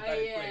That that. is a valid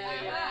point.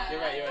 yeah.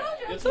 You're right.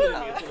 You're taller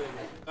than me.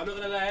 I'm not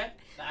gonna lie.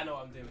 I know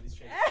what I'm doing with this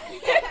train.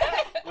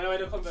 When I wear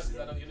the Converses,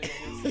 I know you're not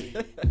gonna see.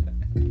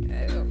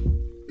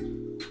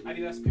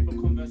 Adidas Pippa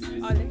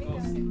Converses.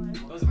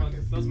 Those are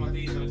my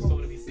days when I just don't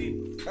want to be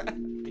seen.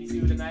 When you see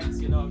with the Nikes,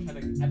 you know I'm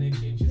trying to add in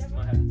changes to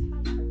my hat.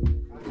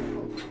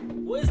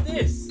 What is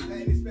this?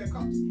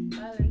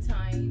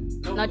 Valentine.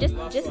 No, just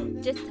type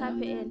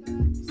it in.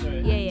 Sorry.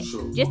 Yeah.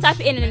 Just type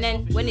it in and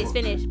then when it's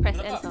finished, press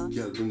enter.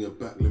 Yeah, bring your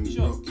back, let me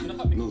Sure. rock. You wanna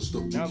cut me? No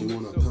stop, drinking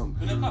when I come.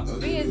 You wanna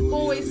cut? Me is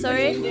always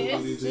Sorry?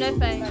 this. No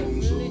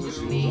thanks.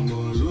 Religiously.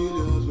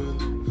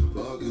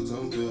 But I can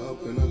tamp it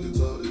up and I can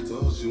talk the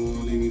talk. She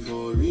won't leave me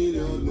for a really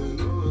hard man.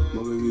 My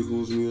baby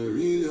calls me a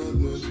really hard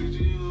man.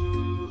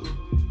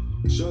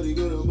 Shawty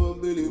got a bum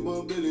billy,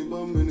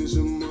 and it's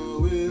in my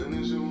way.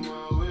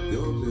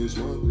 Your place,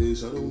 my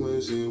place, I don't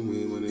mind saying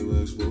way when it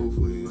works both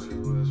ways.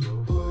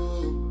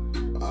 Oh,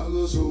 I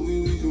got some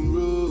we can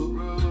roll.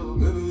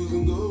 Maybe we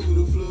can go with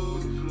the flow.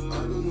 I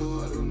don't know.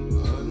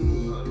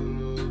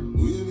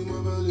 Will you be my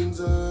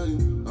Valentine?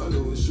 I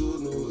know it's short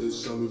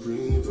notice, I've been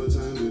praying for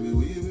time, baby.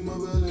 Will you be my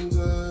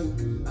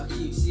Valentine? I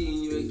keep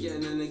seeing you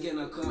again and again,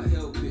 I can't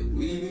help it.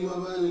 Will you be my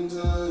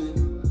Valentine?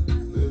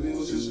 Baby,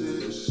 what's your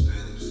status?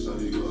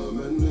 Have you got a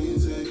man when you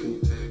take him?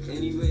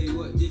 Anyway,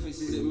 what difference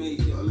does it make?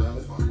 I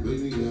like,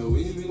 baby girl, will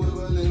you be my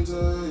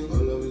Valentine? I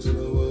love you to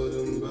the world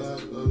and back.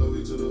 I love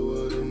you to the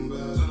world and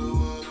back. I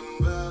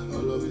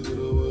love you to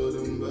the world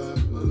and back. I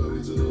love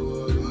you to the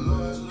world and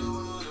back.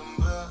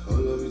 I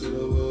love you to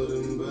the world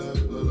and back. I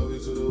love you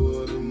to the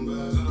world and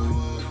back.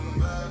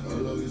 I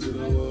love you to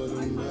the world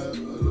and back. I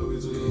love you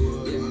to the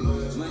world and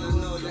back. Man, I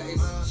know that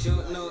it's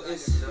short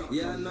notice.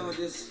 Yeah, I know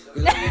this.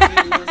 Girl, I'm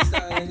feeling your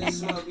style and it's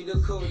smart, be the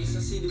coldest. I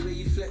see the way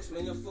you flex,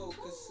 man, your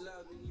focus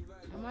loud when you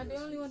ride. Am I the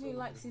only one who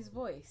likes his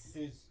voice?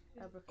 Who's?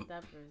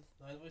 Abracadabras.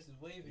 No, his voice is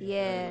wavy.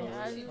 Yeah.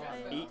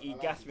 He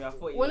gassed me. I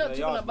thought he We're was not a talking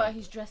yard about man.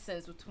 his dress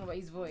sense, we're talking about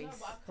his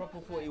voice. Proper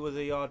thought he was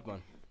a yard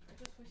man.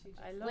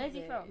 I love Where's he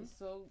it. from? It's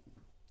so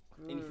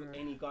good.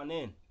 Any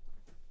Ghanaian?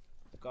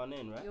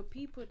 Ghanaian, right? Your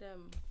people,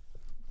 them.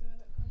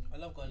 I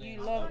love Ghanaian.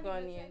 You love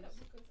Ghanaians.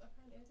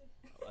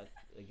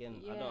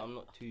 Again, Yeah. I'm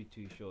not too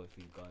sure if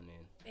he's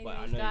Ghanaian. But I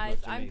Anyways, know guys,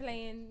 he's not I'm Jamaican.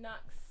 playing Nux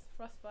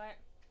Frostbite.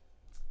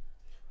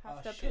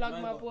 Have to shit, plug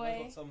man, my got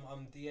boy. some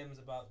DMs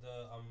about the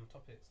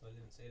topics, and I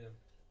didn't say them.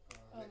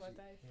 Oh my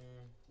days.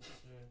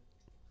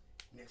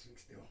 Next week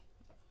still.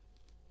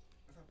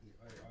 What's happening?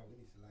 Oh, we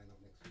need to line up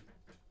next week.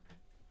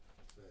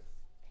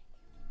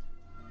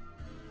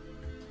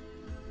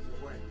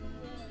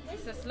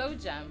 It's a slow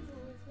jam.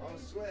 I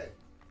swear.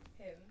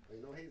 Him.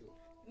 You know Hazel?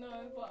 No,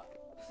 but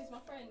she's my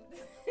friend.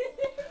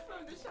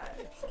 From the chat.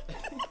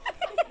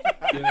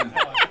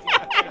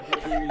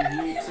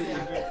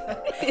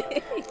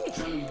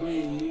 Trying to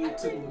bring you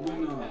to the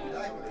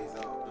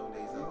winner.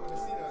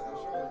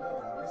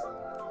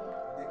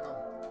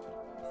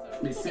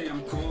 They say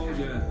I'm cold,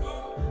 yeah.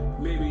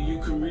 Maybe you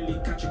can really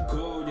catch a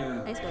cold,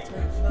 yeah. Thanks,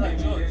 Walter.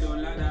 Maybe they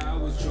don't like that I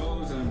was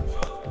chosen.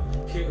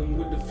 Hit them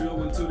with the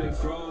flow until they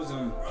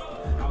frozen.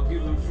 I'll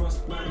give them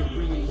frostbite and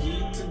bring the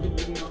heat to the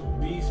dinner.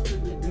 Beef to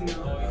the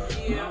dinner.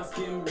 My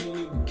skin bring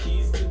you the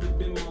keys to the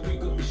dinner. We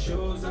got the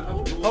shows out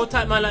of Hold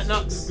tight, man, like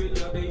Nux.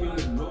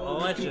 Oh,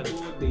 legend.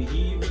 They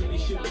heat when they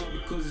shit up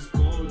because it's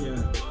cold,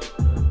 yeah.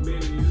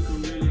 Maybe you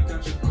can really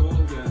catch a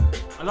cold, yeah.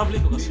 I love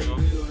lip gloss, you know.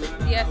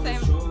 Yeah, same.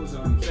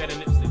 Straight and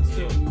lipstick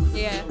still.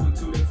 Yeah.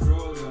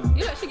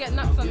 You actually get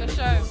nuts on the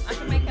show. I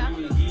can make it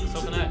happen. So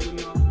can I. Do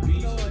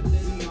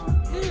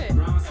it.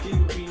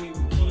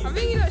 I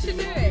think you lot should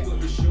do it.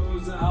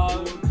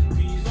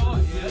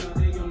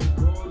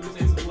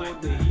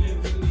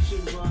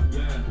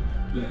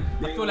 I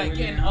feel like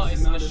getting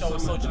artists on the show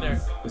is so generic.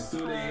 You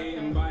know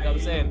what I'm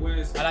saying?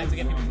 I like to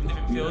get people from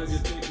different fields.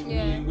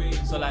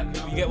 Yeah. So like,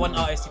 if you get one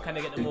artist, you kind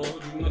of get them all.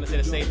 You're gonna say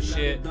the same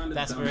shit, the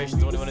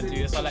aspirations, what they want to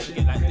do. So I like to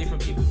get like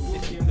different people from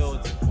different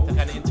fields to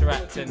kind of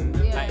interact and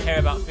like hear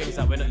about things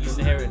that we're not used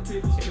to hearing.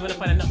 If you want to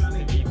find a Nux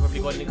interview, you can probably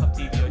go on Link Up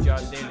TV or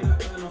Jarrett Daily. You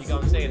get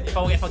what I'm saying?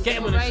 If I get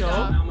him on the show,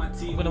 I'm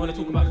gonna want to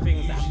talk about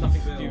things that have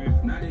nothing to do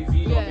with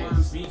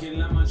So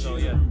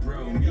yeah.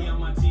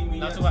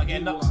 Now talk about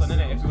getting knocks on,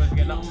 innit? If you want to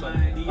get knocks on.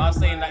 I was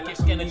saying like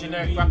just getting a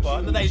generic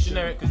rapper. Not that he's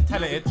generic because he's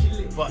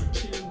talented,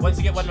 but once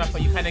you get one rapper,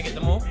 you kind of get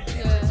them all.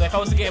 So if I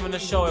was to get him on the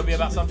show, it'd be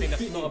about something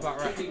that's not about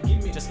rap.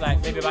 Just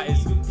like maybe about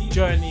his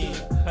journey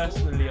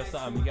personally or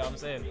something. You get what I'm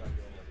saying?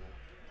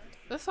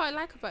 That's what I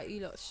like about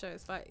you lot's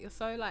shows. Like you're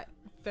so like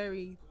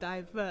very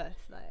diverse.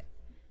 Like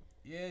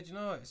Yeah, do you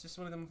know what? It's just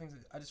one of them things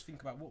that I just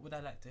think about. What would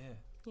I like to hear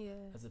yeah.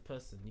 as a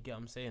person? You get what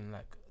I'm saying?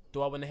 Like,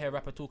 do I want to hear a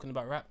rapper talking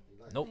about rap?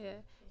 Nope. Yeah.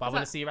 But I It's want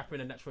like- to see a rapper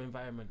in a natural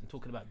environment and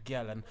talking about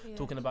girl and Yeah.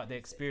 talking about their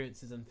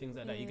experiences and things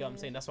like that. You get what I'm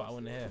saying? That's what I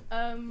want to hear.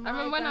 I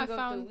remember when I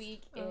found- the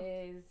week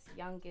is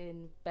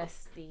Youngin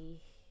Bestie.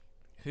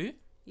 Who?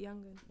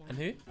 Youngin. And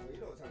who? You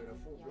know what's having a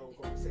full-blown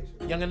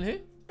conversation. Young and who?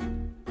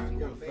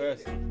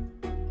 First.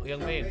 Or Young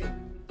Bane?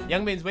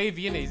 Young Bane's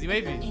wavy, innit? Is he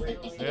wavy?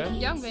 Yeah.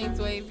 Young Bane's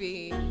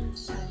wavy. You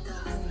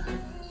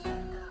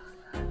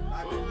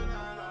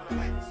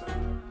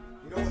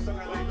know what song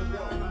I like as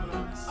well?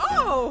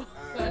 Oh.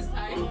 First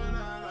time.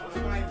 What's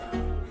mine?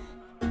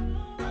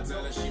 I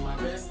tell her she my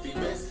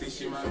bestie,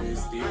 she my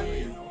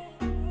bestie.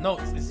 No,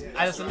 it's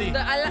Addison Lee. No,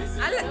 I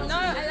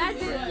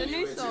like it. The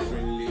new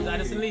song. Is it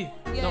Addison Lee?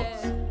 Yeah. No.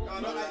 No,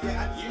 not like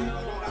yeah.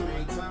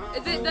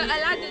 Is it the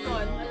Aladdin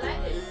one?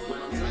 When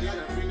I'm trying to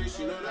finish,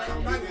 you know that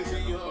I'm getting to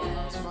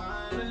yours.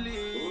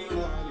 Finally,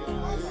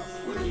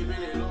 we're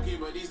keeping it low key,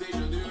 but these days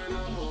you're doing the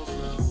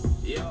most.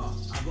 Yeah,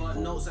 I got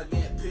notes, I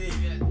get paid.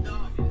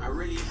 I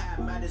really had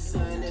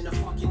Madison in the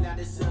fucking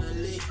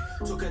Addison Lee.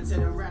 Took her to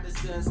the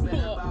Radisson,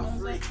 spent about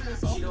free.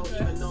 She don't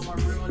even know my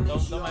real name.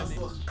 She don't mind asked me.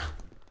 for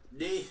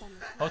D.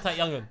 Hold tight,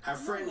 Youngin. Her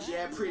friends,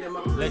 yeah, pre them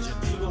a Legend.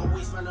 She got a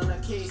waste man on her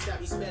case that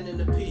be spending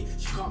the P.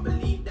 She can't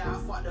believe that I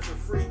fucked her for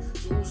free.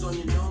 Jewels on,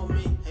 you know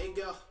me. Hey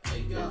girl,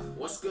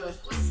 what's good?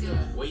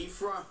 Where you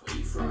from?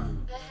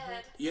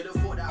 You'd have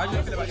thought that How do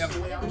you feel about I was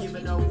the way I'm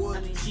giving her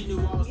wood. She knew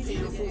I was paid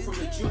in full from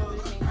the jug.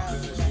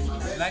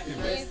 Like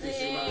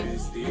him.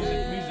 Musically.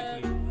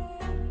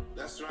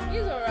 That's right.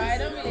 He's alright. I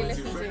don't really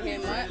listen to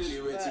him much. But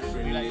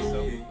You like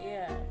yourself?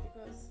 yeah,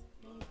 because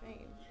he's famous.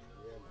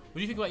 What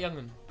do you think about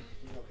Youngin?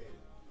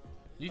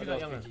 You I think don't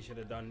about think Youngin? he should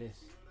have done this.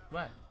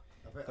 Right.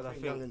 I think-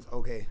 think Youngin's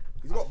okay.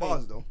 He's got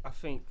bars though. I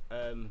think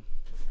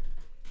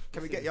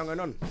Can we get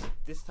Youngin on?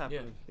 this type Yeah.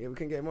 of Yeah, we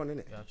can get him on,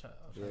 innit? Yeah, I'll try.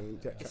 Yeah, we can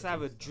chat it's to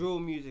either him. drill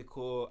music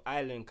or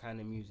island kind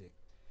of music.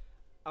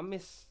 I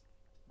miss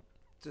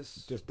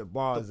Just the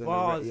bars the and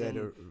bars the,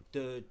 and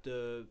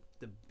the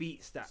the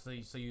beats that So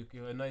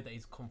you're annoyed that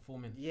he's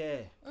conforming.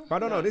 yeah. But I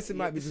don't know. Nah, This yeah,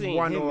 might be this just ain't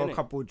one him, or a innit?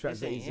 couple tracks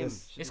This that ain't he's him.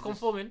 just. It's Should've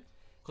conforming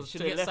because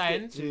Should to have get left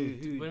signed it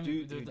to when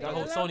who the does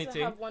whole it. Sony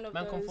thing, One of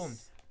man those- conformed.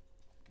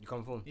 You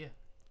conform. Yeah.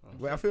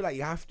 Well, I feel like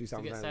you have to To get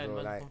sometimes, signed, bro.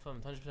 man Like,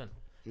 conformed, 100%.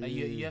 Like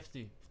you have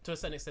to a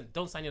certain extent.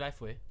 Don't sign your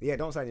life away, yeah,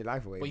 don't sign your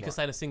life away. but you can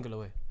sign a single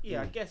away.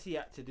 Yeah, I guess he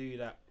had to do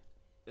that,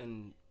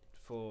 and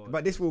for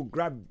But this will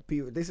grab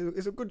people. It's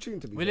a good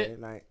tune to be Will fair.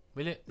 it? Like,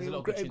 Will it? There's a lot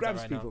of it good tunes out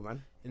grabs right people, now.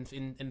 man.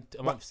 In a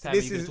But month's time,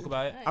 this you can is- talk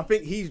about it. I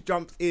think he's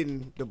jumped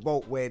in the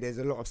boat where there's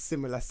a lot of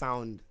similar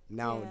sound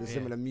now, Yeah. the Yeah.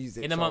 similar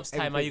music. In a so month's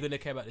time, are everything- you gonna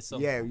care about this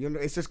song? Yeah, you know,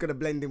 it's just gonna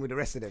blend in with the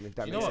rest of them. If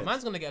that You makes know what? sense.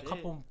 Man's gonna get a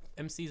couple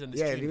MCs on this.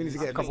 Yeah, tune. we need to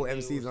get a couple I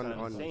think they MCs all on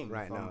sound the same,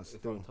 right if now. I'm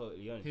Still.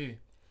 totally honest. Who?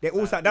 They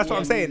all sound. That's what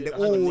I'm saying. They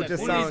all music,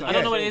 just all sound. music. I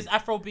don't know what Yeah. it is.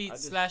 Afrobeat Yeah.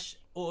 slash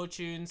auto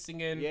tune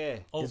singing. Yeah.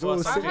 It's Over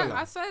all something. similar.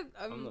 I said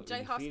I'm not J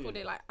really Huss feeling called it.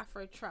 it like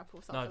Afro trap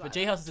or something. No, like but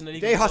J that. Huss is in the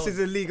league. J of Huss his is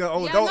own. a league.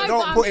 Oh, Yeah, don't no,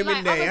 don't but put I him mean,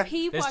 in like, there. other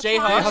people There's are J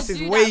trying Huss to is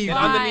do wavy. that And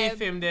vibe. underneath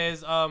him,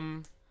 there's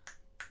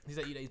who's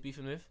that you that he's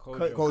beefing with? Kojo.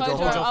 Kojo Kojo,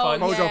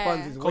 Funds. oh, Kojo yeah.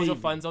 Funds is Kojo wavy.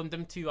 Funds on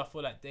them too. I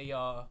feel like they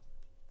are.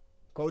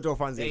 Kojo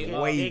Funds is They- They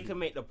wavy. can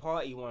make the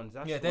party ones.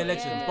 That's Yeah, they're what-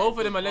 legends. Yeah. Both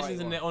of them are Party legends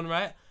in ones. their own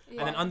right. Yeah.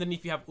 And then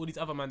underneath you have all these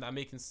other men that are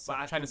making But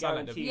I trying can to sound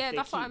like them. guarantee Yeah, if they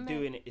that's what I keep meant.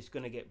 doing it, it's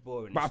gonna get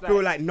boring. But It's I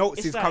feel like Notes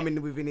it's is like-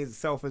 coming within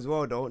himself as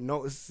well, though.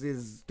 Notes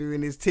is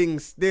doing his thing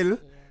still.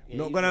 Yeah,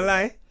 Not he's gonna doing-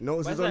 lie.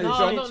 Notes But is it's on like- his No, job.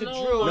 no, I don't to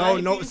know, drill, man. No,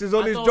 man. Notes is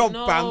on I his don't job,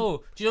 know. fam.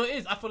 Do you know what it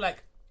is? I feel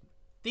like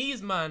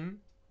these man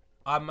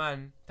are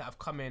man that have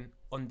come in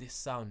on this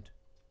sound.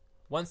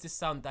 Once this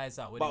sound dies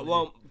out, But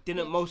well,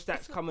 didn't most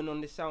stats coming on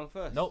this sound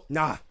first? nope.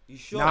 Nah. You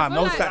sure? Nah, I feel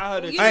Mo like- Stats. I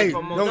heard a Hey, tune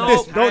from Mo no, Stats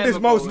this- time no, this ago.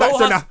 Mo Stats Mo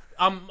on Huss,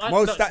 a-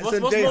 Mo Stats what's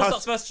and Mo J Stats'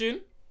 Huss. first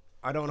tune?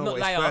 I don't know Not what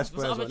Liar. his first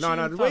What's the other was.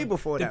 No, tune, way fam?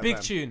 before the that. big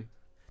fam. tune.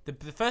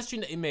 The first tune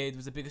that he made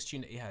was the biggest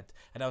tune that he had,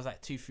 and that was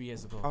like 2-3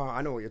 years ago. Oh,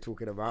 I know what you're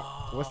talking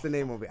about. What's the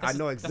name of it? I That's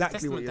know that's exactly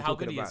testament what to you're how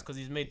talking good he is about. because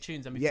he's made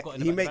tunes and we've Yeah,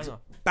 forgotten he about makes the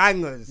banger.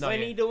 bangers. No, When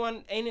yeah. he the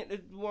one, ain't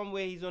it the one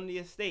where he's on the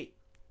estate?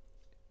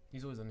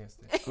 He's always on the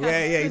estate.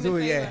 Yeah, he's gonna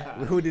always, say yeah. that.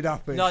 We hooded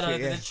up and No,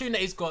 shit, yeah. the tune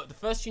that he's got, the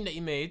first tune that he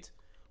made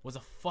was a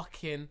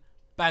fucking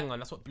banger,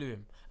 and that's what blew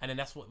him. And then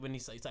that's what when he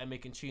started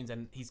making tunes,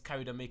 and he's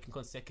carried on making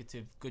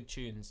consecutive good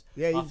tunes.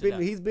 Yeah, after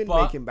that. he's been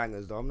But making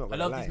bangers though. I'm not a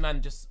gonna lot of lie. these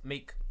man just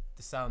make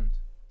the sound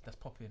that's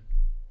popping.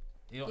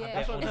 You don't Yeah. have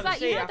That's their what own- It's I'm like,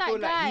 saying. you know I that feel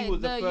like he guy,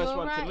 was the the first You're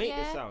one to Right, make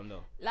yeah? the sound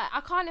though. Like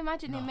I can't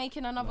imagine him Nah.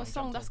 making another Nah,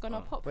 song he that's jumped gonna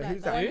on. pop But like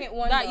who's that.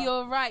 that? That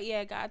You're Right,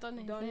 yeah, guy. I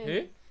don't know. his name.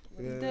 Who?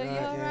 Yeah, The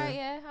You're Right,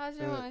 yeah. How's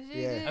your mom?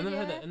 yeah. I've never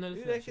heard that. I've never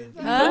heard that tune.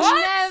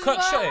 Never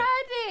Cook shot it.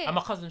 heard it. And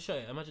my cousin shot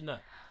it. Imagine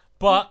that.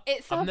 But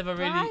It's I've a never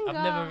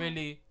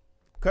really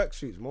Kirk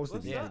shoots most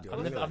of the Yeah,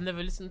 videos. I've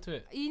never listened to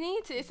it. You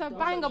need to. It's a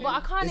banger, but I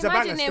can't It's a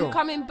banger imagine him still.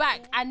 coming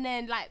back and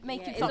then like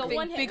making it's a something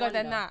one-hit bigger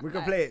than wonder. that. We can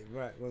Like, play it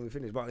right when we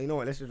finish. But you know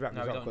what? Let's just wrap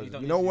No, this we up don't- we because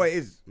don't you know need what to. it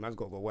is. Man's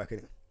got to go work in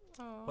it.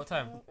 What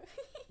time?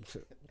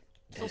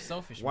 So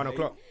selfish. 1 man.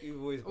 o'clock. You've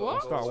always got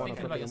What? to Start go. 1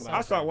 Thinking o'clock. about yourself,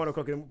 I start bro. 1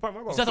 o'clock. Fam,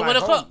 I You start at 1 fly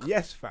home. o'clock?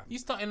 Yes, fam. You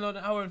starting in an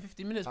hour and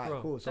 50 minutes, Alright,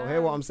 bro. cool. So hear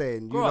what I'm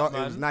saying. You Grow lot, up,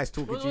 it was man. nice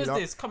talking What to you was lot.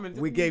 this? Coming.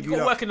 We gave you got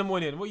lot- work in the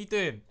morning. What are you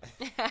doing?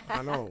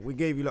 I know. We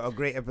gave you lot a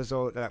great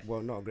episode.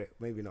 Well, not a great.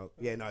 Maybe not.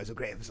 Yeah, no, it's a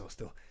great episode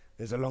still.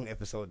 It's a long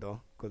episode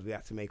though because we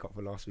had to make up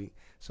for last week.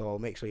 So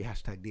make sure you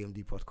hashtag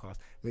DMD podcast.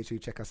 Make sure you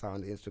check us out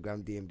on the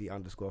Instagram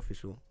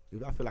DMD_official.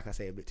 I feel like I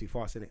say it a bit too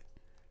fast, innit?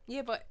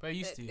 yeah, but But I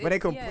used to. But they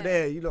can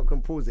there. You lot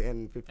can pause it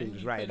and flipping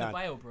just You write put it in the down.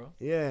 bio, bro.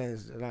 Yeah,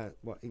 it's like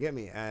what you get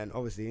me. And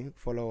obviously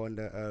follow on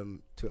the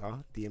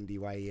Twitter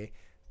DMDYEA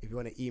if you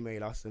want to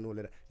email us and all of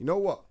that. You know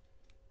what?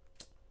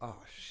 Oh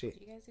shit.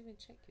 You guys even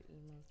check your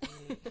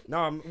emails?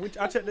 No,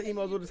 I check the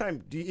emails all the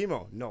time. Do you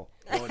email? No.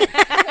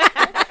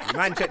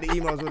 Man, check the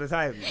emails all the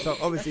time. So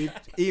obviously,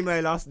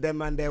 email us,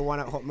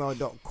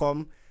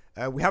 themmantheyone@hotmail.com.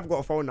 We have got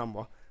a phone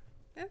number,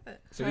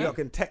 so you lot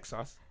can text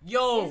us.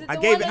 Yo, Is it I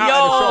the gave one it that out you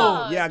at the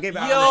got? show. Yeah, I gave it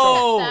out at the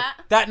show. yo, That.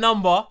 that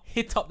number.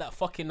 Hit up that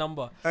fucking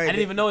number. Hey, I didn't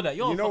even know that.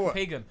 You're you a know fucking what?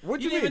 pagan. What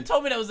do you you didn't even mean?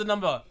 tell me that was the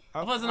number. I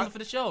thought it was the I- number for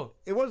the show.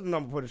 It was the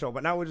number for the show,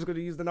 but now we're just going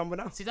to use the number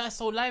now. See, that's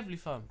so lively,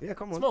 fam. Yeah,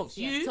 come on. Smokes,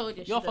 Yeah, you, told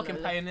you, you're a should've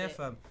fucking left pioneer, it.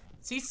 fam.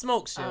 See,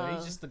 Smokes, yeah,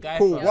 he's just the guy.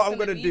 Cool. fam. What I'm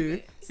going to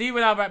do. See,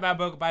 when I write my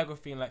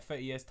biography in like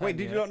 30 years time. Wait,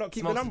 did you yeah, not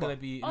keep the Smokes number? Is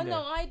gonna be in Oh there. no,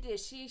 I did.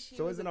 She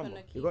So where's the wasn't number?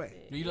 gonna You keep got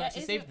it? You Yeah, actually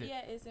it's saved in- it?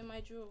 Yeah, it's in my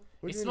drawer.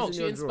 What It's do you mean Smokes, it's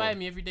you in your drawer? inspire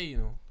me every day, you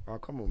know. Oh,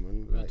 come on,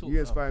 man. Real Like, talk, you fam.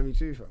 inspire me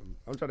too, fam.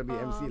 I'm trying to be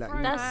MC like bro.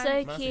 you. That's so Man,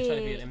 I'm trying to be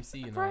an cute. MC,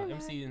 you know. Bro, man.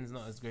 MC is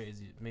not as great as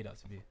it made out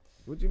to be.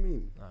 What do you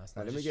mean? Nah, it's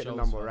Like, not. let me Just get the shows,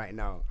 number fam. right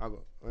now.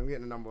 Let me get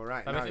the number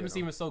right Fam, now. if you MC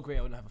know. was so great,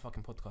 I wouldn't have a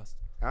fucking podcast.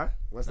 Huh?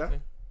 What's that?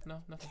 Nothing.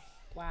 No, nothing.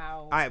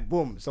 Wow. Alright,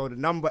 boom. So the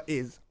number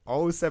is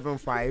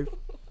 075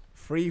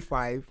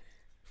 35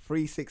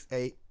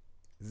 368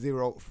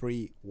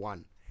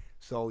 031.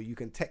 So you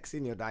can text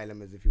in your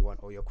dilemmas if you want,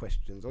 or your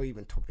questions, or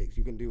even topics.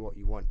 You can do what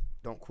you want.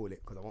 Don't call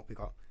it because I won't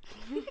pick up.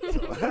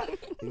 So,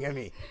 you get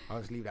me? I'll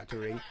just leave that to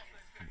ring.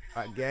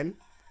 Again,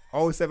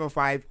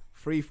 075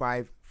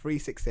 35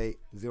 368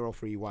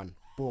 031.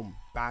 Boom,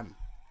 bam.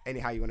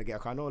 Anyhow you want to get a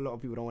car. I know a lot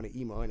of people don't want to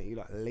email, innit? You're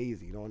like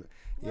lazy. You don't want.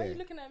 Why are Yeah. you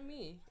looking at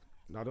me?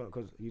 No, I don't,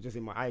 because you're just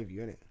in my eye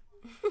view, innit?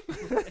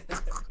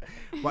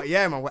 But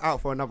yeah, man, we're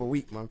out for another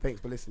week, man.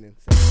 Thanks for listening.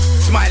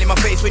 Smile in my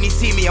face when you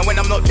see me, and when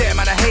I'm not there,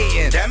 man, I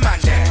hating. Them man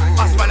there.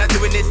 Us man are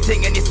doing this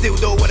thing, and you still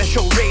don't wanna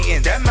show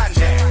rating. Them man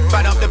there.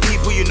 Bad up the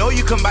people you know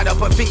you can bad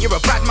up and think you're a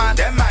bad man.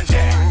 Them man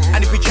there.